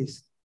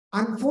activities.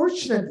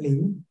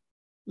 Unfortunately,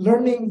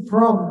 learning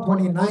from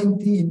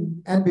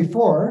 2019 and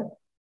before,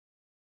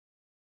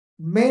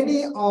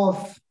 many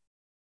of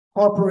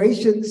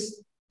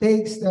corporations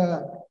takes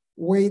the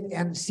wait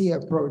and see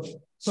approach.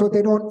 So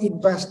they don't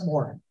invest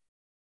more.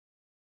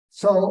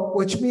 So,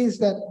 which means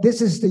that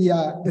this is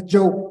the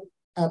joke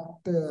at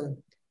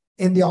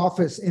in the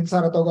office, in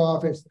Saratoga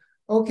office.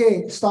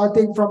 Okay,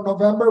 starting from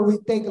November, we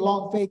take a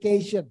long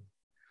vacation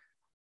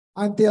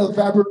until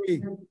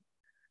February.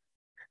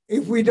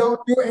 If we don't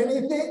do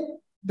anything,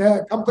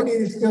 the company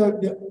is still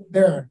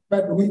there,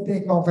 but we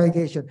take long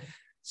vacation.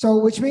 So,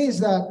 which means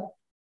that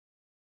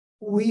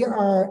we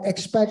are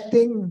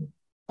expecting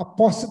a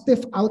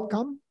positive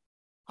outcome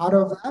out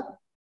of that,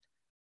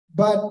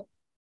 but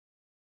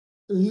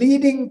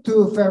leading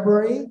to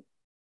February,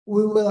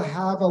 we will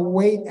have a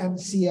wait and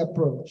see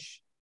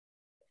approach,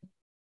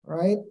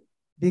 right?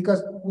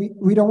 Because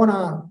we don't want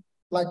to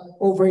like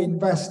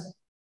overinvest.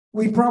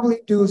 We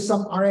probably do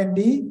some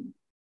R&D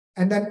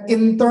and then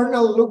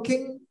internal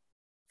looking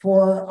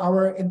for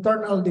our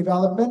internal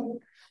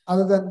development.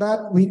 Other than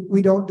that,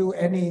 we don't do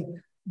any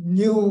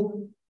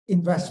new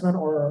investment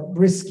or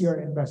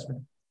riskier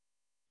investment.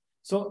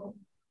 So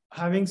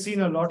having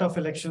seen a lot of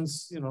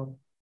elections,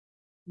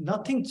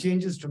 nothing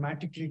changes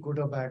dramatically, good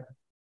or bad.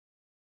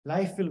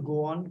 Life will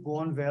go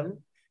on well.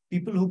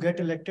 People who get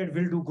elected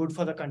will do good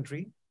for the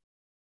country.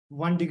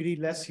 1 degree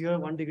less here,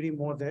 1 degree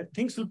more there.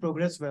 Things will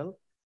progress well.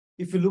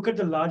 If you look at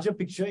the larger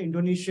picture,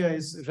 Indonesia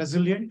is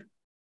resilient,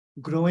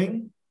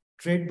 growing,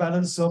 trade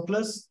balance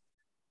surplus,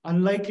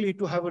 unlikely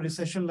to have a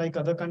recession like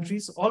other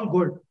countries, all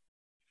good.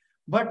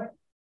 But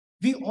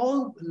we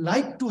all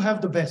like to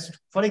have the best.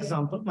 For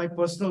example, my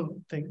personal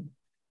thing,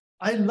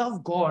 I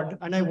love God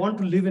and I want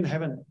to live in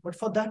heaven, but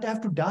for that I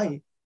have to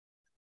die.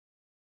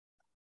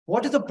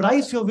 What is the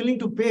price you're willing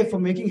to pay for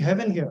making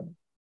heaven here?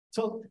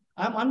 So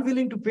I'm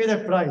unwilling to pay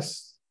that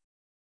price.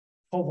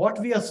 For what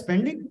we are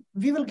spending,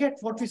 we will get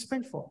what we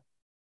spent for.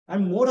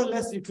 And more or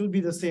less, it will be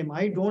the same.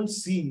 I don't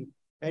see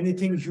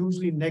anything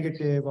hugely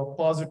negative or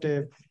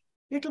positive.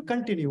 It will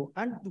continue.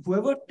 And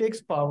whoever takes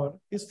power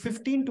is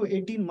 15 to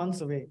 18 months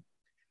away.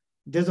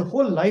 There's a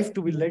whole life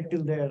to be led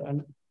till there.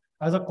 And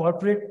as a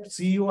corporate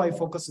CEO, I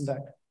focus on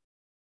that.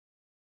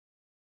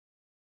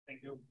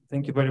 Thank you.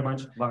 Thank you very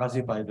much.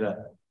 Makasih Pak Indra.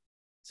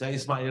 Saya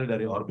Ismail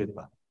dari Orbit,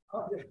 Pak.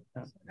 Okay.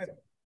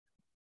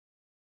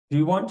 Do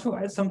you want to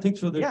add something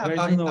to the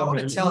question? I want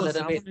to tell a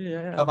little bit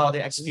about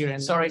the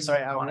experience. Sorry,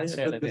 I want to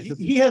say a little bit.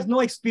 He has no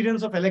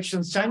experience of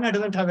elections. China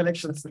doesn't have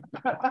elections.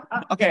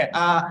 Okay,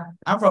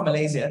 I'm from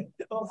Malaysia.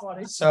 Oh,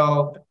 sorry.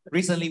 So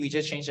recently we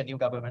just changed a new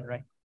government,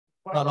 right?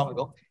 Not long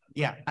ago.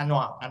 Yeah,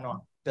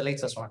 Anwar, the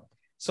latest one.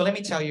 So let me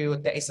tell you,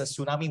 there is a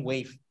tsunami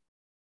wave.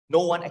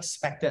 No one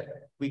expected.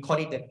 We call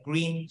it the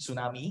green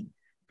tsunami,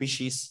 which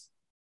is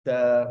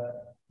the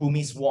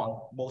Bumis won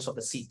most of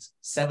the seats,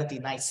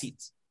 79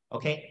 seats.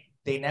 Okay.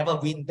 They never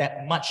win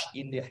that much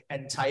in the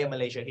entire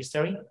Malaysia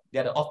history.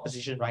 They're the off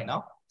position right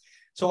now.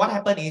 So what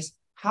happened is,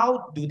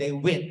 how do they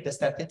win? The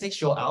statistics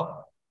show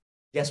out.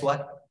 Guess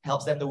what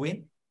helps them to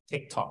win?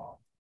 TikTok.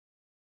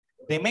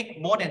 They make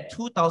more than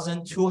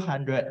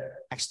 2,200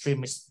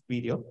 extremist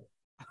video.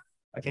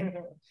 Okay.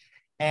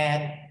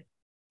 And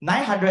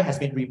 900 has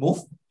been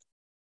removed.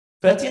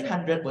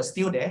 1,300 was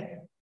still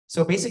there.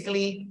 So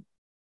basically,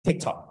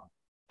 TikTok.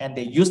 And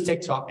they use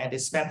TikTok and they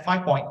spent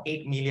 $5.8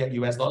 million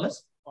US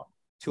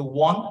to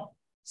won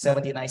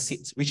 79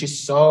 seats, which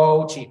is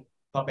so cheap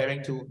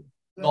comparing to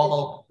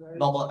normal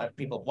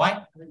people.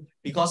 Why?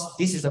 Because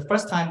this is the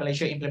first time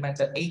Malaysia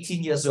implemented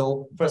 18 years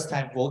old, first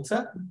time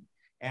voter,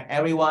 and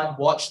everyone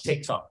watched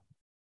TikTok.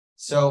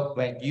 So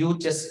when you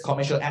just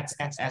commercial ads,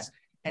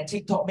 and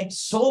TikTok makes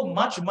so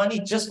much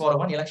money just for the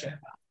one election.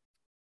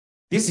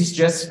 This is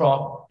just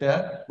from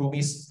the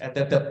Bumis and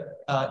the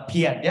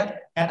PM, yeah?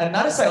 And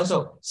another side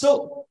also.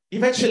 So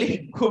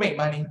eventually, who make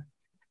money?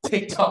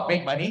 TikTok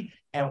make money.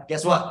 And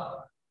guess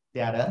what?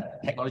 They are the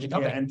technology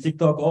company. Yeah, and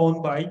TikTok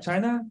owned by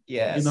China.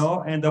 Yes.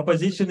 And the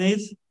position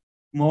is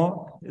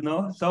more,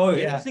 so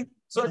yeah.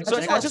 So I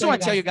just want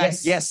to tell you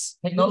guys, yes,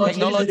 technology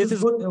this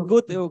is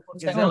good.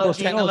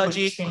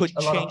 Technology could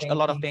change a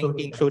lot of things,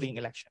 including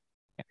election.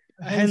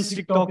 Yeah. Hence,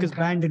 TikTok is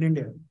banned in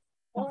India.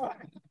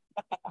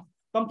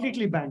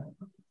 Completely banned.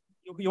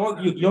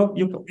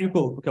 You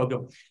cool. Okay.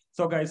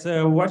 So guys,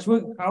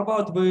 how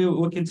about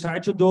we can try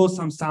to do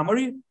some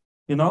summary.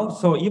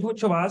 So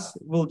each of us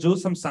will do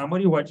some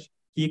summary what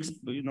he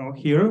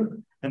here,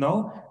 and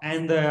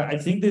I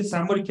think this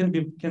summary can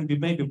be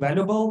maybe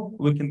valuable.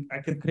 I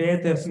can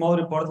create a small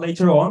report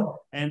later on,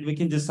 and we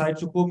can decide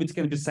to whom it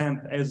can be sent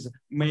as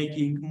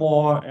making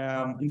more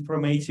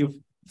informative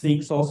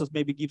things. Also,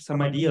 maybe give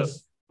some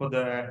ideas for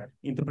the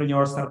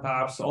entrepreneur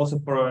startups, also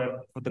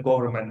for the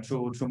government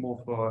to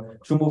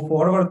move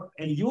forward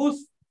and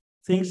use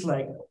things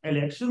like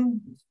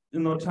election,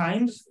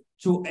 times,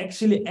 to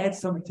actually add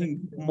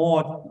something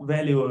more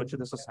value to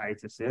the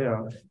societies.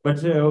 Yeah.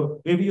 But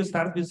maybe you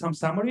start with some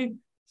summary.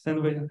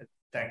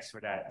 Thanks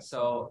for that.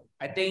 So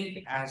I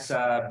think as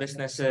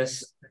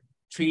businesses,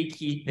 3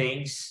 key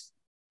things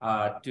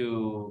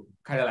to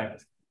kind of like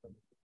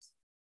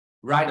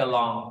ride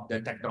along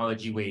the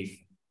technology wave.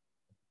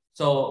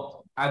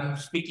 So I'm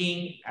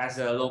speaking as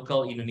a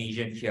local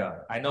Indonesian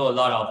here. I know a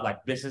lot of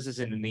like businesses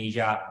in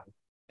Indonesia.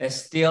 is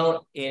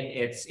still in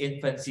its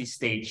infancy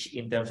stage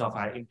in terms of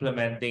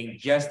implementing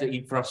just the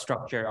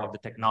infrastructure of the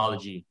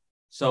technology.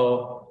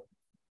 So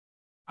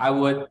I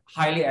would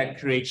highly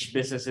encourage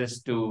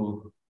businesses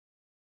to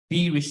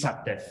be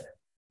receptive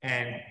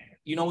and,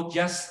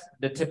 just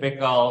the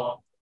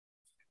typical,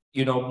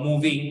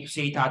 moving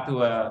data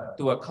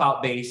to a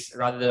cloud-based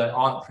rather than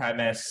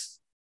on-premise,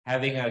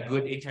 having a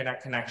good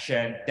internet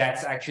connection,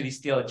 that's actually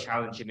still a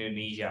challenge in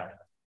Indonesia.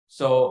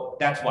 So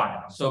that's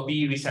one. So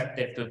be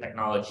receptive to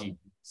technology.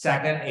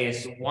 Second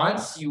is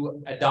once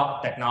you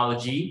adopt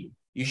technology,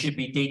 you should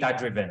be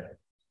data-driven.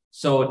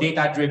 So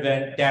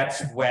data-driven,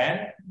 that's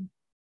when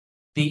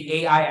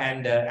the AI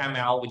and the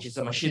ML, which is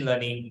a machine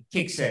learning,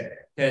 kicks in.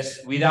 Because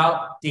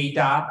without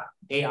data,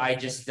 AI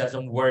just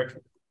doesn't work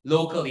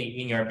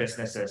locally in your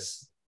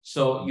businesses.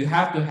 So you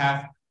have to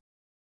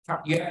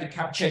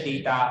capture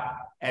data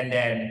and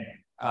then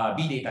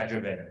be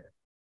data-driven.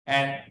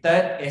 And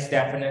third is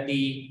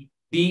definitely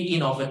being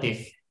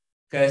innovative,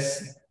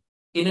 because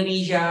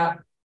Indonesia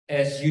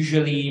is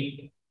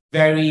usually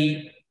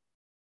very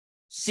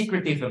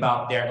secretive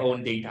about their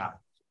own data.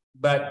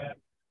 But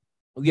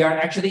we are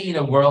actually in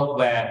a world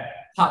where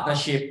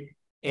partnership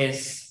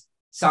is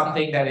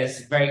something that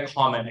is very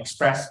common,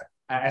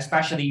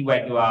 especially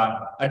when you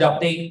are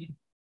adopting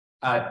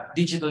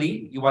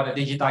digitally, you want to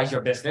digitize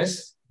your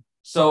business.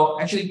 So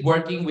actually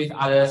working with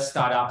other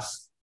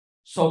startups,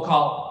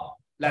 so-called,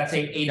 let's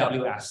say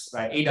AWS,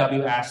 right?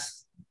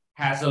 AWS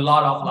has a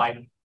lot of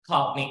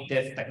cloud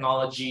native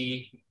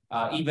technology,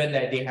 even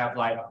that they have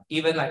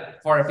even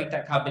for a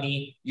fintech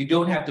company, you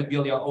don't have to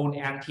build your own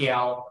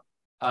NPL,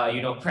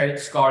 credit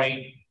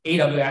scoring.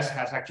 AWS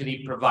has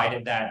actually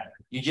provided that.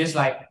 You just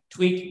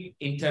tweak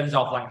in terms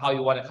of how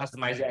you want to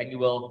customize it, and you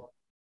will,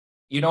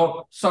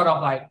 sort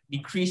of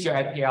decrease your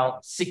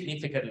NPL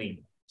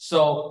significantly.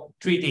 So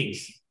 3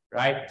 things,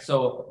 right?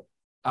 So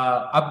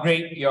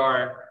upgrade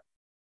your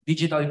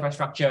digital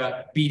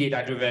infrastructure, be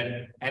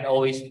data-driven, and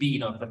always be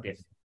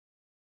innovative.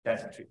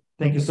 That's the 3.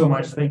 Thank you so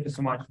much. Thank you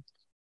so much.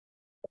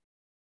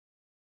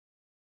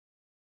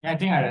 I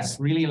think that's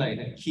really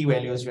the key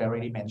values we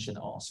already mentioned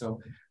also.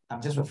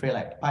 I'm just afraid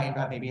Pak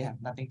Indra maybe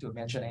have nothing to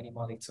mention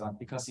anymore later on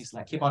because he's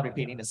keep on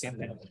repeating the same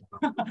thing.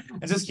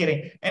 I'm just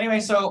kidding. Anyway,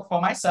 so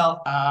for myself,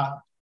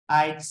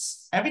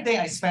 every day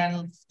I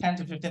spend 10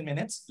 to 15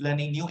 minutes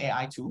learning new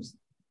AI tools.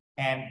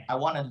 And I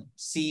want to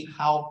see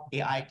how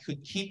AI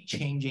could keep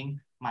changing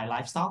my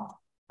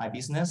lifestyle, my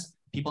business,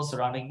 people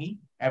surrounding me,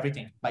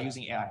 everything by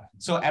using AI.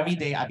 So every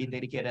day I've been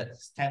dedicated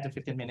 10 to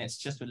 15 minutes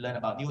just to learn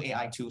about new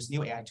AI tools.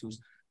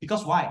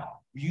 Because why?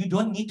 You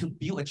don't need to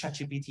build a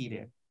ChatGPT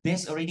there.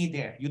 There's already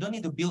there. You don't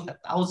need to build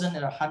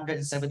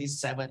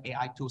 1,177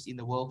 AI tools in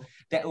the world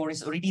that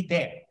is already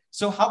there.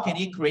 So how can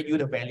it create you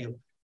the value?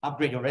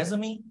 Upgrade your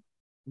resume,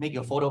 make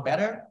your photo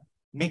better,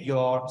 make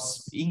your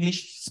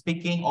English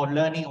speaking or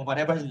learning or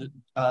whatever,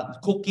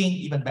 cooking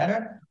even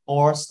better,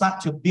 or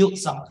start to build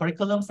some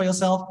curriculum for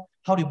yourself,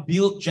 how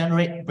to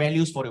generate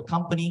values for your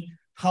company,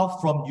 how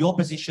from your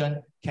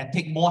position can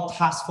take more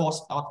task force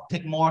or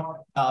take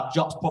more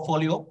jobs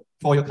portfolio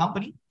for your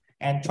company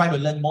and try to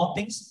learn more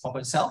things for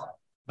yourself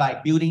by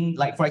building,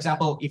 for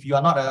example, if you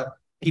are not a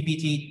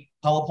PPT,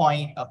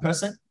 PowerPoint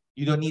person,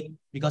 you don't need,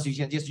 because you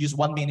can just use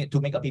 1 minute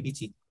to make a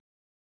PPT.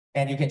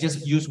 And you can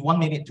just use 1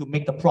 minute to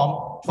make the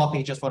prompt 12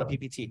 pages for the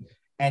PPT.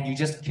 And you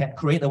just can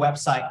create a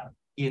website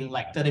in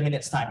 30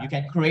 minutes time. You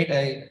can create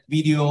a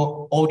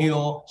video,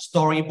 audio,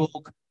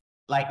 storybook,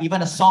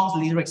 even a song's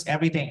lyrics,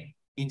 everything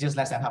in just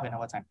less than half an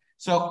hour time.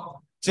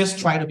 So just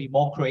try to be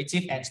more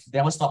creative and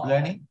never stop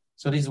learning.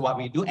 So this is what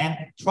we do. And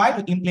try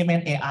to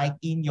implement AI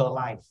in your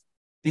life.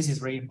 This is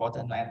very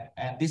important.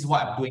 And this is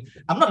what I'm doing.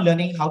 I'm not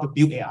learning how to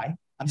build AI.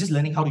 I'm just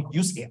learning how to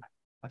use AI.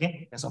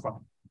 Okay, that's no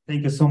problem.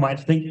 Thank you so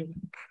much. Thank you.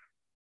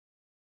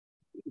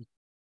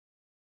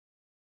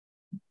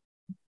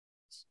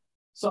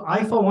 So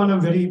I, for one, am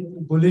very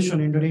bullish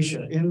on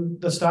Indonesia. In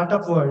the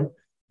startup world,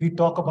 we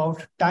talk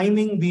about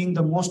timing being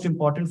the most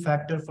important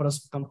factor for a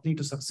company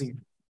to succeed.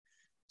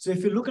 So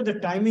if you look at the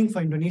timing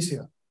for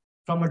Indonesia,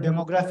 from a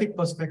demographic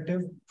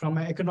perspective, from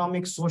an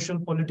economic, social,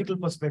 political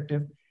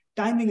perspective,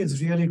 timing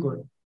is really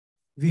good.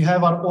 We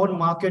have our own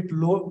market,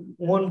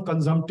 own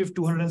consumptive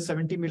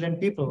 270 million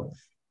people,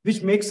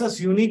 which makes us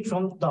unique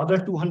from the other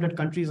 200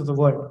 countries of the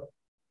world.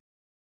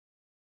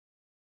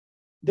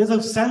 There's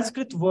a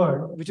Sanskrit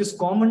word which is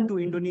common to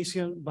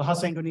Indonesian,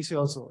 Bahasa Indonesia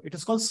also. It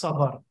is called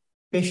sabar,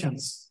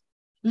 patience.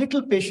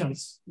 Little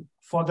patience.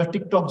 For the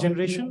TikTok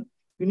generation,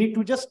 you need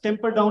to just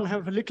temper down,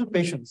 have a little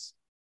patience.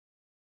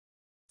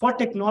 For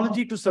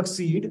technology to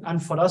succeed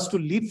and for us to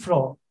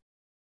leapfrog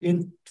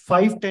in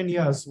 5-10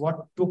 years,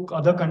 what took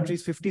other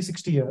countries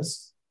 50-60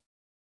 years,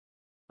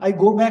 I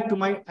go back to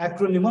my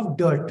acronym of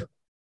DIRT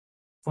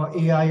for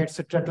AI,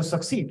 etc. to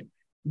succeed.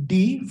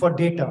 D for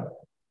data.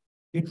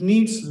 It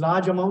needs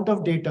large amount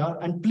of data,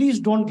 and please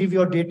don't give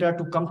your data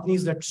to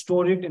companies that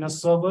store it in a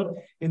server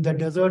in the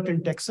desert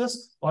in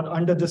Texas or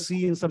under the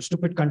sea in some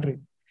stupid country.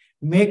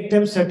 Make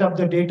them set up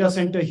the data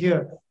center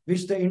here,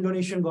 which the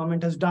Indonesian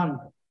government has done,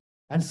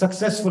 and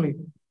successfully.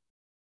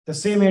 The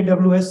same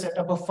AWS set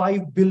up a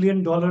 $5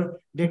 billion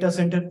data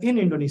center in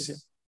Indonesia.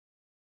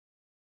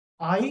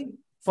 I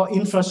for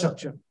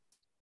infrastructure,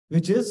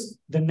 which is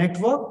the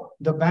network,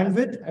 the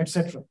bandwidth,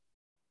 etc.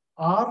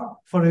 R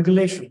for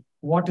regulation,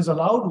 what is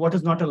allowed, what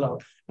is not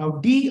allowed. Now,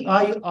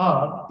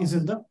 DIR is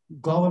in the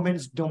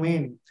government's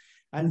domain,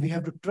 and we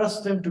have to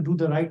trust them to do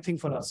the right thing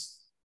for us.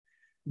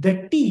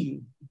 The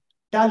T,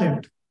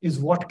 talent, is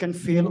what can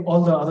fail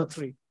all the other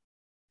three.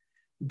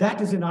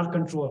 That is in our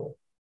control.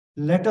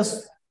 Let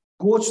us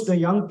coach the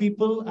young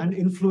people and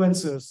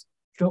influencers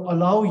to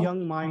allow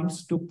young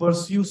minds to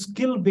pursue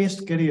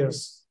skill-based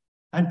careers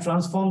and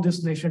transform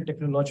this nation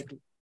technologically.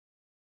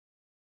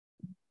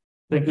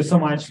 Thank you so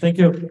much. Thank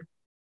you.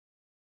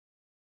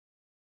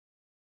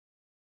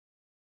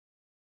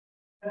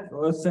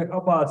 Let's talk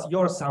about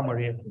your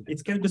summary.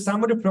 It can be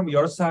summary from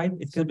your side.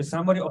 It can be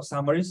summary of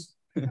summaries.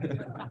 We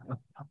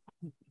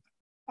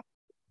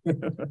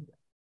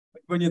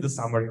need the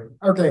summary.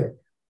 Okay.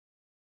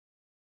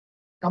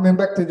 Coming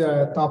back to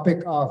the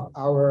topic of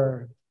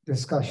our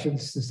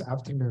discussions this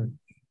afternoon,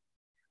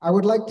 I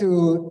would like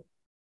to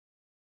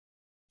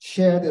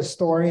share the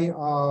story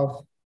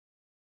of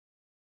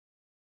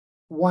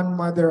one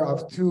mother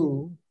of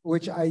two,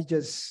 which I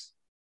just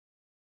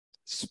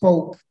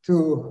spoke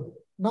to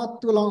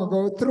not too long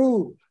ago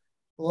through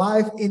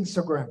live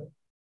Instagram.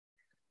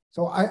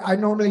 So I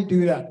normally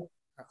do that.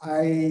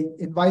 I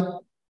invite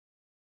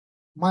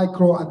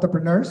micro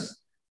entrepreneurs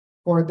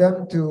for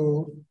them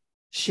to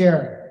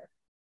share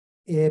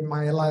in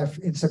my live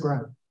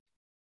Instagram.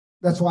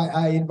 That's why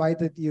I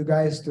invited you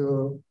guys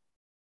to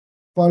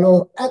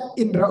follow at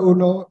Indra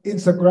Uno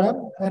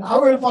Instagram, and I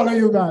will follow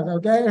you guys,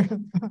 okay?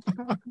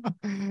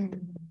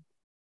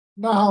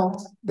 Now,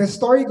 the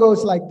story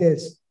goes like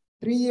this.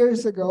 3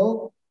 years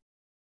ago,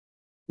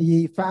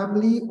 the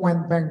family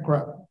went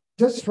bankrupt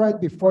just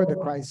right before the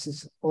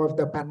crisis of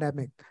the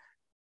pandemic.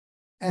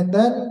 And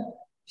then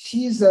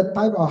she's the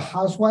type of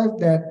housewife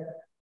that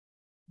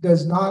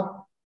does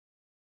not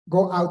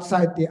go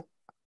outside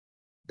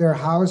their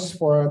house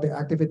for the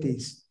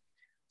activities.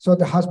 So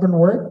the husband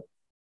worked,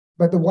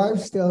 but the wife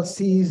still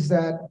sees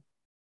that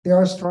they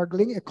are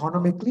struggling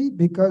economically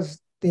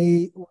because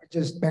they were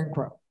just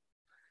bankrupt.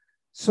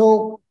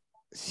 So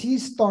she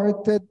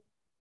started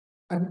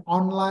an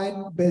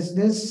online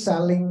business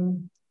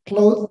selling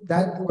clothes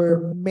that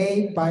were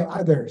made by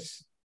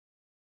others.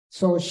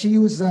 So she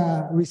was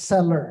a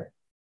reseller.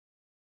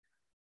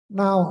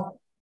 Now,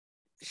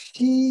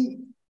 she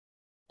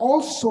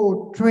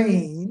also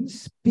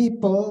trains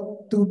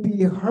people to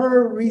be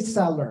her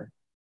reseller.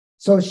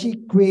 So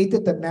she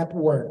created a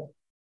network.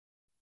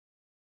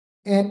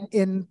 And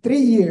in 3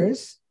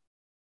 years,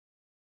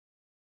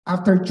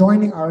 after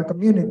joining our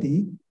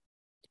community,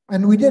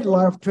 and we did a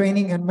lot of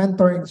training and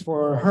mentorings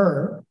for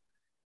her.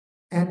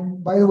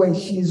 And by the way,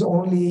 she's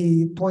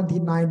only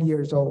 29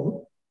 years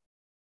old.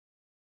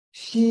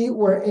 She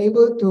were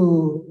able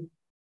to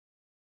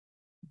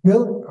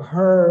build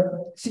her,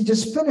 she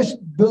just finished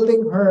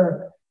building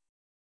her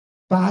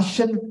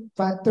fashion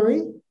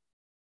factory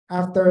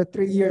after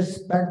 3 years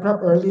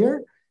bankrupt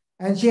earlier.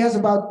 And she has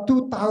about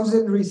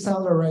 2,000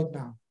 reseller right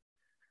now,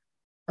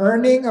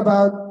 earning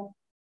about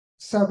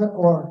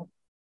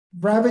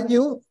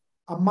revenue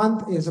a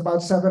month is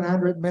about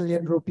 700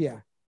 million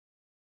rupiah.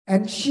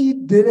 And she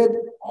did it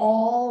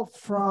all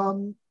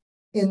from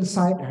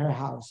inside her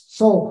house.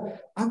 So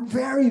I'm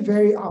very,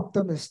 very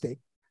optimistic.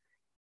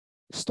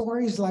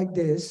 Stories like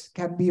this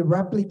can be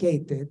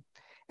replicated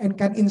and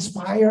can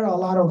inspire a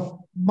lot of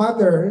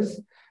mothers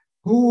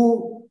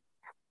who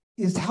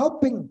is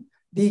helping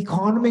the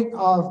economy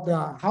of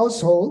the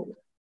household,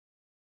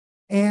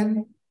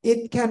 and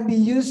it can be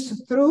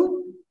used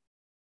through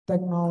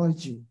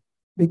technology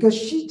because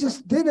she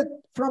just did it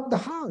from the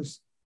house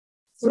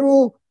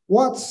through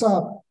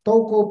WhatsApp,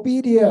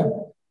 Tokopedia,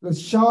 the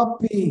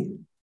Shopee,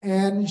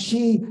 and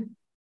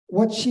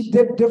what she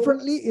did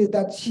differently is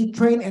that she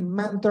trained and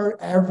mentored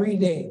every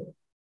day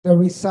the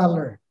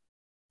reseller.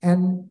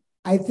 And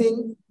I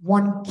think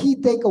one key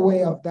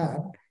takeaway of that,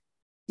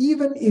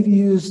 even if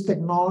you use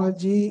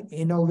technology,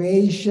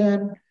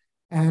 innovation,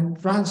 and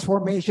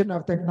transformation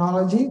of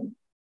technology,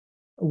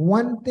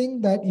 one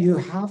thing that you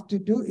have to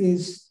do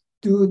is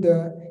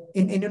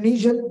in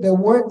Indonesian, the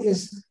word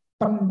is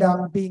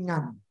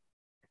pendampingan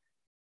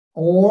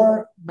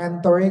or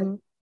mentoring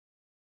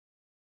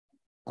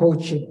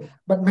coaching.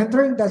 But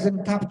mentoring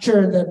doesn't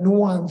capture the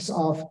nuance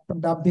of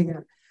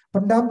pendampingan.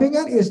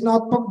 Pendampingan is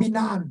not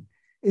pembinaan,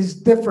 it's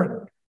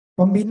different.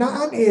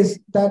 Pembinaan is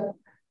that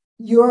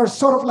you are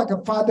sort of like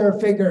a father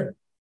figure,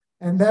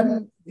 and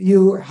then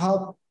you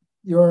help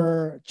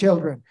your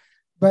children.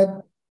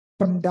 But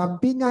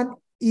pendampingan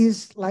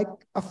is like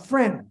a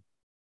friend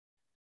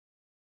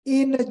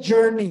in a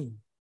journey,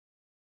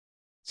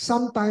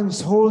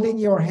 sometimes holding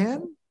your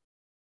hand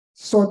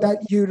so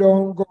that you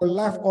don't go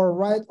left or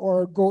right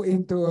or go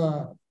into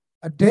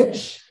a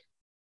ditch.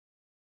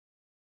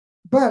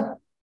 But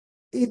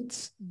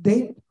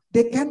they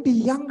can be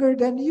younger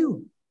than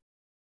you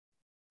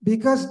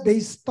because they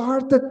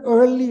started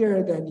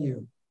earlier than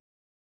you.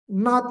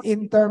 not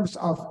in terms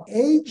of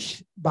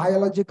age,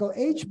 biological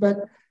age, but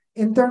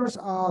in terms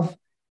of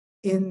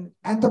in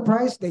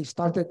enterprise, they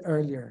started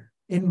earlier.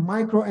 In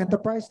micro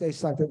enterprise, they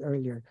started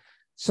earlier.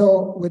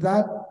 So with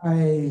that,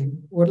 I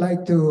would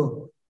like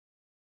to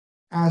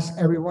ask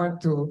everyone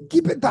to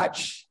keep in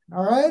touch.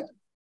 All right.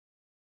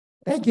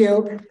 Thank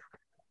you.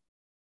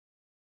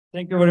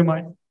 Thank you very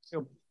much.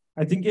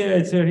 I think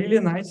it's a really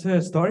nice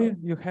story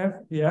you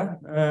have. Yeah.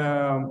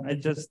 I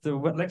just,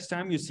 next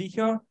time you see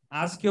her,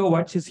 ask her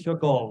what is her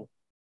goal.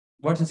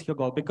 What is her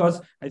goal? Because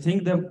I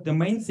think the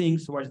main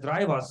things what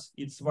drive us,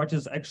 it's what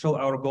is actual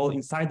our goal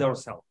inside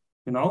ourselves.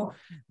 You know,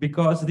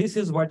 because this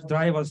is what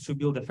drives us to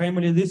build a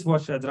family. This is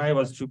what drives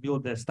us to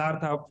build a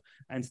startup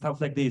and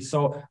stuff like this.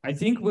 So I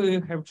think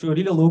we have to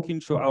really look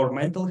into our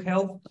mental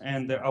health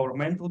and our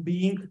mental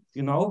being,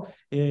 you know,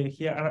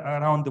 here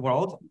around the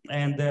world.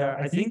 And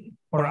I think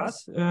for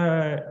us,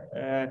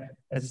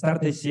 as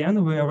Start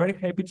Asean, we are very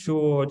happy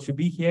to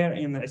be here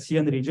in the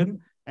Asean region.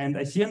 And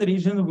Asean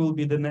region will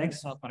be the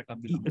next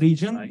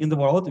region in the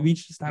world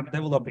which start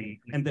developing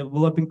and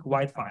developing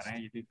quite fast.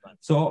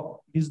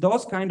 So with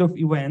those kind of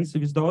events,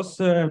 with those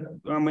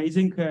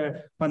amazing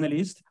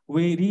panelists,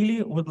 we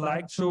really would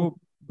like to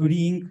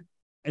bring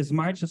as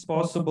much as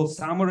possible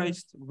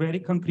summarized, very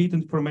concrete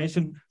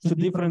information to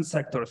different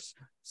sectors.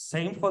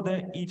 Same for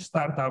each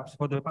startups,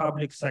 for the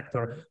public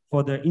sector,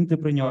 for the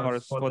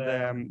entrepreneurs, for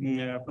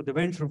the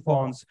venture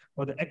funds,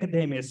 for the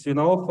academics, you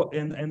know,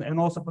 and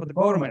also for the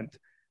government.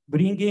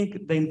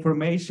 Bringing the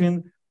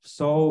information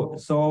so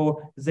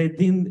they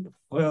didn't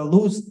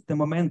lose the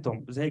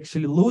momentum. They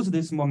actually lose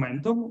this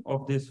momentum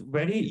of this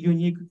very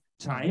unique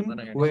time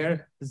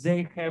where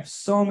they have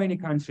so many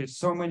countries,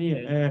 so many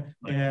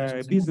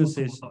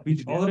businesses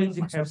which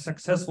already have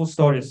successful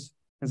stories,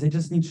 and they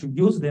just need to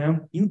use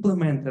them,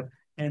 implement it,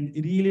 and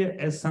really,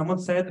 as someone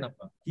said,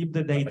 keep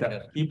the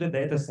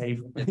data safe.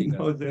 You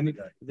know,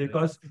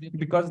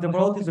 because the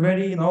world is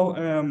very, you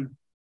know,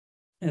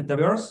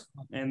 diverse,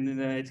 and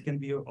it can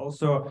be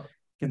also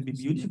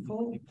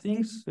beautiful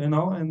things, you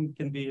know, and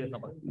can be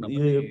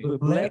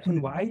black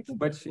and white,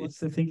 but I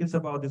think it's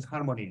about this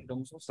harmony.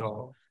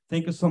 So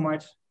thank you so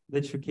much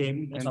that you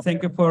came, and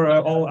thank you for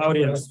all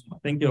audience.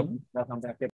 Thank you.